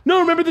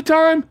 No, remember the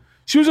time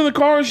she was in the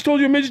car and she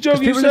told you a midget joke?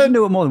 People listen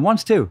to it more than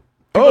once too.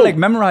 People like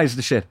memorize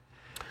the shit.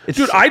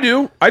 Dude, I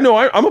do. I know.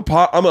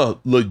 I'm a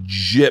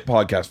legit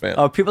podcast fan.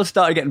 Oh, people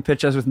started getting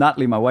pictures with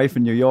Natalie, my wife,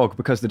 in New York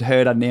because they'd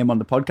heard her name on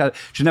the podcast.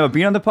 She's never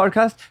been on the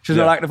podcast. She's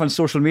not active on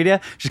social media.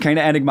 She's kind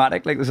of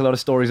enigmatic. Like, there's a lot of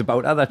stories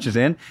about her that she's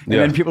in. And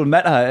then people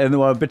met her and they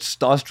were a bit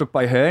starstruck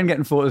by her and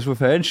getting photos with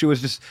her. And she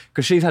was just,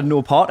 because she's had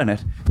no part in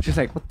it. She's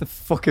like, what the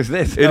fuck is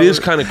this? It is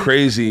kind of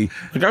crazy.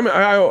 Like,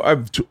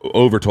 I've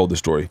overtold the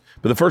story.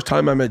 But the first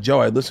time I met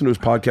Joe, I listened to his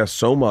podcast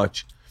so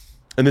much.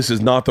 And this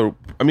is not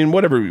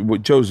whatever,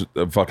 Joe's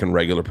a fucking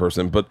regular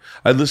person, but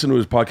I listened to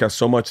his podcast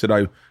so much that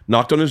I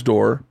knocked on his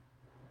door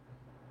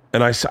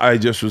and I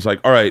just was like,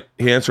 all right,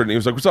 he answered and he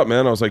was like, what's up,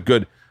 man? I was like,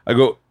 good. I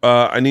go,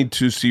 I need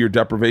to see your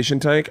deprivation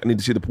tank. I need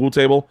to see the pool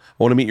table.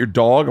 I want to meet your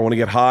dog. I want to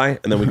get high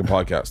and then we can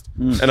podcast.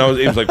 And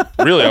he was like,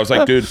 really? I was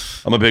like, dude,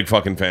 I'm a big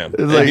fucking fan.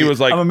 And he was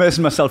like, I'm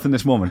immersing myself in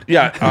this moment.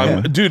 Yeah,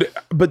 dude,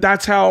 but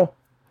that's how,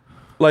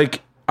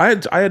 like, I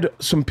had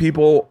some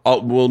people,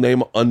 we'll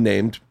name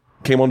unnamed,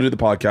 came on to do the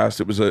podcast.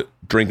 It was a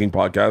drinking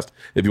podcast,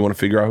 if you want to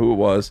figure out who it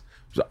was.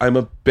 I'm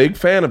a big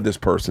fan of this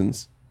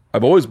person's.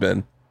 I've always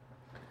been.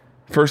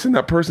 First thing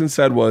that person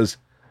said was,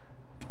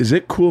 is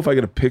it cool if I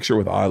get a picture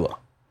with Isla?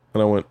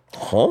 And I went,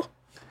 huh?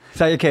 Is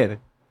that your kid?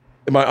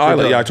 My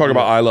Isla, I talk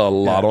about Isla a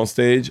lot on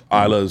stage.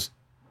 Isla's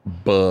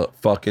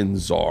fucking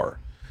czar.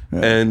 Yeah.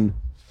 And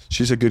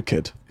she's a good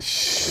kid.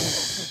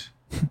 She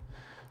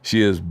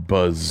is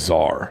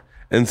bizarre.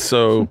 And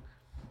so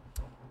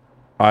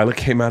Isla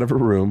came out of her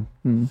room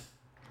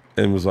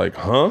and was like,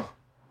 huh?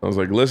 I was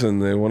like, listen,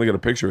 they want to get a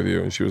picture with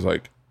you. And she was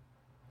like,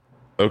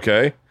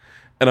 okay.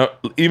 And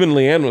even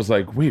Leanne was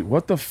like, wait,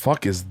 what the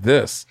fuck is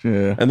this?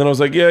 Yeah. And then I was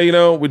like, yeah,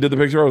 we did the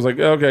picture. I was like,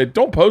 okay,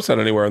 don't post that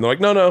anywhere. And they're like,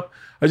 no,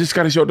 I just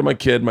got to show it to my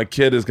kid. My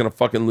kid is going to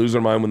fucking lose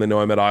their mind when they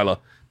know I met Isla.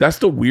 That's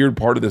the weird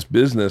part of this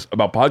business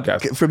about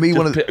podcasts. For me, you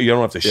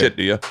don't have to shit,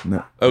 do you?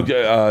 No.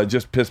 Okay,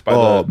 just piss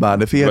by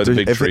man, if he had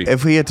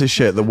to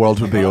shit, the world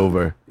would be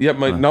over. Yeah,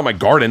 not my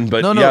garden,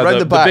 but no, yeah, around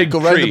the back. big Go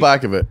tree. round the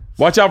back of it.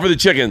 Watch out for the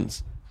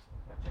chickens.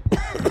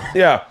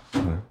 Yeah.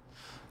 How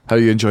are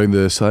you enjoying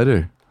the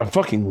cider? I'm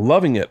fucking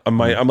loving it. I'm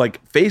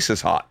like, face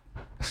is hot.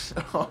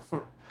 Do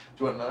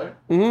you want now?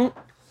 Mm-hmm.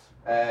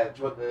 Do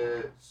you want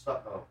the stuff?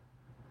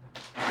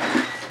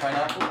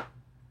 Pineapple?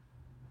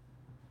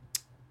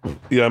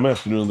 Yeah, I might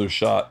have to do another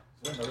shot.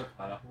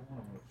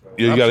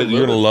 Yeah,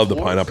 you're gonna love the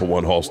pineapple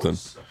one,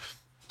 Halston.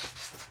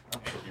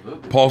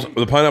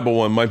 The pineapple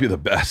one might be the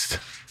best.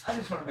 I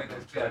just want to make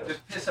this clear.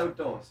 Just piss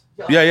outdoors.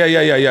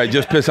 Yeah.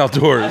 Just piss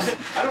outdoors.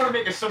 I don't want to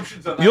make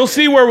assumptions on that. You'll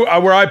see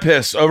where I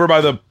piss over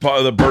by the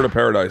bird of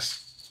paradise.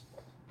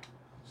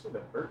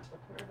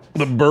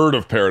 The bird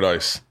of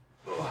paradise.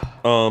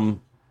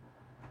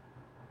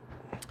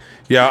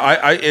 Yeah,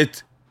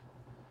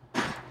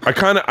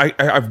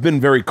 I've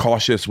been very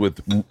cautious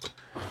with.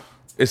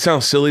 It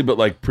sounds silly, but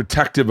like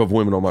protective of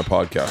women on my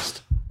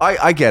podcast.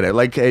 I get it.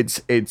 Like it's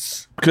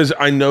because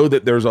I know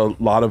that there's a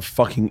lot of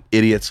fucking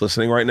idiots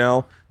listening right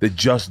now that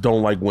just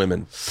don't like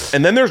women,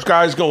 and then there's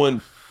guys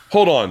going,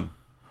 "Hold on,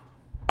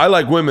 I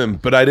like women,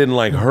 but I didn't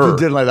like her. You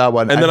didn't like that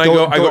one." And then I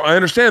go, I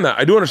understand that.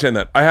 I do understand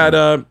that.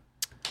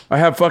 I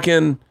have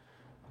fucking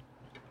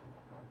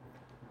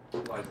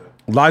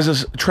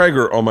Liza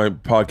Traeger on my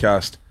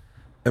podcast,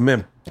 and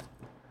man,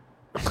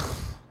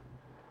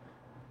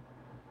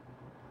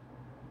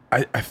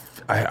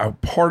 I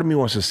part of me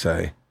wants to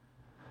say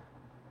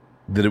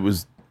that it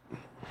was.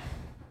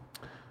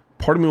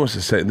 Part of me wants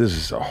to say, this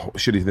is a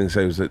shitty thing to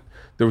say, was that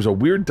there was a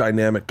weird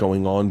dynamic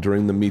going on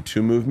during the Me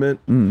Too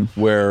movement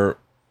where,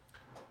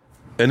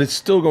 and it's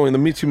still going, the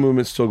Me Too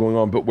movement's still going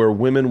on, but where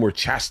women were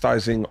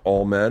chastising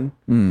all men.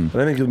 And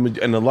I think,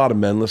 and a lot of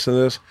men listen to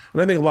this,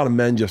 and I think a lot of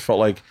men just felt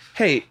like,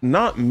 hey,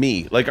 not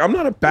me. Like, I'm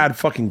not a bad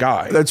fucking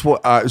guy. That's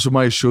what, so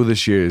my show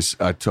this year is,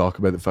 I talk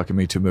about the fucking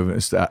Me Too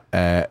movement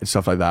and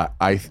stuff like that.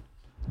 I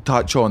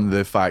touch on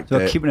the fact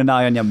that keeping an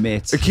eye on your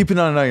mates. Keeping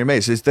an eye on your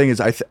mates. The thing is,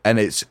 I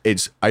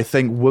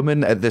think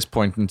women at this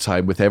point in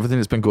time, with everything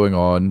that's been going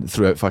on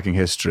throughout fucking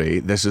history,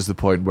 this is the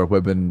point where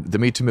women, the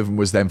Me Too movement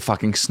was them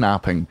fucking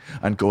snapping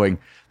and going,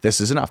 this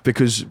is enough,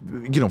 because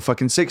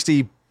fucking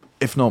 60,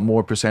 if not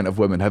more, % of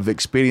women have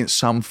experienced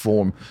some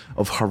form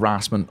of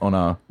harassment on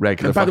a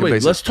regular. And by the way,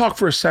 basis. let's talk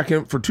for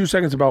 2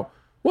 seconds about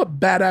what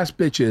badass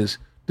bitches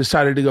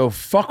decided to go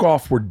fuck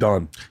off. We're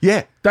done.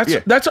 Yeah, that's.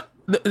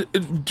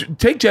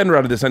 Take gender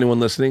out of this.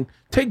 Anyone listening,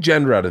 take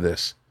gender out of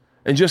this.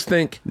 and just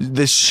think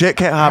this shit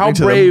kept happening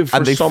to brave them,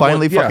 and for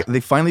someone- they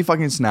finally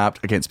fucking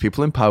snapped against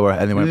people in power,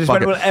 and they went, Just fuck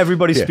went, it. well,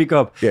 everybody Yeah. speak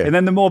up. Yeah. And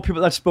then the more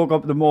people that spoke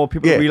up, the more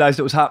people Yeah. realized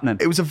it was happening.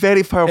 It was a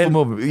very powerful And-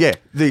 moment. Yeah,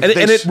 and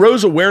it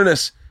rose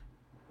awareness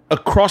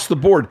across the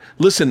board.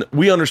 Listen,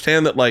 we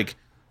understand that like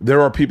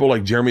there are people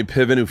like Jeremy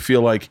Piven who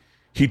feel like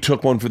he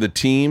took one for the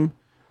team,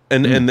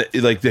 and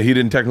like that he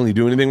didn't technically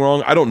do anything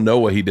wrong. I don't know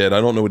what he did.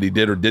 I don't know what he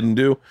did or didn't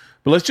do.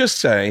 But let's just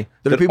say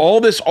that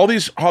all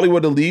these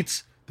Hollywood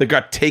elites that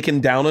got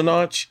taken down a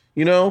notch,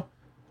 you know,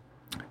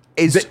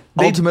 is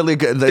ultimately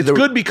good. It's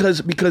good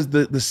because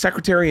the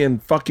secretary in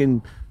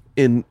fucking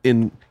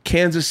in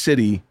Kansas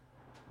City,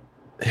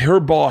 her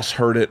boss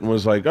heard it and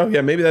was like, oh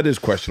yeah, maybe that is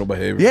questionable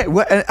behavior. Yeah,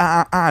 well,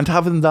 and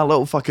having that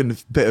little fucking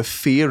bit of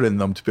fear in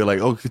them to be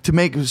like, oh, to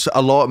make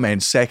a lot of men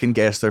second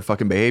guess their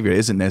fucking behavior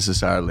isn't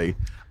necessarily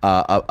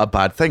a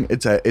bad thing.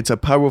 It's a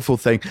powerful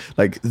thing.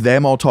 Like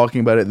them all talking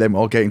about it, them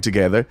all getting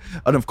together,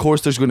 and of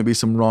course there's going to be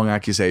some wrong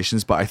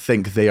accusations, but I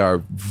think they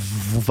are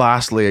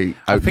vastly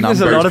outnumbered. I think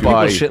there's a lot of people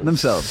shitting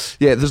themselves.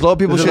 Yeah, there's a lot of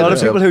people. There's a lot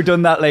of people who've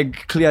done that,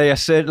 like clear your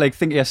search, like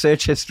think your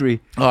search history.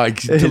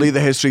 Delete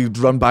the history,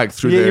 run back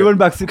through. Yeah, you run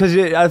back through because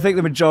I think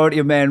the majority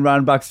of men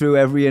ran back through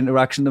every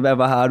interaction they've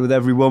ever had with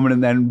every woman,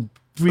 and then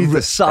breathed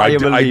a sigh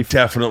of relief. I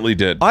definitely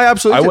did. I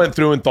absolutely. I went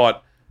through and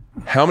thought,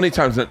 how many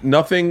times?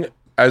 Nothing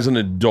as an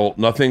adult,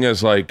 nothing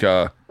as like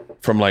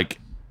from like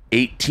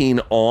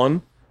 18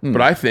 on,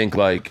 but I think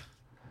like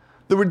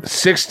there were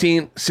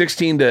 16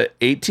 to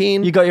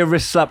 18. You got your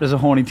wrist slapped as a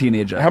horny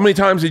teenager. How many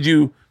times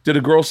did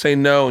a girl say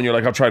no and you're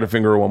like, I'll try to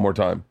finger her one more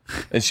time,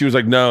 and she was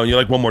like no, and you're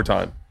like, one more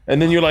time,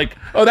 and then you're like,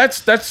 oh,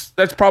 that's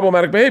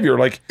problematic behavior.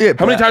 Like,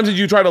 how many times did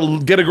you try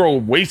to get a girl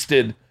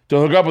wasted to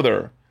hook up with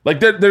her? Like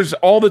there's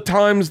all the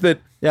times that.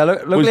 Yeah,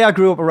 luckily I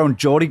grew up around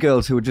Geordie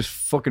girls who would just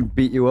fucking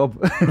beat you up.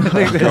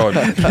 Like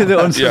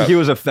the unsung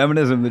heroes of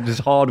feminism, they're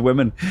just hard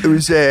women. It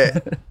was.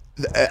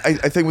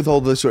 I think with all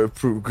the sort of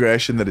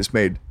progression that it's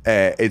made,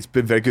 it's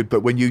been very good.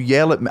 But when you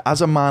yell at,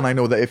 as a man, I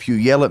know that if you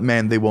yell at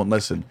men, they won't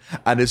listen.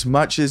 And as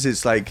much as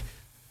it's like,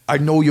 I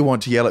know you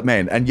want to yell at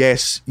men, and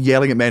yes,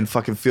 yelling at men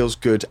fucking feels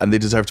good, and they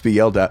deserve to be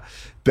yelled at.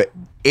 But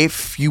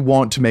if you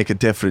want to make a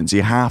difference,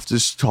 you have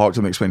to talk to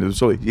them, explain to them.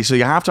 So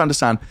you have to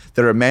understand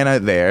there are men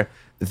out there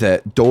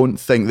that don't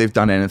think they've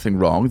done anything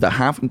wrong, that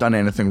haven't done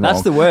anything wrong.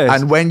 That's the worst.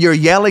 And when you're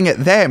yelling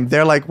at them,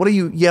 they're like, what are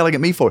you yelling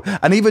at me for?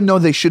 And even though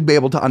they should be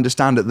able to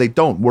understand it, they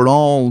don't. We're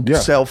all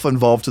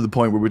self-involved to the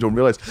point where we don't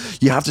realize.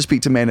 You have to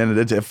speak to men in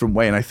a different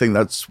way, and I think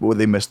that's where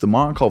they miss the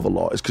mark of a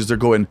lot, is because they're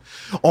going,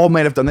 all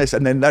men have done this,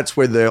 and then that's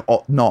where the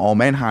not all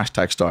men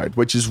hashtag started,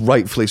 which is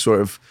rightfully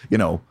sort of, you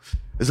know,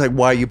 it's like,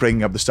 why are you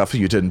bringing up the stuff that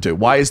you didn't do?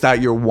 Why is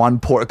that your one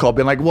port of call?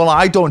 Being like, well,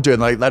 I don't do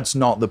it. Like, that's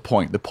not the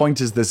point. The point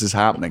is this is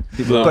happening.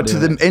 But to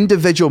the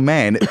individual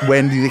men,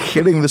 when you're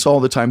hearing this all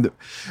the time,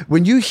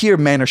 when you hear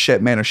men are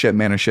shit, men are shit,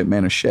 men are shit,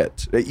 men are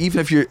shit,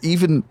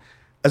 even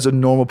as a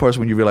normal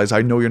person, when you realize,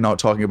 I know you're not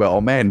talking about all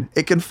men,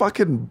 it can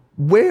fucking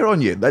wear on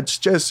you. That's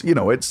just, you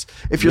know, it's,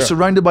 if you're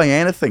surrounded by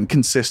anything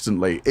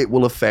consistently, it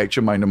will affect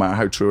your mind no matter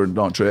how true or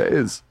not true it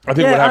is. I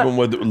think what happened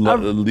with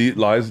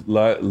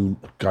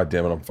God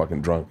damn it, I'm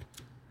fucking drunk.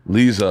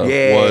 Lisa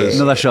was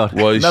another shot.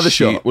 Another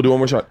shot. We'll do one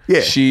more shot.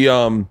 Yeah. She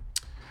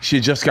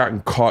had just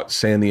gotten caught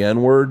saying the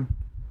N-word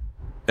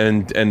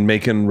and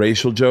making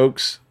racial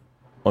jokes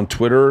on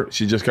Twitter.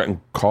 She'd just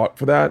gotten caught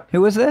for that.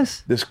 Who was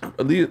this? This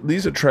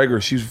Lisa Traeger.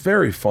 She's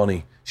very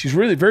funny. She's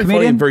really very Comedian?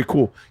 funny and very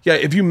cool. Yeah,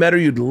 if you met her,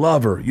 you'd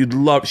love her.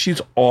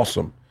 She's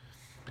awesome.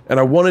 And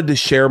I wanted to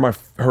share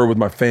her with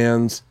my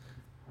fans.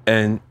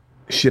 And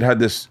she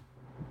had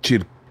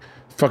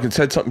fucking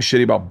said something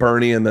shitty about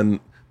Bernie, and then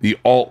the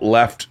alt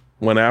left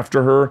went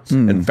after her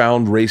and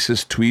found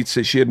racist tweets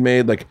that she had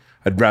made. Like,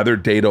 I'd rather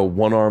date a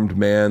one-armed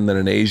man than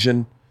an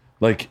Asian.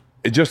 Like,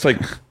 it just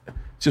like,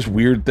 just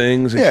weird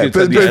things. And Yeah, she had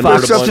said the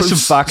N-word a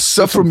bunch.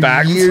 stuff from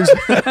facts. years.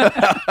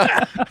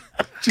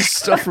 Just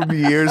stuff from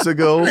years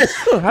ago.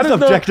 How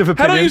don't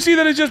you see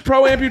that it's just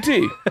pro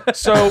amputee?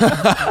 So,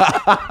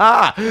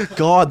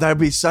 God, that'd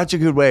be such a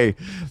good way.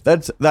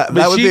 That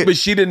would be. But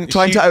she didn't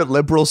trying to out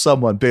liberal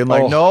someone, being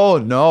like,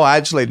 no,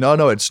 actually,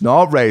 no, it's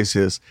not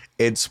racist.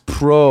 It's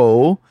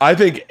pro. I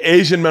think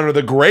Asian men are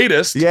the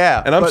greatest.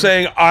 Yeah, and I'm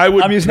saying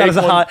I'm using that as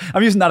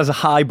a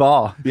high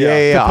bar.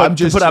 Yeah.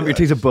 To put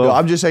amputees above. No,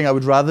 I'm just saying I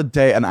would rather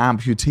date an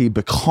amputee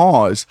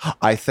because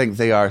I think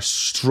they are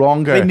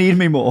stronger. They need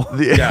me more.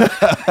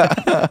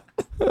 Yeah.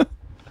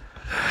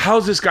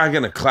 How's this guy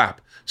gonna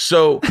clap?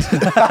 So, and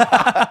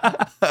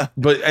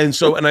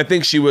I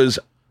think she was.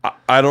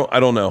 I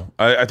don't know.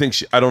 I think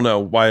I don't know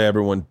why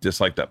everyone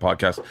disliked that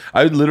podcast.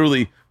 I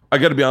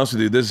got to be honest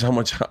with you. This is how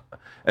much.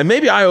 And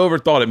maybe I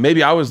overthought it.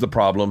 Maybe I was the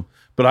problem,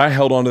 but I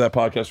held on to that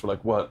podcast for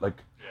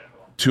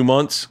 2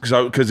 months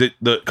because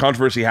the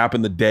controversy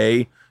happened the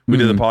day we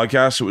did the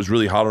podcast. So it was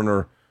really hot on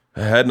her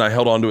head, and I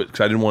held on to it because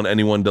I didn't want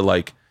anyone to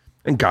like.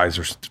 And guys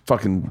are.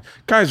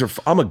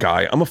 I'm a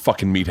guy. I'm a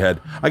fucking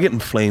meathead. I get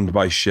inflamed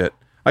by shit.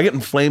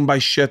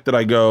 That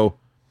I go.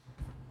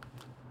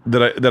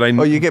 That I.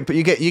 Oh, you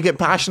get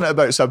passionate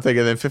about something,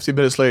 and then 15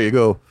 minutes later you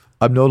go,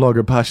 I'm no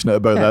longer passionate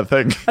about that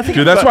thing.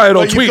 Dude, that's why I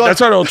don't tweet. That's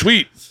why I don't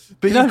tweet.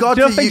 But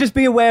Do you think just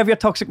be aware of your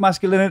toxic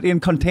masculinity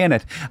and contain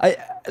it?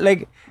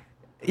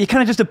 You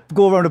can't just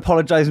go around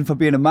apologizing for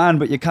being a man,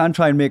 but you can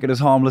try and make it as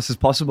harmless as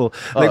possible.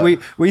 Like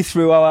we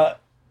threw our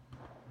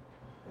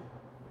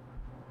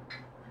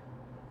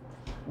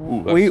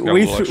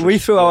we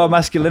threw our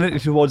masculinity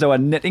towards our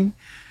knitting.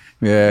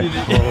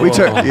 Yeah,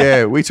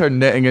 we turned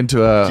knitting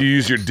into a. Do you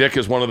use your dick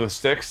as one of the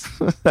sticks?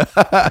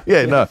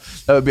 Yeah, no,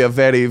 that would be a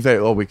very, very.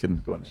 Oh, we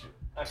can go on.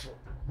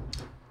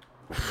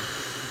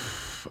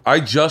 I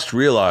just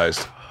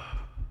realized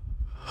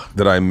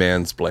that I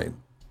mansplain.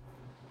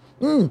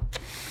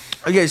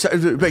 Okay,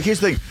 but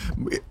here's the thing.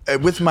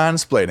 With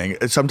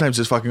mansplaining, sometimes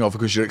it's fucking off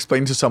because you're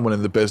explaining to someone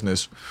in the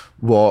business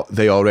what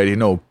they already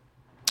know.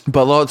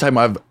 But a lot of the time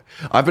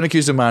I've been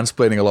accused of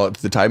mansplaining a lot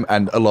of the time,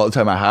 and a lot of the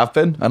time I have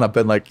been, and I've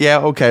been like, yeah,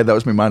 okay, that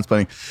was me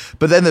mansplaining.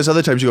 But then there's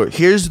other times you go,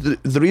 here's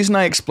the reason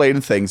I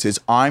explain things is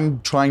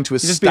I'm trying to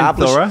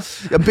establish.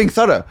 I'm being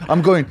thorough.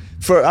 I'm going,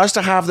 for us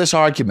to have this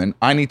argument,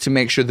 I need to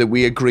make sure that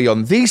we agree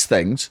on these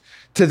things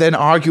to then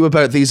argue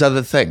about these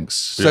other things.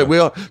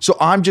 So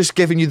I'm just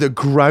giving you the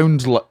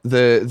ground,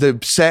 the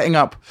setting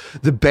up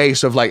the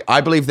base of like, I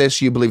believe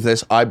this, you believe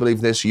this, I believe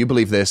this, you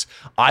believe this,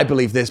 I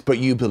believe this, but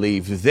you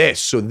believe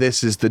this. So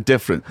this is the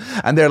different.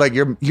 And they're like,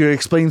 you're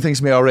explaining things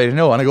to me I already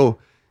know. And I go,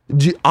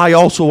 I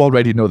also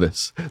already know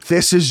this.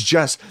 This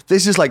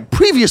is like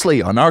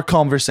previously on our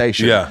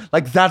conversation. Yeah.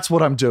 Like that's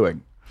what I'm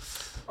doing.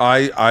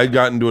 I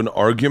got into an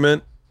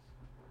argument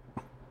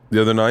the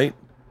other night,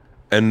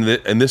 and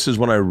this is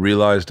when I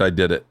realized I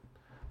did it.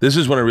 This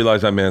is when I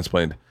realized I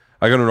mansplained.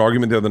 I got into an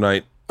argument the other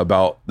night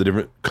about the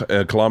different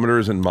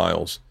kilometers and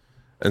miles.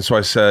 And so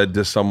I said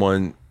to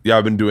someone, yeah,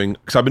 I've been doing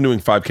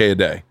 5K a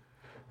day.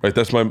 Right?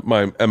 That's my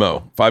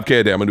MO. 5K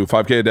a day. I'm going to do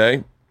 5K a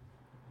day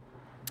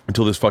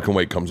until this fucking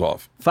weight comes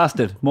off.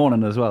 Fasted,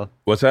 morning as well.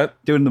 What's that?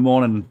 Do it in the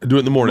morning. Do it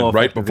in the morning,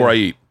 right? Before I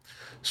eat.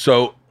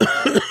 So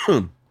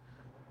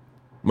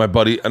my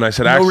buddy, and I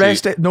said,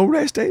 no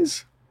rest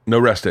days? No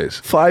rest days.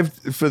 5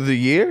 for the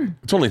year?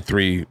 It's only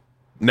 3.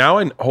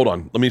 Now hold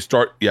on. Let me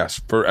start.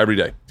 Yes, for every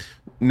day.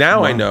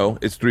 Now I know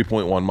it's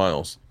 3.1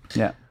 miles.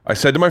 Yeah. I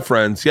said to my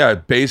friends, yeah,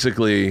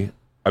 basically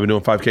I've been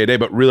doing 5K a day,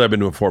 but really I've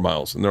been doing 4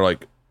 miles. And they're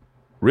like,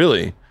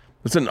 really?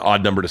 That's an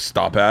odd number to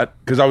stop at.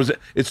 Because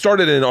it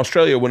started in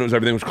Australia when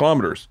everything was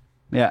kilometers.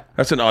 Yeah.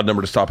 That's an odd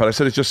number to stop at. I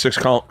said it's just 6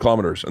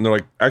 kilometers. And they're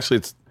like, actually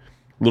it's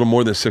a little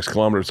more than 6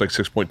 kilometers, like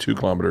 6.2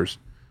 kilometers.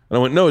 And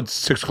I went, no, it's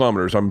 6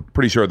 kilometers. I'm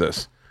pretty sure of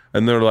this.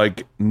 And they're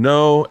like,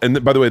 no.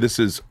 And by the way, this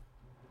is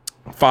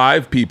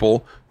 5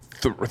 people,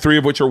 3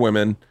 of which are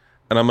women.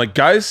 And I'm like,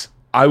 guys,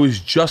 I was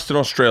just in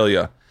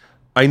Australia.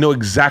 I know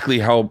exactly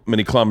how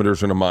many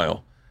kilometers are in a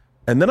mile.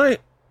 And then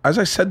as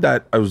I said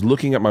that, I was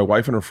looking at my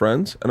wife and her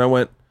friends, and I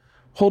went,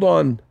 hold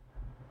on.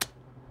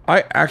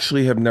 I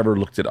actually have never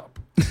looked it up.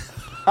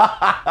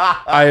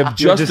 I have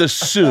just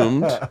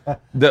assumed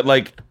that,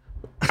 like,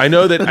 I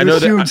know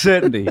that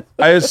certainty.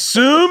 I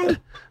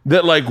assumed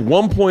that like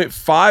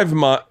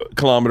 1.5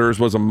 kilometers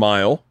was a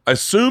mile. I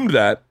assumed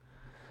that.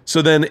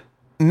 So then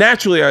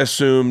naturally I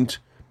assumed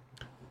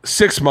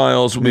 6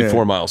 miles would be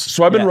 4 miles.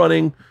 So I've been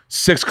running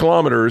 6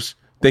 kilometers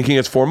thinking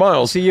it's 4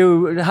 miles. So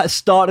you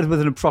started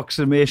with an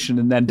approximation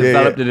and then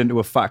developed it into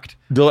a fact.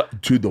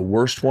 Dude, the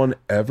worst one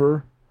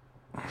ever.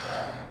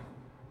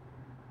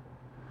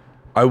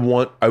 I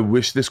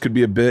wish this could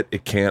be a bit.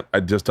 It can't.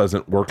 It just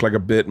doesn't work like a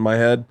bit in my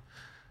head.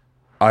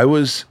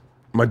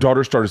 My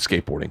daughter started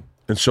skateboarding.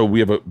 And so we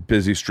have a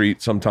busy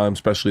street sometimes,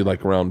 especially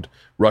like around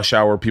rush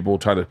hour. People will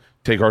try to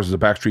take ours as a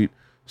back street.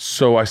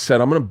 So I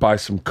said, I'm going to buy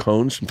some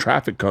cones, some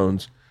traffic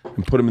cones,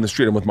 and put them in the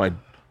street. I'm with my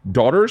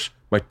daughters,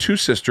 my 2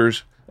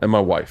 sisters, and my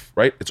wife,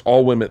 right? It's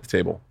all women at the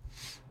table.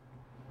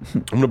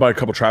 I'm going to buy a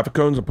couple traffic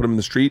cones and put them in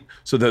the street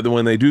so that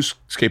when they do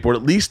skateboard,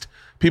 at least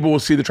people will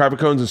see the traffic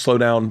cones and slow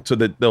down so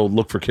that they'll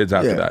look for kids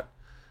after that.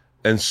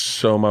 And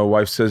so my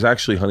wife says,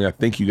 actually, honey, I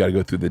think you got to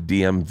go through the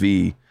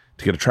DMV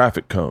to get a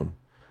traffic cone.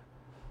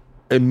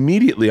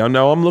 Immediately,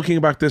 now I'm looking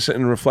back this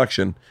in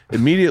reflection.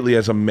 Immediately,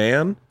 as a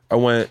man, I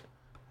went,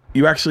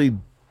 you actually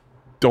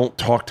don't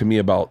talk to me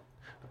about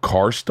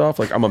car stuff.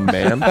 Like, I'm a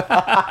man.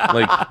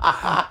 Like,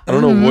 I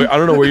don't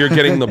know where you're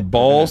getting the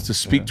balls to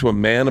speak to a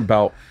man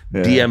about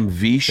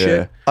DMV shit.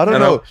 Yeah. I don't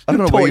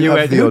know where you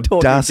have the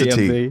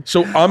audacity.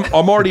 So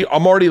I'm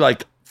already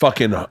like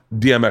fucking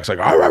DMX, like,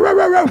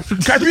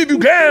 catch me if you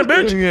can,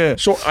 bitch. Yeah.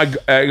 So I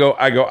go,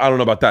 I don't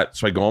know about that.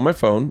 So I go on my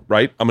phone,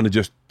 right? I'm going to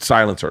just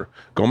silence her.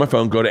 Go on my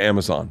phone, go to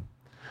Amazon.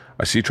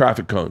 I see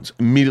traffic cones.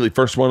 Immediately,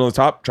 first one on the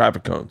top,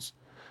 traffic cones.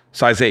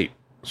 Size 8.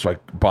 So I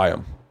buy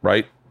them,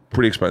 right?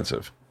 Pretty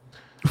expensive.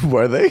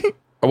 Were they?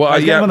 Well,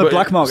 get them on the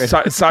black market.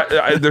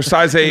 They're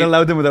size 8. You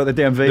allowed them without the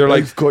DMV. They're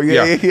like,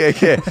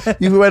 yeah.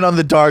 You went on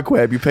the dark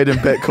web. You paid in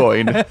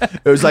Bitcoin.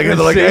 It was like, they're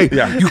like, hey,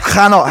 you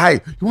cannot.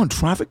 Hey, you want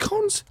traffic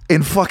cones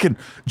in fucking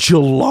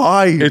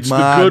July? It's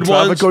man, the good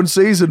traffic ones. Cone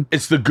season.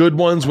 It's the good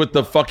ones with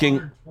the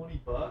fucking.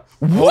 $20.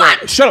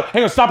 What? Shut up!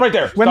 Hang on. Stop right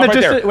there. Stop right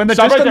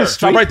there.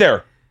 Stop right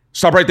there.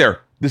 Stop right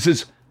there. This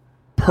is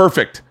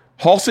perfect.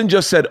 Halston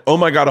just said, oh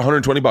my God,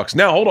 $120.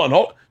 Now, hold on.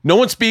 No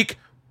one speak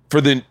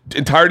for the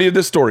entirety of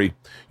this story.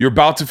 You're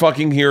about to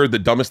fucking hear the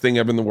dumbest thing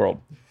ever in the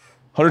world.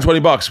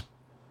 $120.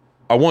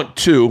 I want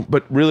 2,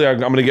 but really I'm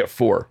going to get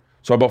 4.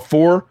 So I bought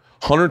 4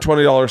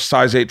 $120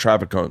 size 8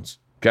 traffic cones.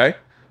 Okay?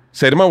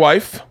 Say to my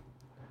wife,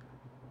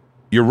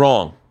 you're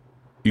wrong.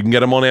 You can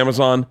get them on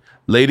Amazon.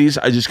 Ladies,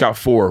 I just got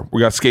 4.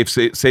 We got safe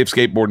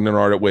skateboarding in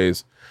Art at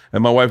Ways.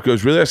 And my wife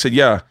goes, really? I said,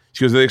 yeah.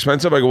 She goes, are they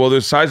expensive? I go, well,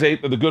 there's size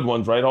 8. They're the good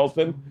ones, right,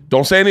 Halston?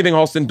 Don't say anything,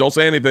 Halston. Don't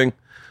say anything.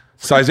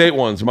 Size 8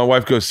 ones. And my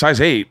wife goes, size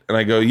 8? And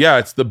I go, yeah,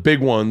 it's the big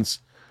ones.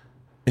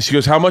 And she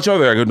goes, how much are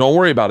they? I go, don't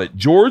worry about it.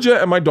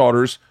 Georgia and my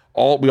daughters,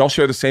 we all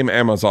share the same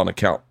Amazon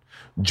account.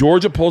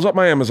 Georgia pulls up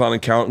my Amazon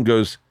account and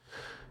goes,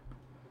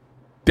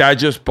 Dad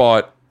just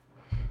bought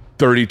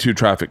 32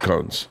 traffic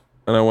cones.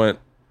 And I went,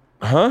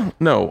 huh?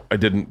 No, I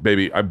didn't,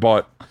 baby. I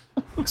bought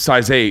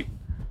size 8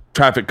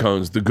 traffic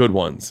cones, the good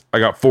ones. I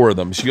got 4 of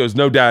them. She goes,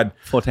 no, Dad.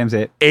 4 times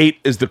 8. 8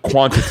 is the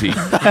quantity. And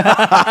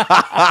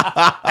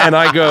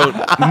I go,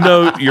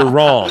 no, you're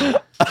wrong.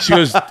 She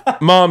goes,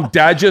 Mom,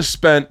 Dad just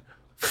spent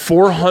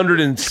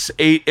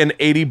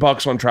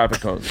 $480 on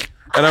traffic cones.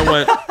 And I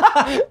went,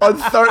 on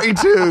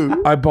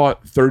 32. I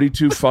bought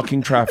 32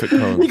 fucking traffic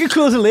cones. You could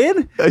close a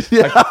lane.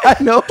 Yeah, I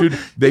know. Dude,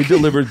 they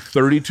delivered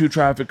 32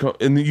 traffic cones,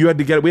 and we had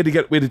to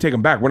take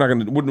them back. What are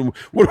we gonna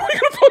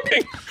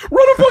fucking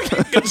run a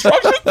fucking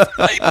construction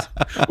site?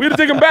 We had to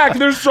take them back.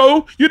 You had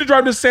to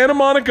drive to Santa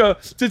Monica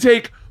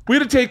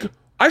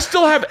I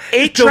still have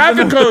 8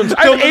 traffic cones.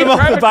 I have 8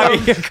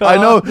 traffic cones. I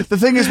know. The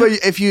thing is,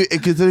 if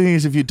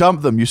you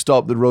dump them, you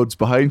stop the roads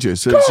behind you.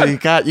 So you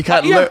can't.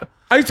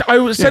 I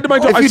said to my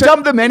daughter, if you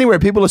dump them anywhere,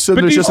 people assume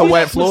there's just a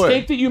wet floor.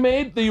 Mistake that you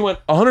made that you went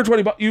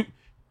 $120.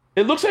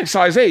 It looks like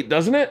size 8,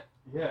 doesn't it?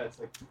 Yeah, it's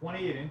like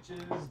 28 inches,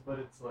 but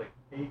it's like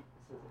 8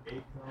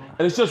 cones.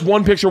 And it's just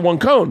one picture, one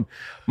cone.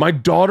 My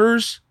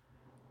daughter's.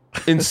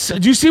 Do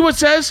you see what it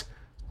says?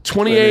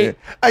 28.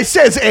 It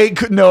says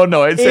 8. No,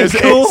 it says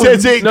 8. Cones.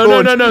 It says 8.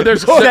 No.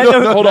 There's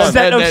hold on.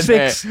 Set of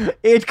 6,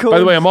 8 cones. By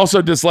the way, I'm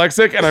also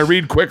dyslexic and I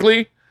read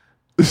quickly.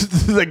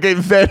 Like it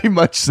very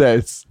much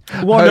says.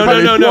 No.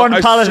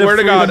 I swear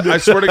to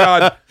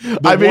God.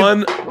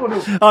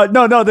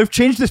 No, they've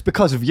changed this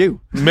because of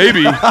you.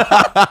 Maybe.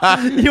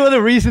 You're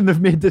the reason they've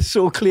made this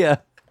so clear.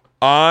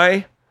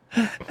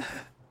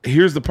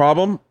 Here's the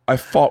problem. I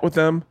fought with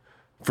them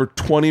for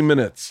 20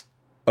 minutes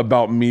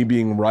about me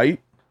being right,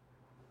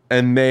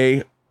 and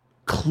they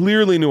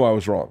clearly knew I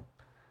was wrong.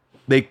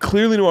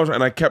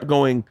 And I kept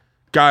going,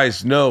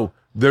 guys, no,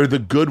 they're the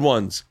good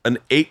ones. An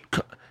 8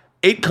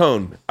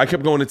 cone. I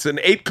kept going, it's an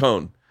 8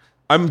 cone.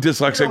 I'm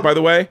dyslexic, by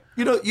the way.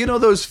 You know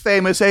those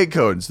famous 8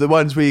 cones, the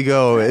ones where you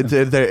go,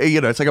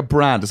 it's like a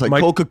brand. It's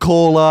like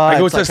Coca-Cola. I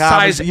go, it's a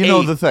size 8. You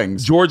know the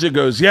things. Georgia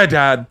goes, yeah,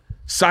 Dad,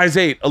 size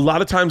 8. A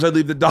lot of times I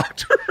leave the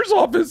doctor's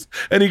office,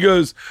 and he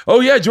goes,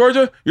 oh yeah,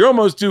 Georgia, you're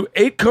almost due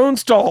 8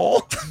 cones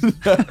tall.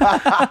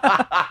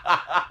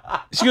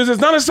 She goes,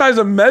 it's not a size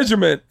of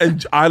measurement.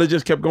 And Isla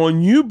just kept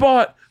going, you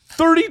bought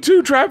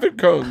 32 traffic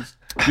cones.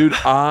 Dude,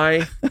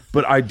 I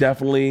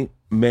definitely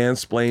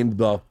mansplained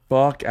the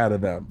fuck out of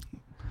them.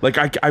 Like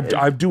I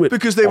do it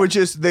because they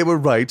were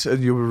right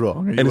and you were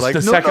wrong. And it's like,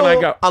 the second I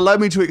got. Allow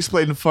me to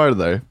explain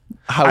further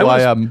how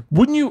I am.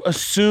 Wouldn't you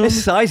assume it's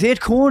size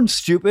 8 cone,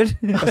 stupid?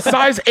 A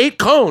size 8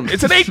 cone.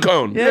 It's an 8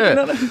 cone.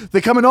 Yeah.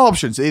 They come in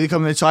options. They either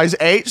come in size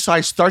 8,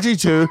 size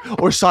 32,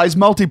 or size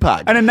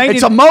multi-pack. And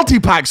it's a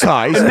multi-pack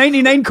size. A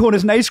 99 cone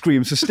is an ice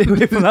cream, so stay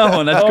away from that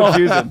one. That's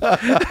confusing.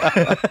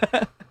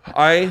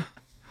 I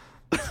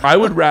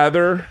would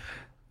rather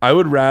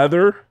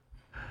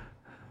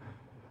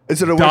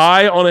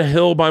die on a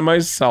hill by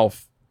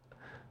myself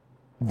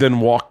than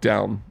walk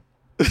down.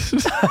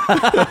 Put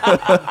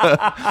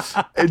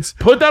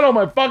that on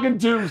my fucking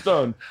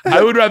tombstone.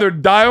 I would rather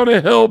die on a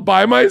hill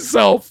by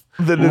myself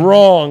than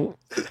wrong.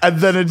 And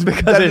then it's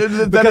because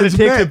it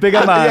takes a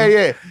bigger man.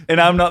 Yeah. And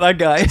I'm not that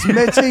guy.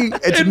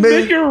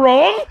 Admit you're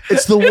wrong?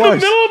 It's the worst. In the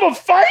middle of a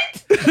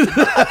fight? Who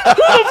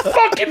the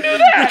fuck can do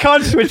that? You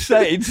can't switch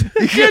sides.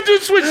 You can't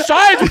just switch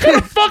sides. What kind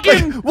of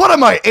fucking... What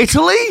am I,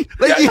 Italy?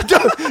 Like you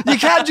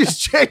can't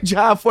just change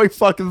halfway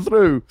fucking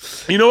through.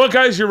 You know what,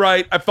 guys? You're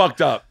right. I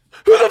fucked up.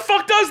 Who the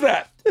fuck does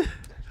that?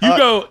 You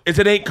go, it's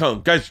an 8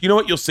 cone. Guys, you know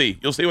what? You'll see.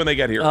 You'll see when they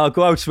get here. Oh,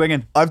 go out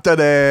swinging. I've done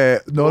my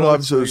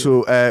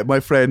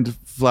friend,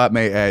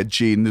 flatmate,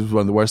 Gene, this was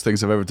one of the worst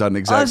things I've ever done.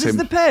 Exactly. This is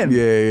the pen?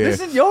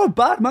 Yeah. You're a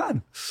bad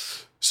man.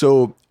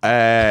 So,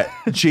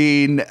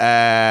 Gene,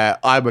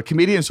 I'm a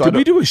comedian. So Did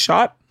we do a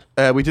shot?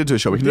 We did do a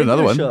shot. We can do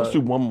another one. Let's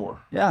do one more.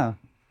 Yeah.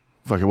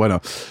 Fuck it, why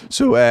not?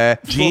 So,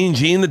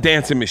 Gene the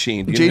dancing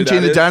machine. Gene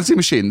the dancing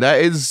machine. That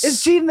is...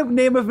 Is Gene the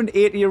name of an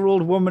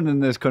 80-year-old woman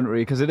in this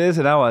country? Because it is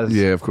in ours.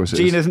 Yeah, of course it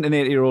is. Gene isn't an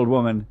 80-year-old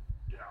woman.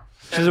 Yeah.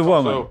 She's a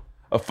woman. Also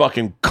a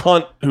fucking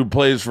cunt who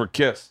plays for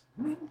Kiss.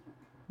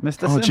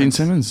 Mr. Simmons. Gene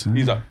Simmons.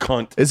 He's a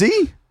cunt. Is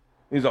he?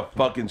 He's a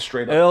fucking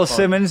straight up Earl cunt.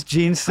 Simmons,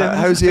 Gene Simmons.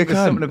 How's he a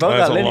cunt?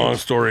 That's a long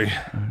story.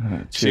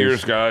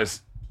 Cheers,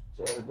 guys.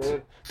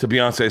 To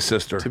Beyonce's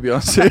sister. To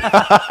Beyonce.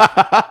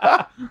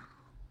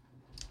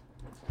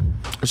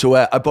 So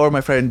I borrowed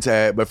my friend,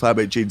 my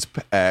flatmate Jean's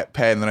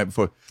pen the night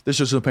before. There's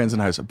just no pens in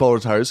the house. I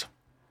borrowed hers.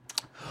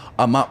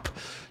 I'm up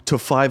till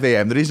 5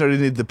 a.m. The reason I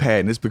didn't need the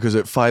pen is because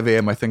at 5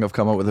 a.m. I think I've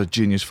come up with a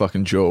genius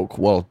fucking joke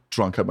while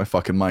drunk out my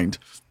fucking mind.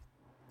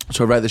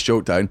 So I write this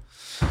joke down.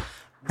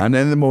 And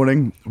then in the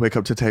morning, wake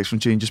up to a text from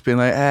Jean just being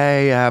like,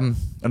 hey, I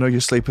know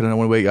you're sleeping and I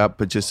want to wake up,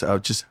 but I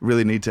just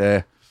really need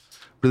that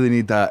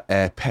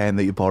pen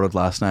that you borrowed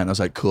last night. And I was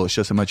like, cool, it's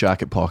just in my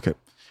jacket pocket.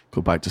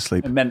 Go back to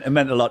sleep. It meant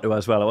a lot to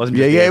us as well. It wasn't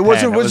just it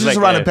wasn't just a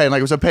random pen. Like,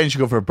 it was a pen she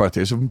got for her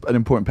birthday. It was an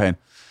important pen.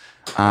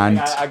 And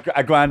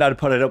I granddad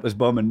put it up his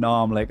bum and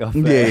now I'm like, oh,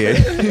 yeah.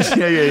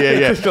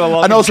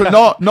 And also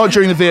not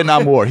during the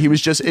Vietnam War. He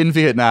was just in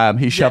Vietnam.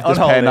 He shoved his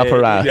pen up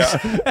her ass.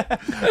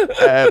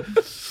 Yeah.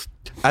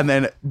 And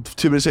then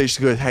 2 minutes later,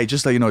 she goes, "Hey,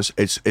 just let you know,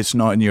 it's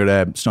not in your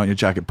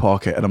jacket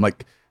pocket." And I'm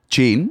like,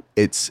 "Jean,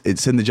 it's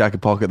in the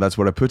jacket pocket. That's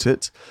where I put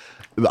it.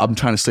 I'm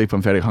trying to sleep.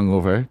 I'm very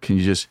hungover. Can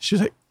you just?"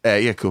 She's like,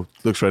 "Yeah, cool."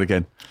 Looks right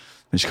again.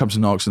 And she comes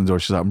and knocks on the door.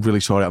 She's like, "I'm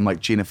really sorry." I'm like,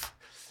 Jean,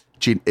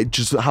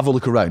 just have a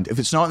look around. If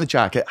it's not in the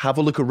jacket, have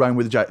a look around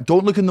with the jacket.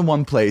 Don't look in the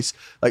one place.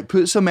 Like,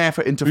 put some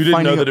effort into finding. You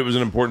didn't know that it was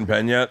an important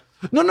pen yet?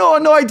 No,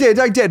 I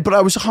did, but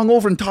I was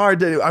hungover and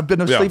tired. I've been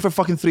asleep for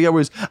fucking 3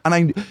 hours,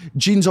 and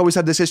Jean's always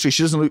had this history.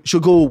 She'll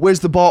go, "Where's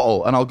the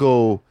bottle?" And I'll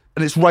go,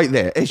 and it's right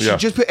there. If she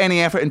just put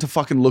any effort into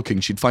fucking looking,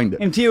 she'd find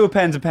it. And to you, a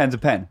pen's a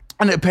pen.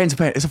 And a pen's a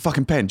pen. It's a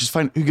fucking pen. Just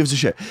find, who gives a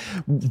shit?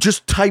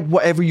 Just type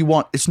whatever you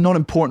want. It's not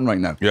important right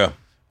now. Yeah.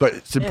 But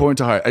it's important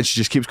to her. And she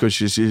just keeps going.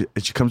 She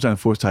comes down the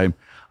fourth time,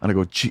 and I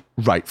go,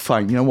 right,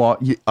 fine. You know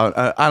what? And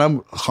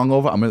I'm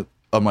hungover.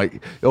 I'm like,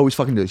 you always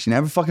fucking do this. You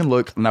never fucking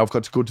look. And now I've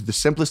got to go to the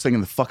simplest thing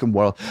in the fucking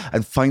world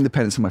and find the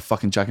pen that's in my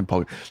fucking jacket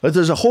pocket. Like,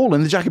 there's a hole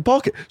in the jacket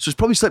pocket. So it's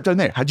probably slipped down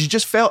there. Had you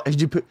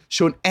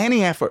shown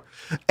any effort,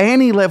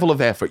 any level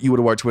of effort, you would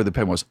have worked where the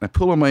pen was. And I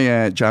pull on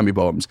my jammy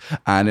bottoms.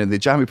 And in the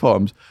jammy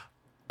bottoms,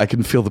 I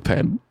can feel the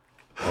pen.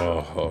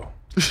 Oh.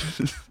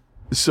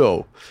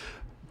 So,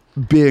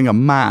 being a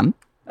man.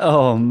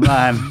 Oh,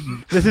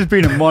 man. This has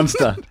been a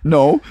monster.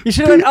 No. You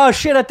should have, oh,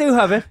 shit, I do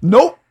have it.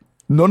 Nope.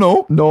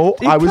 No.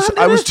 I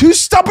was too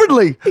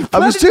stubbornly.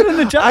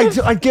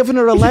 I'd given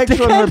her a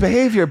lecture on her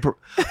behavior.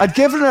 I'd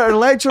given her a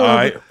lecture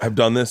on I've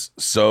done this.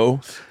 So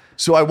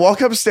I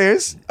walk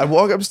upstairs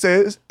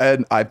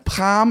and I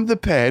palm the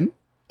pen.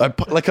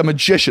 Like a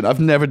magician. I've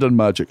never done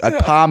magic. I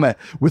palm it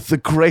with the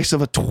grace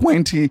of a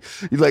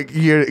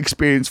 20-year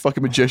experienced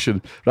fucking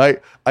magician,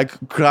 right? I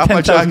grab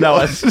my jacket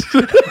off.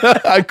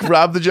 I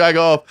grab the jacket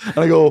off and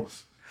I go,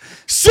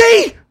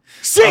 see, it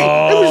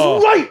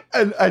was right.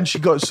 And she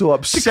got so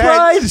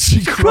upset.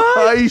 She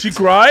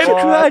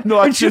cried.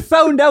 No, and she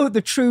found out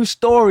the true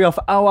story of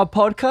our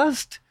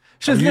podcast.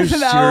 She was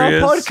listening to our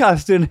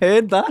podcast and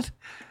heard that.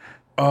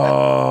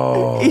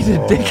 Oh, he's a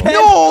dickhead.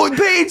 No, but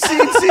it's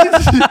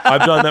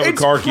I've done that with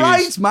car keys.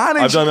 Price, man.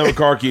 I've done that with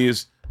car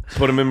keys.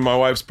 Put them in my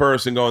wife's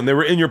purse and going, they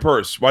were in your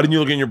purse. Why didn't you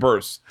look in your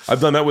purse?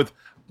 I've done that with.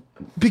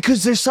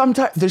 Because there's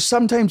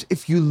sometimes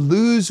if you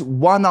lose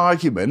one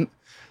argument,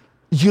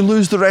 you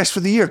lose the rest for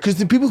the year because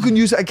the people can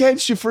use it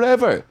against you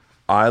forever.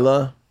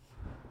 Isla,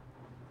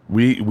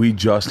 we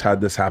just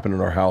had this happen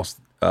in our house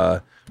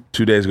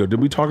 2 days ago.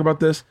 Did we talk about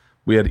this?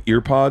 We had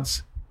ear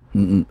pods.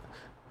 Mm-mm.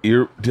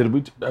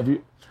 Have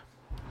you?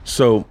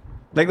 So,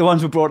 like the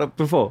ones we brought up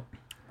before.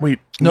 Wait,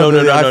 no.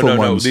 These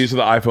are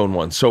the iPhone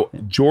ones. So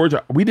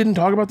Georgia, we didn't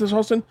talk about this,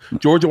 Austin.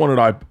 Georgia wanted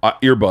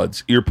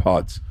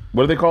earpods.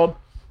 What are they called?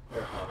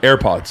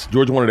 AirPods.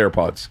 Georgia wanted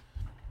AirPods.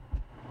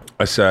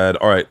 I said,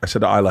 all right. I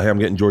said to Isla, hey, I'm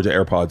getting Georgia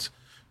AirPods.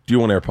 Do you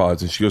want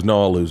AirPods? And she goes,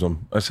 no, I'll lose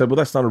them. I said, well,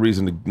 that's not a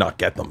reason to not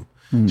get them.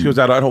 She goes,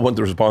 I don't want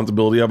the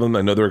responsibility of them.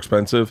 I know they're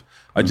expensive.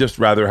 I'd just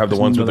rather have the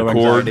ones with the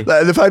cord.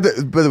 The fact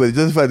that, by the way,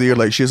 the fact that you're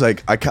like, she's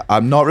like,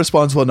 I'm not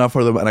responsible enough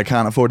for them and I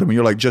can't afford them. And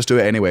you're like, just do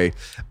it anyway.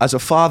 As a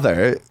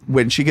father,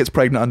 when she gets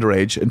pregnant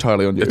underage,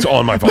 entirely on you. It's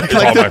all my fault. It's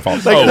all my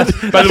fault.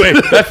 By the way,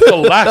 that's the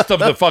last of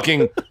the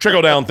fucking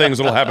trickle down things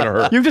that'll happen to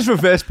her. You've just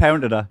reverse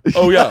pounded her.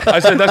 Oh yeah, I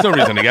said that's no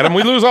reason to get them.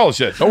 We lose all the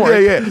shit. Don't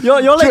worry. Yeah.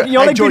 You're like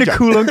being a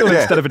cool uncle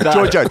instead of a dad.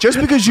 Georgia,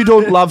 just because you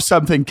don't love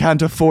something,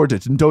 can't afford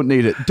it, and don't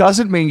need it,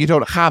 doesn't mean you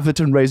don't have it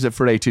and raise it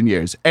for 18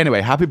 years.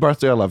 Anyway, happy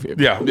birthday. I love you.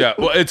 Yeah.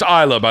 Well, it's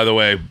Isla, by the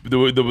way,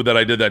 that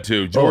I did that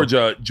too.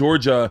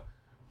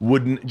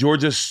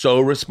 Georgia's so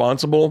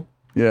responsible.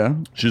 Yeah.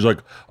 She's like,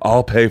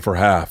 I'll pay for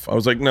half. I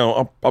was like,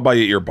 no, I'll buy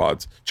you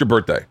earpods. It's your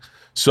birthday.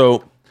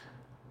 So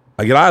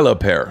I get Isla a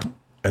pair,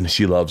 and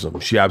she loves them.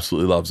 She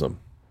absolutely loves them.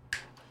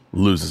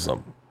 Loses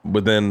them.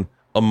 Within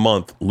a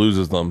month,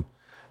 loses them,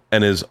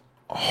 and is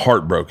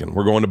heartbroken.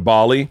 We're going to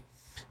Bali,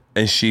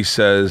 and she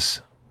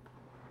says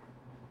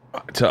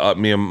to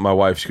me and my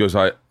wife, she goes,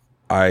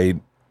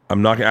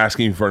 I'm not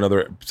asking you for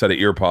another set of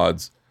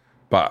earpods,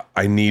 but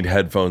I need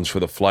headphones for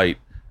the flight.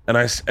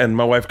 And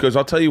my wife goes,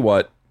 I'll tell you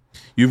what,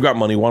 you've got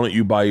money. Why don't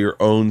you buy your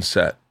own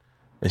set?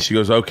 And she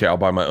goes, okay, I'll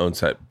buy my own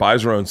set.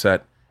 Buys her own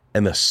set.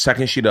 And the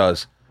second she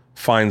does,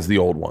 finds the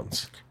old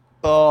ones.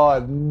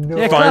 Oh, no.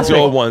 Yeah, finds the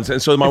old ones.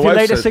 And so my wife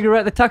light says, a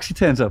cigarette, the taxi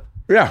turns up.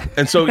 Yeah.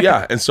 And so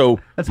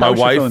my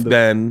wife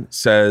then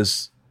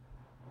says,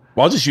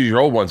 well, I'll just use your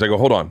old ones. I go,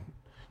 hold on.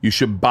 you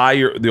should buy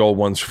the old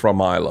ones from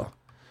Isla.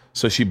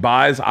 So she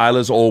buys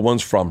Isla's old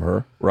ones from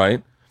her,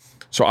 right?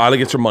 So Isla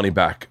gets her money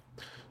back.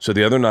 So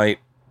the other night,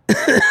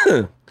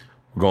 we're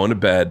going to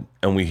bed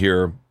and we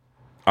hear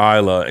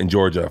Isla and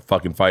Georgia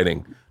fucking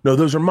fighting. No,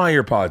 those are my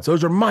earpods.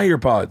 Those are my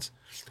earpods.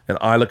 And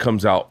Isla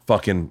comes out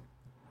fucking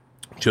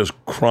just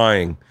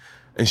crying.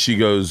 And she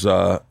goes,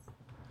 and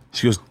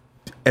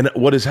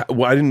what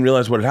I didn't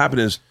realize what had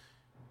happened is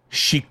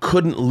she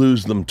couldn't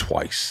lose them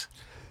twice.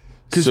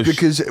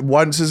 Because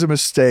once is a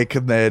mistake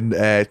and then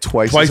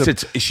twice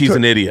she's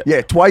an idiot.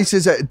 Yeah, twice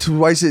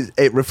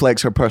it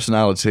reflects her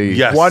personality.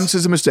 Yes. Once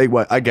is a mistake.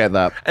 I get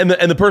that. And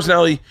the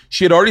personality,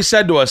 she had already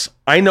said to us,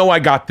 I know I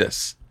got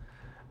this.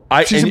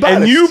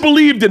 And you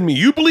believed in me.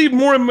 You believed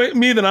more in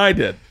me than I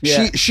did.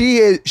 Yeah.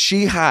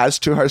 She has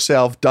to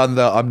herself done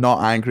the I'm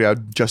not angry,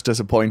 I'm just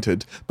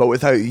disappointed, but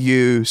without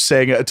you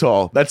saying it at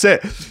all. That's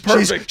it.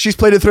 Perfect. She's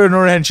played it through in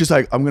her head. She's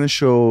like, I'm going to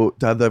show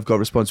Dad that I've got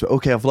responsibility.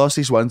 Okay, I've lost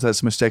these ones.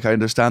 That's a mistake. I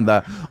understand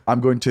that.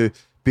 I'm going to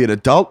be an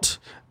adult,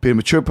 be a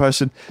mature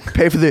person,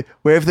 pay for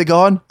where have they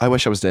gone? I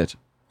wish I was dead.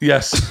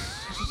 Yes.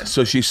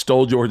 So she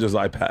stole Georgia's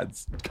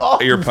earpods,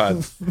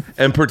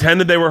 and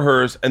pretended they were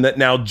hers, and that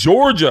now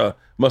Georgia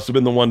must have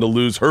been the one to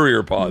lose her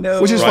earpods. No.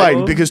 Which is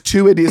fine, because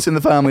 2 idiots in the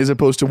family as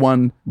opposed to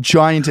one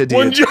giant idiot.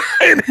 One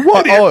giant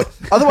What? idiot.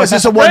 Oh, otherwise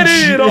it's a one.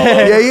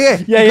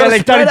 Idiot. Yeah,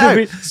 like Danny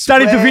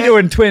DeVito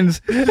and twins.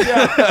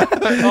 Yeah.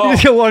 You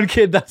just get one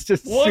kid that's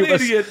just One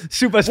idiot.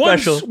 super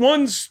special.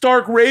 One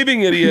stark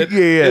raving idiot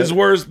is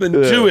worse than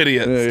 2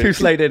 idiots. 2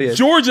 slight idiots.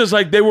 Georgia's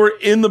like, they were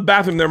in the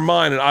bathroom, their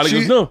mind, and Isla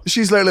goes, no.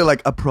 She's literally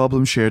like, a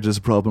problem shared is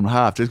a problem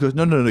halved. She goes,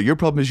 no. Your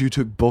problem is you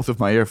took both of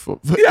my earphones.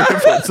 Yeah.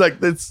 It's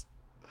like this.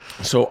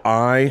 So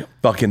I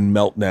fucking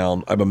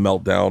meltdown. I have a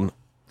meltdown.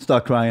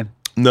 Start crying.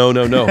 No.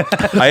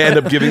 I end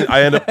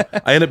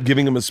up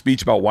giving him a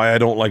speech about why I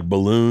don't like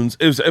balloons.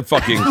 It was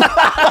fucking.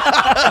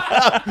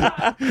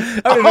 I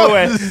don't know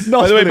where.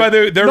 By the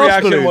way, their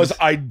reaction was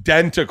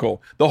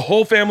identical. The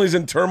whole family's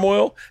in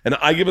turmoil, and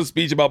I give a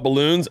speech about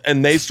balloons,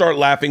 and they start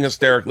laughing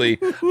hysterically.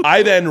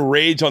 I then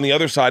rage on the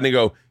other side and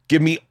go,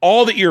 "Give me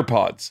all the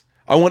earpods.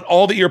 I want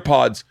all the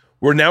earpods.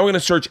 We're now going to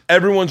search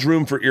everyone's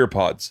room for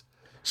earpods."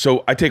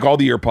 So I take all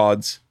the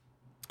earpods.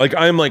 Like,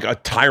 I'm like a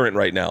tyrant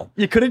right now.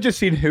 You could have just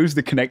seen who's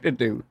the connected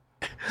to.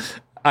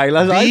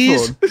 Isla's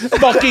These iPhone.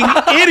 fucking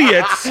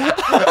idiots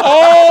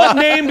all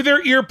named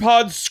their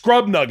earpods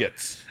Scrub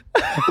Nuggets.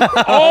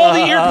 All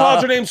the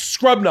earpods are named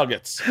Scrub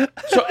Nuggets.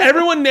 So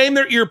everyone named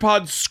their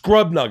earpods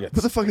Scrub Nuggets.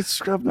 What the fuck is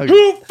Scrub Nuggets?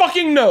 Who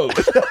fucking knows?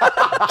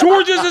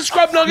 Georgia's is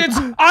Scrub Nuggets.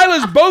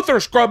 Isla's both are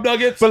Scrub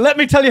Nuggets. But let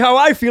me tell you how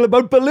I feel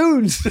about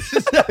balloons.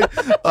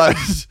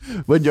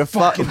 When your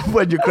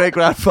great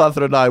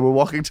grandfather and I were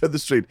walking down the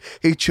street,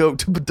 he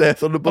choked to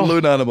death on a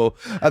balloon animal,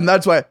 and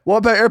that's why. What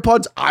about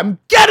AirPods? I'm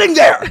getting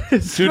there,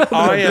 dude.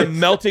 I am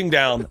melting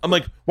down. I'm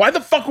like, why the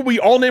fuck would we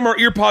all name our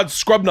earpods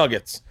Scrub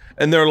Nuggets?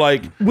 And they're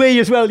like, we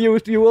as well. You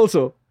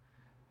also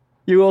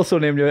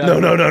named your no.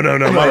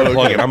 I'm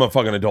plugging. I'm a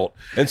fucking adult,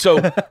 and so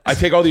I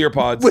take all the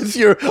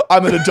earpods.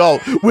 I'm an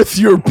adult with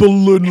your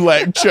balloon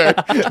lecture.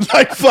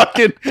 Like,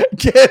 fucking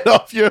get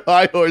off your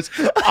high horse.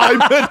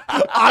 I'm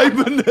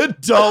an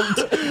adult,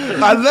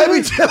 and let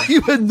me tell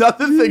you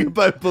another thing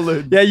about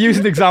balloons. Yeah,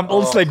 using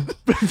examples like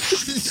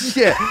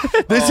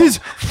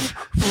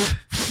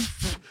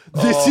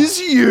This is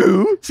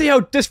you. See how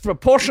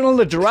disproportional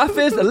the giraffe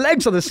is? The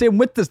legs are the same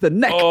width as the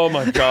neck. Oh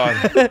my God.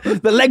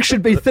 The legs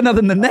should be thinner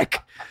than the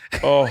neck.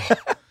 Oh.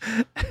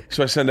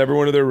 So I send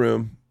everyone to their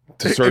room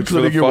to search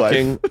for the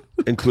fucking,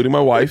 including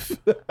my wife,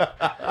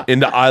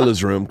 into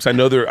Isla's room. Because I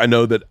know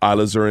that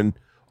Isla's are in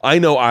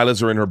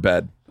her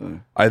bed.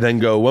 I then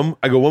go,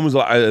 I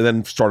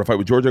then start a fight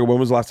with Georgia. I go, when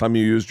was the last time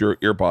you used your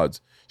earpods?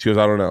 She goes,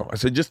 I don't know. I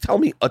said, just tell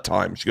me a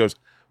time. She goes,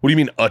 what do you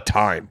mean a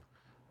time?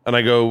 And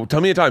I go,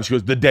 tell me a time. She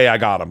goes, the day I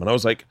got them. And I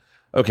was like,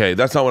 okay,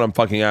 that's not what I'm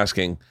fucking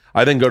asking.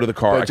 I then go to the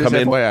car. But I come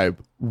in.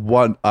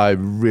 I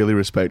really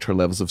respect her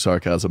levels of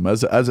sarcasm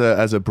as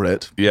a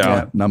Brit.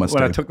 Yeah. Namaste.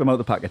 When I took them out of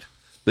the packet.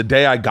 The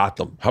day I got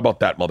them. How about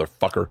that,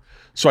 motherfucker?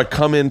 So I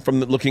come in from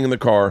looking in the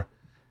car,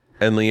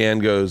 and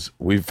Leanne goes,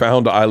 we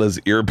found Isla's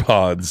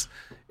earpods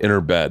in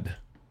her bed.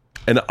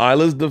 And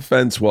Isla's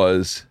defense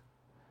was,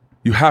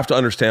 you have to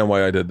understand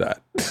why I did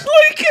that.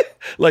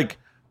 like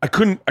I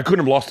couldn't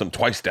have lost them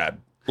twice, Dad.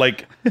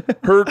 Like,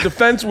 her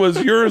defense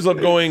was yours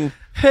of going,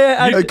 you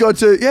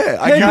guys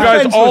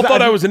all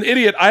thought I was an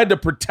idiot. I had to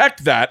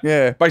protect that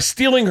by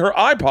stealing her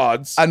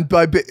iPods. And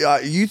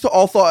you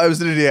all thought I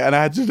was an idiot, and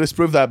I had to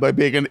disprove that by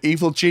being an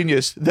evil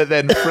genius that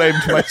then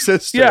framed my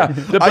sister. Yeah,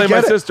 that blamed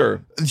my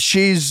sister.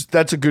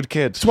 That's a good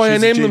kid. That's why I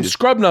named them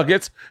Scrub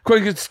Nuggets,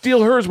 because I could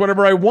steal hers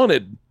whenever I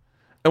wanted.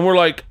 And we're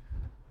like,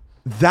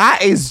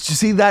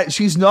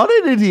 she's not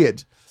an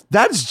idiot.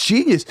 That's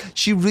genius.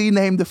 She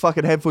renamed the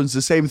fucking headphones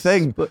the same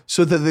thing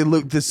so that they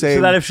look the same.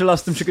 So that if she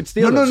lost them, she could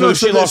steal them. No. So if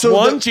she lost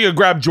one, she could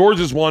grab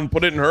George's one,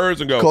 put it in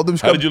hers, and go,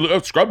 how did you look? Oh,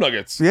 Scrub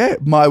Nuggets. Yeah,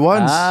 my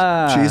ones.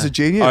 She's a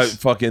genius.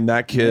 Fucking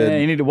that kid. Yeah,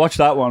 you need to watch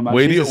that one, man.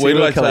 Wait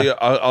till I tell you.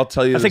 I'll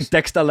tell you. That's like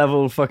Dexter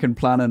level fucking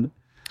planning.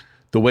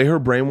 The way her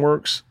brain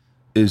works,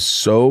 is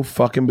so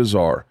fucking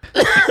bizarre.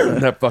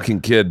 That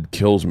fucking kid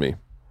kills me.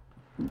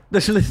 They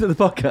should listen to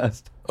the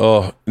podcast.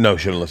 Oh, no,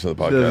 shouldn't listen to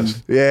the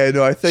podcast. Yeah,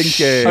 no, I think...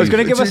 I was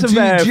going to give us some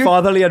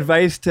fatherly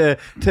advice to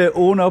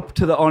own up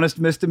to the honest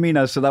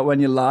misdemeanors so that when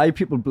you lie,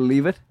 people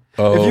believe it.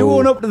 If you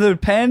own up to the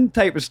pen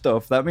type of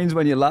stuff, that means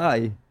when you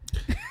lie...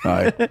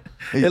 it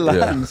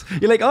lands.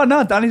 You're like, oh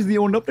no, Danny's the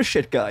owned up to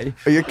shit guy.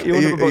 Are your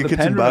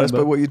kids embarrassed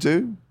by what you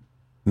do?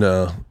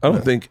 No, I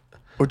don't think...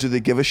 Or do they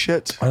give a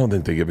shit? I don't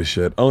think they give a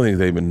shit. I don't think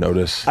they even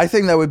notice. I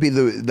think that would be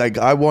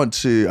I want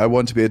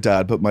to be a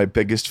dad, but my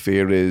biggest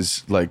fear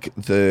is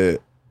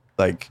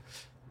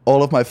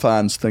all of my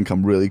fans think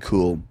I'm really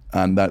cool,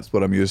 and that's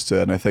what I'm used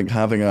to. And I think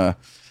having a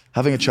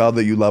child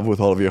that you love with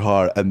all of your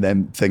heart and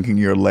then thinking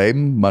you're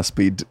lame must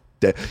be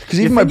because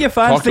even your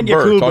fans think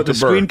you're cool, but the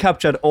screen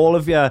captured all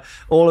of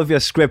your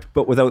script,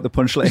 but without the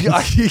punchline.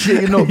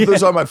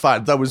 Those are my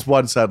fans. That was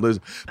one sad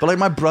loser. But like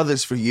my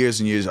brothers for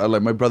years and years,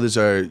 my brothers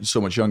are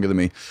so much younger than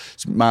me.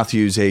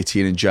 Matthew's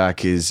 18 and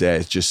Jack is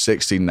just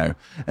 16 now.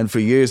 And for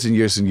years and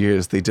years and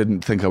years, they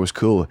didn't think I was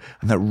cool,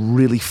 and that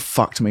really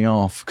fucked me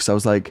off because I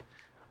was like,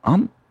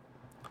 I'm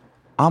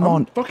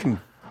on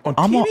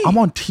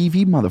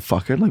TV,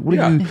 motherfucker. Like, what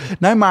are you?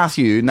 Now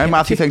Matthew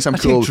thinks I'm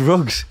cool. I take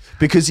drugs.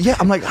 Because,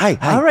 I'm like, hey.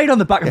 I write on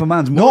the back of a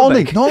man's Not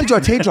only do I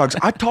take drugs,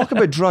 I talk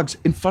about drugs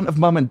in front of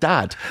mum and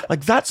dad.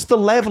 Like, that's the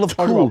level of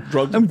cool.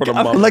 Drugs in front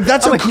of mum. Like,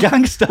 that's I'm a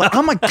gangster.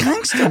 I'm a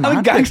gangster, man. I'm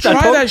a gangster.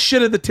 Try that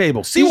shit at the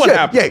table. See what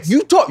happens.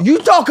 Yeah, you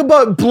talk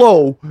about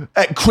blow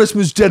at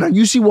Christmas dinner.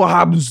 You see what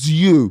happens to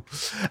you.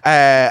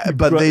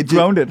 But they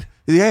grounded.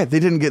 Yeah, they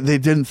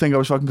didn't think I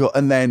was fucking cool.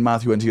 And then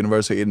Matthew went to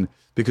university, and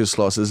because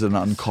Sloss is an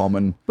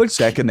uncommon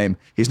second name,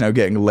 he's now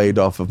getting laid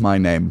off of my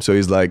name. So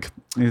he's like,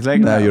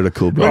 nah, you're a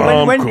cool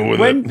bro. I'm cool with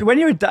it. When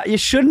you're a dad, you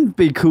shouldn't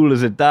be cool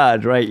as a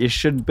dad, right? You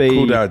should be...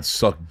 Cool dads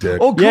suck dick.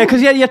 Oh, cool. Yeah,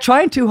 because you're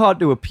trying too hard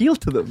to appeal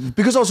to them.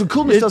 Because also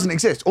coolness doesn't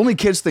exist. Only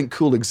kids think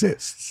cool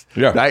exists.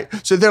 Yeah. Right?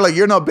 So they're like,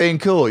 you're not being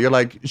cool. You're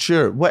like,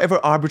 sure, whatever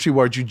arbitrary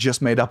word you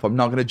just made up, I'm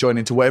not going to join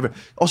into whatever.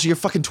 Also, you're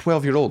fucking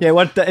 12-year-old. Yeah,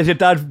 what is your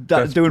dad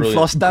doing brilliant.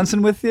 floss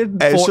dancing with you?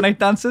 Fortnite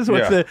dances?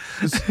 What's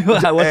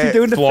he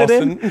doing to fit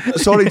in?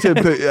 Sorry to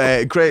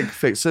put... Greg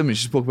Fitzsimmons,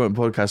 she spoke about in the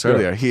podcast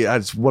earlier. He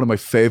has one of my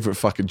favorite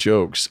fucking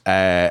jokes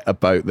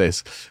about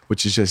this,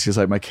 which is just, he's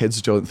like, my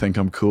kids don't think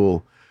I'm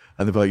cool.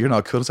 And they'll be like, you're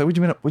not cool. It's like, what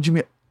do you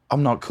mean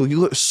I'm not cool?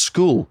 You go to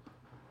school.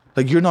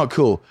 Like, you're not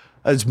cool.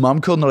 Is mom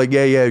cool? And they're like,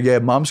 yeah,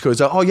 mom's cool.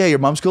 It's like, oh yeah, your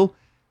mom's cool?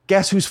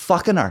 Guess who's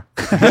fucking her?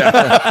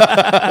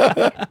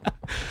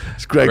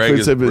 It's Greg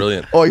is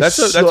brilliant. Oh, that's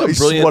a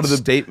brilliant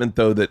statement,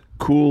 though, that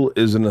cool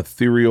is an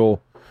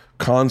ethereal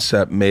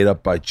concept made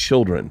up by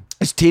children.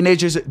 It's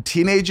teenagers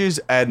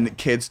and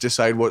kids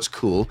decide what's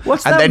cool.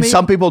 What's and that then mean?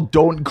 Some people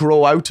don't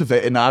grow out of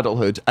it in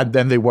adulthood, and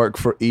then they work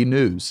for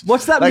E-News.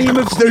 What's that meme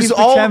of Steve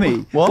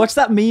Buscemi? What's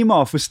that meme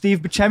of with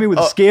Steve Buscemi with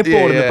the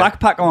skateboard and the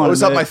backpack on?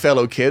 Was that my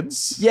fellow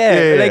kids?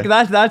 Yeah, like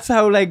that's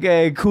how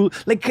cool.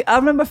 Like, I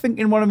remember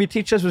thinking one of my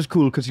teachers was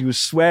cool because he was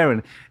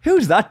swearing.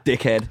 Who's that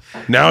dickhead?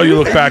 Now you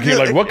look back and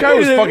you're like, what guy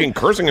was fucking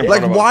cursing in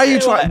front of us? Why are you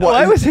trying?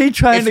 Why was he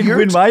trying to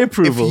win my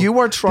approval? If you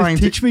were trying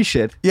to teach me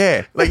shit.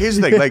 Yeah, like here's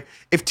the thing. Like,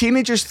 if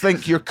teenagers think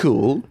you're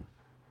cool,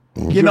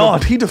 you're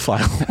not a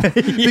pedophile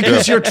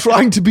because you're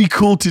trying to be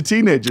cool to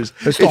teenagers.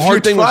 It's the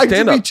hard thing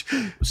with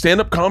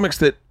stand-up comics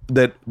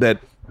that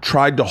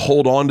tried to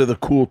hold on to the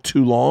cool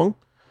too long.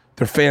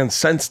 Their fans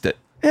sensed it.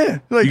 Yeah,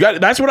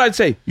 that's what I'd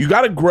say. You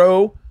got to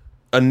grow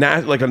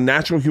like a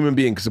natural human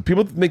being, because if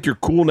people think you're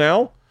cool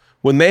now,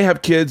 when they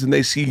have kids and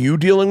they see you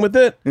dealing with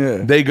it,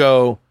 they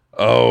go,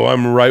 oh,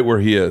 I'm right where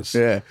he is.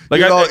 Yeah.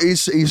 Like,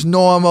 he's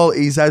normal.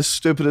 He's as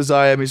stupid as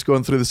I am. He's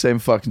going through the same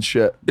fucking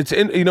shit. It's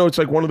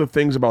like one of the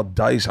things about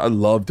Dice. I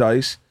love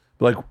Dice.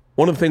 But like,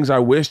 one of the things I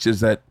wished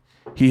is that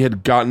he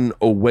had gotten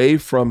away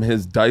from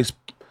his Dice,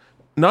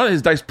 not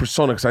his Dice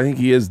persona, because I think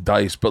he is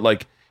Dice, but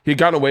like, he had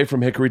gotten away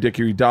from Hickory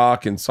Dickory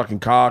Dock and sucking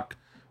cock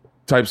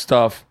type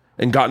stuff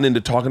and gotten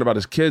into talking about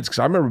his kids. Because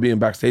I remember being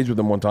backstage with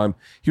him one time.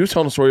 He was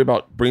telling a story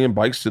about bringing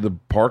bikes to the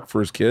park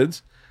for his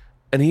kids.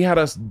 And he had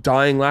us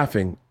dying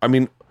laughing. I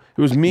mean,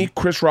 it was me,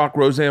 Chris Rock,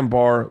 Roseanne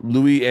Barr,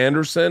 Louis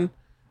Anderson,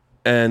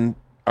 and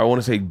I want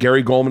to say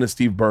Gary Goldman and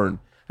Steve Byrne.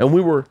 And we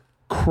were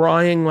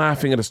crying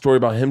laughing at a story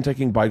about him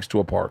taking bikes to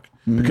a park.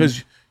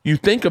 Because you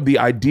think of the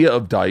idea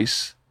of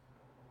Dice,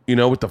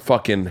 with the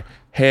fucking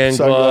hand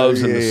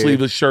gloves and the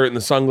sleeveless shirt and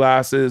the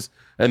sunglasses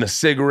and the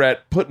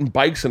cigarette, putting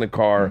bikes in a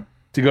car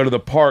to go to the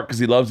park because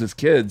he loves his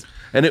kids.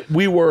 And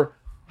we were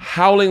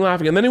howling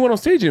laughing. And then he went on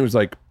stage and he was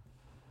like,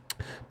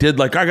 I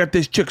got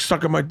this chick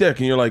sucking my dick,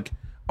 and you're like,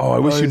 oh, I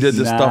wish you did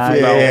this stuff about.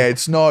 Yeah,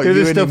 it's not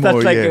you stuff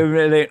anymore. That's like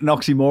an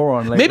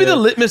oxymoron. Like, maybe the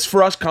litmus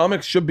for us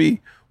comics should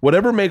be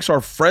whatever makes our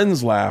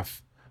friends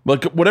laugh,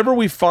 like whatever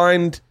we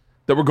find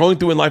that we're going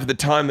through in life at the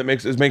time that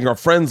is making our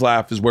friends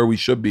laugh is where we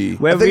should be.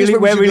 We're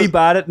really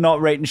bad at not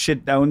writing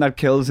shit down that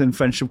kills in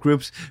friendship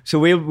groups. So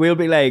we'll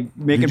be like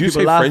making Did you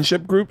people say laugh.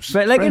 friendship groups?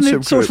 Like in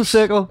a social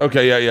circle.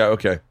 Okay, yeah,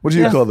 okay. What do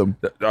you call them?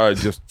 I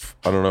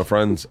don't know,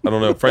 friends. I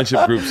don't know,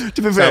 friendship groups.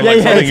 To be fair, sound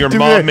like something your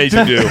mom made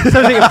you do. Sounds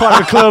like a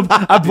part of a club.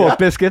 I bought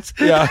biscuits.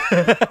 Yeah.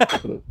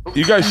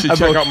 You guys should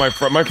check out my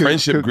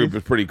friendship group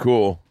is pretty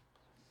cool.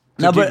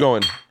 So keep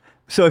going.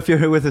 So if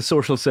you're with a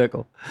social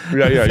circle.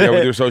 Yeah,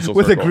 with your social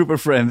with circle. a group of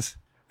friends.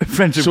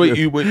 Friendship So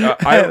group.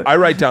 I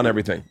write down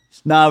everything.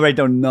 Nah, I write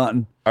down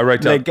nothing. I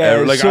write down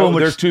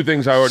there's two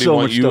things I already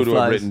want you to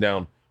have written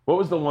down. What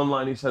was the one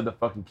line he said that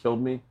fucking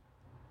killed me?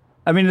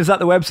 I mean, is that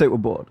the website we're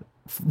bought?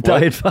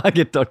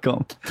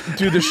 Dietfaggot.com.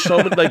 Dude, there's so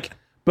many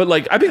but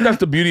I think that's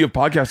the beauty of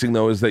podcasting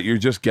though, is that you're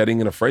just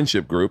getting in a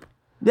friendship group.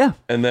 Yeah.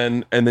 And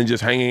then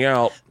just hanging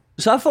out.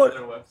 So I thought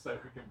a website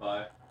we can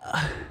buy.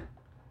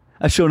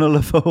 I show no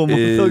love for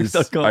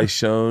homothugs.com. I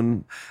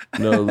shown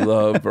no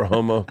love for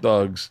homo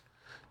thugs.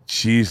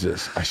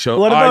 Jesus.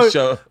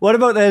 What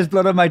about there's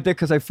blood on my dick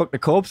because I fucked a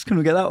corpse? Can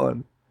we get that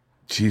one?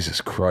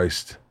 Jesus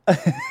Christ.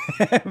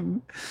 I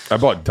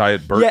bought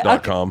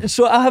dietbert.com.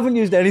 So I haven't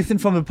used anything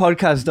from the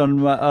podcast on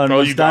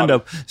my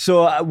stand-up.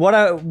 So what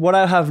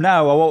I have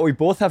now, or what we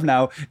both have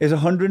now, is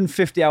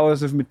 150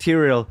 hours of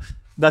material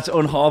that's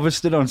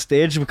unharvested on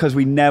stage because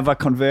we never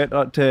convert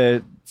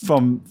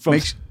from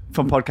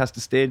podcast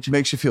to stage.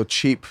 Makes you feel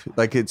cheap.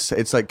 Like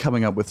it's like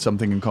coming up with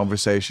something in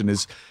conversation.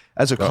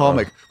 As a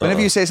comic,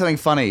 whenever you say something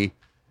funny,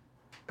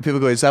 people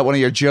go, "Is that one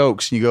of your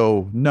jokes?" And you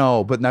go,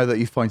 "No," but now that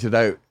you've pointed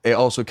out, it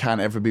also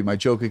can't ever be my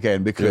joke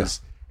again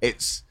because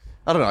it's,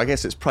 I don't know, I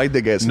guess it's pride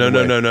that gets in the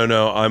way.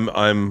 No.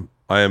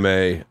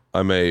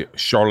 I'm a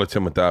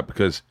charlatan with that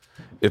because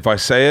if I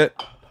say it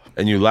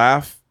and you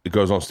laugh, it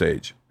goes on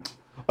stage.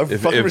 I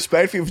fucking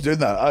respect you for doing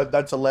that.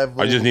 That's a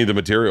level. I just need the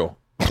material.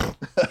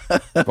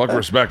 Fuck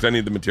respect. I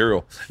need the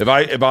material.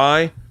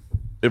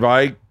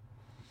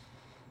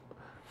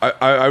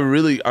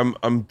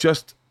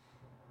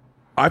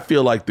 I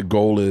feel like the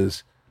goal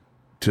is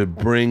to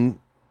bring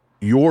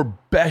your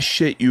best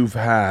shit you've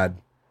had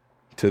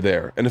to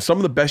there. And if some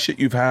of the best shit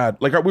you've had,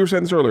 like we were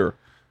saying this earlier,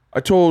 I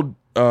told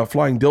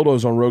Flying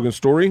Dildos on Rogan's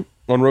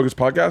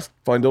podcast,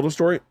 Flying Dildo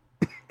Story.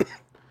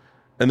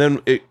 And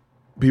then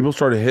people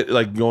started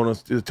going,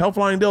 tell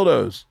Flying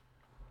Dildos.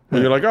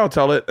 And you're like, I'll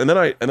tell it. And then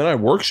I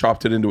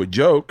workshopped it into a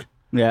joke.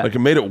 Yeah. Like it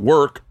made it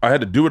work. I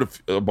had to do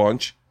it a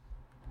bunch.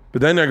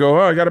 But then I go,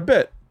 I got a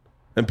bit.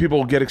 And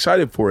people get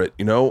excited for it,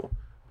 you know?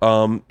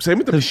 Same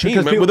with the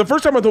machine. The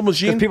first time I told the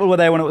machine, people were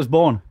there when it was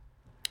born.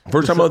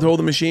 First time I told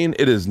the machine,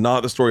 it is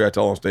not the story I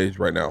tell on stage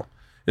right now.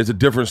 It's a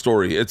different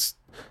story. It's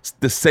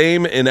the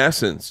same in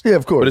essence. Yeah,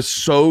 of course. But it's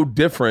so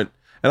different.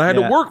 And I had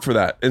to work for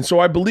that. And so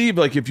I believe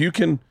if you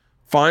can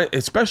find,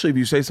 especially if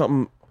you say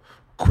something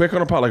quick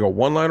on a pod, like a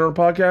one-liner on a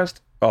podcast,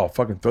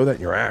 fucking throw that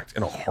in your act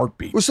in a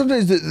heartbeat. Well,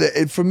 sometimes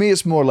for me,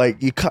 it's more like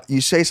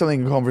you say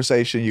something in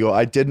conversation, you go,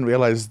 I didn't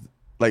realize,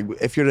 like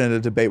if you're in a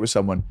debate with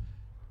someone,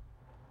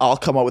 I'll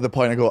come up with a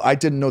point and go, I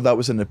didn't know that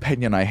was an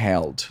opinion I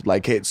held.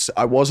 Like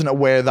I wasn't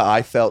aware that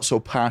I felt so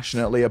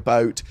passionately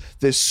about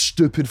this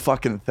stupid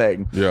fucking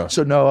thing. Yeah.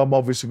 So now I'm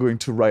obviously going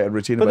to write a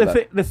routine about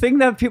that. The thing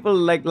that people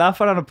laugh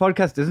at on a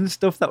podcast isn't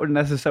stuff that would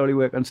necessarily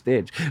work on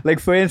stage. Like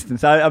for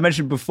instance, I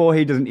mentioned before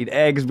he doesn't eat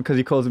eggs because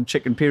he calls them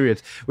chicken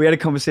periods. We had a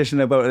conversation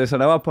about this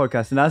on our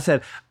podcast and I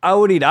said, I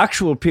would eat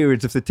actual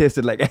periods if they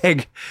tasted like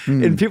egg.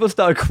 And people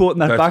started quoting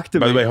that back to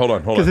me. By the way, hold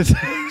on.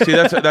 See,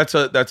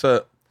 that's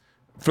a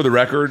for the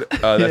record,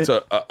 that's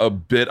a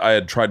bit I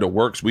had tried to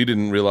work. So we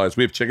didn't realize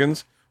we have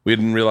chickens. We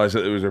didn't realize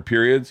that it was our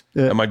periods.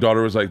 Yeah. And my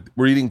daughter was like,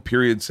 "We're eating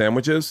period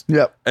sandwiches."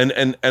 Yep.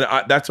 And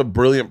that's a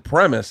brilliant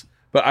premise.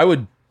 But I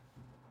would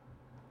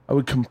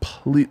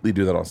completely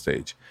do that on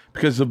stage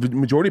because the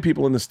majority of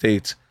people in the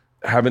States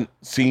haven't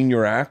seen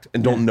your act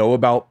and don't know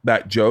about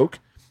that joke.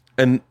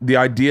 And the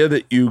idea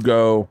that you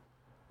go,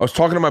 I was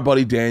talking to my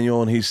buddy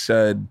Daniel, and he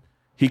said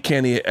he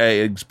can't eat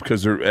eggs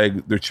because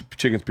they're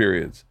chicken's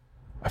periods.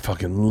 I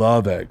fucking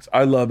love eggs.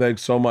 I love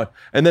eggs so much.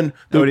 And then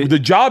the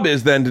job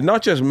is then to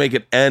not just make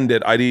it end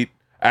at I'd eat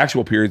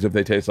actual periods if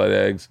they taste like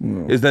eggs,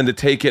 is then to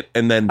take it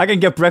and then... I can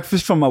get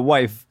breakfast from my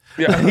wife.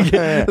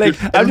 Yeah.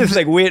 I'm just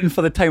waiting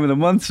for the time of the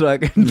month so I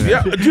can...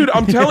 Yeah, dude,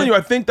 I'm telling you, I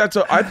think that's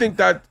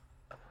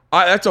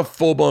a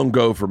full-blown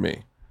go for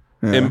me.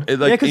 Yeah. And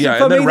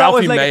then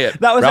Ralphie Mayett.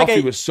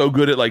 Ralphie was so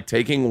good at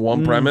taking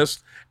one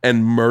premise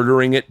and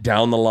murdering it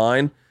down the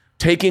line.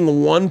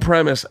 Taking one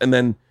premise and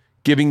then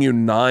giving you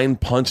 9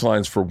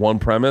 punchlines for one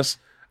premise.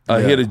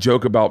 He had a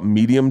joke about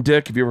medium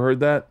dick. Have you ever heard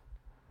that?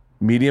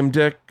 Medium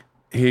dick.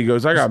 He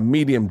goes, I got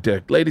medium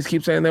dick. Ladies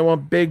keep saying they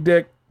want big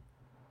dick.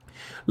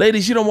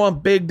 Ladies, you don't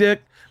want big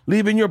dick.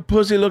 Leaving your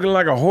pussy looking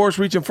like a horse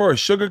reaching for a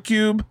sugar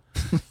cube.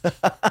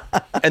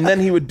 And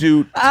then he would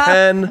do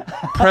 10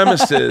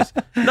 premises.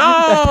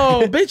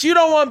 No, bitch, you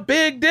don't want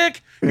big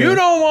dick. You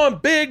don't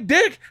want big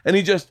dick. And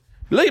he just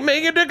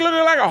Make your dick look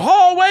like a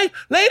hallway.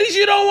 Ladies,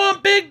 you don't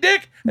want big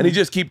dick. And he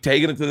just keep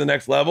taking it to the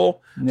next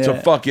level. Yeah. So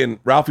fucking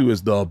Ralphie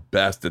was the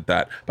best at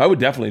that. But I would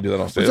definitely do that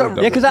on stage. that-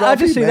 Yeah, because I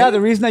just see that.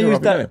 The reason I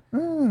used Ralphie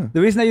that,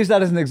 the reason I used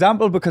that as an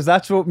example, because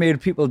that's what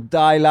made people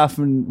die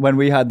laughing when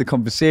we had the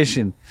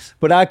conversation.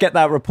 But I get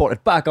that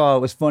reported back. Oh, it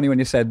was funny when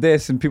you said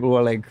this, and people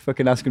were like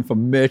fucking asking for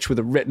merch with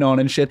it written on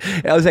and shit.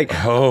 I was like,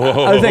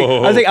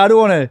 I don't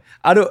want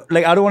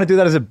to do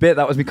that as a bit.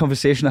 That was my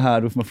conversation I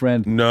had with my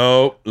friend.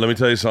 No, let me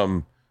tell you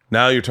something.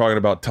 Now you're talking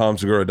about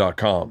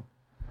TomSegura.com.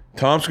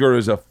 Tom Segura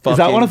is a fucking... Is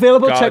that one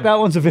available? Check that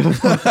one's available.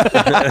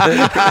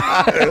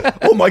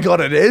 Oh my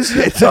God, it is.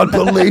 It's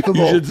unbelievable.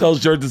 You should sell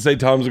shirts to say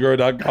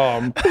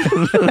TomSegura.com.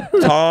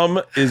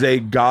 Tom is a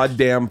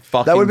goddamn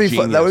fucking That would be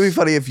genius. that would be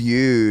funny if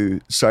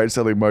you started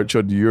selling merch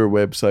on your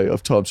website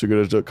of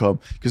tomsegura.com,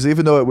 because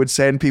even though it would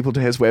send people to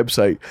his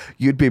website,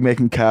 you'd be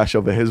making cash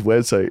off of his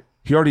website.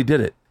 He already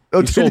did it.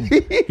 Oh, did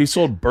he? He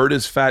sold Bird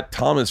is Fat,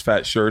 Tom is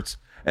Fat shirts,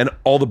 and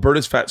all the Bird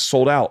is Fat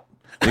sold out.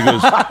 And he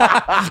goes...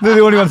 They're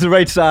the only ones the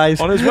right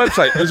size. On his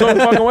website, his own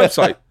fucking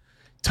website.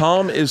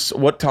 Tom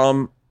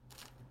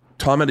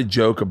had a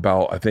joke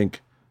about, I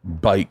think,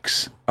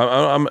 bikes.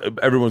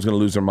 Everyone's going to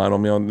lose their mind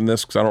on me on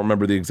this because I don't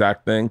remember the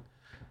exact thing.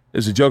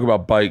 There's a joke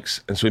about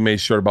bikes, and so he made a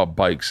shirt about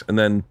bikes. And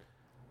then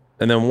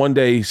one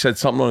day he said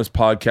something on his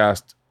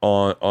podcast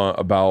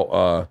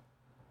about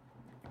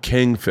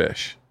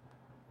kingfish,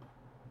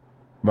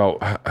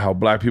 about how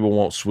black people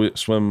won't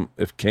swim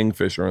if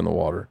kingfish are in the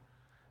water.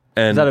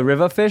 And Is that a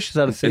river fish? Is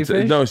that a sea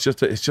fish? no, it's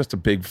just a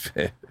big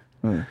fish.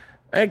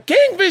 And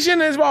kingfish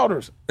in his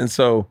waters. And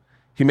so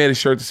he made a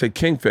shirt to say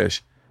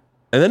kingfish,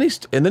 and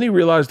then he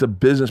realized a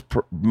business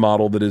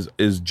model that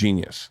is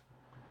genius.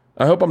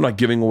 I hope I'm not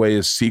giving away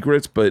his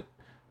secrets, but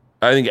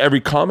I think every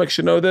comic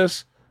should know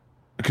this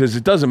because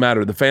it doesn't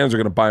matter. The fans are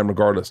going to buy him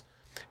regardless.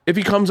 If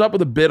he comes up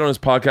with a bit on his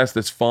podcast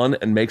that's fun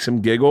and makes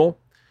him giggle,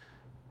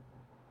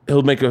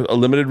 he'll make a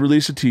limited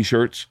release of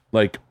T-shirts.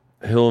 Like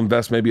he'll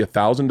invest maybe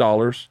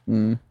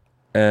 $1,000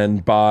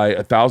 and buy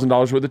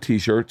 $1,000 worth of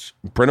T-shirts,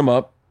 print them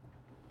up,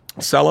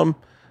 sell them,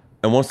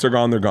 and once they're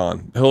gone, they're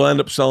gone. He'll end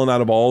up selling out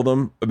of all of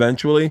them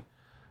eventually,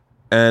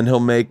 and he'll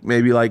make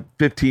maybe like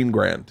 15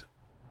 grand.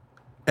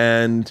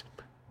 And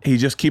he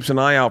just keeps an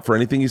eye out for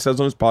anything he says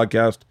on his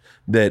podcast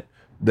that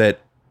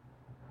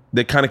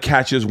kind of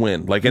catches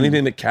wind. Like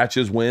anything that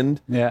catches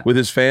wind with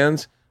his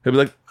fans, he'll be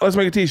like, let's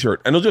make a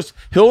T-shirt. And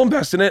he'll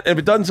invest in it. And if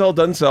it doesn't sell, it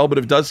doesn't sell. But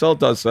if it does sell, it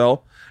does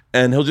sell.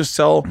 And he'll just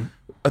sell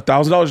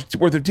 $1,000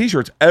 worth of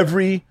T-shirts.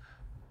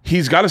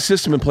 He's got a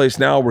system in place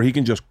now where he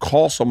can just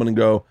call someone and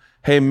go,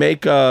 hey,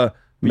 make glass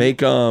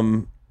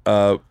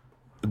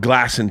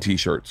in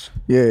T-shirts.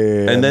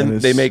 Yeah. And then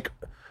they make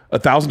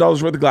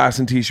 $1,000 worth of glass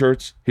in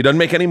T-shirts. He doesn't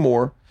make any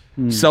more.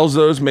 Sells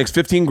those, makes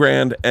 15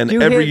 grand, and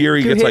every year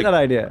he gets like that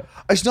idea.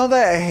 It's not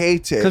that I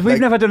hate it because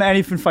we've never done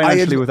anything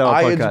financially with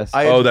our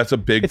podcast. That's a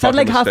big. It's had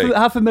like mistake.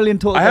 half a million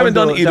total. I haven't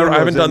done either. I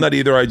haven't done that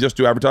either. I just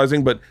do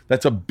advertising, but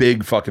that's a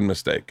big fucking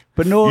mistake.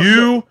 But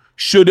you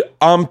should,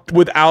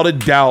 without a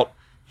doubt,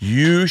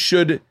 you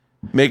should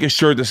make a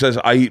shirt that says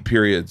 "I eat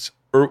periods."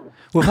 Or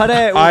we've had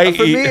a.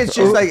 For me, it's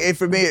just like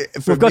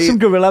we've got some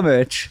gorilla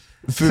merch.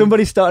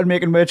 Somebody started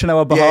making merch on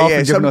our behalf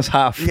and giving us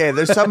half. Yeah,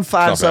 there's some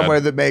fan somewhere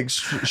that makes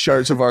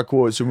shirts of our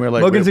quotes, and we're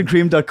like,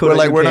 mugginsandcream.co.uk. We're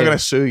like, we're not going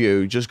to sue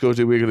you. Just go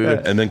to Weekly.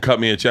 And then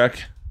cut me a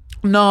check.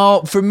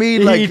 No, for me,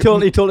 like he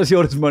told us he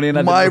owed his money,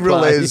 and my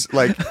rule is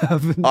like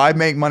I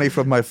make money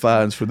from my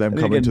fans for them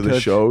coming to the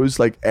shows.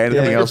 Like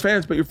anything else,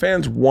 your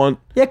fans want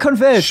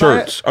convert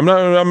shirts. I'm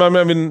not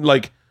even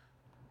like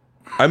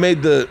I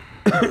made the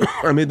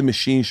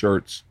machine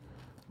shirts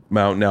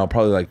now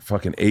probably like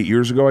fucking 8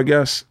 years ago, I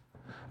guess.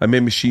 I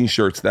made machine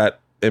shirts, that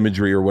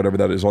imagery or whatever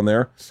that is on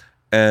there,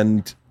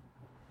 and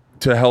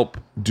to help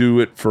do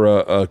it for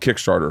a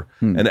Kickstarter.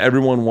 And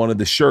everyone wanted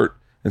the shirt.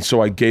 And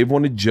so I gave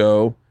one to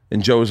Joe,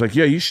 and Joe was like,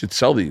 yeah, you should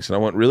sell these. And I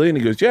went, really? And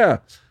he goes, yeah.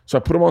 So I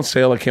put them on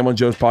sale. I came on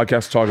Joe's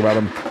podcast to talk about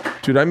them.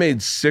 Dude, I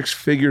made 6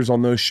 figures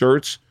on those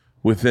shirts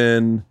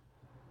within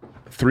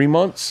 3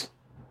 months.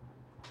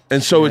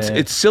 And so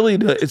it's silly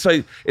to, it's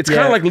kind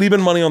of like leaving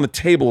money on the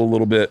table a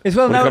little bit when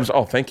it comes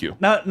to, thank you.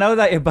 Now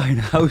that you're buying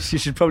a house, you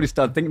should probably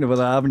start thinking of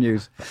other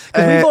avenues.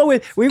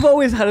 Because we've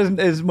always had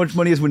as much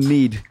money as we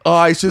need. So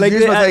like,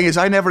 here's my thing is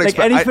I never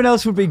expect... anything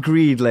else would be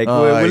greed. Like,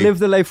 we live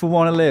the life we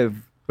want to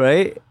live,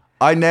 right?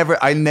 I never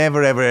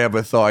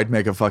ever thought I'd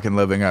make a fucking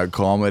living out of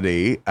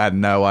comedy,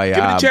 and now I am.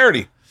 Give it to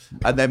charity.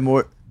 And then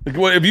more...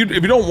 If you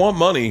don't want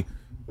money...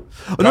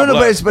 No,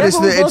 but it's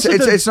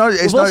not.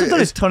 It's also done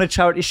a ton of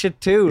charity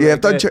shit too. Yeah, I've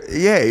done.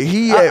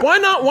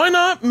 Why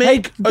not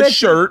make a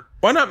shirt?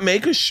 Why not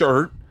make a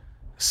shirt,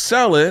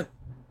 sell it,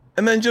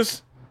 and then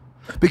just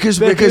because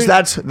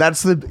that's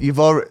the you've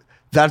already.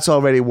 That's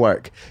already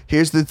work.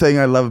 Here's the thing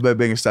I love about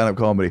being a stand-up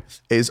comedy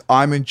is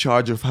I'm in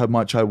charge of how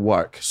much I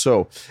work.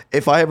 So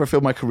if I ever feel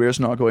my career's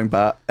not going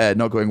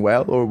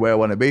well or where I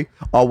want to be,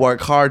 I'll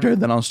work harder,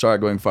 then I'll start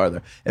going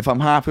further. If I'm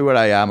happy where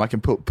I am, I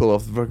can pull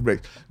off the fucking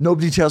brakes.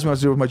 Nobody tells me what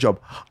to do with my job.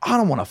 I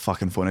don't want to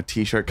fucking phone a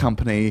t-shirt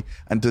company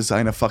and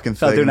design a fucking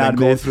thing and then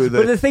go through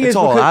it's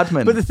all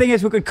admin. But the thing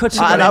is, we could cut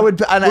and I would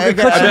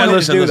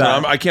listen,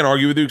 I can't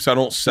argue with you because I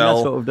don't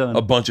sell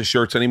a bunch of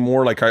shirts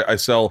anymore. Like I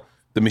sell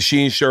the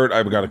machine shirt.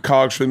 I've got a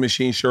Cogs for the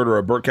machine shirt or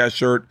a Burtcast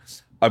shirt.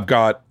 I've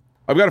got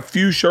a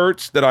few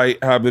shirts that I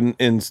have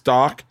in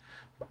stock.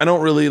 I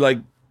don't really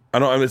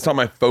it's not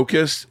my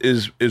focus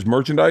is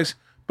merchandise,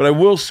 but I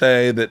will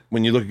say that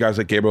when you look at guys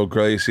like Gabriel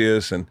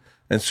Iglesias and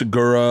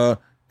Segura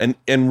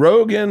and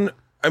Rogan,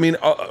 I mean,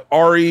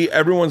 Ari,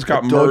 everyone's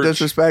got merch. Don't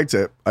disrespect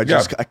it. I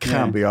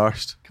can't be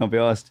arsed. Can't be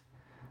arsed.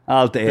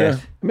 I'll do it. It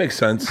makes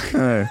sense.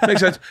 Makes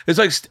sense. It's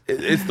like,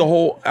 it's the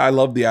whole, I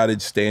love the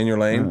adage, stay in your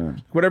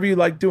lane. Whatever you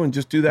like doing,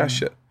 just do that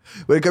shit.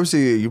 When it comes to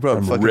you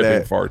brought fucking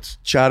ripping farts.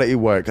 Charity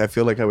work. I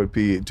feel like I would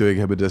be doing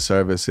him a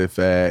disservice if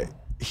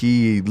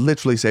he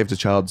literally saved a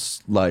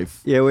child's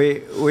life. Yeah,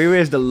 we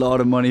raised a lot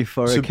of money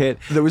for a kid.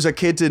 There was a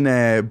kid in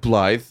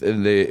Blythe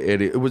in the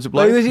area. Was it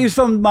Blythe? He was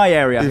from my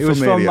area. He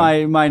was from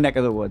my neck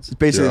of the woods.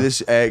 Basically,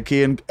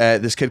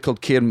 this kid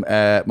called Cian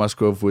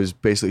Musgrove was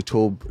basically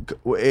told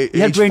he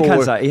had brain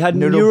cancer. He had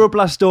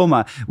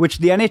neuroblastoma, which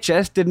the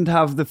NHS didn't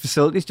have the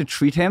facilities to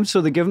treat him,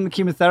 so they gave him the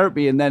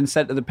chemotherapy and then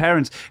said to the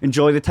parents,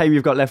 "Enjoy the time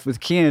you've got left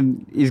with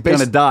Cian. He's going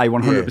to die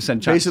 100%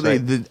 chance." Basically,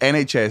 the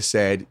NHS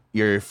said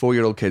your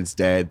 4-year-old kid's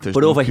dead.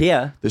 Over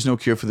here, there's no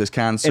cure for this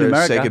cancer. In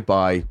America, say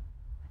goodbye.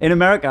 In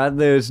America,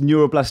 there's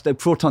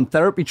proton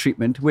therapy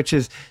treatment, which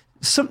is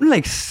something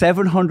like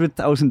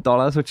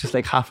 $700,000, which is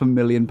like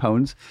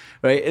 £500,000,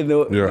 right?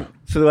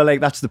 So they were like,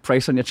 that's the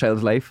price on your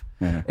child's life.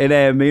 Yeah.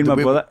 And me and my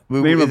brother,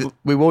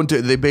 we won't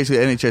do. They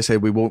basically NHS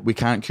said we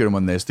can't cure him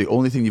on this. The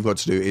only thing you've got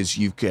to do is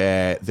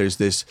there's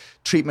this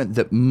treatment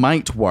that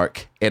might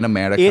work in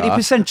America.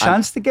 80%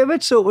 chance to give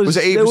it. So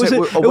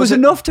it was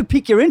enough to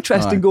pique your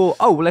interest and go,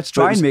 oh, well, let's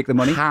try and make the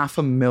money.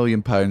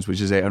 £500,000,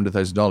 which is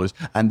 $800,000,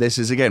 and this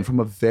is again from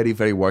a very,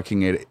 very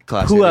working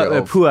class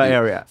poor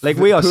area. Like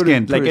we are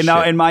skinned. Like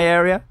in my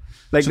area.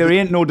 Like there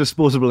ain't no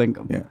disposable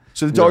income. Yeah.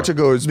 So the doctor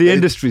goes. The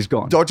industry's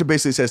gone. Doctor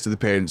basically says to the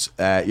parents,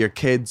 "Your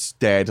kid's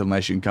dead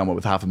unless you can come up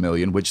with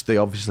 $500,000," which they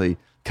obviously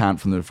can't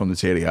from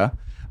this area.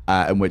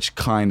 In which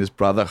Klein, his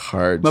brother,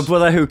 heard. My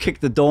brother who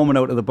kicked the doorman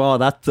out of the bar,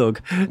 that thug.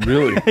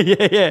 Really?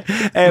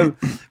 yeah.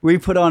 We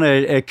put on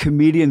a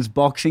comedians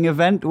boxing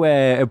event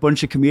where a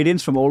bunch of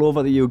comedians from all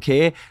over the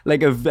UK,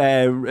 like a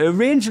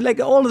range,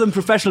 like all of them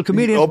professional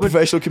comedians. All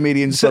professional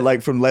comedians, but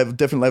like from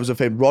different levels of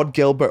fame. Rod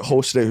Gilbert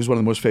hosted it, who's one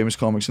of the most famous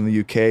comics in the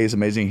UK. Is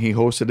amazing. He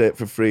hosted it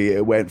for free.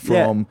 It went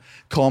from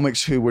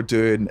comics who were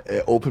doing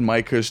open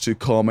micers to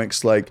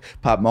comics like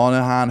Pat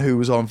Monahan, who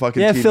was on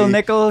fucking TV. Phil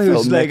Nichol,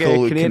 who's like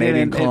a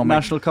Canadian comic.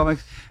 International comics.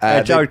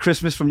 Jared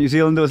Christmas from New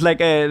Zealand. There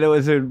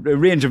was a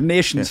range of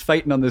nations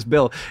fighting on this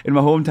bill in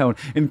my hometown,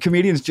 and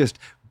comedians just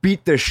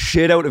beat the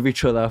shit out of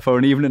each other for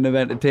an evening of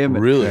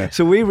entertainment. Really?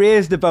 So we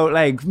raised about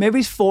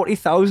maybe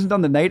 40,000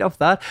 on the night of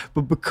that,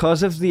 but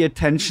because of the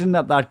attention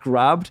that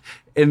grabbed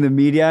in the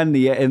media and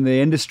in the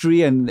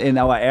industry and in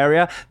our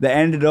area, they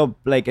ended up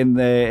in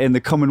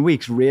the coming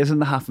weeks raising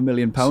the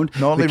 £500,000.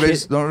 Not only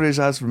raised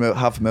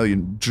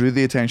 $500,000, drew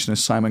the attention of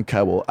Simon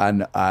Cowell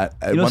and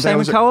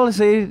Simon Cowell, is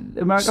he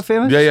America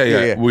famous?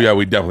 Yeah. Well,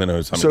 we definitely know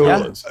who Simon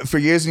Cowell is. For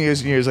years and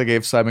years and years, I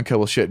gave Simon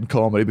Cowell shit in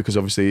comedy because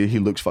obviously he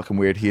looks fucking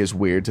weird. He is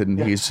weird,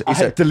 and he's I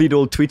had to delete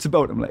old tweets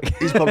about him.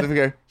 He's a public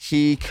figure.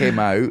 He came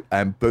out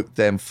and booked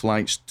them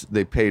flights.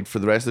 They paid for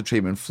the rest of the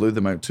treatment, flew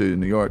them out to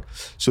New York.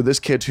 So this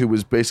kid who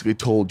was basically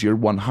told you're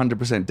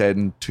 100% dead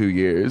in 2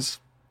 years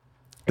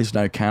is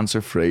now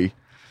cancer free.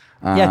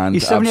 Yeah,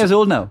 he's 7 years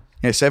old now.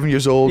 Yeah, 7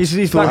 years old.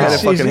 He's full head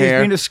of fucking hair.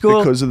 He's been to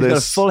school because of this. He's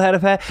got a full head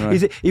of hair.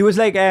 Right. He was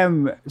like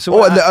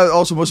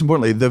also most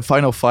importantly, the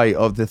final fight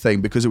of the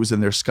thing, because it was in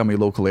their scummy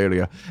local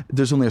area.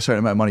 There's only a certain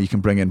amount of money you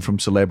can bring in from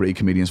celebrity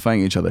comedians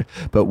fighting each other.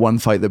 But one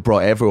fight that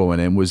brought everyone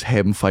in was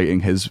him fighting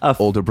his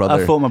older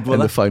brother. I fought my brother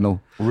in the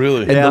final.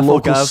 Really? In the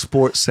local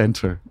sports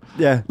centre.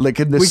 Yeah, like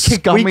in the we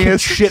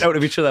kicked shit out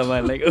of each other,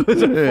 man. Like it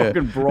was a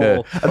fucking brawl.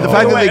 Yeah. And the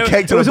fact that they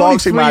kicked in a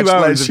boxing match,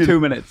 it was 2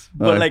 minutes,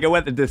 but it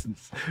went the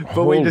distance.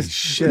 But we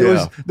just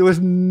there was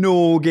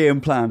no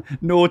game plan,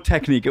 no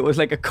technique. It was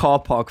like a car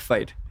park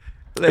fight.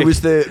 It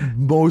was the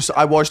most.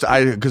 I watched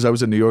it because I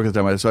was in New York at the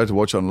time. I decided to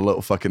watch it on a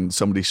little fucking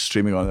somebody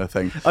streaming on that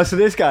thing. Oh, so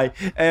this guy,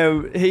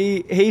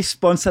 he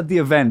sponsored the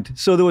event.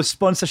 So there was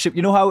sponsorship.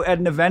 You know how at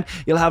an event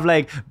you'll have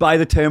buy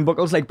the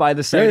turnbuckles, buy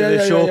the side of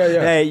the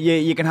show.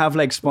 You can have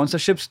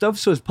sponsorship stuff.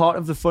 So as part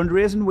of the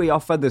fundraising, we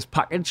offered this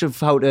package of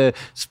how to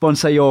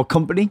sponsor your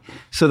company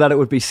so that it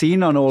would be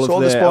seen on all of the. So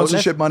all the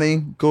sponsorship money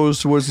goes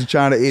towards the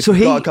charity. So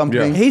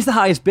he's the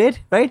highest bid,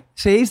 right?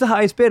 So he's the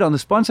highest bid on the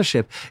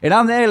sponsorship, and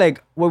I'm there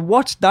well,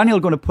 what's Daniel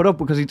going to put up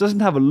because he doesn't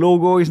have a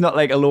logo. He's not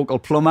like a local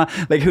plumber.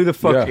 Like who the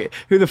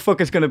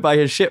fuck is going to buy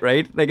his shit,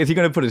 right? Like is he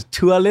going to put his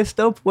tour list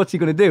up? What's he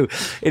going to do?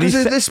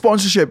 Because this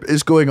sponsorship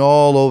is going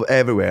all over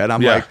everywhere, and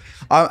I'm like,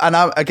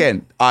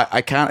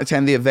 I can't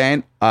attend the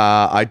event.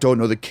 I don't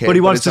know the kid, but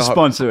he wants to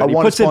sponsor it. He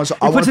puts in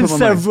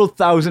several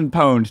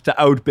 £1,000s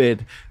to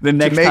outbid the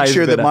next to make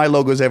sure that my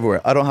logo's everywhere.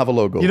 I don't have a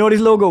logo. You know what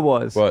his logo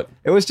was? What?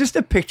 It was just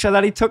a picture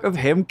that he took of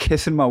him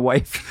kissing my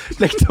wife,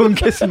 like tongue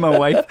kissing my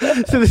wife.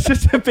 So there's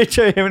just a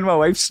picture of him and my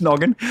wife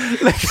snogging,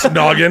 like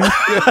snogging,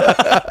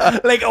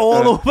 like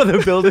all over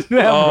the building.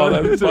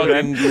 That's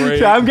fucking great.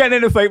 So I'm getting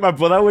in a fight with my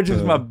brother, which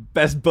is my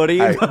best buddy,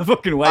 and my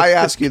fucking wife. I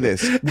ask you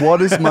this: what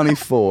is money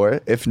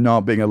for if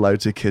not being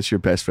allowed to kiss your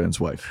best friend's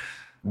wife?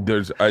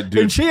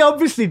 And she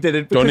obviously did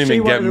it. Don't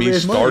even get me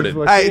started.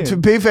 To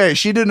be fair,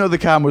 she didn't know the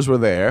cameras were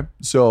there,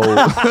 so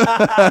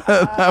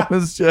that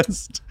was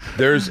just.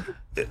 There's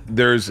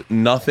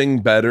nothing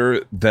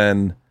better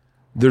than.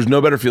 There's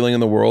no better feeling in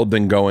the world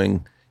than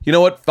going. You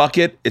know what? Fuck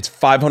it. It's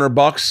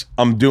 $500.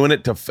 I'm doing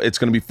it. It's going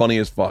to be funny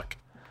as fuck.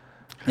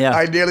 Yeah,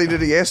 I nearly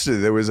did it yesterday.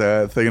 There was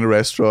a thing in a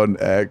restaurant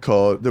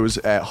called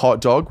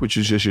hot dog, which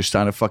is just your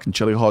standard fucking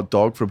chili hot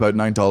dog for about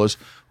 $9,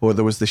 or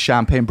there was the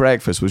champagne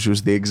breakfast, which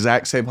was the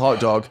exact same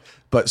hot dog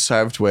but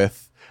served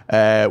with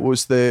what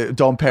was the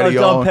Dom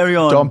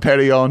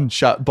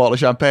Perignon bottle of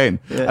champagne.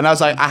 Yeah. And I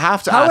was like, I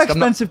have to ask. How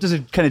expensive does a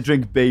kind of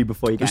drink be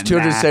before you get it? It's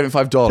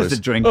 $275. Just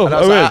a drink. And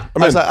I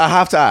was like, I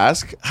have to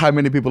ask how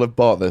many people have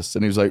bought this,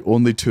 and he was like,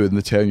 only 2 in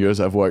the 10 years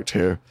I've worked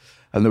here.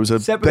 And there was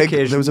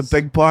a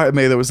big part of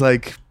me that was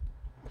like,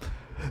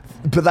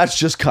 but that's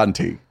just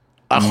cunty.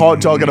 A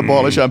hot dog and a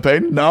bottle of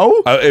champagne?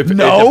 No.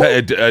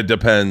 It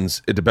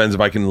depends. It depends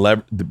if I can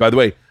By the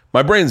way,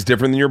 my brain's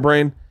different than your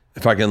brain.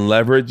 If I can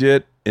leverage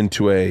it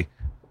into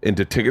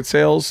ticket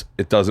sales,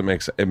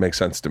 it makes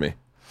sense to me.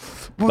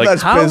 Well, like,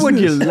 how would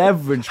you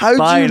leverage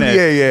buying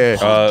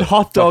a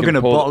hot dog and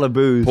a bottle of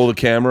booze? Pull the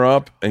camera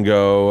up and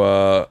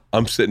go,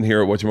 I'm sitting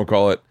here at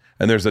whatchamacallit,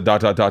 and there's a ...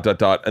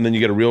 and then you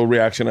get a real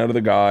reaction out of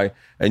the guy,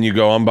 and you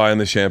go, I'm buying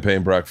the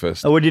champagne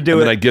breakfast. Oh, would you do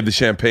and it? then I give the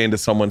champagne to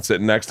someone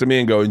sitting next to me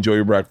and go, enjoy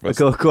your breakfast.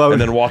 Go out. And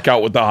then walk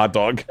out with the hot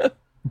dog.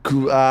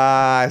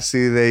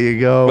 See, there you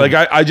go. Like,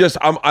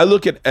 I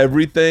look at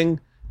everything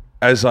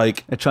as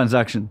like... a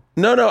transaction.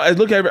 No, I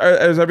look at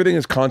as everything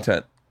as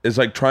content. It's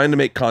like trying to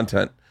make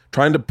content.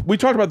 We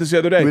talked about this the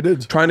other day. We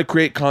did. Trying to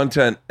create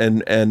content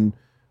and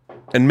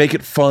make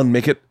it fun,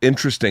 make it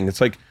interesting. It's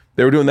like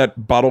they were doing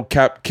that bottle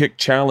cap kick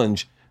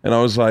challenge, and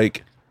I was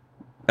like,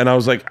 I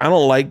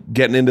don't like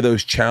getting into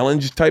those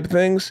challenge type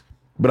things,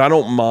 but I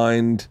don't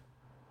mind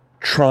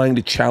trying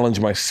to challenge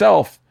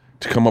myself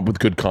to come up with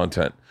good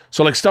content.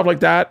 So like stuff like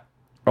that,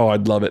 oh,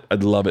 I'd love it.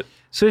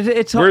 So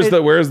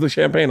where's the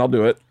champagne? I'll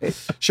do it.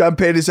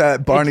 Champagne is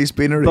at Barney's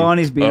Beanery.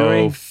 Barney's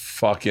Beanery. Oh,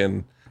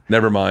 fucking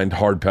never mind.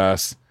 Hard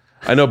pass.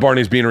 I know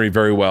Barney's Beanery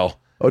very well.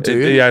 Oh, do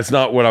you? Yeah, it's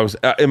not what I was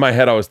in my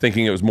head. I was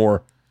thinking it was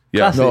more.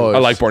 Yeah, classy. No, I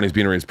like Barney's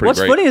Beanery. It's pretty What's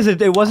great. funny is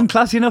it wasn't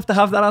classy enough to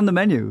have that on the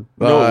menu.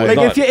 No, like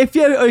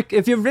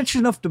if you're rich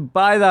enough to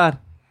buy that,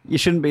 you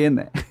shouldn't be in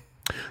there.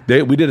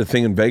 We did a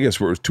thing in Vegas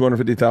where it was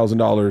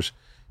 $250,000.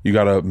 You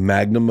got a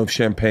magnum of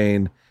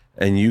champagne,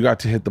 and you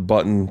got to hit the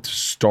button to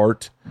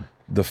start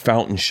the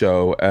fountain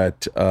show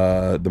at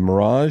the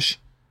Mirage.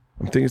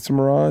 I'm thinking it's the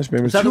Mirage.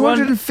 Maybe it's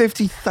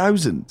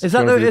 $250,000. Is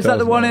that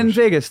the one in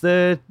Vegas?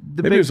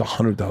 Maybe it was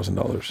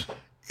 $100,000.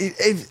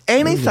 If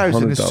any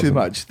thousand is too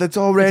much, that's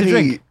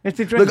already. It's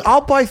a drink. Look, I'll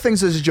buy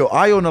things as a joke.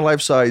 I own a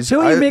life size. Who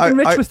are you making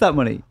rich with that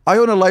money? I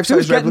own a life size.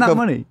 Who's getting that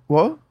money?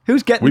 What?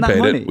 Who's getting that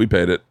money? We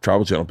paid it.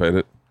 Travel Channel paid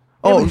it.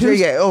 Oh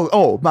yeah.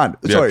 Oh man.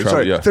 Sorry.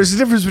 Yeah. There's a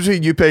difference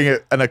between you paying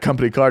it and a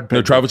company card paying.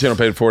 No, Travel Channel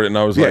paid for it, and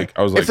I was like,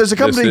 if there's a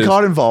company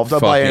card involved, I'll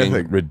buy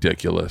anything.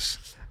 Ridiculous.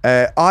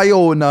 I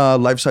own a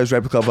life size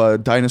replica of a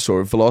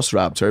dinosaur,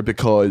 Velociraptor,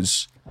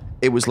 because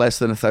it was less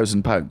than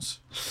 £1,000.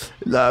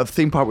 The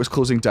theme park was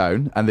closing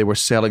down, and they were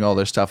selling all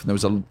their stuff. And there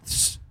was a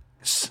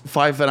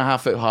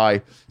 5.5 foot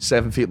high,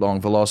 7 feet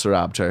long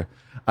Velociraptor,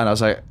 and I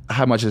was like,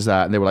 "How much is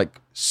that?" And they were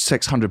like,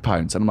 £600.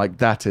 And I'm like,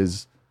 "That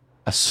is,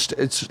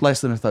 it's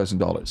less than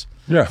 $1,000."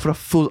 Yeah, for a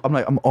full. I'm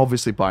like, I'm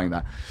obviously buying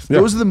that. Yeah.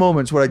 Those are the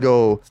moments where I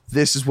go,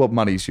 "This is what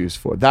money's used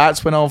for."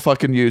 That's when I'll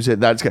fucking use it.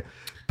 That's good.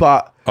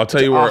 But I'll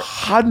tell you where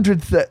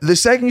the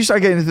second you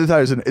start getting into the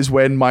 1,000 is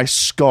when my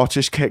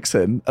Scottish kicks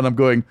in, and I'm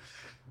going.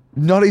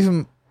 Not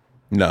even.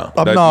 No,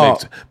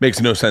 that makes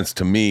no sense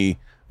to me.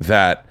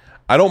 That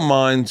I don't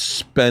mind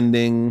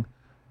spending.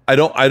 I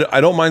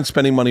don't mind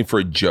spending money for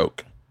a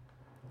joke.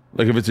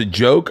 Like if it's a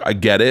joke, I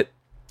get it,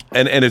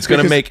 and it's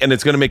gonna make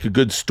a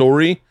good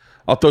story.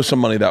 I'll throw some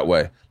money that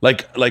way.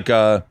 Like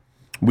we're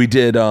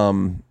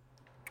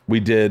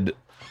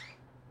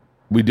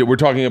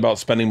talking about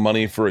spending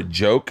money for a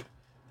joke.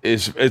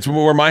 It's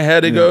where my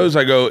head goes.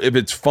 I go, if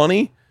it's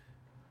funny,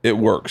 it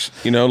works,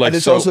 you know. Like, and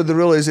it's also the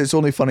rule is it's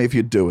only funny if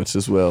you do it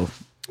as well.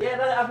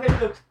 Yeah, I've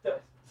heard.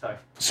 Sorry.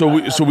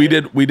 So we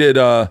did.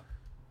 I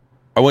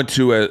went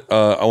to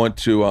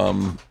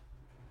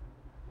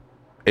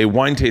a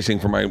wine tasting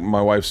for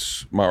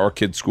our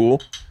kid's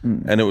school,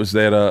 and it was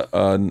they had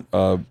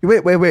a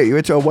Wait. You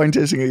went to a wine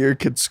tasting at your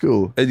kid's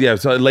school? yeah,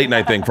 it's a late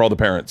night thing for all the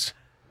parents.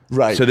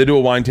 Right. So they do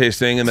a wine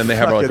tasting, and then they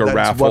have like a That's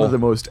raffle. one of the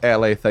most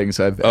LA things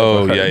I've ever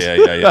Oh heard.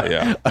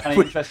 yeah. Can I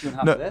interest you in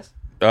half of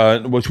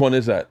this? Which one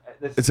is that?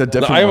 It's a No,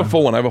 different I have one. a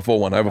full one. I have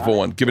a full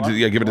one. Give it to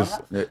Daniel.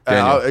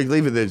 I'll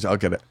leave it there. I'll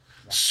get it.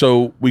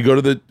 So we go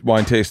to the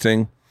wine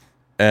tasting,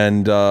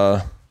 and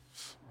I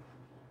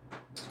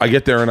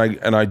get there,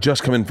 and I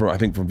just come in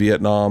from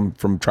Vietnam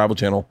from Travel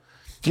Channel.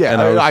 Yeah,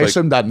 and I like,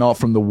 assumed that not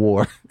from the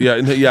war.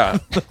 Yeah.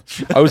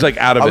 I was like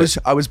out of it.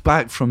 I was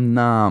back from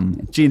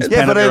Nam. Jeans Yeah,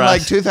 pen but up in your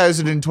like ass.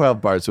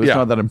 2012 bars, so it's Yeah.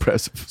 not that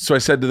impressive. So I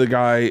said to the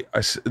guy,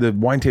 the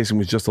wine tasting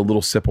was just a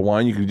little sip of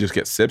wine. You could just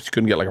get sips. You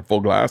couldn't get like a full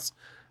glass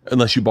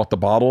unless you bought the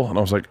bottle. And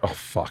I was like, oh,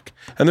 fuck.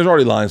 And there's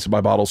already lines to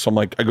buy bottles. So I'm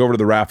like, I go over to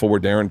the raffle where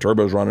Darren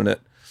Turbo's running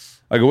it.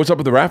 I go, what's up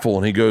with the raffle?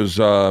 And he goes,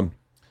 12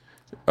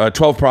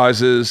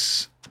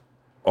 prizes,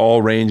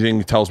 all ranging.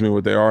 He tells me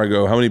what they are. I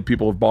go, how many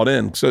people have bought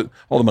in? So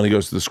all the money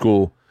goes to the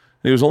school.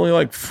 And he was only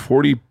like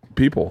 40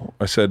 people.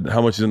 I said,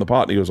 how much is in the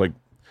pot? And he goes like,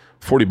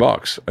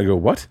 $40. I go,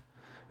 what?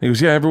 He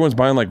goes, yeah, everyone's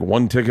buying like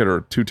one ticket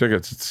or two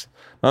tickets. It's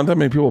not that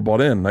many people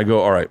bought in. And I go,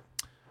 all right,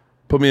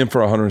 put me in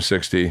for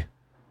 160.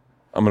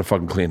 I'm going to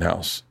fucking clean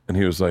house. And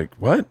he was like,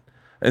 what?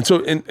 And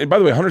so, and by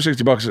the way,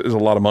 $160 is a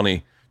lot of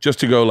money just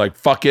to go like,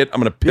 fuck it.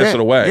 I'm going to piss it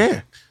away.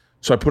 Yeah.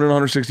 So I put in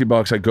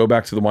 $160. I go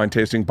back to the wine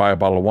tasting, buy a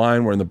bottle of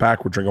wine. We're in the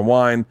back. We're drinking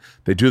wine.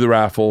 They do the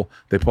raffle.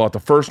 They pull out the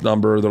first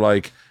number. They're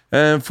like,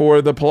 and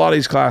for the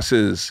Pilates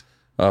classes,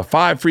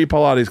 5 free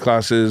Pilates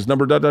classes,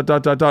 number ... And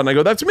I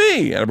go, that's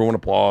me. And everyone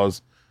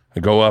applauds. I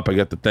go up. I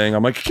get the thing.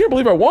 I'm like, I can't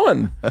believe I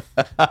won.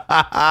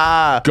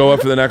 Go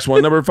up for the next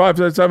one. Number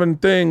 577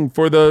 thing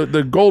for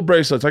the gold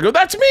bracelets. I go,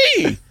 that's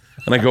me.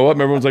 And I go up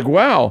and everyone's like,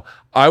 wow,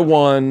 I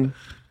won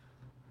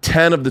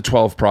 10 of the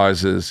 12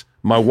 prizes.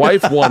 My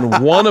wife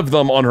won one of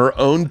them on her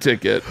own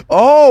ticket.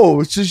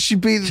 Oh, so she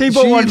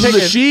bought one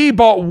ticket. She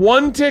bought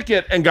one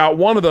ticket and got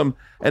one of them,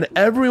 and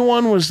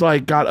everyone was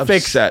like, got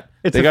upset.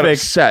 They got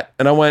upset,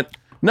 and I went,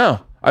 no.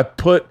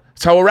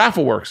 It's how a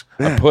raffle works.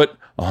 I put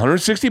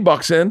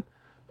 $160 in,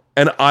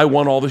 and I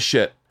won all the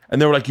shit.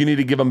 And they were like, you need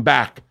to give them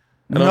back.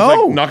 And I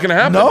was like, not gonna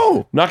happen.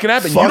 No, not gonna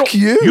happen. Fuck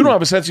you. You don't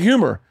have a sense of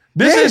humor.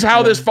 This is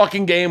how this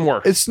fucking game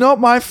works. It's not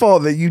my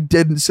fault that you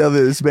didn't sell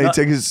this many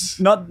tickets.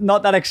 Not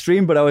that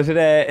extreme, but I was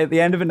at the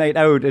end of a night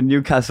out in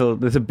Newcastle.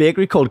 There's a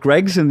bakery called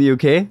Greg's in the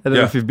UK. I don't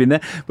know if you've been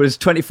there, but it's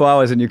 24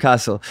 hours in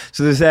Newcastle.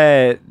 So there's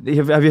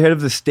have you heard of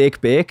the steak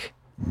bake?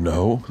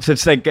 No. So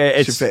it's like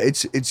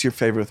it's your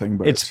favorite thing,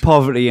 but it's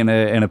poverty in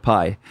a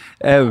pie.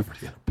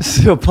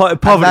 So poverty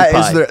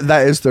pie.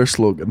 That is their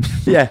slogan.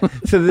 Yeah.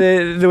 So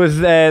there was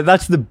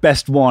that's the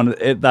best one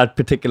at that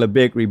particular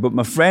bakery. But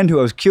my friend who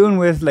I was queuing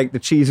with, like the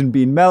cheese and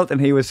bean melt, and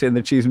he was saying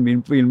the cheese and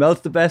bean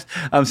melt's the best.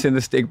 I'm saying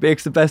the steak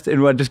bake's the best,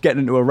 and we're just getting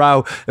into a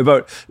row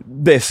about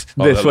this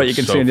what you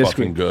can see on your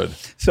screen. Good.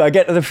 So I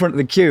get to the front of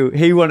the queue.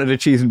 He wanted a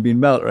cheese and bean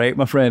melt, right,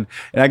 my friend?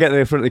 And I get to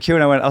the front of the queue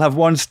and I went, I'll have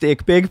one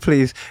steak bake,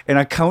 please. And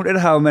I counted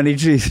how many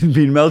cheese and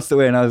bean melts there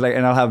were, and I was like,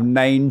 and I'll have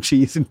 9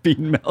 cheese and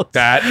bean melts.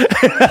 That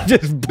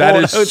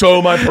is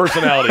so my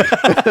personality.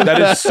 That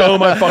is so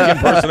my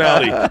fucking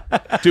personality.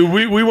 Dude,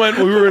 we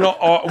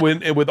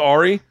were with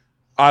Ari.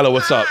 Isla,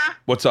 what's up?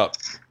 What's up?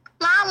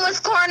 Mom was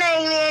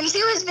cornering me and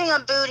she was being a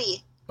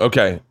booty.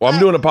 Okay. Well, I'm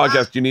doing a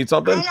podcast. Do you need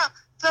something? I know,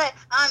 but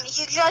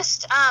you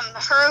just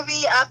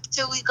hurry up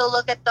till we go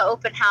look at the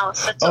open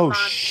house. That's what Mom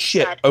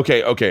said.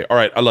 Okay. All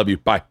right. I love you.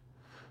 Bye.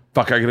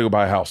 Fuck, I gotta go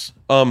buy a house.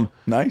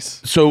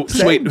 Nice. So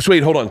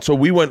wait, hold on. So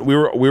we were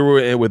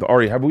with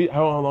Ari.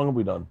 How long have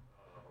we done?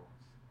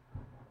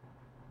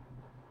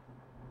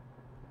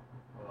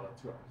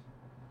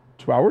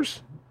 2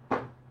 hours?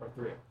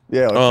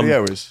 Yeah, like 3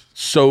 hours.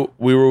 So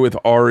we were with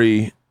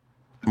Ari,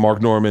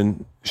 Mark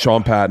Norman,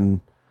 Sean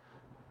Patton,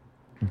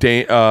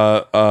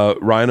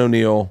 Ryan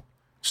O'Neal,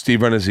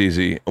 Steve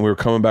Renazizi, and we were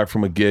coming back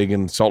from a gig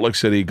in Salt Lake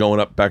City,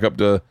 going back up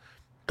to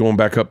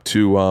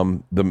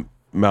the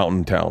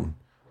mountain town,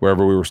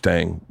 wherever we were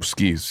staying,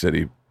 Ski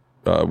City,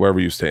 wherever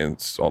you stay in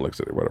Salt Lake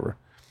City, whatever.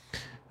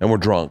 And we're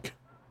drunk,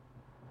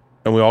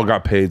 and we all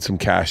got paid some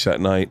cash that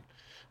night.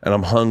 And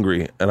I'm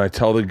hungry, and I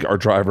tell our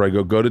driver, I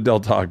go to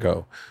Del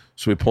Taco.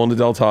 So we pull into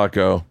Del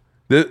Taco.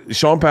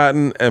 Sean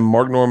Patton and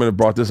Mark Norman have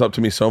brought this up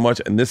to me so much,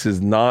 and this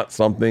is not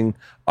something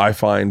I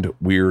find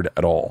weird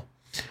at all.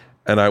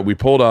 And we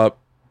pulled up,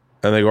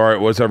 and they go, all right,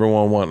 what's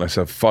everyone want? And I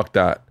said, fuck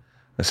that.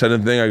 I said the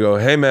thing, I go,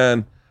 hey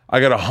man,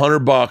 I got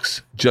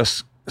 $100,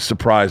 just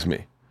surprise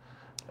me.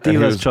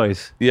 Dealer's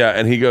choice. Yeah,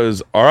 and he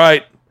goes, all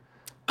right.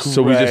 Great.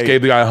 So we just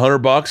gave the guy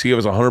 $100. He gave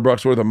us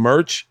 $100 worth of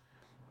merch.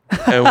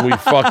 And we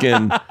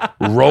fucking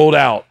rolled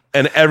out,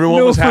 and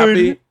everyone was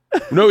happy.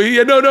 No,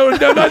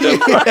 not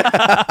just.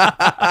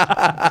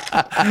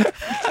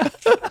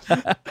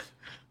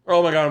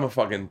 Oh my god, I'm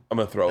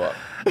gonna throw up.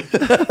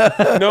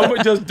 No,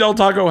 but just Del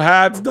Taco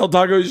hats, Del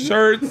Taco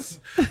shirts,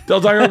 Del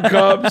Taco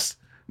cups.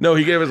 No,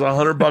 he gave us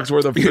 $100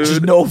 worth of food.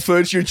 Just no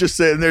food. You're just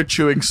sitting there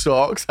chewing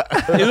socks.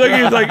 He's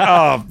like,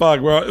 oh fuck,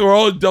 we're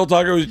all in Del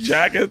Taco's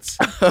jackets.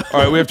 All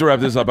right, we have to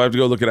wrap this up. I have to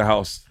go look at a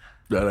house.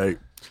 All right.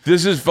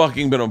 This has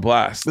fucking been a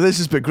blast. This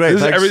has been great.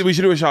 This is everything. We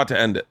should do a shot to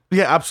end it.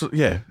 Yeah, absolutely.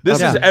 Yeah.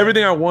 This is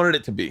everything I wanted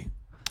it to be.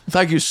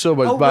 Thank you so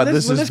much, man.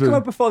 Will this come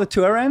out before the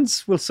tour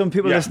ends? Will some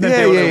people listening be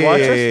able to watch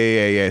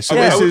Yeah. us? So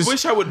Okay, this I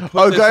wish I would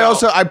put this okay, out.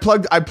 also, I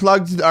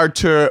plugged our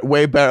tour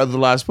way better than the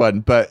last one,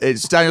 but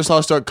it's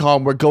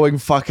danielsloss.com. We're going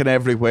fucking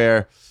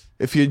everywhere.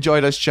 If you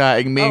enjoyed us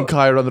chatting, me and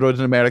Kai are on the road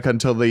in America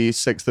until the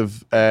 6th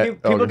of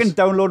People August.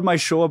 can download my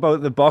show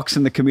about the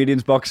boxing, the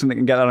comedian's boxing. They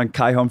can get that on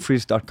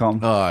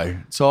kaihumphries.com. Aye,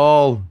 it's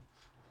all.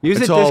 Use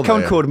the it's all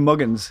discount there. code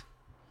Muggins.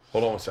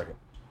 Hold on 1 second.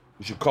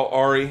 We should call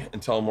Ari and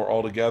tell him we're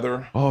all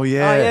together. Oh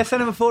yeah.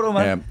 Send him a photo,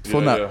 man.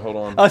 Phone that. Yeah, hold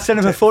on. I'll send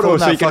him a photo phone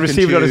so that he can fucking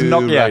receive it on his Jew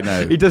Nokia. right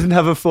now. He doesn't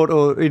have a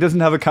photo. He doesn't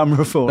have a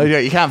camera phone. No, yeah,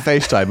 you can't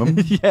FaceTime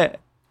him. Yeah.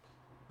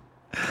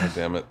 God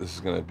damn it. This is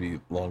going to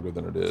be longer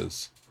than it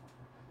is.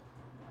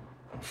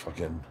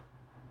 Fucking.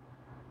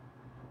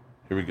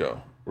 Here we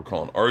go. We're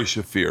calling Ari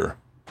Shafir.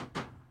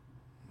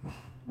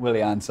 Will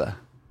he answer?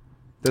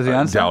 Does he I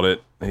answer? doubt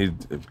it. He's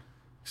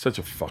such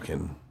a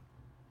fucking.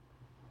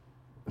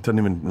 It doesn't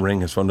even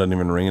ring. His phone doesn't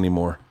even ring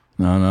anymore.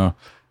 No.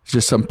 It's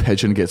just some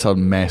pigeon gets a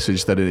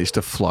message that it needs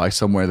to fly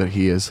somewhere that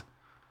he is.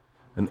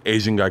 An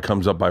Asian guy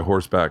comes up by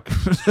horseback.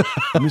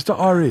 Mr.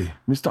 Ari.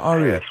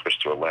 I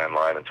switched to a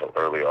landline until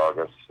early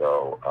August,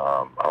 so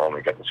I'll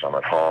only get this when I'm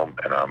at home,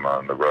 and I'm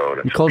on the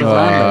road. He called his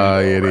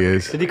landline. Yeah, he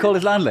is. Did he call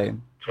his landline?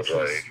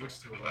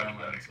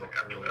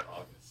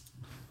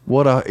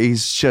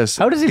 He's just.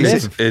 How does he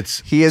live?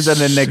 He is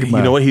an enigma.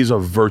 You know what? He's a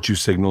virtue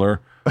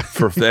signaler.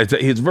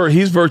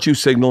 He's virtue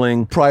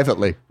signaling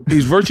privately.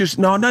 He's virtue.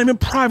 No, not even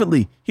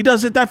privately. He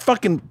does it.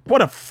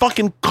 What a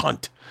fucking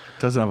cunt.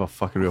 Doesn't have a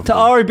fucking real. To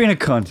Ari being a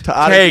cunt.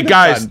 Hey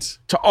guys,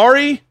 to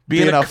Ari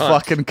being a cunt.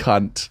 fucking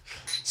cunt.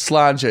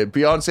 Slange it.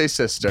 Beyonce's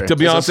sister. To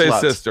Beyonce's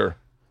sister.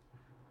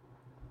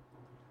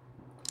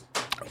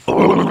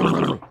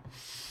 All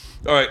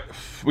right,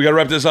 we gotta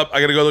wrap this up.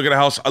 I gotta go look at a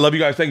house. I love you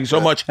guys. Thank you so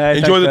much. Hey,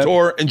 enjoy the thanks,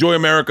 tour. Enjoy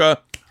America.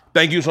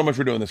 Thank you so much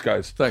for doing this,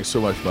 guys. Thanks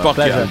so much, man. Fuck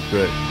yeah.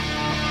 Great.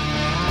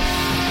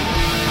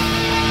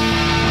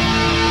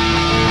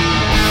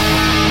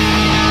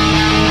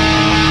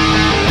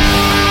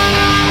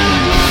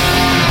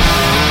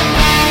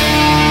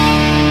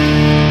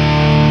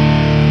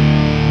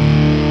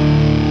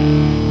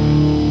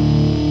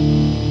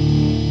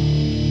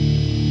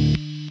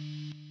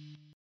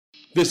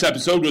 This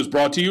episode was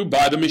brought to you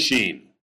by The Machine.